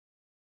nose.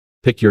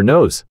 Pick your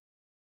nose.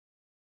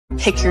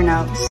 Pick your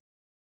nose.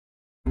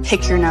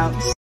 Pick your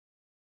nose.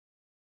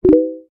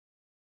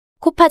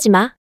 코 파지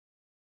마.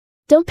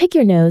 Don't pick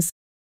your nose.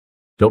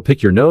 Don't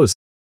pick your nose.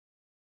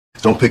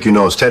 Don't pick your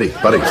nose, Teddy,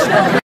 buddy.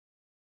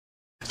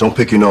 Don't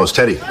pick your nose,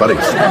 Teddy, buddy.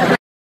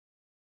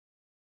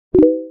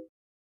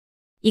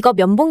 이거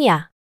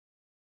면봉이야.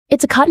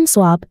 It's a cotton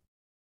swab.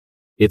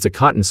 It's a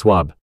cotton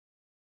swab.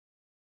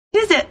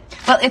 Is it?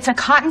 Well, it's a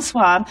cotton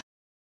swab.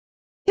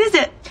 Is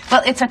it?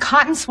 Well, it's a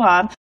cotton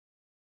swab.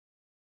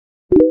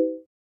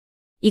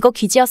 이거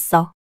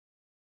귀지였어.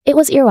 It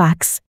was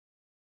earwax.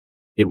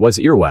 It was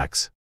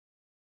earwax.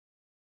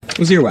 It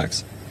was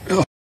earwax.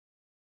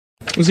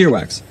 It was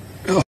earwax.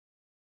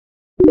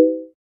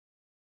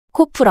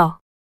 코 풀어.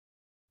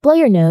 Blow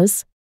your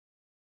nose.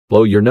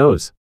 Blow your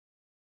nose.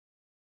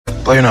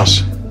 Blow your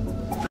nose.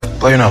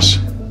 Blow your nose.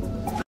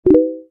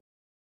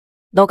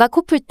 너가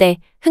코 풀 때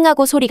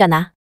흥하고 소리가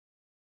나.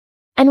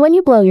 And when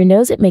you blow your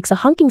nose, it makes a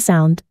honking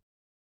sound.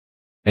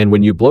 And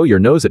when you blow your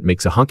nose, it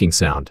makes a honking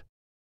sound.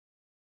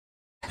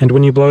 And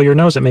when you blow your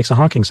nose, it makes a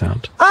honking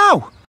sound.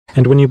 Ow!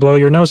 And when you blow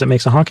your nose, it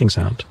makes a honking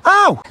sound.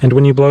 Ow! And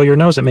when you blow your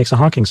nose, it makes a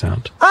honking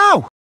sound.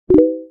 Ow!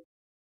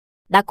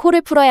 나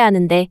코를 풀어야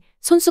하는데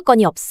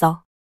손수건이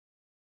없어.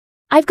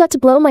 I've got to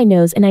blow my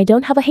nose and I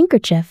don't have a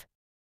handkerchief.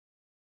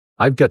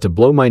 I've got to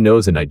blow my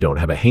nose and I don't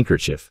have a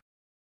handkerchief.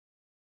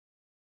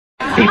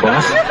 Hey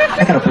boss,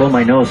 I gotta blow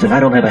my nose and I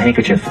don't have a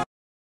handkerchief.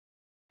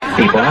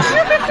 Hey boss,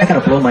 I gotta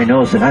blow my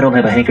nose and I don't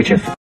have a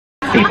handkerchief.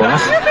 Hey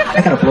boss,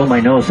 I gotta blow my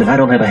nose and I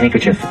don't have a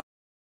handkerchief.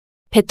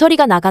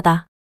 배터리가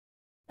나가다.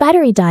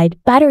 Battery died,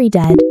 battery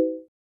dead.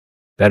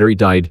 Battery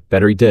died,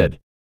 battery dead.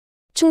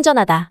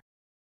 충전하다.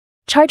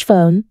 Charge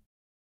phone.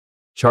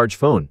 Charge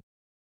phone.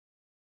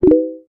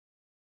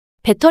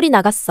 배터리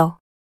나갔어.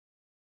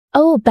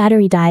 Oh,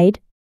 battery died.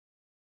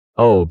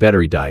 Oh,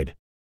 battery died.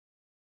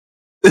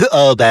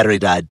 Oh, battery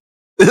died.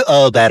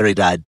 Oh, battery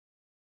died.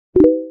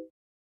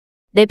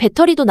 내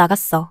배터리도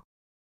나갔어.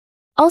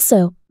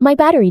 Also, my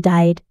battery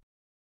died.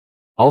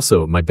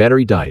 Also, my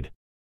battery died.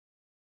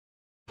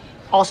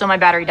 Also, my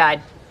battery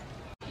died.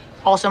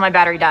 Also, my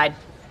battery died.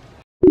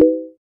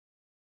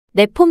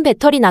 내 폰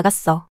배터리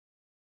나갔어.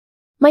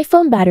 My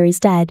phone battery's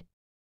dead.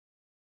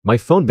 My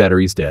phone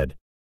battery's dead.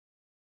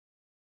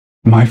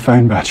 My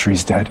phone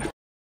battery's dead.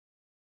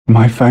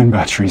 My phone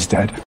battery's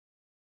dead.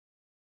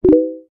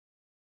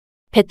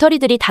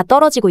 배터리들이 다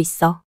떨어지고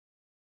있어.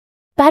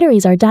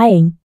 Batteries are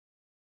dying.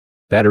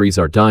 Batteries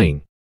are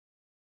dying.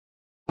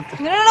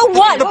 No,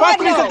 what? The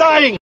batteries are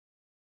dying!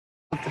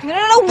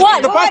 No,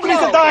 what? The batteries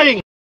are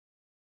dying.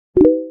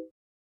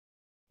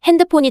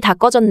 핸드폰이 다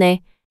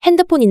꺼졌네.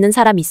 핸드폰 있는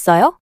사람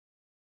있어요?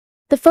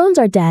 The phones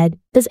are dead.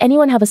 Does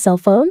anyone have a cell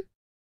phone?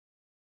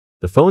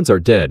 The phones are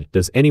dead.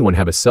 Does anyone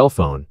have a cell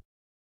phone?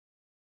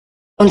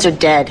 Phones are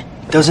dead.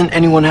 Doesn't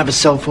anyone have a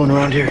cell phone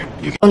around here?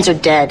 Phones are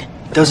dead.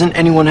 Doesn't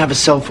anyone have a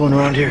cell phone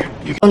around here?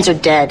 Phones are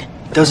dead.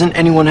 Doesn't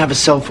anyone have a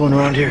cell phone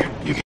around here?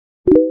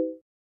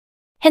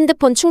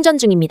 핸드폰 충전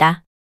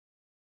중입니다.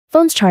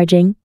 Phone's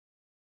charging.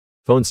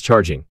 Phone's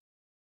charging.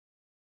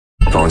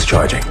 Phone's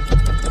charging.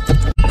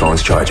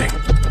 Phone's charging.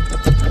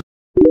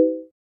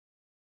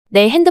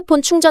 내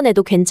핸드폰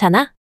충전해도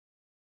괜찮아?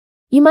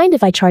 You mind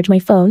if I charge my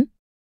phone?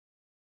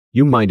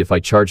 You mind if I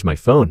charge my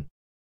phone?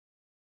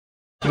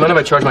 Do you mind if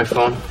I charge my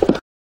phone?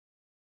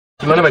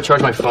 Do you mind if I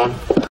charge my phone?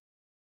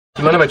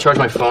 Do you mind if I charge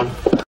my phone?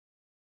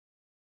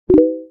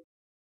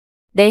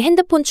 내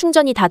핸드폰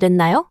충전이 다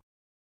됐나요?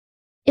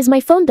 Is my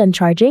phone done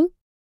charging?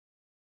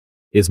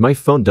 Is my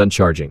phone done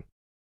charging?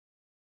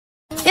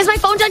 Is my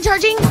phone done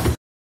charging?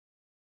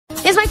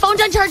 Is my phone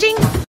done charging?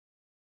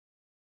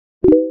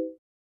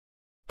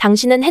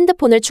 당신은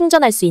핸드폰을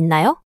충전할 수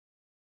있나요?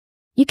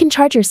 You can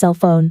charge your cell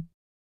phone.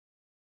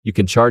 You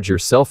can charge your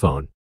cell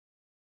phone.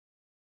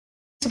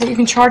 So that you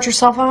can charge your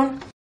cell phone?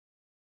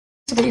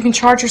 So that you can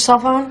charge your cell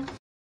phone?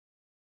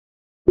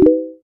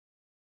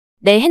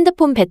 내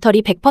핸드폰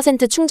배터리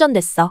 100%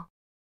 충전됐어.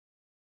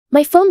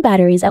 My phone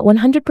battery is at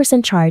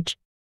 100% charge.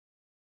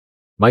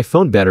 My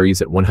phone battery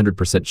is at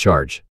 100%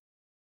 charge.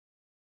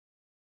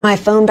 My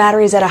phone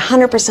battery is at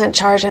 100%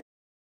 charge.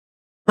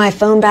 My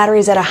phone battery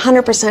is at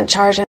 100%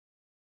 charge.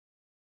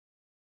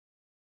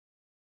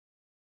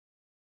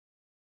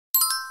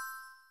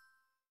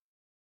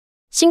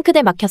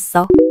 싱크대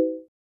막혔어.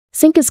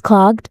 Sink is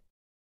clogged.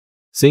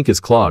 Sink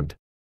is clogged.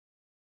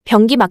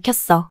 변기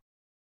막혔어.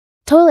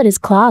 Toilet is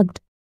clogged.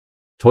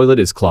 Toilet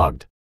is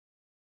clogged.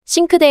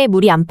 싱크대에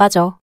물이 안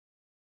빠져.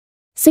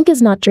 Sink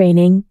is not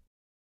draining.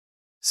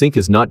 Sink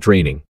is not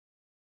draining.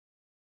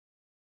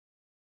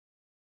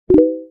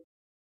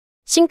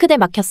 싱크대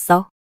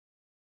막혔어.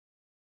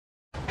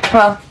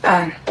 Well,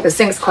 the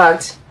sink's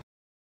clogged.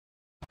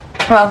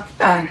 Well,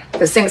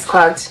 the sink's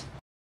clogged.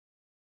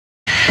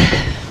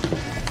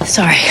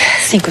 Sorry,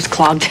 sink was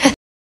clogged.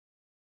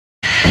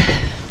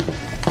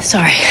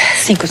 Sorry,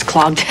 sink was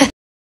clogged.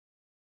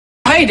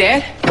 Hey,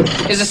 Dad.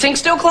 Is the sink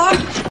still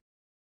clogged?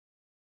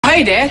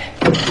 Hey, Dad.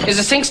 Is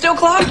the sink still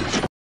clogged?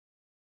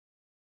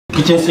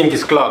 Kitchen sink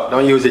is clogged.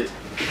 Don't use it.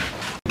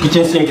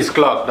 Kitchen sink is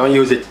clogged. Don't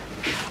use it.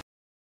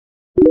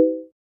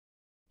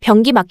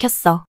 변기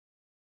막혔어.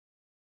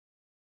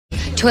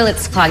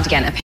 Toilet's clogged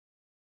again.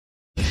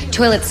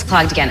 Toilet's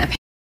clogged again.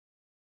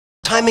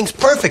 Timing's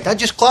perfect. I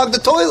just clogged the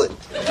toilet.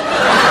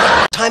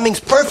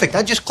 Timing's perfect.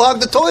 I just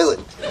clogged the toilet.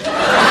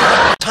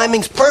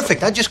 Timing's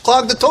perfect. I just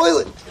clogged the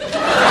toilet.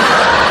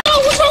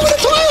 Oh, what's wrong with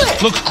the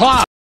toilet? Looks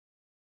clogged.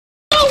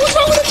 Oh, what's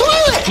wrong with the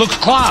toilet? Looks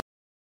clogged.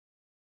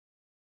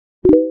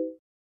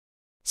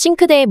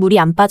 싱크대에 물이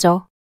안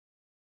빠져.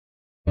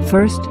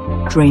 First,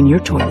 drain your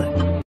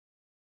toilet.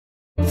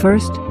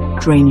 First,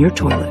 drain your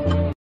toilet.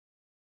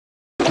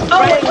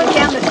 Oh, it went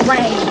down the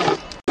drain.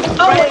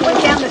 Oh, it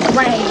went down the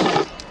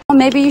drain.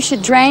 Maybe you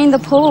should drain the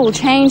pool,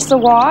 change the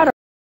water.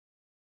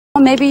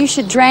 Maybe you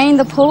should drain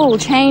the pool,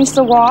 change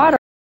the water.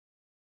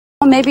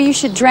 Maybe you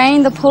should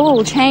drain the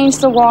pool, change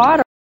the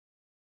water.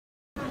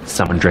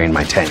 Someone drained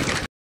my tank.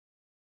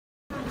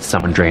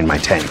 Someone drained my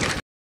tank.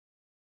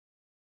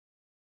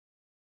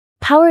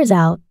 Power is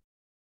out.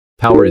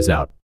 Power is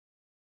out.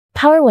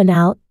 Power went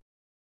out.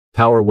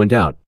 Power went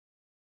out.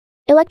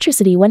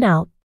 Electricity went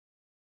out.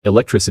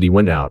 Electricity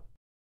went out.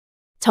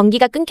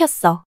 전기가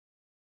끊겼어.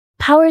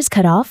 Power is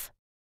cut off.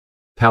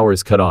 Power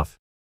is cut off.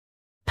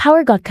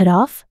 Power got cut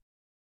off.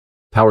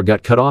 Power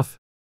got cut off.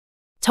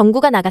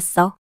 전구가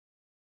나갔어.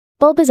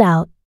 Bulb is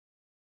out.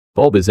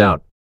 Bulb is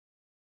out.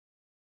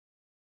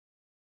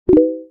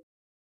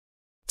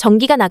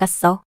 전기가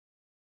나갔어.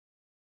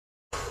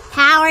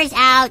 Power's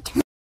out.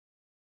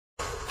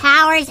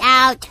 Power's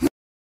out.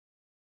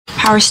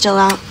 Power's still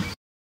out.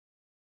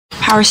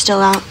 Power's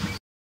still out.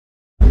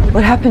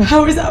 What happened?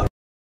 Power's out.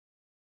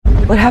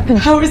 What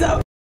happened? Power's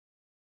out.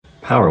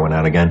 Power went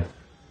out again.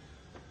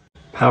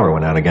 Power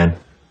went out again.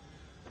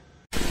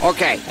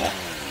 Okay.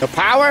 The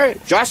power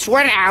just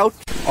went out.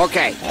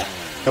 Okay.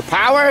 The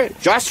power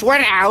just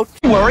went out.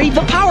 Worry,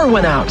 the power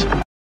went out.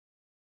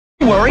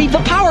 Worry, the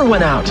power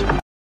went out.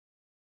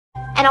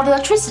 And all the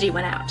electricity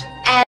went out.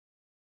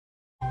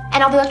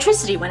 And all the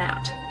electricity went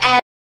out.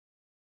 And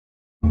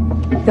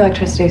The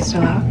electricity is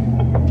still out.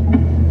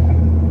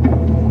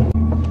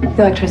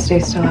 The electricity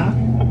is still out.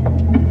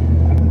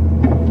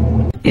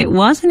 It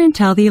wasn't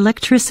until the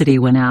electricity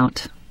went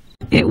out.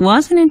 It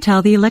wasn't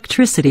until the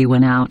electricity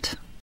went out.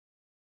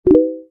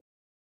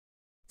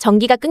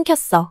 전기가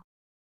끊겼어.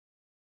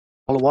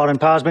 All the water and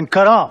power's been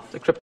cut off.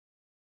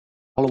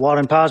 All the water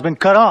and power's been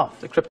cut off.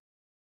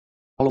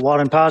 All the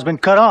water and power's been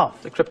cut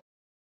off.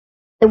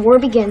 The war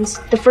begins,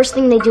 the first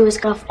thing they do is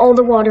cut off all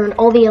the water and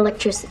all the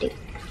electricity.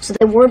 So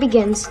the war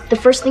begins, the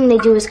first thing they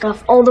do is cut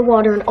off all the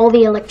water and all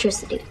the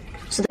electricity.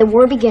 So the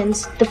war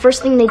begins. The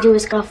first thing they do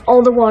is cut off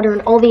all the water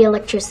and all the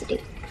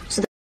electricity.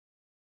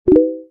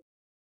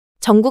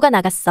 전구가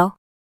나갔어.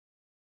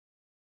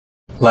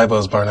 Light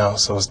bulbs burn out,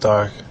 so it's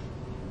dark.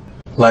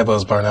 Light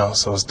bulbs burn out,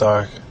 so it's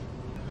dark.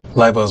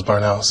 Light bulbs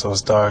burn out, so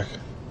it's dark.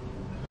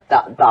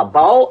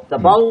 The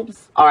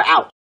bulbs are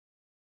out.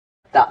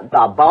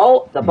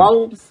 The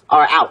bulbs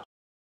are out.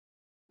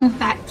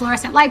 That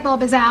fluorescent light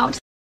bulb is out.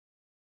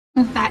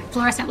 That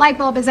fluorescent light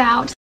bulb is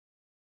out.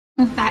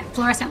 That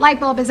fluorescent light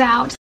bulb is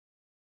out.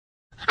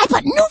 I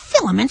put new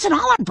filaments in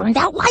all our burned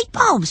out light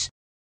bulbs.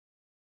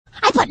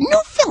 I put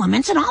new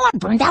filaments in all our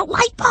burned out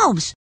light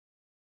bulbs.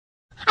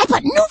 I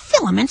put new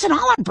filaments in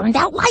all our burned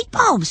out light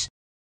bulbs.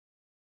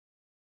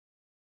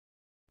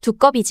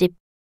 두꺼비집.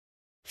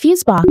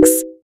 Fuse box.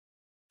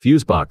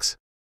 Fuse box.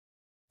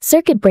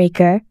 Circuit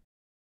breaker.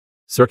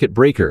 Circuit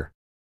breaker.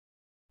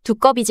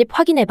 두꺼비집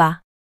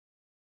확인해봐.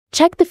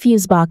 Check the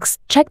fuse box.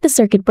 Check the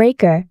circuit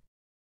breaker.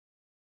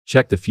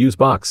 Check the fuse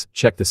box.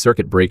 Check the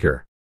circuit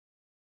breaker.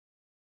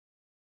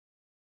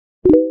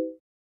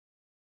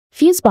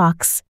 Fuse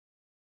box.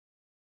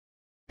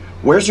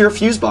 Where's your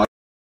fuse box?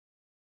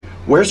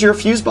 Where's your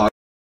fuse box?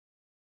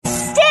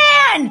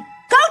 Stan!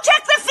 Go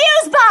check the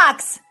fuse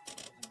box!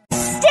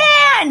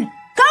 Stan!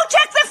 Go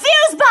check the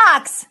fuse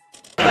box!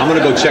 I'm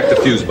gonna go check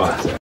the fuse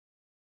box.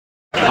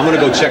 I'm gonna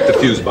go check the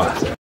fuse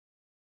box.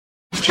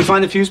 Did you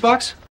find the fuse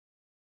box?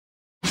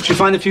 Did you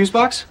find the fuse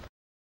box?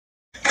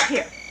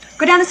 Here.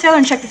 Go down the cellar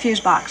and check the fuse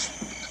box.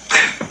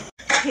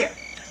 Here.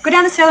 Go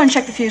down the cellar and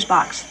check the fuse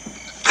box.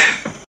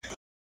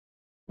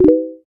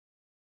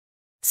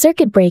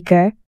 Circuit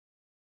breaker.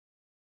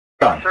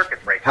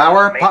 Circuit breaker.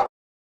 Power pop.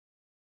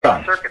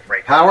 Circuit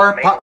breaker. Power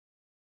pop.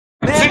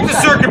 Check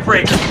the circuit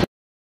breaker.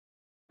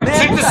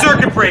 Check the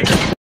circuit breaker.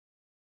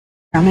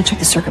 I'm gonna check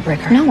the circuit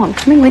breaker. No, I'm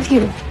coming with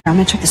you. I'm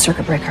gonna check the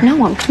circuit breaker.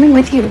 No, I'm coming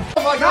with you.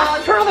 Oh my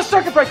God! Turn on the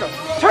circuit breaker.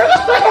 Turn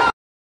the circuit.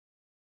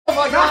 Oh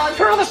my God!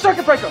 Turn on the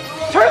circuit breaker.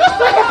 Turn the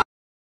circuit.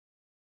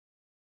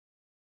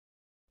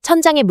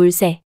 천장에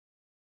물새.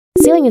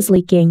 Ceiling is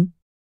leaking.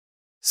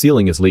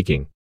 Ceiling is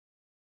leaking.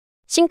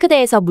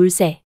 싱크대에서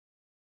물새.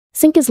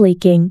 Sink is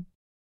leaking.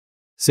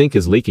 Sink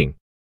is leaking.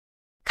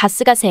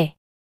 가스가 새.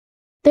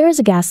 There is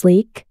a gas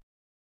leak.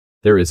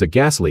 There is a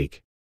gas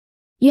leak.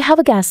 You have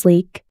a gas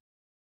leak.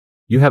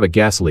 You have a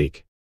gas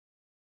leak.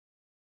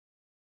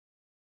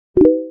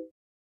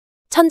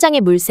 천장에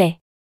물새.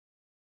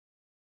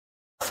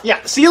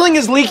 Yeah, ceiling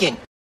is leaking.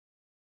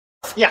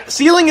 Yeah,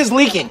 ceiling is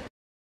leaking.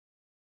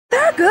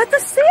 They're good, the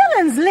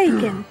ceiling's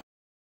leaking.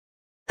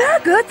 They're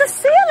good, the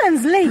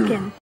ceiling's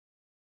leaking.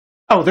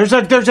 Oh, there's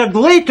a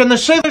leak in the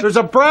ceiling. There's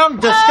a brown,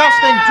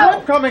 disgusting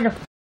drip coming.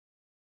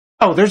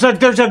 Oh, there's a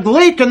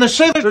leak in the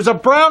ceiling. There's a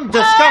brown,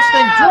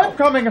 disgusting drip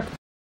coming.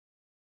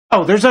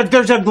 Oh, there's a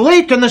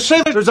leak in the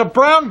ceiling. There's a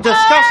brown,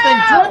 disgusting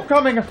drip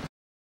coming.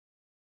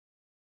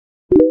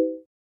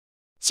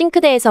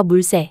 싱크대에서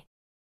물새.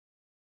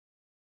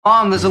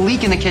 There's a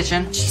leak in the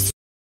kitchen.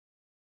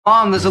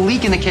 There's a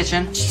leak in the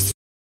kitchen.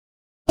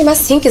 My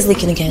sink is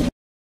leaking again.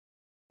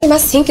 My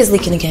sink is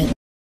leaking again.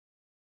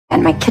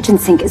 And my kitchen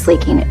sink is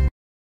leaking it.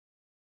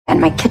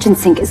 And my kitchen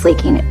sink is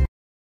leaking it.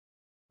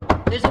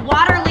 There's a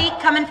water leak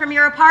coming from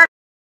your apartment.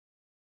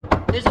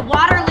 There's a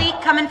water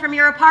leak coming from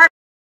your apartment.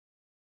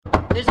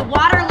 There's a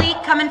water leak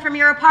coming from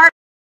your apartment.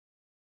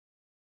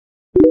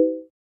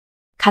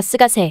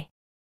 가스가 새.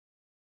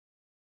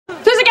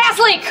 There's a gas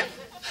leak.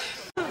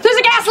 There's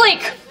a gas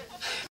leak.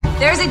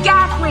 There's a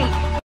gas leak.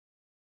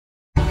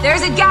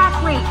 There's a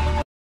gas leak.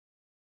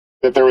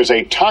 That there is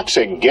a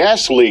toxic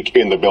gas leak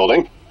in the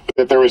building.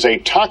 That there is a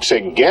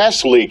toxic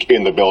gas leak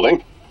in the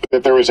building.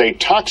 That there is a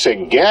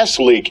toxic gas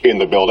leak in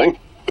the building.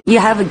 You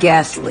have a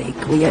gas leak.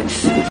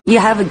 You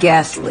have a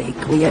gas leak.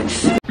 We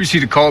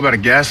received a call about a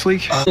gas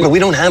leak? But we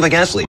don't have a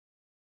gas leak.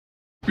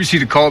 We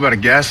received a call about a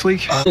gas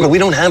leak? But we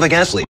don't have a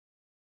gas leak.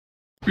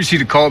 We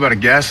received a call about a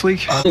gas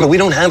leak? But we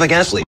don't have a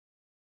gas leak.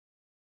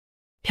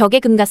 벽에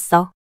금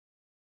갔어.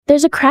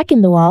 There's a crack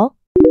in the wall.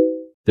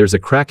 There's a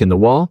crack in the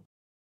wall.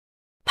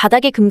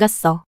 바닥에 금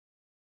갔어.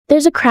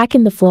 There's a crack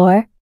in the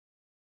floor.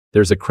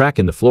 There's a crack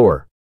in the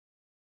floor.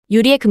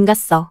 유리에 금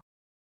갔어.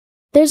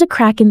 There's a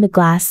crack in the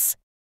glass.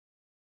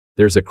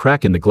 There's a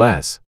crack in the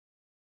glass.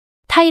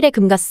 타일에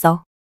금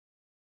갔어.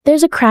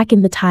 There's a crack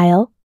in the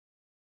tile.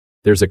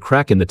 There's a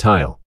crack in the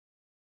tile.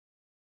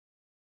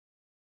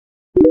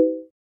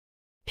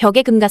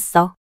 벽에 금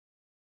갔어.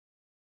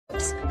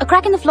 A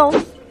crack in the floor.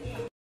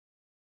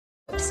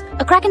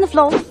 A crack in the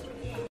floor.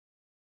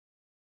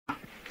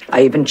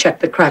 I even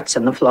checked the cracks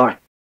in the floor.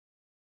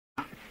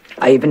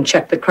 I even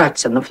checked the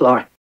cracks in the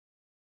floor.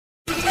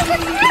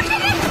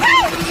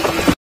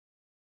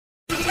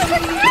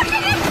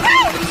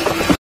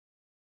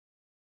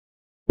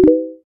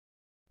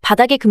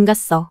 바닥에 금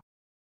갔어.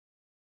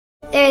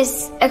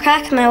 There's a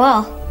crack in my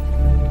wall.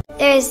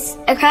 There's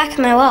a crack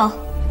in my wall.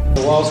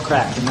 The wall's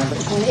cracked, remember?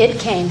 When it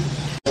came.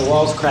 The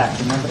wall's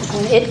cracked, remember?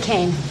 When it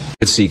came.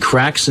 Could see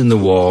cracks in the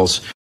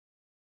walls.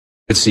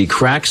 Could see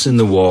cracks in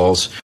the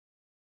walls.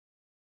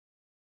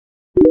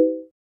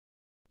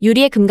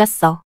 유리에 금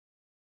갔어.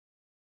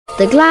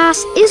 The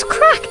glass is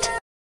cracked.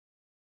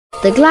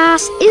 The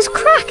glass is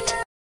cracked.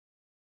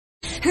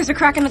 There's a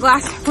crack in the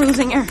glass. We're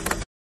losing air.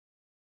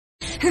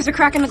 There's a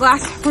crack in the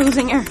glass. We're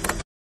losing air.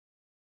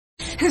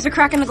 There's a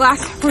crack in the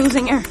glass. We're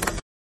losing air.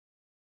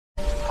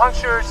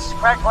 Punctures,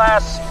 cracked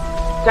glass,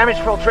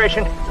 damaged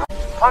filtration.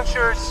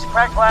 Punctures,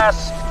 cracked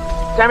glass,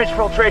 damaged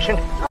filtration.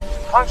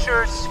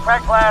 Punctures,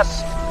 cracked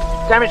glass,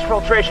 damaged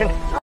filtration.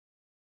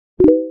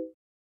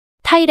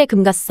 타일에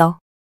금 갔어.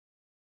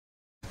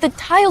 The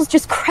tiles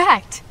just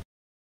cracked.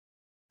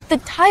 The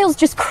tiles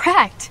just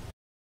cracked.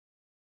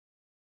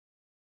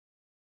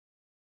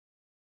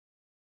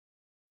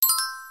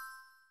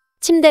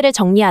 침대를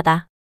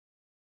정리하다.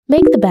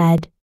 Make the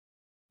bed.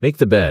 Make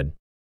the bed.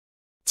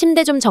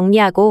 침대 좀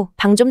정리하고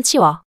방 좀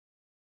치워.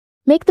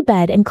 Make the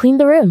bed and clean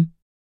the room.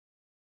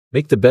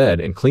 Make the bed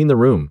and clean the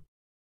room.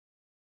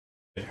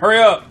 Hurry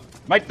up.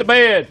 Make the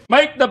bed.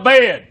 Make the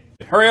bed.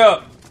 Hurry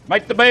up.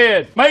 Make the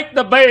bed. Make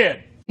the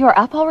bed. You're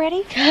up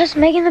already? Just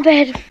making the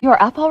bed.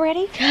 You're up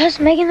already?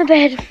 Just making the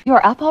bed.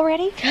 You're up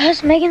already?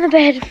 Just making the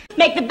bed.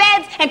 Make the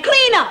beds and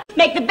clean up.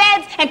 Make the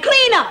beds and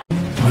clean up.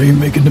 Why are you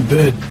making the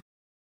bed?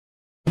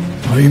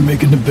 Why are you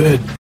making the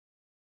bed?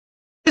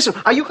 Listen,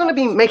 are you going to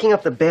be making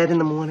up the bed in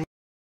the morning?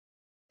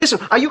 Listen,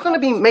 are you going to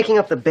be making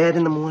up the bed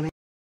in the morning?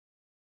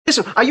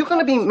 Listen, are you going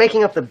to be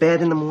making up the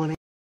bed in the morning?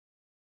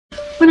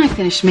 When I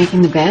finish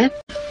making the bed,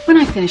 when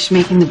I finish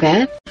making the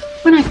bed,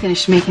 when I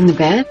finish making the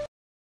bed.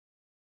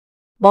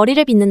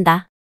 머리를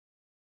빗는다.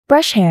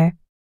 Brush hair.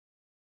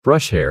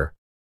 Brush hair.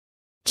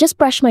 Just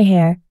brush my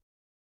hair.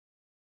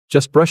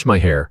 Just brush my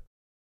hair.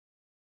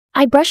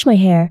 I brush my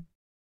hair.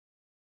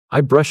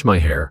 I brush my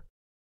hair.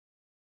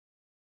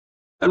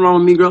 Nothing wrong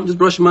with me, girl. I'm just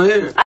brushing my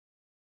hair.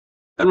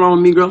 Nothing wrong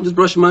with me, girl. I'm just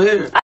brushing my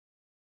hair.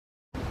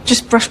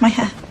 Just brush my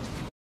hair.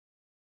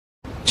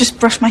 Just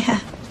brush my hair.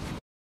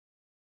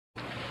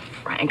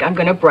 Frank, I'm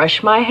gonna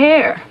brush my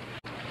hair.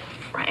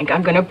 Frank,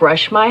 I'm gonna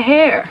brush my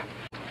hair.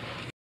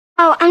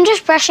 Oh, I'm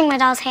just brushing my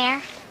doll's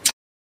hair.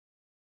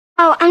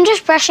 Oh, I'm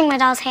just brushing my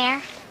doll's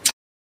hair.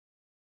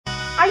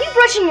 Are you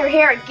brushing your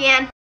hair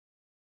again?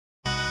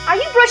 Are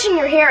you brushing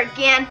your hair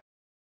again?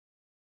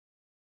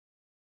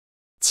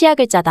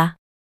 치약을 짜다.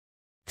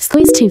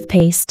 Squeeze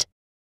toothpaste.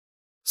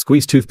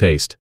 Squeeze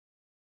toothpaste.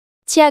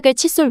 치약을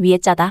칫솔 위에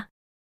짜다.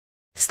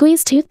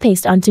 Squeeze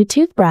toothpaste onto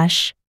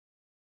toothbrush.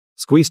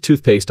 Squeeze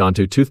toothpaste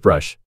onto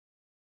toothbrush.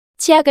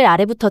 치약을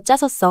아래부터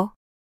짜서 써.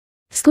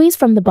 Squeeze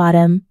from the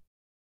bottom.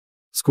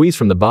 Squeeze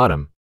from the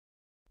bottom.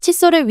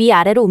 칫솔을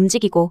위아래로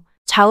움직이고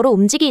좌우로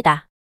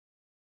움직이다.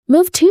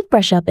 Move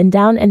toothbrush up and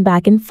down and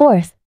back and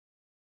forth.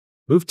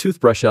 Move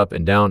toothbrush up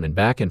and down and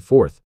back and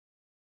forth.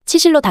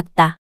 치실로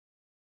닦다.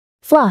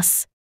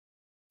 Floss.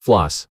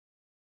 Floss.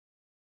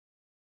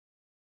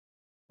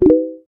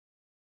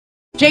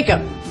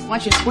 Jacob, why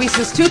don't you squeeze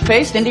this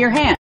toothpaste into your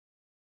hand?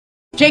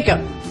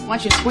 Jacob, why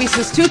don't you squeeze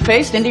this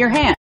toothpaste into your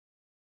hand?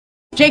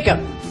 Jacob,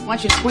 why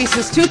don't you squeeze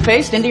this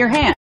toothpaste into your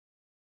hand?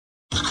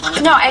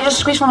 No, I just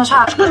squeeze from the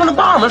top. Squeeze from the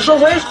bottom. It's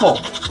so wasteful.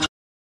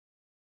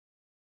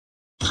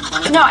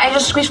 No, I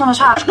just squeeze from the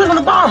top. Squeeze from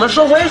the bottom. It's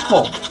so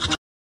wasteful.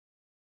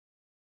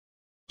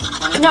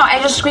 No, I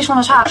just squeeze from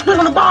the top. Squeeze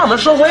from the bottom.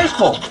 It's so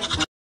wasteful.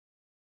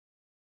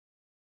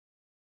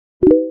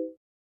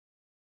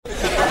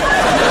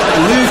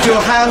 Move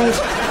your hand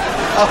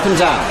up and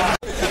down.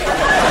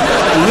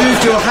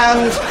 Move your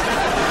hand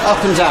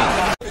up and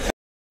down.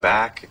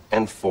 Back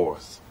and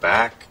forth,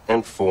 back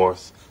and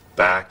forth,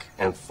 back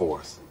and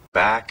forth,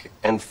 back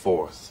and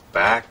forth,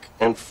 back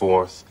and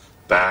forth,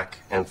 back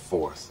and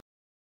forth.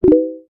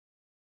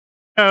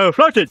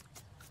 Flush it.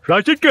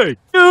 Flush it good.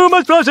 You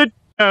must flush it.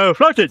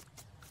 Flush it.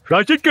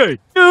 Flush it good.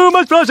 You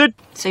must flush it.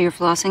 So you're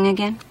flossing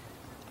again?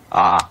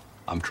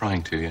 I'm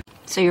trying to, yeah.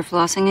 So you're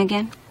flossing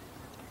again?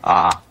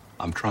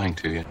 I'm trying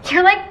to, yeah.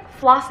 You're like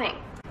flossing.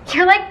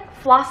 You're like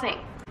flossing.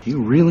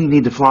 You really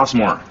need to floss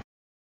more.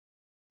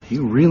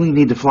 You really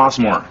need to floss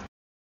more.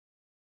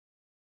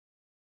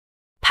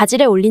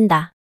 바지를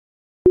올린다.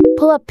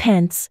 Pull up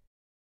pants.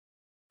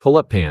 Pull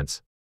up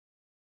pants.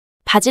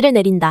 바지를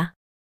내린다.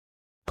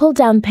 Pull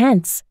down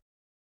pants.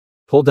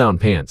 Pull down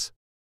pants.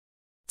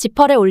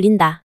 지퍼를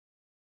올린다.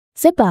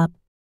 Zip up.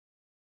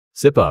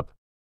 Zip up.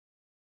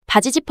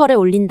 바지 지퍼를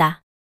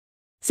올린다.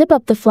 Zip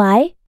up the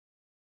fly.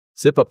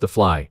 Zip up the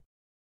fly.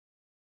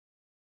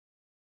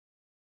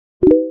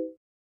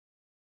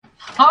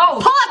 Oh,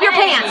 pull up your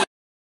pants.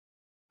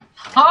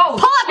 Oh,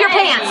 pull up your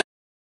pants.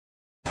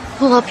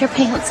 Pull up your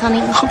pants,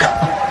 honey.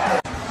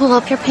 Pull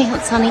up your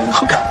pants, honey.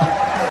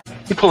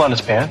 He pulled on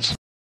his pants.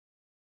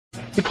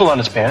 He pulled on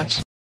his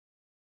pants.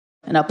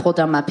 And I pulled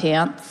down my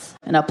pants.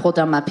 And I pulled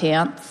down my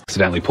pants.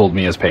 Accidentally pulled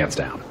Mia's pants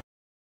down.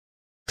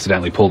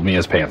 Accidentally pulled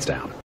Mia's pants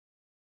down.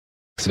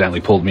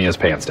 Accidentally pulled Mia's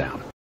pants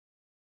down.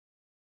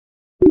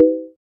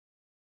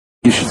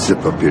 You should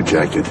zip up your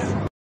jacket.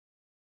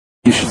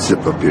 You should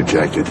zip up your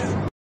jacket.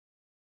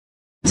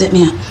 Zip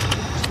me up.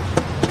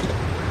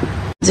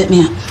 Zip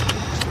me up.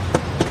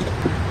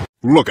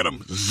 Look at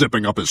him,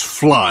 zipping up his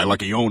fly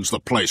like he owns the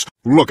place.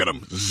 Look at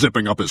him,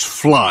 zipping up his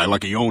fly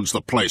like he owns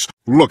the place.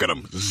 Look at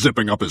him,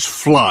 zipping up his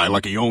fly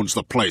like he owns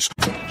the place.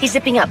 He's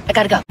zipping up. I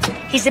gotta go.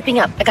 He's zipping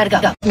up. I gotta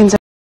go.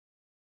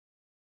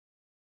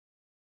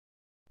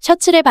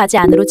 셔츠를 바지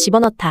안으로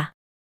집어넣다.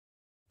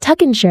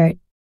 Tuck in shirt.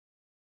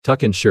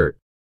 Tuck in shirt.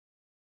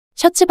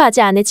 셔츠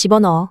바지 안에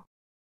집어넣어.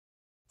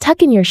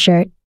 Tuck in your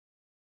shirt.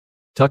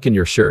 Tuck in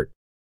your shirt.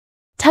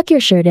 Tuck your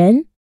shirt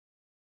in.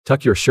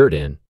 Tuck your shirt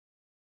in.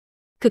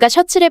 그가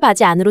셔츠를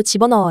바지 안으로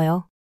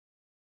집어넣어요.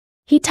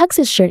 He tucks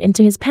his shirt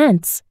into his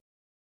pants.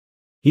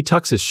 He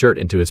tucks his shirt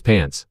into his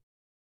pants.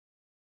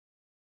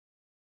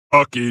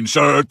 Tuck in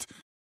shirt.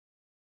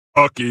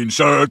 Tuck in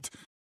shirt.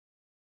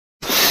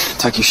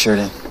 Tuck your shirt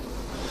in.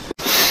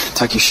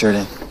 Tuck your shirt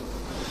in.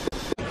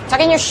 Tuck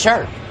in your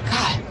shirt.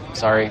 God,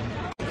 sorry.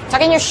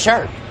 Tuck in your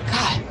shirt.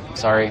 God,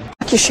 sorry.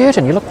 Tuck your shirt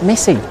in, you look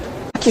messy.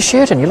 Tuck your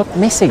shirt in, you look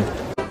messy.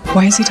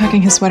 Why is he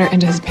tucking his sweater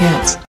into his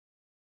pants?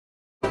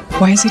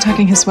 Why is he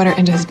tucking his sweater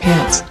into his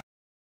pants?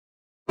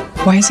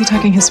 Why is he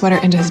tucking his sweater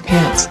into his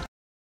pants?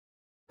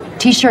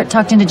 T-shirt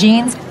tucked into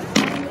jeans.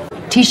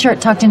 T-shirt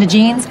tucked into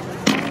jeans.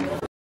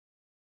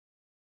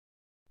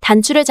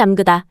 단추를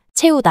잠그다,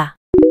 채우다.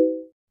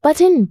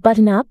 Button,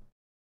 button up.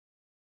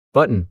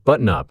 Button,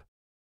 button up.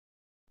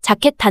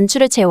 자켓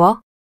단추를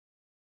채워.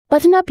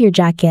 Button up your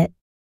jacket.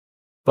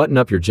 Button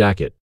up your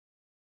jacket.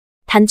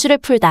 단추를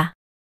풀다.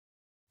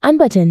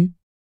 Unbutton.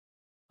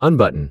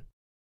 Unbutton.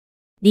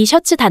 네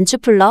셔츠 단추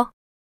풀러.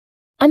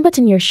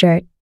 Unbutton your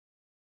shirt.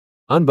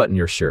 Unbutton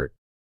your shirt.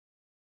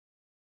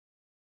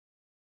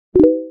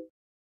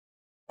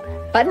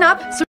 Button up.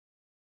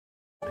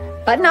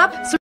 Button up.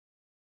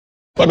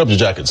 Button up your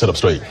jacket, sit up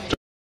straight.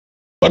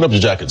 Button up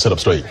your jacket, sit up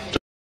straight.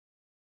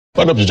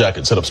 Button up your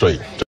jacket, sit up straight.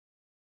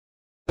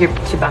 You're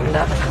too buttoned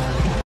up.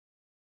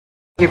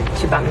 You're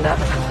too buttoned up.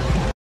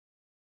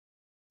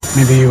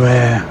 Maybe you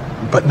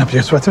button up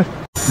your sweater.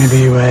 Maybe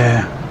you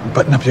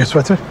button up your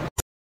sweater.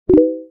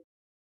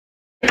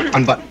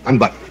 Unbutton,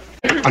 unbutton,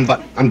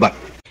 unbutton, unbutton.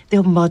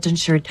 The modern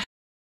shirt.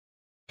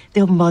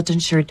 The modern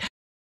shirt.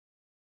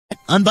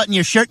 Unbutton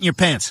your shirt and your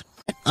pants.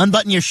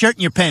 Unbutton your shirt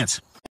and your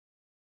pants.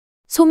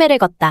 소매를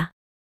걷다.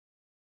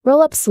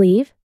 Roll up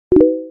sleeve.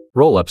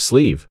 Roll up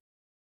sleeve.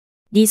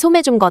 네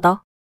소매 좀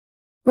걷어.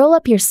 Roll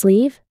up your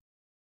sleeve.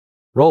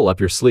 Roll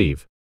up your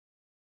sleeve.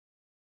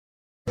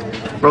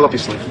 Roll up your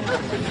sleeve.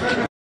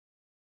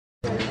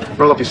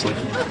 Roll up your sleeve.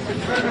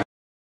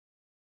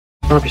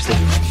 Roll up your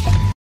sleeve.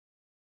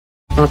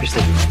 Roll up your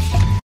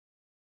sleeve.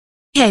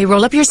 Hey,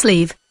 roll up your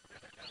sleeve.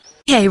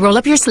 Hey, roll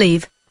up your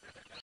sleeve.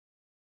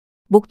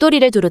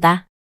 목도리를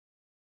두르다.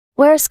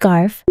 Wear a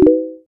scarf.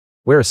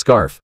 Wear a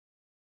scarf.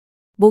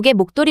 목에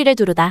목도리를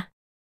두르다.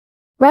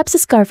 Wraps a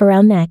scarf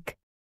around neck.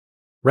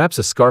 Wraps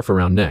a scarf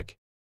around neck.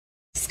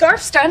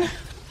 Scarf's done.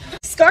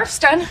 Scarf's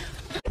done.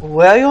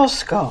 Wear your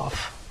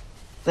scarf.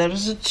 There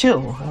is a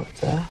chill out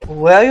there.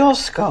 Wear your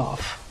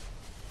scarf.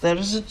 There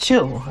is a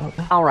chill out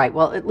there. All right,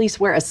 well, at least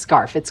wear a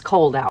scarf. It's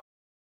cold out.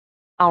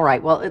 All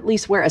right, well, at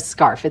least wear a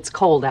scarf. It's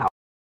cold out.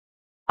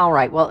 All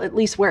right, well, at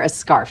least wear a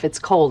scarf. It's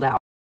cold out.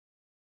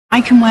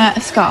 I can wear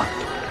a scarf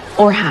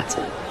or hat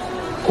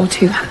or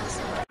two hats.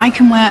 I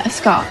can wear a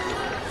scarf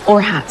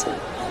or hat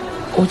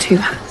or two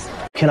hats.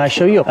 Can I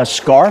show you a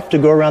scarf to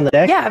go around the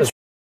neck? Yeah.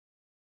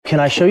 Can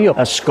I show you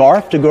a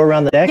scarf to go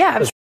around the neck?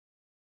 Yeah.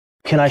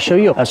 Can I show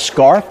you a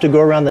scarf to go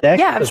around the neck?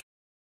 Yeah.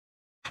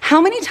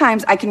 How many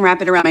times I can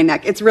wrap it around my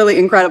neck? It's really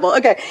incredible.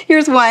 Okay,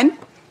 here's one.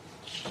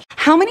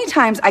 How many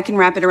times I can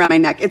wrap it around my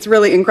neck? It's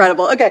really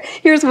incredible. Okay,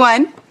 here's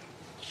one.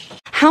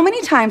 How many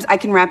times I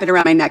can wrap it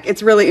around my neck?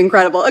 It's really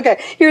incredible. Okay,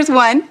 here's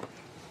one.